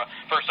O'Hara.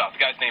 First off,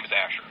 the guy's name is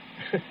Asher.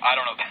 I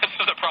don't know. This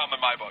is a problem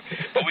in my book.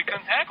 But we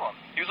couldn't tackle him.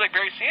 He was like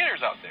Barry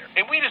Sanders out there.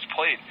 And we just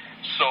played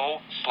so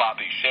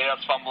sloppy.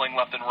 Shea's fumbling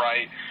left and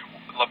right.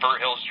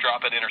 Lavert Hill's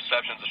dropping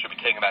interceptions that should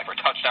be taken back for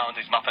touchdowns.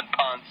 He's muffing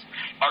punts.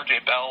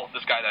 R.J. Bell,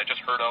 this guy that I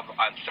just heard of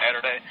on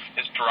Saturday,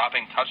 is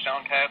dropping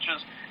touchdown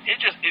catches.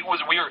 It was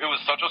weird. It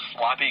was such a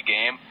sloppy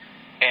game.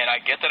 And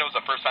I get that it was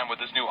the first time with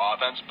this new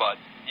offense, but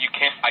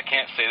I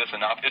can't say this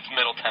enough. It's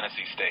Middle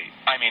Tennessee State.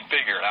 I mean,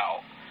 figure it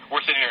out.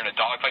 We're sitting here in a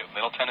dogfight with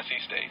Middle Tennessee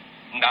State.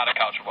 Not a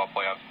college football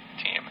playoff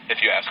team,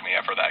 if you ask me,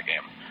 after that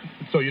game.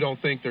 So you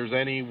don't think there's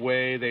any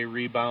way they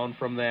rebound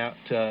from that?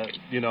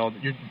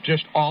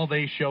 All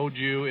they showed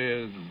you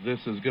is this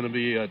is going to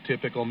be a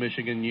typical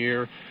Michigan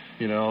year.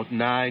 9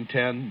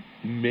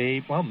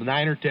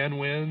 or 10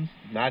 wins,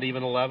 not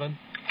even 11.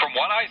 From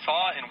what I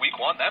saw in week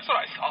one, that's what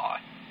I saw.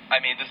 I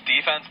mean, this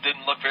defense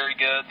didn't look very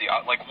good.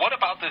 What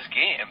about this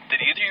game?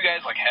 Did either of you guys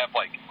have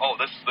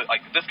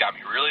this got me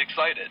really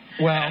excited?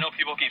 Well, and I know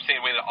people keep saying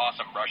we had an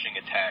awesome rushing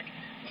attack.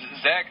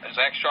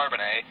 Zach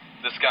Charbonnet,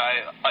 this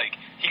guy,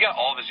 he got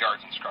all of his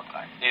yards in scrum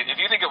time. If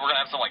you think that we're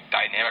gonna have some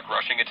dynamic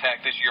rushing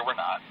attack this year, we're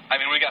not.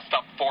 I mean, we got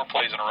stuffed 4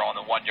 plays in a row on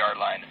the 1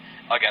 yard line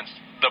against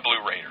the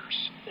Blue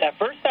Raiders. At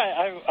first,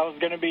 I was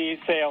going to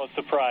say I was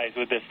surprised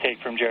with this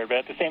take from Jared,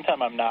 but at the same time,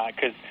 I'm not,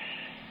 because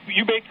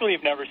you basically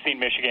have never seen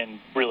Michigan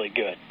really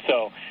good.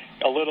 So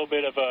a little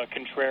bit of a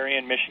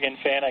contrarian Michigan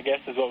fan, I guess,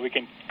 is what we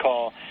can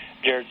call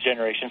Jared's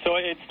generation. So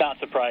it's not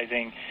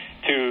surprising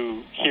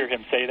to hear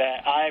him say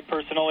that. I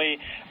personally,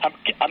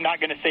 I'm not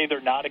going to say they're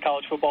not a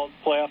college football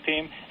playoff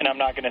team, and I'm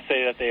not going to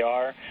say that they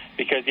are,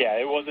 because, yeah,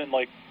 it wasn't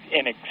like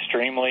an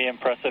extremely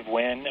impressive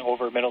win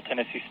over Middle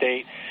Tennessee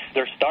State.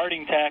 Their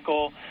starting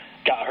tackle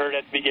got hurt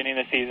at the beginning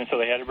of the season, so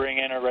they had to bring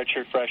in a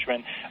redshirt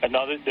freshman.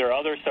 Their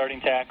other starting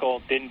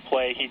tackle didn't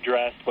play. He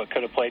dressed but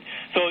could have played.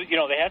 So,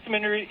 they had some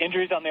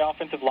injuries on the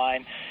offensive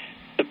line.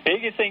 The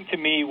biggest thing to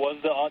me was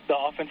the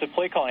offensive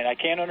play calling. I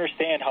can't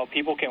understand how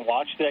people can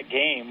watch that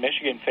game,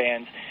 Michigan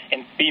fans,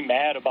 and be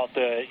mad about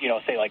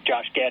say like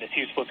Josh Gaddis,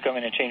 he was supposed to come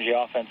in and change the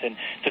offense, and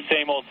the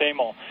same old.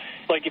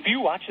 Like, if you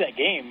watch that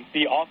game,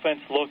 the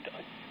offense looked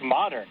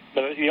modern.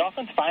 The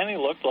offense finally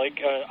looked like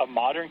a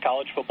modern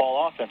college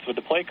football offense with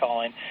the play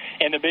calling.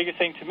 And the biggest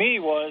thing to me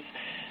was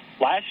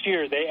last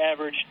year they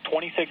averaged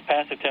 26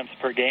 pass attempts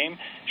per game.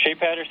 Shea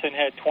Patterson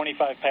had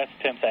 25 pass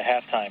attempts at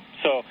halftime.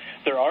 So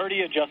they're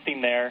already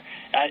adjusting there.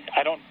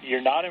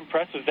 You're not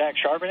impressed with Zach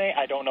Charbonnet?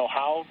 I don't know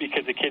how,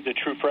 because the kid's a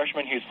true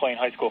freshman. He was playing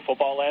high school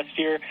football last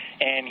year,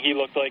 and he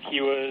looked like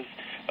he was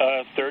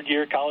a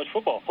third-year college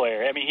football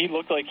player. I mean, he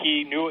looked like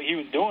he knew what he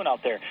was doing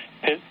out there,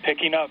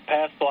 picking up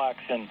pass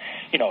blocks and,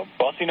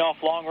 busting off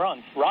long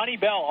runs. Ronnie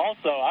Bell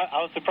also,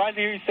 I was surprised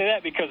to hear you say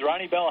that, because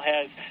Ronnie Bell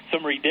has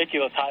some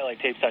ridiculous highlight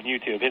tapes on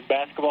YouTube. His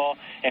basketball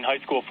and high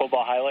school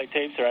football highlight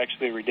tapes are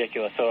actually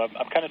ridiculous. So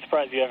I'm kind of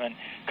surprised you haven't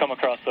come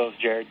across those,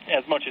 Jared,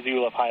 as much as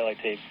you love highlight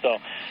tapes. So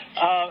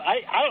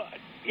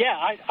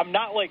I'm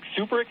not like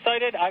super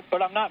excited,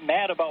 but I'm not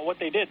mad about what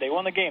they did. They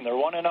won the game. They're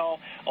 1-0.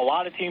 A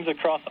lot of teams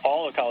across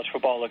all of college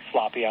football looked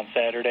sloppy on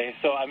Saturday.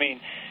 So, I mean,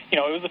 it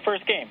was the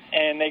first game,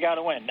 and they got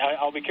to win.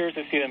 I'll be curious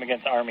to see them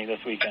against Army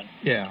this weekend.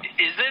 Yeah.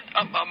 Is it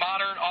a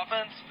modern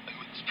offense?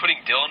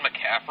 Putting Dylan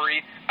McCaffrey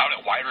out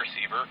at wide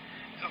receiver?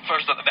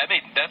 First,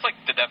 that's like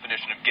the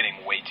definition of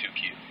getting way too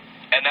cute.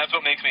 And that's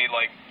what makes me,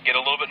 get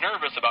a little bit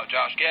nervous about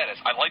Josh Gaddis.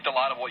 I liked a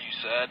lot of what you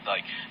said.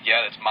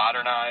 It's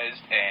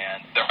modernized,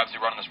 and they're obviously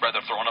running the spread.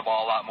 They're throwing the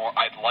ball a lot more.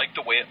 I liked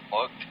the way it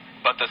looked.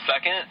 But the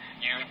second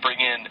you bring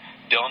in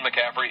Dylan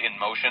McCaffrey in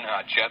motion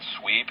on a jet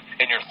sweep,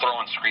 and you're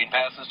throwing screen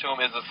passes to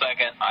him, is the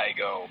second I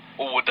go,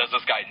 well, does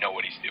this guy know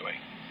what he's doing?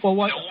 Well,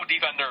 what? No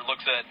defender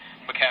looks at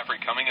McCaffrey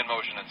coming in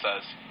motion and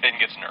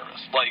gets nervous.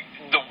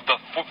 The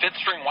fifth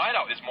string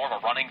wideout is more of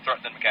a running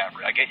threat than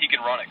McCaffrey. I get he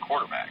can run at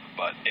quarterback,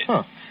 but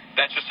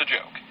that's just a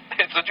joke.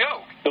 It's a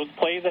joke. Those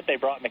plays that they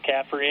brought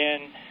McCaffrey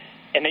in,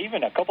 and they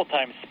even a couple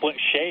times split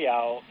Shea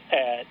out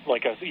at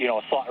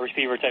a slot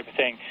receiver type of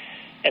thing.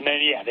 And then,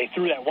 they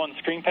threw that one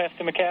screen pass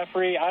to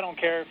McCaffrey. I don't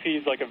care if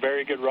he's a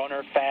very good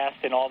runner, fast,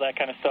 and all that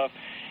kind of stuff.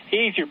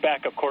 He's your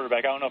backup quarterback.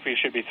 I don't know if you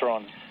should be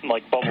throwing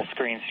bubble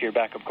screens to your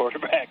backup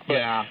quarterback.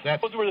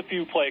 But those were the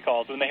few play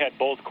calls when they had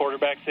both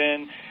quarterbacks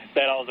in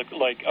that I was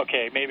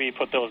okay, maybe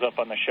put those up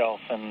on the shelf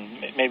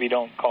and maybe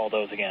don't call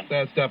those again.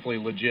 That's definitely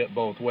legit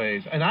both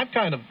ways. And I'm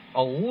kind of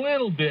a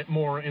little bit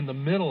more in the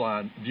middle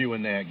on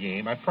viewing that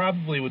game. I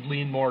probably would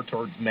lean more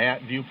towards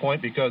Matt's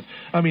viewpoint because,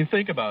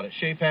 think about it.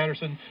 Shea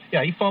Patterson,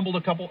 he fumbled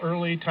a couple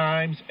early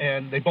times,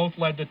 and they both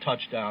led to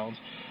touchdowns.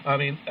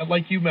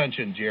 Like you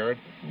mentioned, Jared,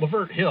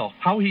 Lavert Hill,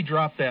 how he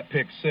dropped that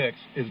pick six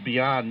is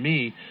beyond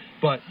me.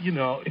 But,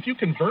 if you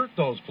convert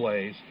those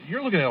plays,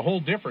 you're looking at a whole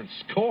different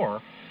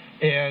score.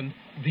 And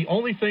the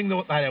only thing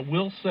that I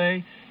will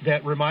say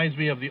that reminds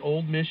me of the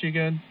old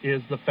Michigan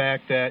is the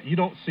fact that you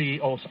don't see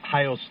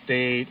Ohio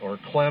State or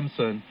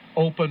Clemson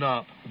open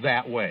up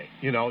that way.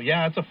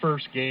 It's a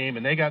first game,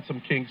 and they got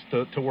some kinks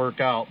to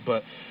work out,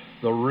 but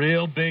the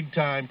real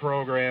big-time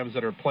programs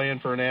that are playing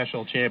for a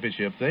national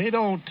championship, they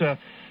don't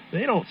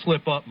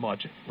slip up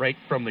much right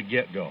from the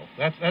get-go.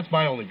 That's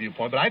my only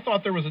viewpoint. But I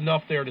thought there was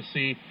enough there to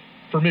see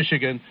for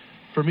Michigan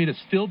for me to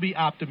still be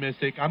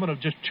optimistic. I'm going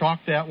to just chalk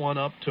that one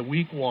up to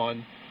week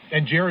one.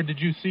 And Jared, did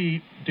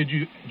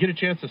you get a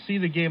chance to see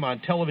the game on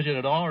television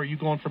at all, or are you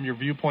going from your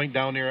viewpoint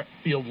down there at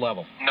field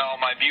level? No,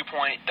 my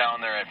viewpoint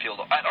down there at field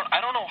level. I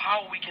don't know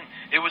how we can.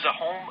 It was a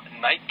home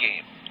night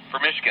game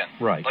for Michigan.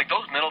 Right.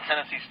 Those Middle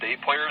Tennessee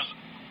State players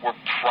were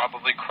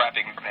probably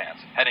crapping their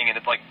pants heading in.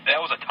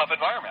 That was a tough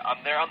environment.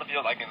 I'm there on the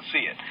field. I can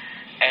see it.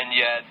 And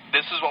yet,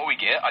 this is what we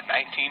get, a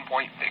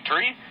 19-point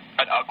victory,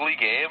 an ugly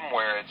game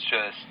where it's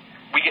just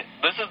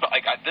this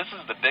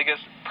is the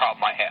biggest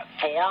problem I had.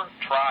 4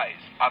 tries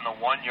on the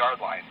 1-yard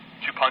line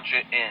to punch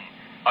it in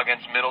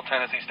against Middle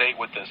Tennessee State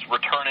with this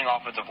returning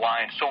offensive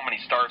line. So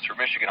many starts for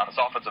Michigan on this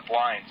offensive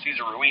line.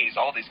 Cesar Ruiz,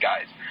 all these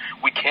guys.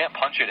 We can't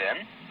punch it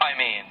in.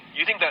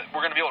 You think that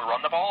we're going to be able to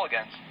run the ball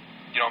against,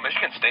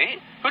 Michigan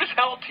State? Who just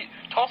held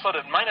Tulsa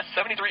to minus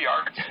 73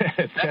 yards?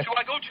 That's who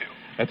I go to.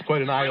 That's quite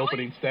an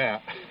eye-opening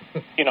stat.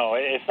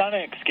 It's not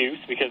an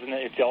excuse because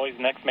it's always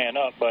next man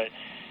up, but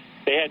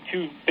they had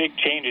 2 big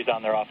changes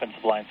on their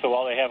offensive line. So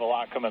while they have a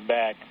lot coming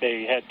back,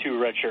 they had 2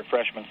 redshirt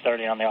freshmen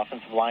starting on the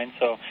offensive line.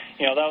 So,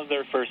 that was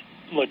their first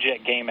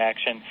legit game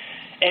action.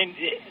 And,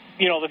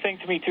 the thing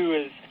to me, too,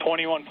 is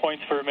 21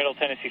 points for Middle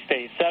Tennessee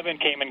State. 7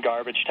 came in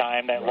garbage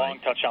time, that long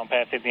touchdown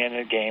pass at the end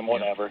of the game,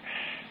 whatever.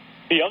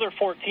 The other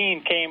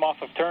 14 came off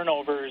of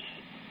turnovers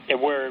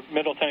where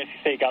Middle Tennessee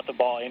State got the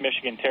ball in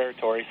Michigan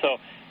territory. So,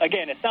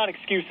 again, it's not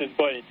excuses,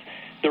 but it's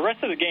the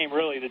rest of the game,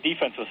 really, the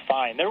defense was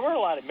fine. There were a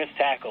lot of missed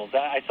tackles.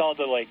 I saw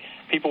that,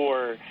 people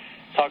were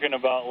talking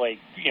about,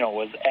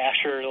 was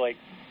Asher,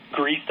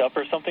 greased up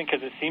or something?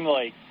 Because it seemed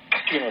like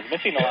Michigan was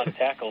missing a lot of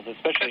tackles,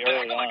 especially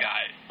early on.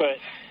 But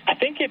I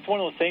think it's one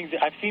of those things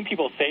that I've seen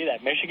people say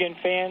that Michigan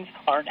fans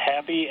aren't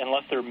happy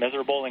unless they're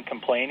miserable and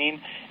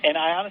complaining. And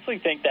I honestly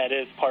think that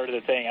is part of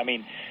the thing. I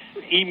mean,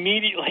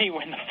 immediately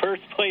when the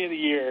first play of the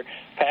year,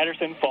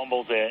 Patterson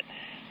fumbles it,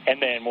 and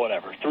then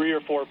 3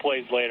 or 4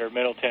 plays later,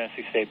 Middle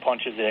Tennessee State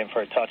punches it in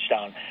for a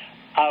touchdown.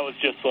 I was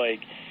just like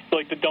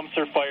the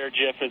dumpster fire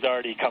gif is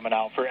already coming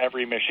out for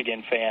every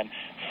Michigan fan.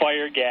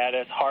 Fire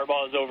Gaddis.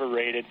 Harbaugh is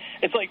overrated.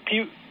 It's like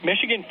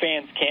Michigan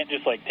fans can't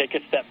just take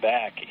a step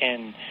back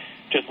and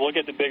just look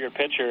at the bigger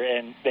picture.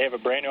 And they have a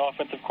brand new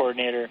offensive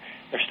coordinator.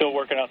 They're still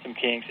working out some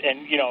kinks.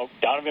 And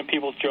Donovan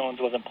Peoples-Jones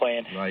wasn't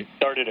playing. Right.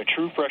 Started a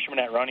true freshman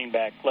at running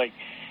back.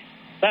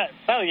 That's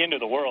not the end of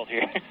the world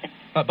here.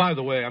 By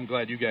the way, I'm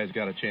glad you guys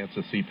got a chance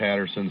to see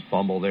Patterson's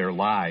fumble there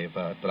live,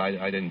 but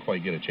I didn't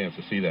quite get a chance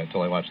to see that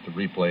until I watched the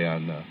replay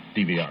on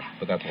DVR.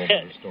 But that's a whole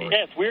other story.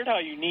 Yeah, it's weird how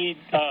you need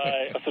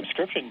a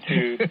subscription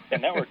to the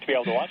network to be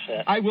able to watch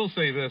that. I will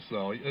say this,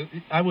 though.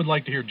 I would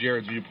like to hear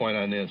Jared's viewpoint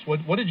on this.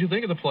 What did you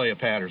think of the play of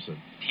Patterson?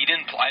 I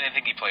didn't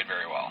think he played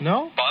very well.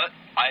 No? But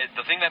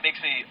the thing that makes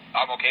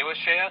I'm okay with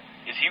Shea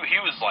is he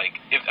was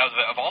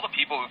of all the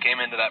people who came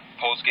into that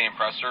post-game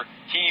presser,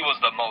 he was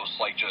the most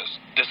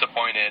just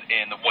disappointed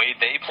in the way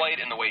they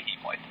played and the way he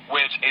played,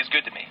 which is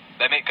good to me.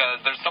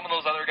 Because there's some of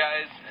those other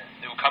guys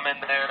who come in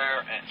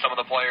there, and some of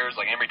the players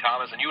like Emory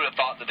Thomas, and you would have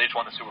thought that they just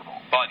won the Super Bowl.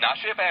 But not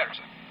Shea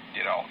Patterson.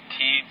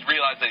 He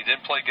realized that he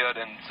didn't play good,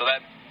 and so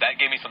that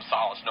gave me some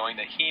solace knowing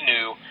that he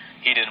knew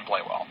he didn't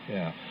play well.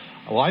 Yeah.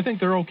 Well, I think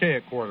they're okay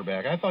at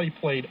quarterback. I thought he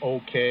played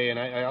okay, and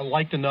I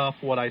liked enough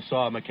what I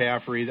saw of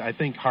McCaffrey. I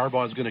think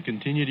Harbaugh is going to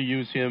continue to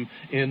use him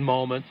in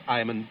moments. I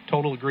am in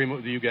total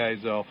agreement with you guys,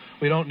 though.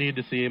 We don't need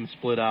to see him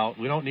split out.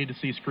 We don't need to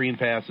see screen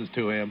passes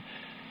to him.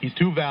 He's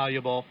too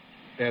valuable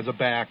as a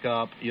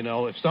backup.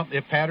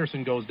 If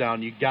Patterson goes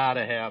down, you got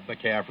to have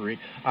McCaffrey.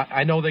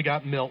 I know they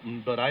got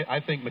Milton, but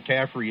I think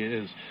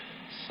McCaffrey is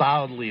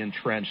solidly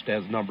entrenched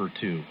as number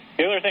 2.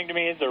 The other thing to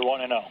me is they're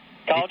 1-0.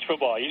 College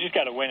football, you just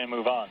got to win and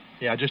move on.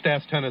 Yeah, just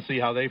ask Tennessee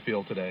how they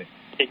feel today.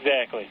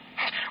 Exactly.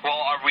 Well,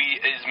 are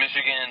we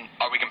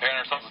comparing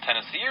ourselves to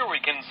Tennessee, or are we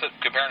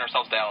comparing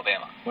ourselves to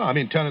Alabama? Well, I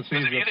mean, Tennessee.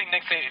 If you think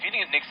Nick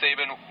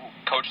Saban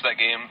coached that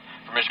game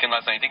for Michigan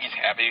last night, you think he's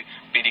happy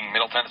beating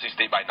Middle Tennessee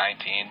State by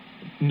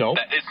 19? No.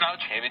 It's not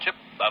a championship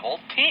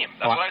level team.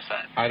 That's what I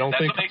said. That's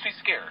what makes me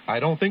scared.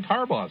 I don't think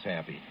Harbaugh's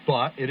happy,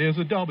 but it is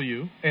a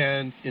W,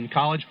 and in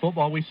college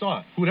football we saw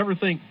it. Who would ever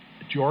think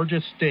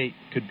Georgia State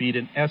could beat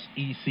an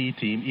SEC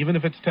team, even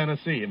if it's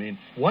Tennessee? I mean,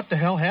 what the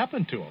hell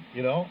happened to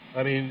them?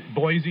 I mean,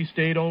 Boise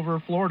State over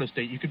Florida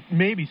State. You could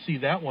maybe see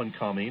that one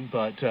coming,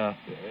 but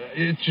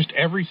it's just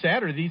every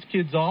Saturday these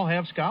kids all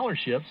have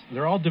scholarships.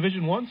 They're all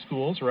Division I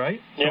schools, right?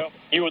 Yeah,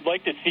 you would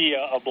like to see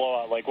a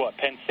blowout like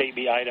Penn State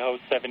beat Idaho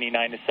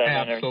 79-7.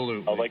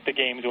 Absolutely. Or like the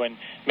games when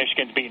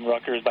Michigan's beating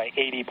Rutgers by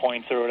 80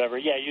 points or whatever.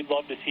 Yeah, you'd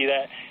love to see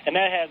that, and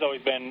that has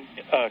always been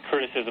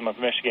criticism of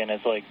Michigan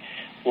as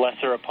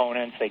lesser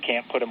opponents. They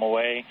can't put them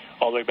away,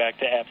 all the way back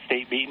to App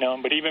State beating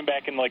them. But even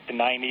back in the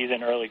 90s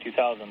and early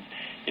 2000s,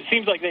 it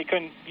seems like they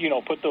couldn't,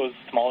 put those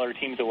smaller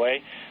teams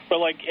away. But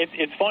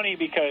it's funny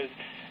because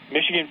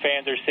Michigan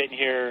fans are sitting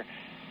here,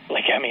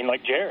 like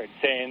Jared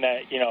saying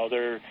that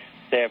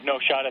they have no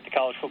shot at the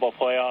college football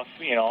playoff.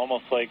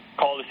 Almost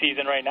call the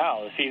season right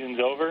now. The season's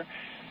over.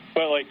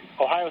 But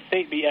Ohio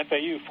State beat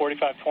FAU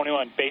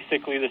 45-21,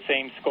 basically the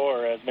same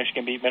score as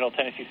Michigan beat Middle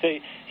Tennessee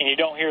State, and you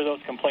don't hear those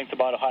complaints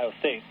about Ohio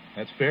State.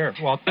 That's fair.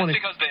 Well, that's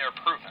because they are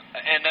proven,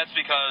 and that's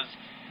because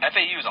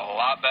FAU is a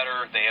lot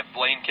better. They have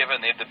Lane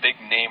Kiffin. They have the big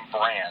name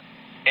brand,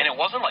 and it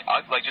wasn't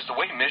just the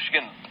way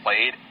Michigan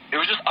played. It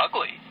was just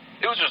ugly.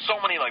 It was just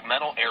so many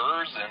mental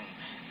errors, and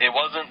it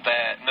wasn't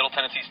that Middle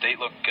Tennessee State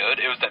looked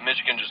good. It was that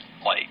Michigan just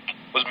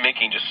was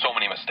making just so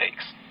many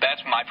mistakes.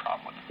 That's my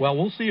problem with it. Well,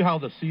 we'll see how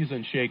the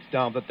season shakes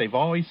down, but they've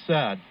always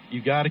said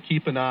you got to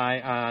keep an eye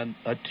on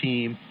a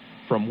team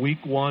from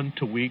week 1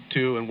 to week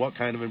 2 and what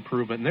kind of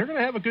improvement. And they're going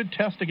to have a good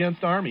test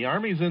against Army.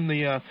 Army's in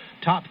the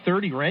top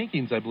 30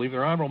 rankings, I believe.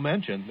 They're honorable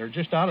mention. They're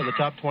just out of the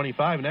top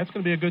 25, and that's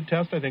going to be a good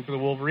test, I think, for the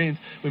Wolverines.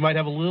 We might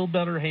have a little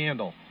better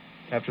handle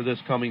after this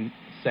coming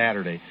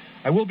Saturday.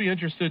 I will be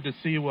interested to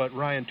see what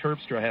Ryan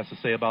Terpstra has to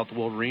say about the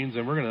Wolverines,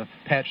 and we're going to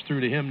patch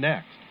through to him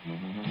next.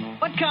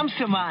 What comes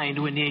to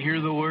mind when you hear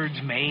the words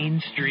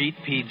Main Street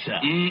Pizza?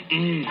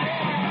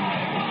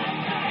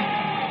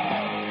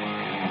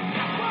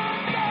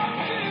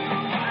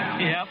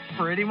 Yep,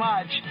 pretty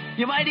much.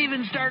 You might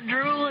even start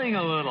drooling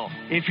a little.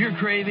 If you're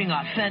craving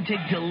authentic,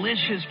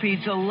 delicious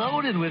pizza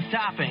loaded with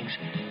toppings,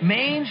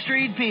 Main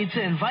Street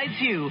Pizza invites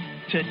you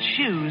to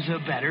choose a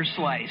better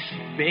slice.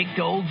 Baked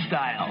old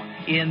style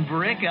in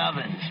brick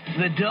ovens.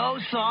 The dough,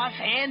 sauce,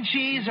 and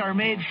cheese are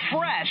made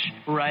fresh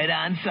right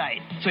on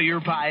site. So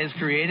your pie is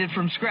created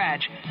from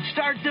scratch,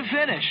 start to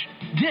finish.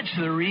 Ditch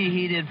the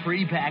reheated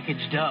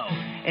prepackaged dough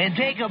and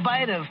take a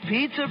bite of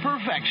pizza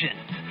perfection.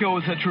 Go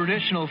with a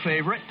traditional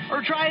favorite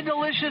or try a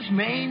delicious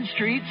Main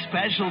Street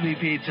specialty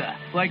pizza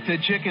like the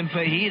chicken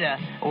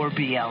fajita or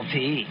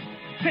BLT.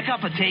 Pick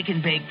up a take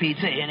and bake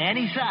pizza in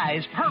any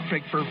size,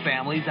 perfect for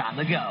families on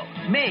the go.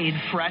 Made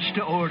fresh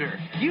to order.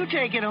 You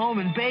take it home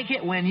and bake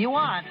it when you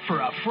want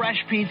for a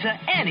fresh pizza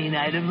any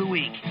night of the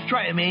week.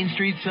 Try a Main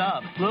Street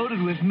sub,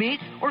 loaded with meat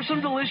or some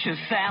delicious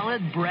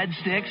salad,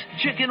 breadsticks,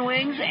 chicken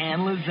wings,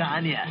 and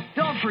lasagna.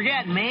 Don't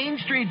forget, Main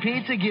Street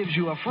Pizza gives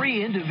you a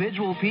free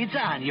individual pizza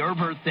on your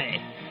birthday.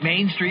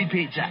 Main Street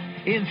Pizza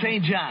in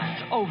St.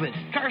 John's, Ovid,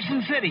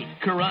 Carson City,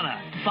 Corunna,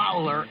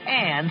 Fowler,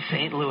 and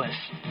St. Louis.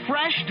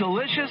 Fresh,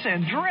 delicious,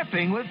 and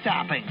dripping with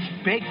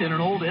toppings. Baked in an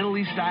old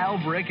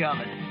Italy-style brick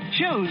oven.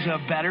 Choose a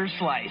better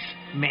slice.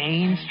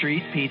 Main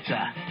Street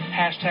Pizza.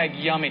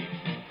 #yummy.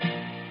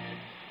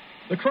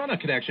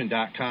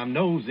 TheCorunnaConnection.com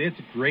knows it's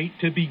great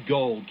to be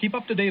gold. Keep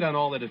up to date on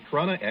all that is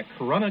Corunna at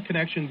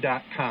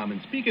CorunnaConnection.com.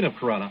 And speaking of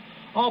Corunna,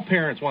 all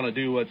parents want to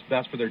do what's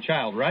best for their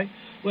child, right?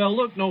 Well,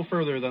 look no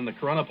further than the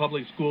Corunna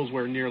Public Schools,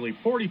 where nearly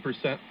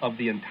 40% of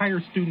the entire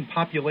student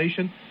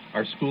population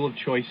are school of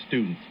choice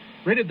students.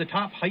 Rated the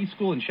top high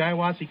school in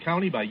Shiawassee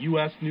County by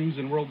U.S. News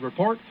and World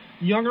Report,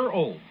 young or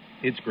old,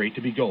 it's great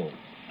to be gold.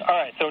 All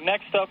right, so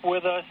next up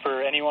with us,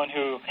 for anyone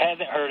who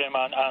hasn't heard him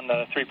on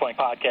the 3 Point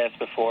Podcast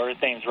before, his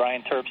name's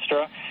Ryan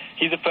Terpstra.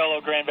 He's a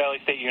fellow Grand Valley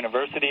State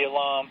University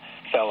alum,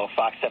 fellow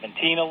Fox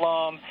 17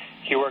 alum.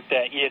 He worked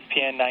at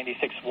ESPN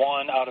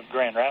 96.1 out of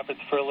Grand Rapids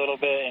for a little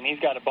bit, and he's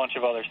got a bunch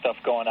of other stuff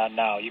going on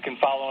now. You can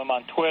follow him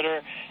on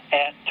Twitter,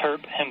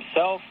 @Terp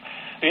himself.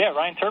 But yeah,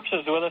 Ryan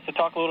Terpstra is with us to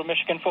talk a little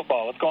Michigan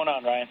football. What's going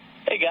on, Ryan?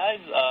 Hey, guys.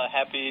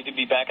 Happy to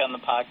be back on the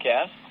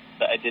podcast.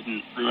 I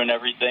didn't ruin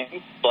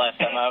everything last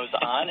time I was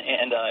on,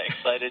 and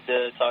excited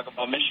to talk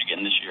about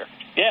Michigan this year.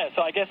 Yeah,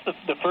 so I guess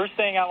the first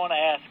thing I want to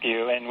ask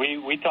you, and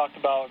we talked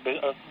about,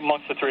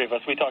 amongst the three of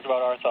us, we talked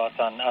about our thoughts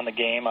on the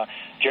game.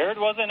 Jared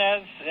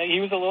he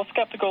was a little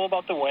skeptical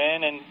about the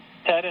win, and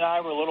Ted and I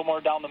were a little more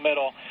down the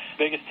middle.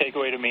 Biggest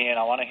takeaway to me, and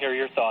I want to hear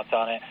your thoughts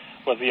on it,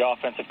 was the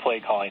offensive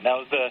play calling. That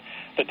was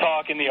the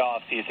talk in the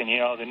offseason. You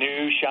know, the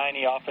new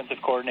shiny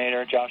offensive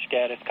coordinator, Josh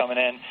Gaddis, coming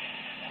in.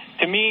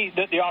 To me,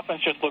 the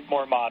offense just looked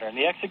more modern.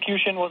 The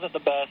execution wasn't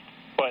the best,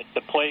 but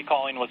the play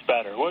calling was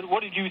better.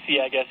 What did you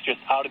see, I guess, just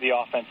out of the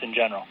offense in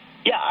general?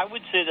 Yeah, I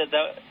would say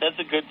that's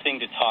a good thing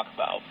to talk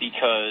about,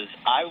 because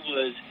I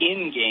was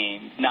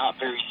in-game not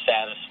very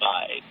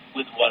satisfied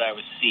with what I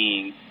was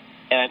seeing,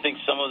 and I think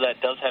some of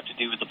that does have to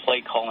do with the play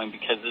calling,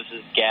 because this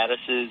is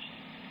Gaddis's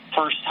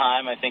first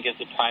time, I think, as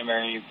the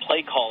primary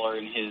play caller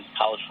in his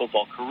college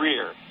football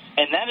career.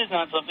 And that is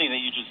not something that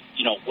you just,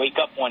 wake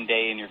up one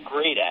day and you're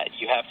great at.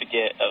 You have to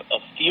get a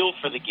feel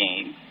for the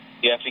game.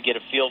 You have to get a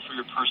feel for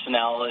your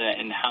personnel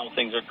and how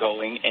things are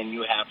going, and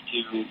you have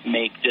to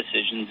make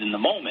decisions in the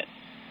moment,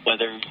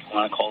 whether you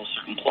want to call a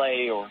certain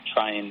play or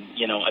try and,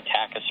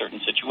 attack a certain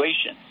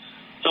situation.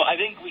 So I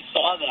think we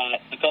saw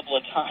that a couple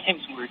of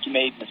times where he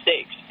made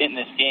mistakes in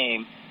this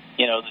game.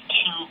 The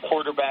two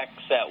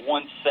quarterbacks at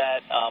one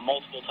set,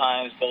 multiple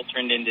times, both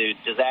turned into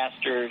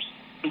disasters.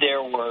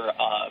 There were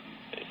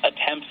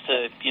attempts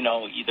to,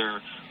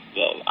 either,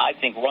 I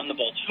think, run the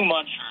ball too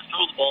much or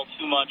throw the ball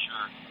too much,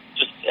 or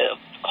just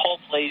call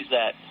plays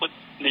that put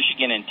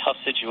Michigan in tough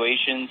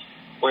situations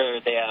where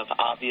they have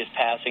obvious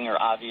passing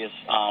or obvious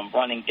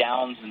running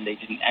downs, and they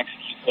didn't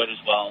execute quite as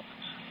well.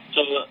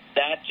 So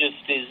that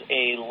just is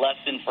a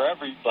lesson for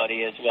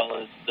everybody, as well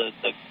as the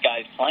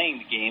guys playing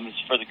the game, is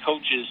for the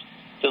coaches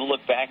to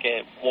look back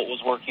at what was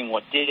working,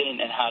 what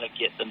didn't, and how to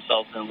get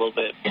themselves in a little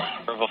bit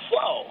of a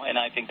flow. And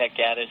I think that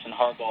Gaddis and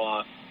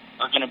Harbaugh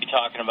are going to be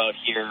talking about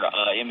here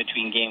in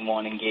between game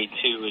one and game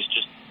two, is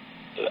just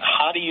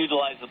how to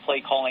utilize the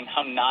play calling,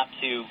 how not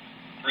to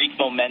break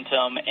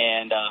momentum,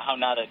 and how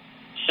not to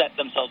set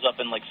themselves up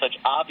in such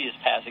obvious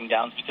passing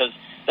downs, because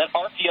that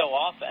RPO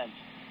offense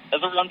is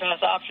a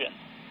run-pass option.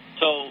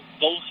 So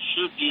those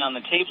should be on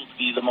the table to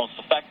be the most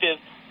effective.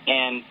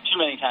 And too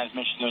many times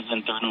Michigan was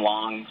in third and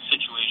long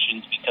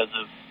situations because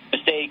of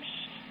mistakes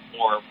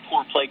or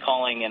poor play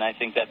calling, and I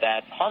think that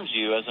harms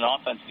you as an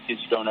offense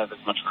because you don't have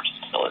as much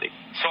versatility.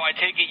 So I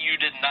take it you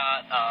did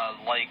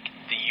not like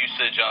the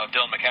usage of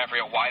Dylan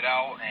McCaffrey at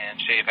wideout and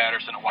Shea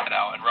Patterson at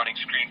wideout and running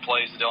screen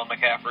plays to Dylan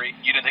McCaffrey?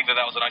 You didn't think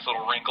that was a nice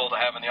little wrinkle to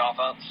have in the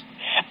offense?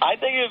 I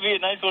think it would be a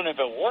nice one if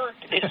it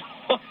worked.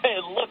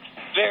 It looks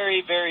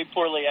very, very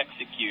poorly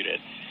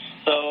executed.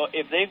 So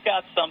if they've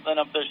got something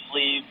up their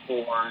sleeve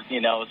for,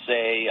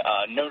 say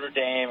Notre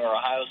Dame or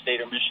Ohio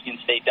State or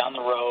Michigan State down the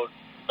road,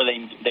 where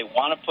they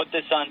want to put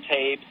this on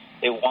tape,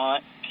 they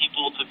want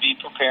people to be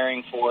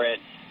preparing for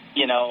it,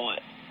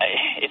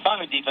 if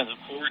I'm a defensive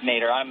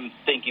coordinator, I'm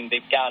thinking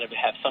they've got to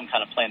have some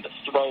kind of plan to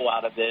throw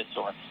out of this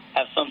or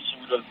have some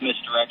sort of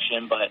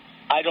misdirection. But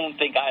I don't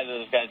think either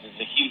of those guys is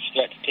a huge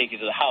threat to take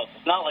you to the house.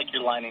 It's not like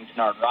you're lining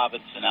Denard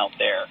Robinson out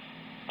there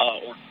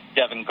or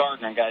Devin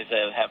Gardner, guys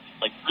that have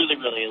like really,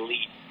 really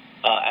elite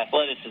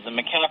athleticism.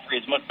 McCaffrey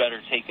is much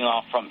better taking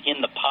off from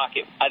in the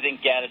pocket. I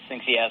think Gaddis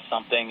thinks he has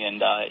something, and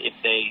if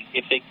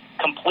they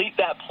complete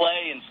that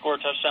play and score a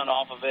touchdown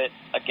off of it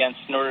against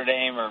Notre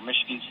Dame or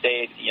Michigan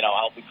State,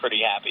 I'll be pretty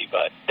happy.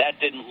 But that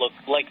didn't look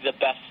like the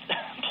best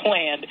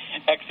planned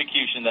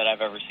execution that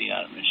I've ever seen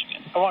out of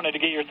Michigan. I wanted to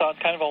get your thoughts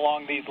kind of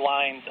along these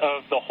lines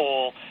of the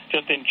whole,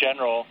 just in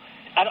general.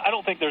 I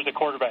don't think there's a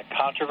quarterback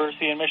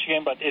controversy in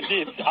Michigan, but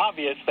it's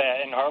obvious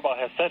that, and Harbaugh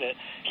has said it,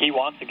 he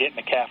wants to get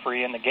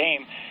McCaffrey in the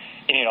game.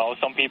 And,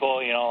 some people,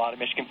 a lot of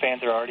Michigan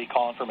fans are already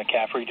calling for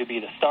McCaffrey to be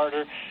the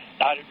starter.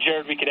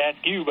 Jared, we could ask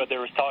you, but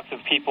there was talks of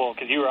people,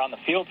 because you were on the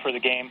field for the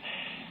game,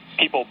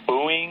 people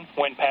booing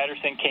when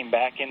Patterson came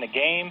back in the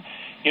game.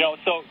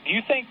 So do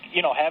you think,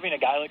 having a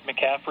guy like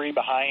McCaffrey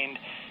behind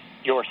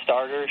your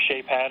starter,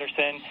 Shea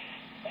Patterson,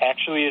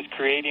 actually is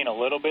creating a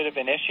little bit of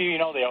an issue?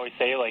 They always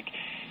say, like,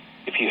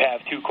 if you have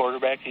two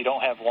quarterbacks, you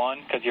don't have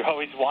one, because you're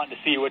always wanting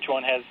to see which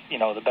one has,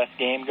 the best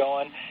game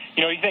going.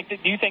 Do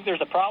you think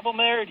there's a problem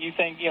there, or do you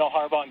think,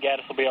 Harbaugh and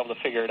Gaddis will be able to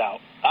figure it out?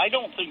 I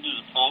don't think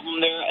there's a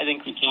problem there. I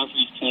think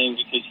McCaffrey's playing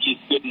because he's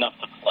good enough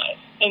to play.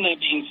 And that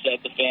being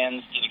said, the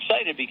fans get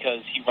excited because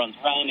he runs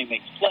around, he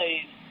makes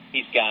plays,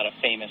 he's got a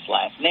famous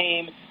last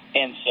name,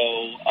 and so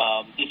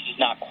this is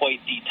not quite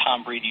the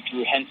Tom Brady,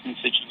 Drew Henson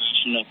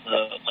situation of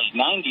the late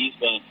 90s,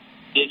 but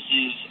this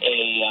is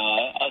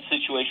a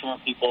situation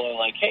where people are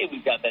like, hey,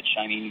 we've got that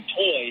shiny new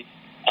toy.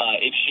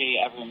 If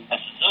Shea ever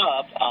messes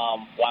up,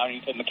 why don't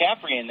you put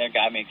McCaffrey in there?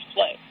 Guy makes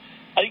play.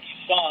 I think you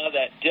saw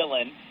that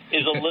Dylan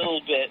is a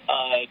little bit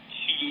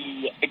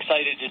too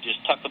excited to just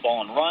tuck the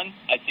ball and run.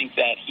 I think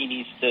that he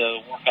needs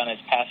to work on his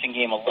passing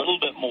game a little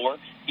bit more.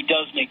 He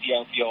does make the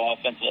RPO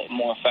offense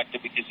more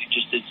effective because he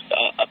just is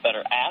a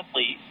better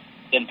athlete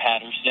than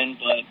Patterson.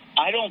 But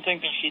I don't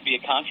think there should be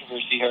a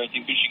controversy here. I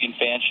think Michigan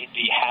fans should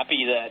be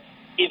happy that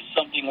if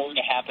something were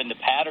to happen to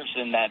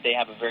Patterson, that they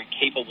have a very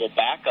capable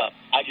backup.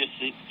 I just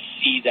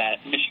see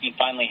that Michigan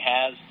finally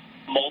has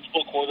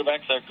multiple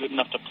quarterbacks that are good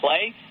enough to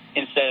play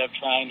instead of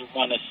trying to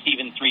run a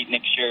Stephen Threet,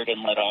 Nick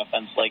Sheridan-led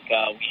offense like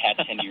we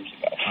had 10 years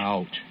ago.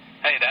 Ouch.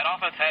 Hey, that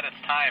offense had its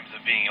times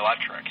of being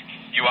electric.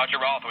 You watch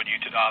your mouth when you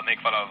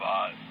make fun of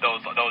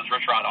those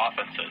Rich Rod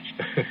offenses.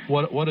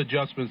 What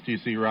adjustments do you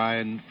see,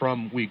 Ryan,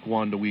 from week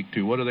 1 to week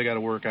 2? What do they got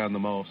to work on the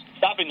most?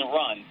 Stopping the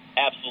run,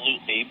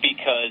 absolutely,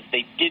 because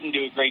they didn't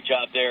do a great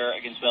job there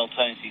against Middle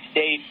Tennessee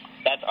State.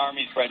 That's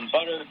Army's bread and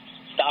butter.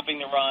 Stopping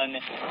the run,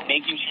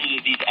 making sure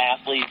that these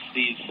athletes,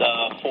 these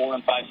 4-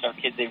 and 5-star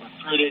kids they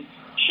recruited,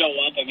 show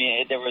up. I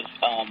mean, there was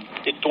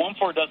if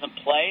Dornford doesn't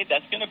play,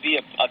 that's going to be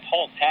a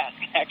tall task.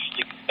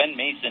 Actually, Ben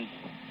Mason,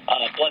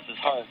 bless his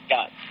heart,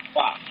 got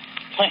rocked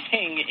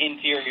playing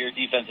interior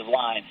defensive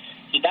line.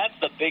 So that's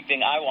the big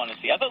thing I want to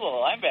see. I thought the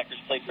linebackers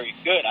played very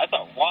good. I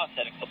thought Ross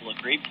had a couple of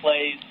great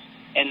plays,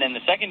 and then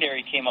the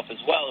secondary came up as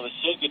well. It was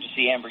so good to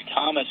see Ambry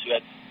Thomas, who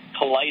had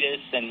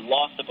colitis and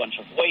lost a bunch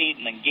of weight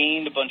and then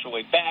gained a bunch of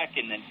weight back,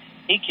 and then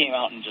he came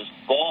out and just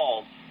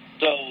balled.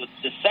 So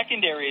the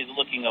secondary is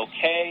looking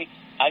okay.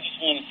 I just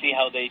want to see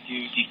how they do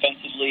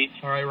defensively.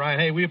 All right, Ryan.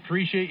 Hey, we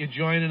appreciate you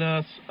joining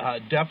us.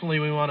 Definitely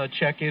we want to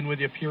check in with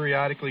you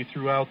periodically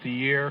throughout the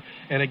year.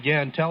 And,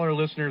 again, tell our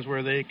listeners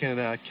where they can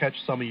catch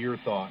some of your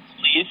thoughts.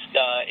 Please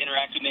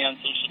interact with me on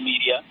social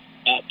media.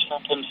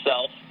 Trump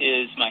himself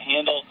is my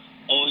handle.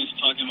 Always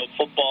talking about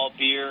football,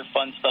 beer,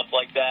 fun stuff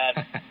like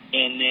that.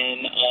 And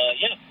then,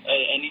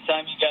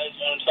 anytime you guys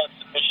want to talk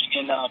to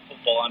Michigan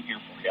football, I'm here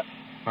for you.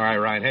 All right,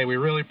 Ryan. Hey, we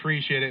really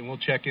appreciate it, and we'll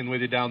check in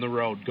with you down the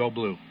road. Go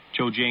Blue.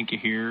 Joe Janka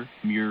here.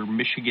 I'm your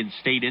Michigan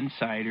State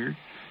insider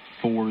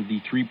for the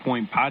 3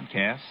 Point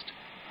Podcast,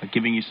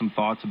 giving you some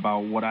thoughts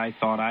about what I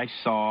thought I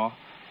saw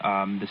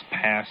this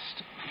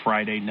past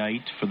Friday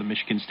night for the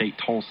Michigan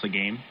State-Tulsa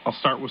game. I'll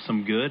start with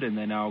some good, and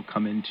then I'll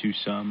come into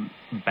some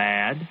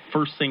bad.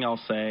 First thing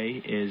I'll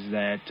say is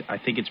that I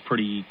think it's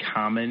pretty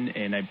common,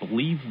 and I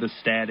believe the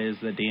stat is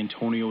that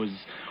D'Antonio is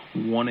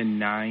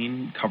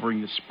 1-9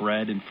 covering the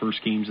spread in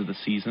first games of the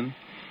season.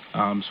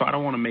 So I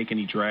don't want to make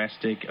any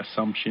drastic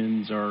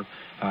assumptions or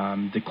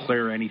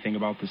declare anything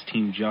about this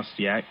team just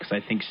yet, because I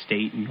think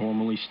State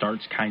normally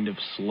starts kind of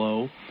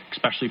slow,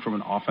 especially from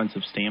an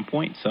offensive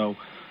standpoint. So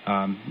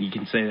you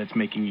can say that's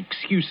making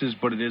excuses,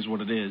 but it is what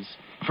it is.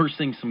 First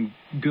thing, some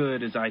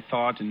good as I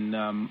thought and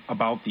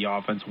about the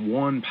offense.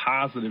 One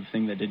positive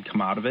thing that did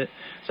come out of it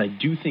is I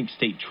do think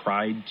State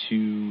tried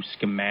to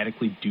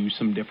schematically do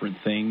some different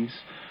things.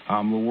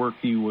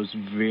 Lewerke was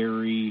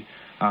very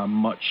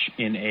much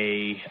in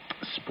a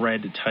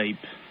spread-type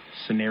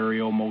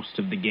scenario most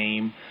of the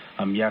game.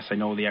 Yes, I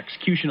know the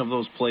execution of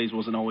those plays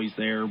wasn't always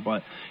there,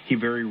 but he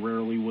very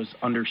rarely was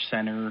under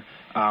center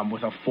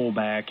with a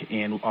fullback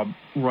and a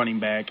running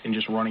back and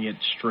just running it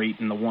straight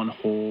in the one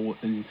hole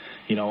and,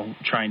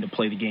 trying to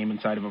play the game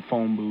inside of a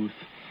phone booth.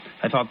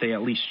 I thought they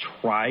at least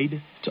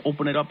tried to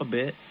open it up a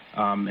bit.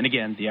 And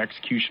again, the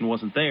execution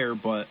wasn't there,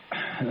 but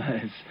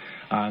as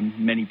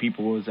many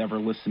people has ever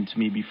listened to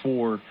me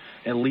before,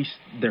 at least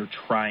they're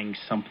trying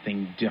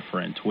something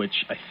different,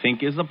 which I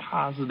think is a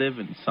positive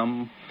in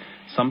some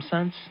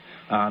sense.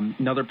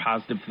 Another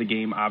positive for the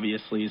game,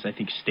 obviously, is I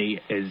think State,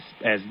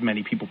 as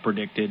many people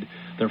predicted,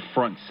 their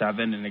front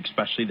seven and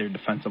especially their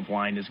defensive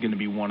line is going to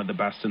be one of the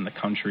best in the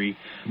country.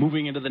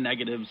 Moving into the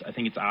negatives, I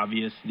think it's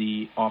obvious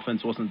the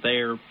offense wasn't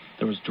there.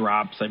 There was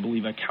drops. I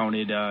believe I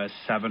counted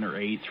 7 or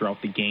 8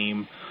 throughout the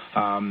game.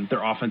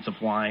 Their offensive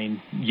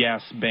line,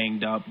 yes,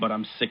 banged up, but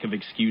I'm sick of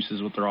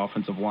excuses with their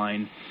offensive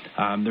line.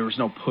 There was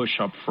no push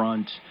up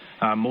front.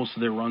 Most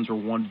of their runs were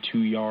 1 to 2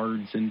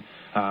 yards, and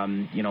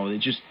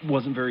it just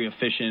wasn't very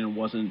efficient.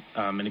 It wasn't,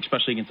 and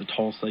especially against the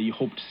Tulsa, you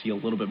hope to see a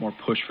little bit more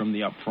push from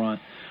the up front,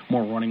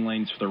 more running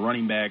lanes for the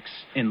running backs.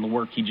 In the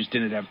work, he just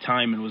didn't have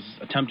time and was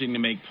attempting to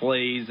make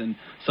plays, and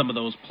some of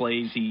those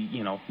plays he,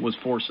 was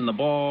forcing the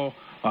ball,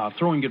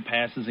 throwing good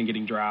passes and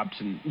getting drops,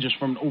 and just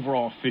from an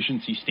overall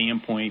efficiency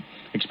standpoint,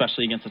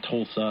 especially against the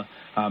Tulsa,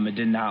 I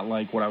did not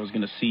like what I was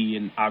going to see,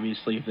 and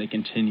obviously if they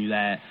continue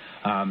that,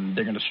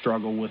 they're going to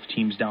struggle with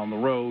teams down the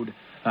road.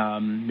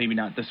 Maybe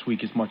not this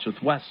week as much with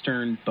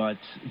Western, but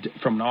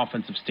from an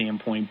offensive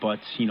standpoint, but,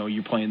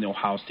 you're playing the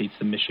Ohio States,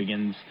 the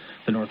Michigans,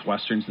 the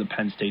Northwesterns, the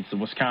Penn States, the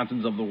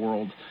Wisconsins of the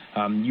world.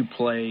 You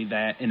play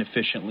that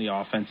inefficiently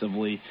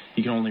offensively.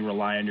 You can only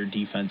rely on your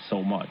defense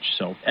so much.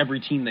 So every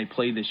team they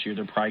play this year,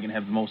 they're probably going to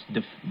have the most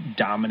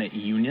dominant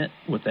unit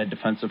with that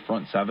defensive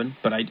front seven.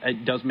 But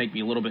it does make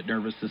me a little bit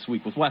nervous this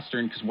week with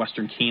Western because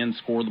Western can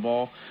score the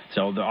ball.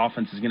 So the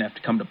offense is going to have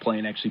to come to play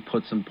and actually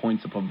put some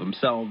points up of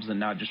themselves and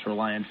not just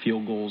rely on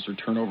field goals or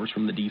turnovers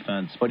from the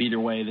defense. But either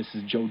way, this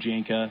is Joe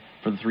Janka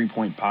for the 3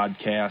 Point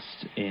Podcast,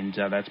 and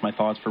that's my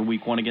thoughts for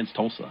Week 1 against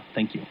Tulsa.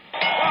 Thank you.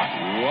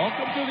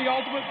 Welcome to the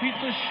Ultimate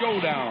Pizza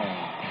Showdown.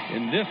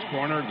 In this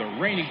corner, the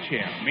reigning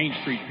champ, Main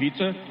Street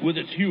Pizza, with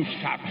its huge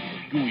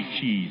toppings of gooey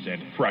cheese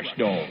and fresh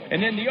dough.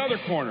 And in the other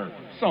corner,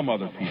 some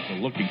other pizza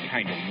looking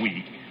kind of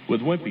weak,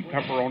 with wimpy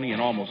pepperoni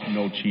and almost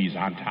no cheese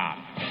on top.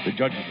 The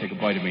judges take a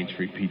bite of Main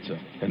Street Pizza.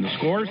 And the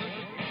scores? 10,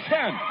 10,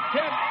 10.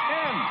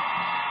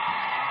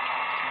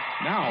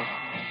 Now,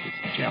 it's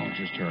the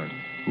challenger's turn.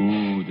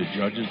 Ooh, the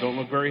judges don't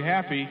look very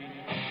happy.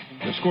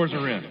 The scores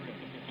are in.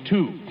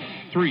 2,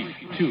 3,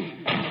 2.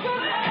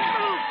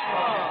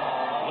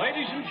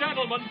 Ladies and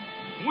gentlemen,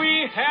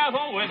 we have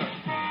a winner.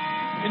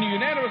 In a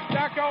unanimous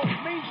knockout,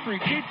 Main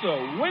Street Pizza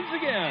wins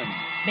again.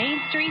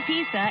 Main Street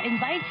Pizza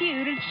invites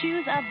you to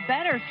choose a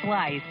better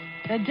slice.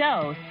 The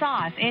dough,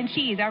 sauce, and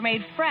cheese are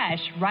made fresh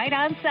right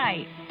on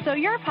site, so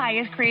your pie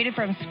is created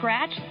from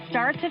scratch,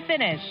 start to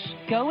finish.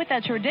 Go with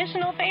a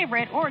traditional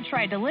favorite or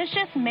try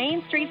delicious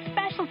Main Street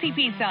specialty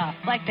pizza,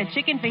 like the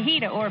chicken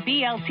fajita or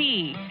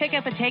BLT. Pick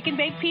up a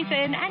take-and-bake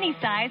pizza in any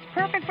size,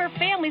 perfect for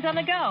families on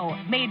the go,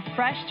 made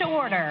fresh to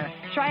order.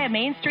 Try a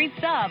Main Street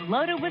sub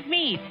loaded with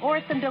meat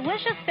or some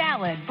delicious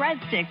salad,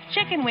 breadsticks,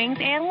 chicken wings,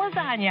 and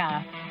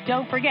lasagna.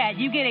 Don't forget,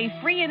 you get a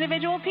free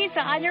individual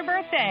pizza on your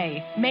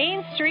birthday.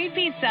 Main Street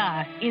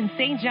Pizza in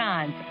St.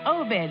 John's,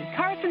 Ovid,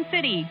 Carson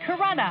City,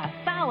 Corunna,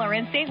 Fowler,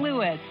 and St.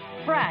 Louis.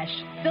 Fresh,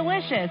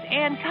 delicious,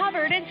 and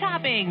covered in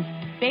toppings.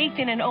 Baked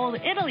in an old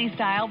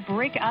Italy-style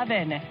brick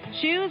oven.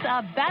 Choose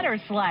a better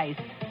slice.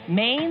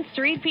 Main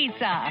Street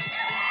Pizza.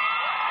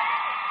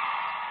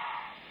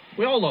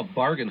 We all love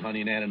bargain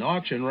hunting at an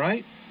auction,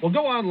 right? Well,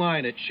 go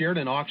online at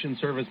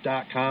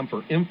SheridanAuctionService.com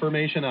for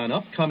information on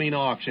upcoming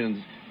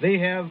auctions. They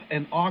have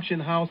an auction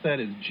house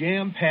that is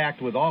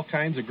jam-packed with all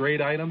kinds of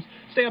great items.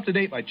 Stay up to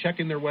date by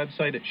checking their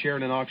website at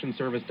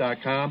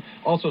SheridanAuctionService.com.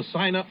 Also,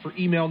 sign up for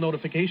email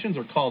notifications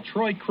or call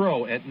Troy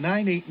Crow at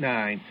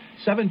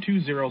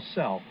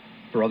 989-720-SELL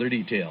for other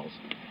details.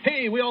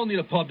 Hey, we all need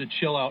a pub to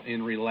chill out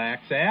and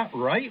relax at,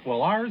 right?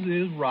 Well, ours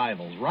is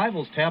Rivals.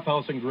 Rivals Tap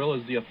House and Grill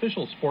is the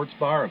official sports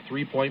bar of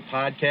 3 Point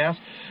Podcast.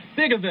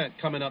 Big event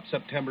coming up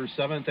September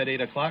 7th at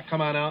 8 o'clock.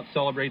 Come on out,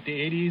 celebrate the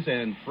 80s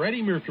and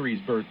Freddie Mercury's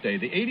birthday.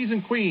 The 80s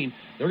and Queen,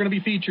 they're going to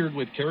be featured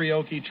with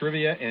karaoke,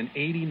 trivia, and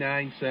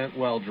 89-cent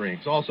well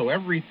drinks. Also,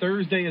 every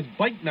Thursday is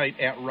Bike Night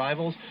at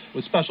Rivals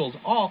with specials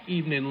all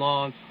evening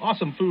long.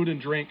 Awesome food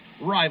and drink.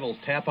 Rivals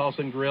Tap House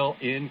and Grill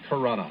in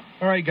Corunna.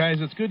 All right, guys,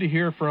 it's good to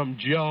hear from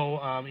Joe.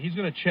 He's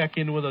going to check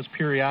in with us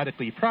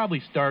periodically,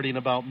 probably starting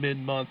about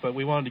mid-month, but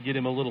we wanted to get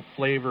him a little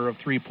flavor of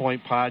 3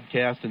 Point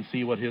Podcast and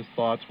see what his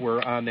thoughts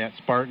were on that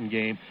Spartan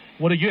game.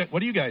 What do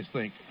you guys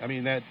think? I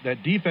mean, that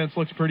defense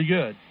looks pretty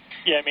good.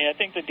 Yeah, I mean, I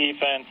think the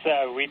defense,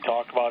 we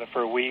talked about it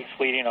for weeks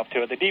leading up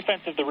to it. The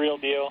defense is the real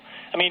deal.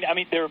 I mean,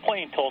 they were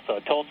playing Tulsa.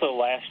 Tulsa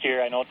last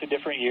year, I know it's a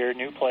different year,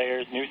 new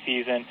players, new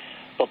season,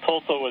 but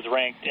Tulsa was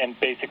ranked in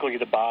basically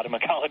the bottom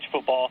of college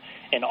football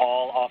in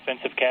all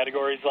offensive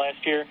categories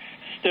last year.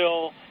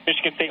 Still,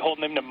 Michigan State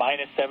holding them to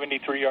minus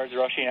 73 yards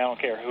rushing. I don't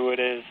care who it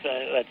is.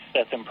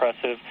 That's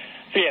impressive.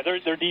 So, yeah,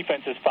 their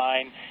defense is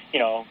fine. You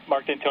know,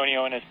 Mark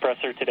D'Antonio in his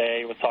presser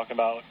today was talking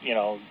about,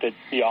 that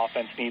the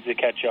offense needs to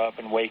catch up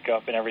and wake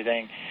up and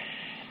everything.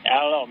 I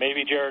don't know.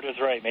 Maybe Jared was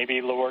right.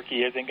 Maybe Lewerke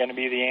isn't going to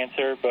be the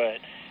answer, but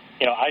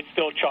I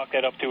still chalk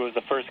that up to it was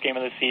the first game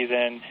of the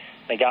season.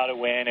 They got a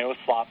win. It was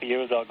sloppy. It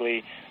was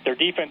ugly. Their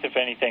defense, if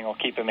anything, will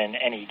keep them in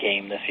any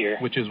game this year.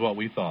 Which is what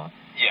we thought.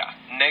 Yeah,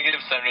 negative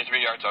 73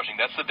 yards rushing.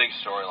 That's the big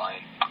storyline.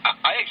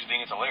 I actually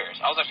think it's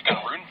hilarious. I was actually kind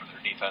of rooting for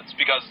their defense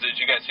because did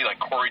you guys see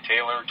Corey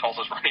Taylor,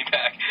 Tulsa's running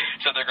back,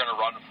 said they're going to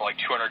run for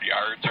 200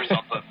 yards or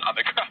something on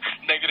the ground?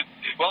 Negative.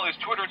 Well, it was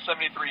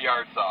 273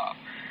 yards off.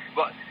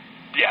 But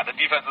yeah, the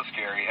defense is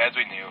scary, as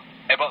we knew.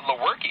 But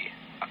Lewerke,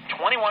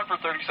 21 for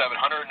 37,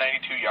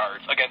 192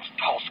 yards against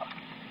Tulsa.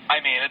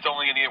 I mean, it's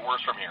only going to get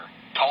worse from here.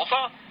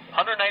 Tulsa,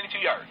 192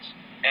 yards.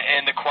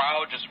 And the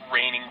crowd just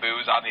raining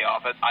boos on the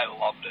offense. I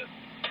loved it.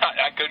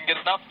 I couldn't get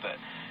enough of it.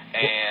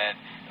 And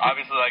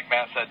obviously, like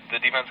Matt said, the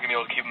defense is going to be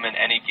able to keep them in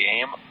any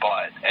game,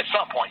 but at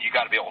some point, you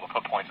got to be able to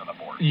put points on the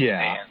board. Yeah.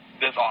 And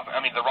this offense,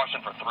 they're rushing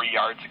for 3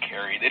 yards a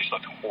carry. They just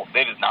looked horrible.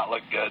 They did not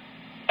look good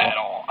at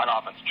all on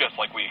offense, just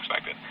like we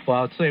expected.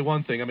 Well, I'd say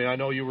one thing. I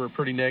know you were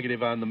pretty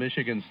negative on the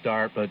Michigan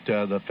start, but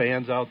the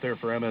fans out there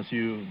for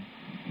MSU,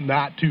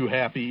 not too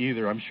happy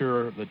either. I'm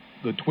sure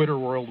the Twitter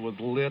world was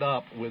lit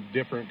up with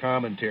different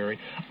commentary.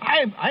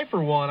 I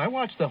for one, I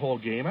watched the whole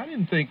game. I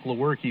didn't think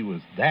Lewerke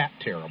was that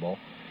terrible.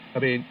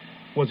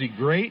 Was he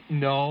great?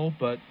 No,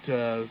 but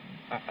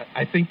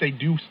I think they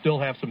do still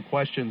have some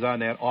questions on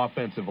that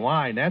offensive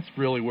line. That's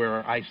really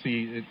where I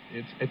see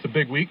it's a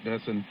big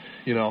weakness, and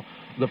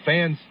the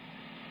fans.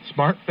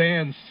 Smart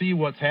fans see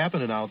what's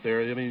happening out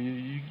there.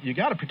 You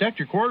got to protect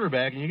your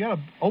quarterback, and you got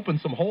to open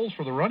some holes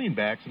for the running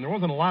backs, and there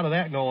wasn't a lot of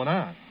that going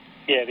on.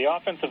 Yeah, the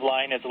offensive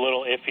line is a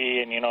little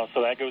iffy, and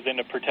so that goes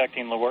into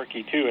protecting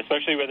Lewerke too,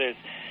 especially with his,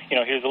 he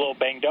was a little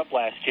banged up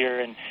last year,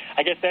 and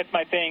I guess that's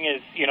my thing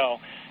is,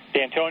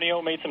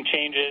 D'Antonio made some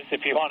changes,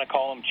 if you want to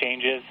call them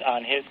changes,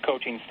 on his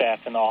coaching staff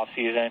in the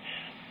offseason.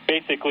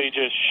 Basically,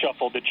 just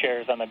shuffled the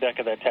chairs on the deck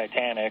of the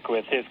Titanic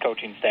with his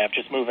coaching staff,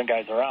 just moving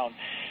guys around.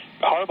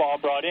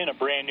 Harbaugh brought in a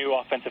brand-new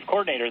offensive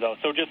coordinator, though.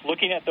 So just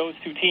looking at those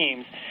two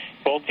teams,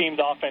 both teams'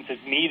 offenses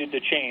needed to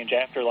change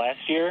after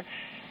last year.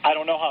 I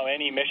don't know how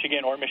any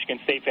Michigan or Michigan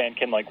State fan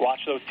can, watch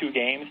those two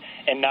games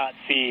and not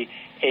see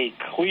a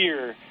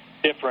clear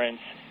difference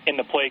in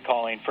the play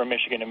calling from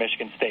Michigan to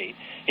Michigan State.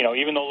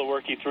 Even though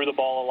Lewerke threw the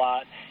ball a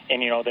lot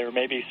and, they were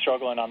maybe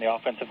struggling on the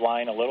offensive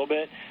line a little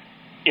bit,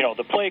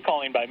 the play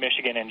calling by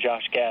Michigan and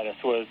Josh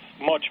Gaddis was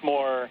much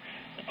more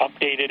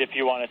updated, if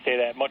you want to say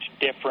that, much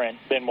different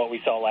than what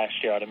we saw last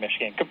year out of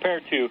Michigan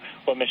compared to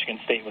what Michigan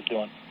State was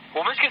doing.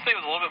 Well, Michigan State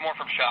was a little bit more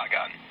from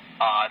shotgun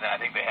than I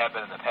think they have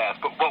been in the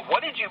past. But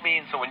what did you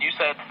mean? So when you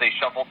said they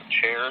shuffled the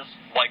chairs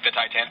like the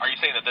Titanic, are you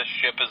saying that this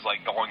ship is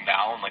going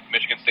down, like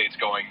Michigan State's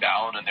going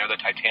down and they're the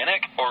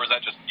Titanic, or is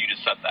that just you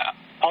just said that?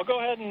 I'll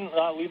go ahead and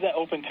leave that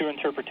open to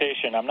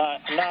interpretation. I'm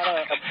not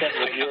upset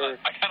with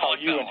how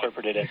you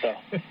interpreted it, though.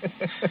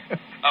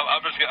 I'm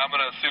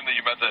going to assume that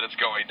you meant that it's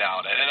going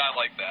down, and I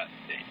like that.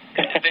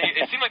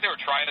 It seemed like they were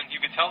trying.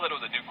 You could tell that it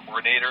was a new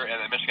coordinator, and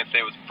that Michigan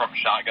State was from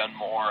shotgun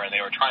more, and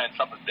they were trying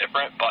something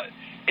different. But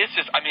it's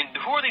just,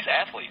 who are these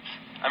athletes?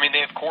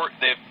 They have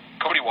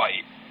Cody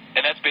White,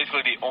 and that's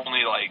basically the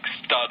only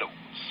stud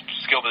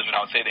skill position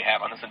I would say they have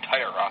on this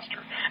entire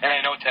roster. And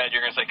I know, Ted, you're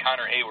going to say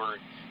Connor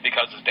Hayward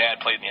because his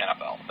dad played in the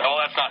NFL. Well,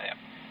 that's not him.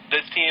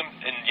 This team,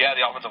 and yeah,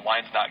 the offensive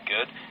line's not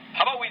good.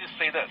 How about we just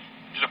say this?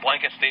 Just a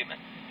blanket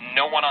statement.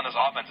 No one on this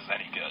offense is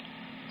any good.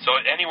 So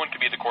anyone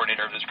could be the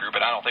coordinator of this group,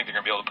 and I don't think they're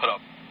going to be able to put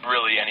up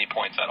really any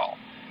points at all.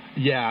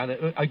 Yeah,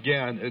 and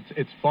again,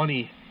 it's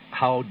funny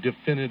how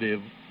definitive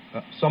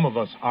some of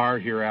us are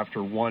here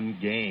after one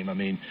game.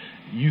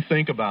 You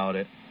think about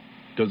it.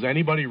 Does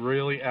anybody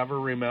really ever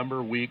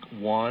remember week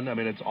one?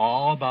 It's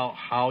all about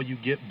how you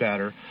get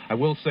better. I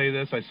will say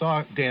this. I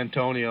saw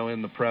D'Antonio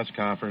in the press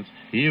conference.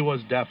 He was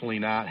definitely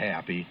not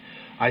happy.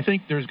 I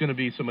think there's going to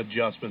be some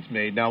adjustments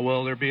made. Now,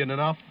 will there be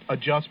enough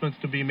adjustments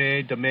to be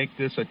made to make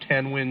this a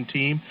 10-win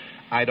team?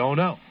 I don't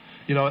know.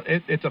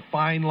 It's a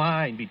fine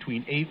line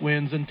between 8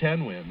 wins and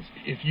 10 wins.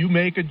 If you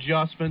make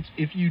adjustments,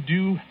 if you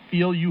do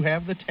feel you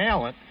have the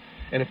talent,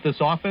 and if this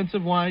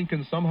offensive line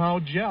can somehow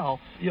gel,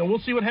 we'll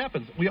see what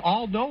happens. We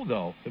all know,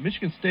 though, that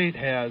Michigan State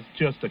has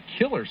just a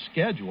killer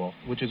schedule,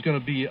 which is going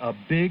to be a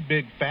big,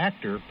 big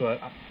factor. But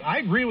I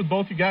agree with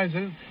both you guys.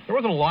 There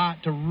wasn't a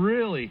lot to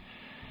really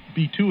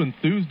be too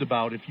enthused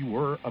about if you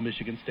were a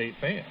Michigan State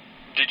fan.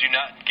 Did you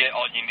not get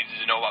all you needed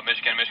to know about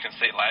Michigan and Michigan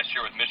State last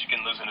year with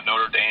Michigan losing to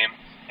Notre Dame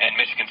and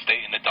Michigan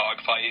State in the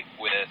dogfight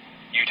with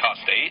Utah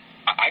State?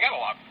 I got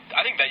a lot.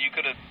 I think that you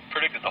could have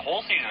predicted the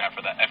whole season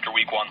after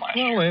week one last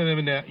year.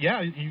 Well, yeah,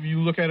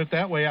 you look at it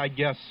that way, I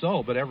guess so,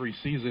 but every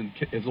season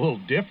is a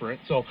little different.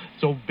 So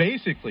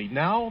basically,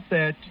 now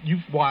that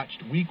you've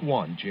watched week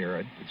one,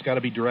 Jared, it's got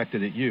to be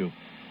directed at you.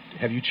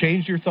 Have you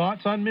changed your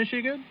thoughts on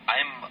Michigan?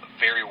 I'm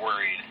very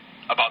worried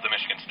about the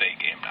Michigan State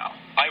game now.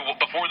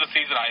 Before the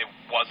season, I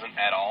wasn't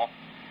at all,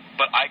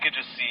 but I could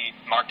just see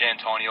Mark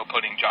D'Antonio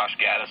putting Josh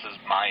Gaddis'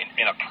 mind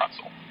in a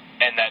pretzel,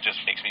 and that just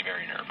makes me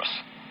very nervous.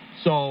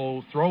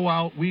 So throw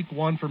out week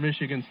one for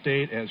Michigan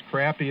State, as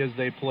crappy as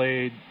they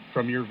played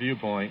from your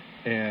viewpoint,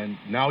 and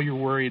now you're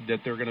worried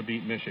that they're going to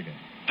beat Michigan.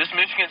 this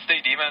Michigan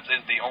State defense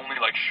is the only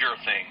sure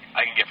thing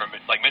I can get from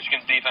it.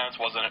 Michigan's defense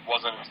wasn't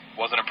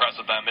impressed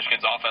with them.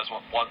 Michigan's offense,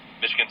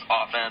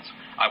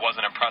 I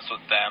wasn't impressed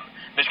with them.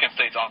 Michigan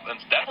State's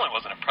offense definitely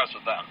wasn't impressed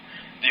with them.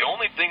 The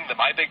only thing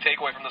that my big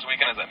takeaway from this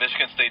weekend is that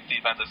Michigan State's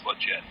defense is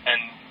legit.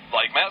 And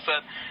like Matt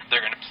said, they're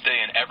going to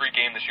stay in every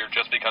game this year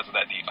just because of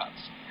that defense.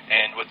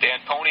 And with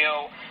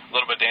D'Antonio, a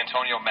little bit of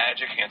D'Antonio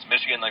magic against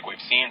Michigan like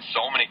we've seen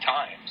so many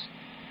times,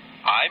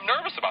 I'm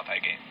nervous about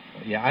that game.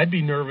 Yeah, I'd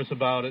be nervous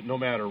about it no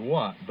matter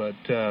what. But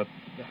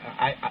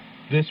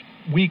this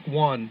week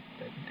one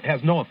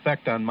has no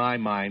effect on my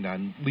mind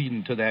on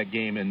leading to that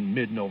game in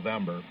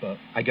mid-November. But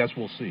I guess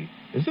we'll see.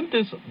 Isn't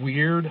this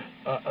weird,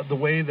 the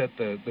way that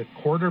the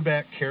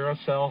quarterback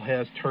carousel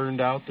has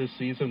turned out this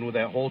season with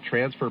that whole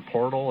transfer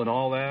portal and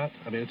all that?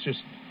 I mean, it's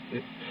just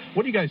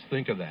what do you guys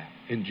think of that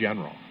in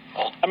general?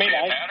 Well,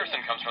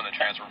 Patterson comes from the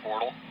transfer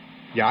portal.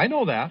 Yeah, I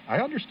know that. I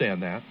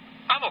understand that.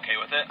 I'm okay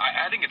with it.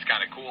 I think it's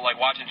kind of cool,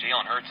 watching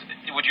Jalen Hurts.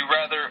 Would you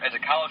rather, as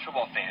a college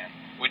football fan,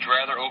 would you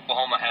rather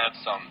Oklahoma have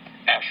some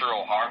Asher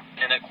O'Hara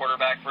in at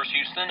quarterback versus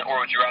Houston,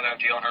 or would you rather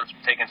have Jalen Hurts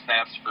taking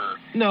snaps for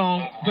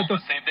Oklahoma? But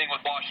the same thing with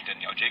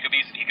Washington. Jacob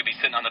Eason, he could be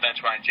sitting on the bench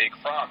behind Jake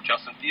Fromm,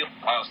 Justin Fields,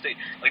 Ohio State.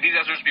 These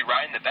guys would just be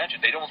riding the bench.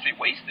 They'd almost be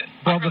wasted.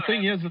 Well, the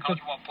thing is, that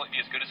college football play be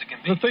as good as it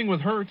can be. The thing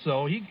with Hurts,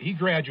 though, he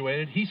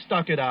graduated, he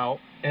stuck it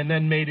out, and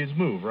then made his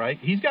move, right?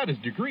 He's got his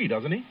degree,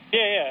 doesn't he?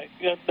 Yeah.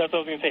 That's what I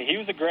was going to say. He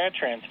was a grad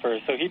transfer,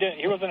 so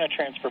he wasn't a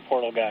transfer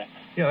portal guy.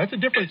 Yeah, that's a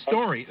different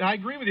story. I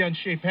agree with you on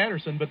Shea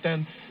Patterson, but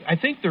then I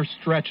think they're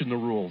stretching the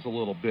rules a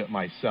little bit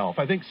myself.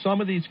 I think some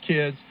of these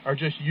kids are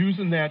just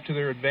using that to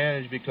their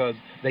advantage because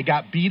they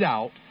got beat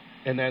out,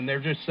 and then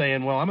they're just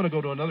saying, well, I'm going to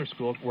go to another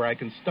school where I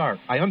can start.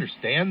 I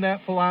understand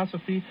that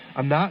philosophy.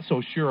 I'm not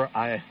so sure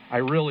I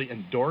really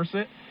endorse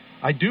it.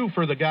 I do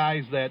for the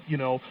guys that,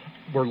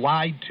 were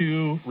lied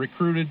to,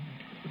 recruited,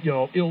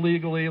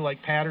 illegally,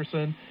 like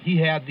Patterson. He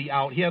had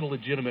a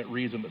legitimate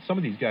reason, but some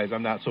of these guys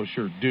I'm not so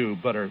sure do,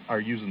 but are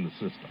using the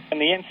system. And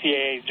the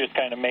NCAA is just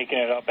kind of making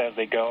it up as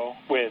they go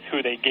with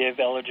who they give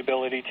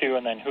eligibility to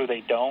and then who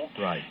they don't.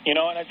 Right. And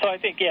so I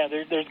think,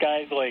 there's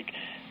guys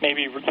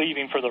maybe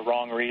leaving for the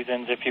wrong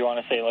reasons, if you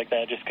want to say it like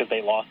that, just because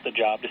they lost the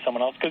job to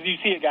someone else. Because you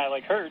see a guy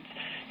like Hurts,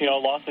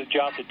 lost his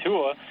job to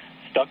Tua,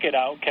 stuck it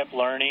out, kept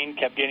learning,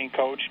 kept getting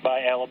coached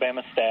by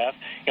Alabama staff.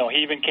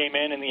 He even came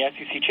in the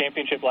SEC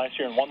championship last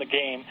year and won the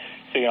game.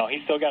 So,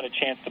 he still got a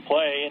chance to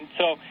play.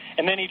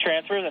 And then he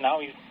transfers, and now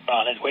he's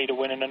on his way to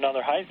winning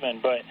another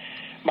Heisman. But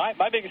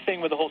my biggest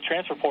thing with the whole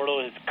transfer portal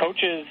is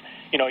coaches,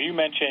 you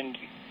mentioned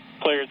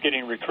players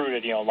getting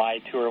recruited,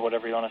 lied to or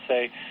whatever you want to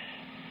say.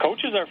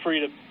 Coaches are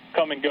free to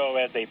come and go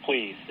as they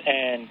please.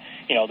 And,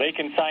 they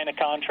can sign a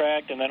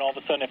contract, and then all of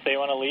a sudden if they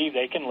want to leave,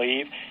 they can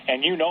leave.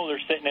 And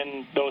they're sitting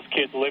in those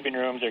kids' living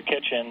rooms or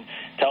kitchen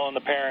telling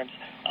the parents,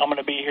 I'm going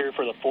to be here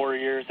for the 4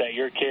 years that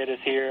your kid is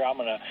here. I'm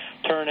going to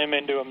turn him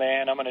into a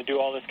man. I'm going to do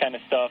all this kind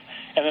of stuff.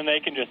 And then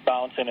they can just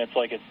bounce, and it's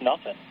like it's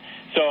nothing.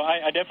 So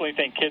I definitely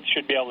think kids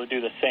should be able to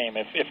do the same.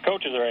 If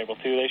coaches are able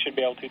to, they should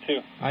be able to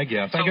too. I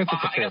guess it's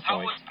a fair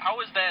point.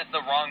 How is that the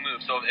wrong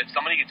move? So if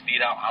somebody gets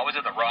beat out, how is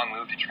it the wrong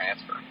move to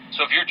transfer?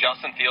 So if you're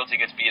Justin Fields, he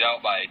gets beat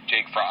out by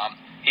Jake Fromm,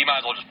 he might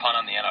as well just punt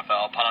on the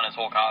NFL, punt on his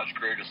whole college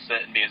career, just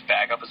sit and be his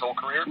backup his whole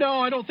career? No,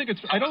 I don't think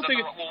it's. Well, that's what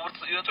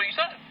you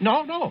said.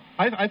 No.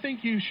 I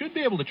think you should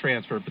be able to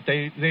transfer, but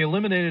they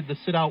eliminated the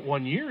sit out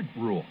 1 year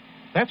rule.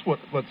 That's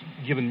what's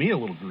given me a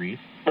little grief.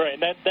 Right.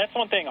 That's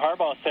one thing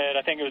Harbaugh said.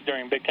 I think it was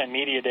during Big Ten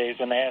Media Days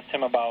when they asked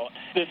him about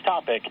this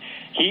topic.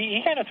 He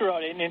kind of threw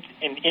out an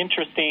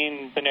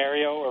interesting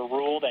scenario or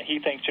rule that he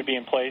thinks should be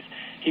in place.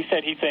 He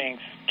said he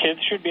thinks kids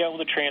should be able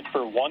to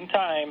transfer one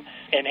time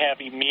and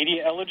have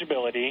immediate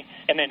eligibility,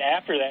 and then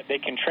after that they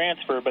can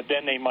transfer, but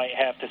then they might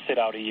have to sit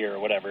out a year or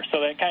whatever.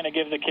 So that kind of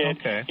gives the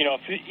kid,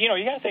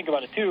 you got to think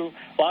about it too.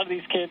 A lot of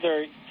these kids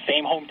are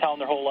same hometown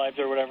their whole lives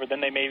or whatever. Then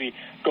they maybe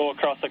go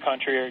across the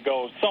country or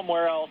go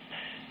somewhere else.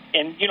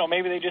 And,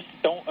 maybe they just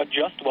don't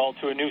adjust well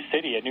to a new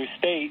city, a new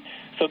state.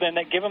 So then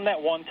they give them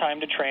that one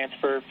time to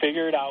transfer,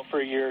 figure it out for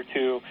a year or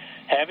two,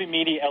 have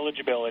immediate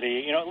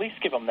eligibility, at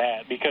least give them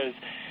that, because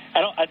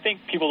I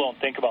think people don't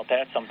think about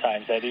that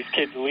sometimes, that these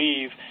kids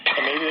leave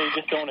and maybe they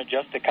just don't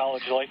adjust to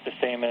college life the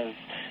same as,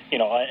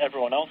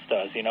 everyone else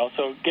does,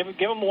 So give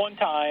them one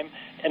time,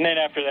 and then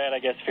after that, I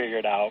guess, figure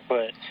it out.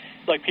 But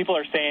like people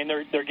are saying,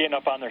 they're getting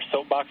up on their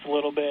soapbox a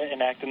little bit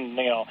and acting,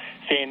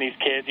 saying these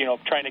kids,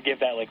 trying to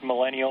give that like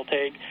millennial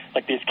take,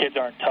 like these kids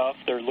aren't tough,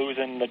 they're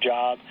losing the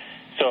job,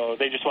 so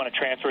they just want to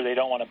transfer, they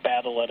don't want to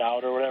battle it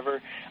out or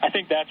whatever. I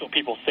think that's what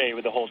people say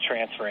with the whole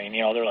transferring.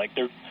 They're like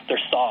they're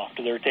soft,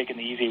 they're taking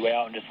the easy way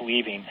out and just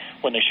leaving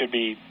when they should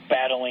be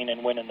battling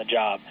and winning the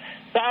job.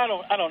 So I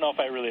don't know if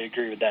I really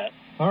agree with that.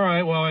 All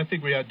right, well, I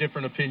think we got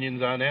different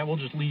opinions on that. We'll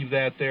just leave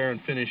that there and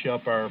finish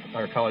up our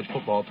college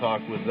football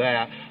talk with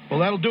that.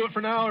 Well, that'll do it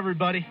for now,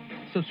 everybody.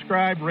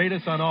 Subscribe, rate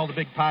us on all the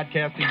big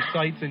podcasting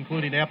sites,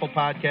 including Apple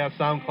Podcasts,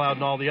 SoundCloud,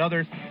 and all the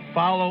others.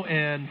 Follow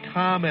and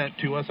comment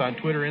to us on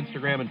Twitter,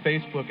 Instagram, and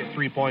Facebook at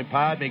 3 Point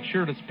Pod. Make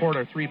sure to support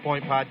our 3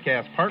 Point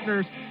Podcast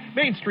partners,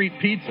 Main Street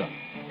Pizza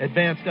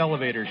Advanced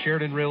Elevator,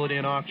 Sheridan Realty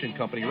and Auction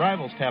Company,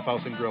 Rivals Tap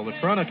House and Grill, the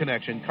Corona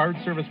Connection, Card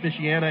Service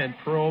Michiana, and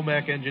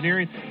ProMech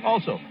Engineering.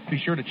 Also, be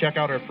sure to check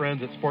out our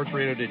friends at Sports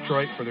Radio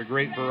Detroit for their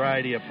great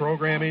variety of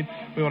programming.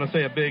 We want to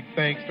say a big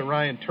thanks to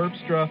Ryan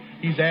Terpstra.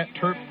 He's at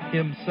Terp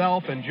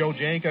himself, and Joe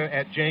Janka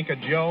at Janka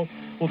Joe.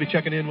 We'll be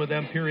checking in with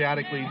them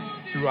periodically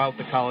throughout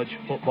the college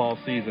football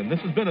season. This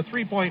has been a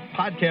 3 Point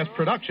Podcast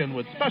production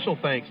with special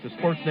thanks to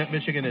Sportsnet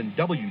Michigan and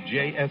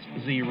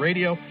WJSZ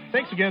Radio.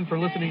 Thanks again for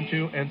listening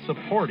to and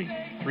supporting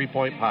 3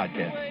 Point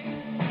Podcast.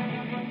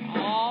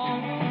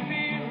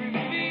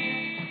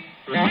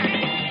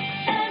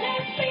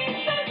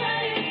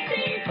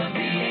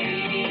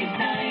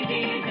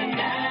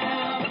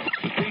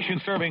 The station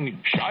serving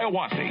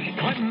Shiawassee,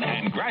 Clinton,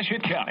 and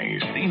Gratiot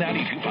counties.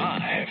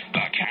 C92.5, The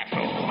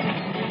Castle.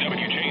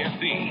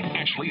 WJSZ,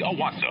 Ashley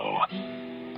Owasso.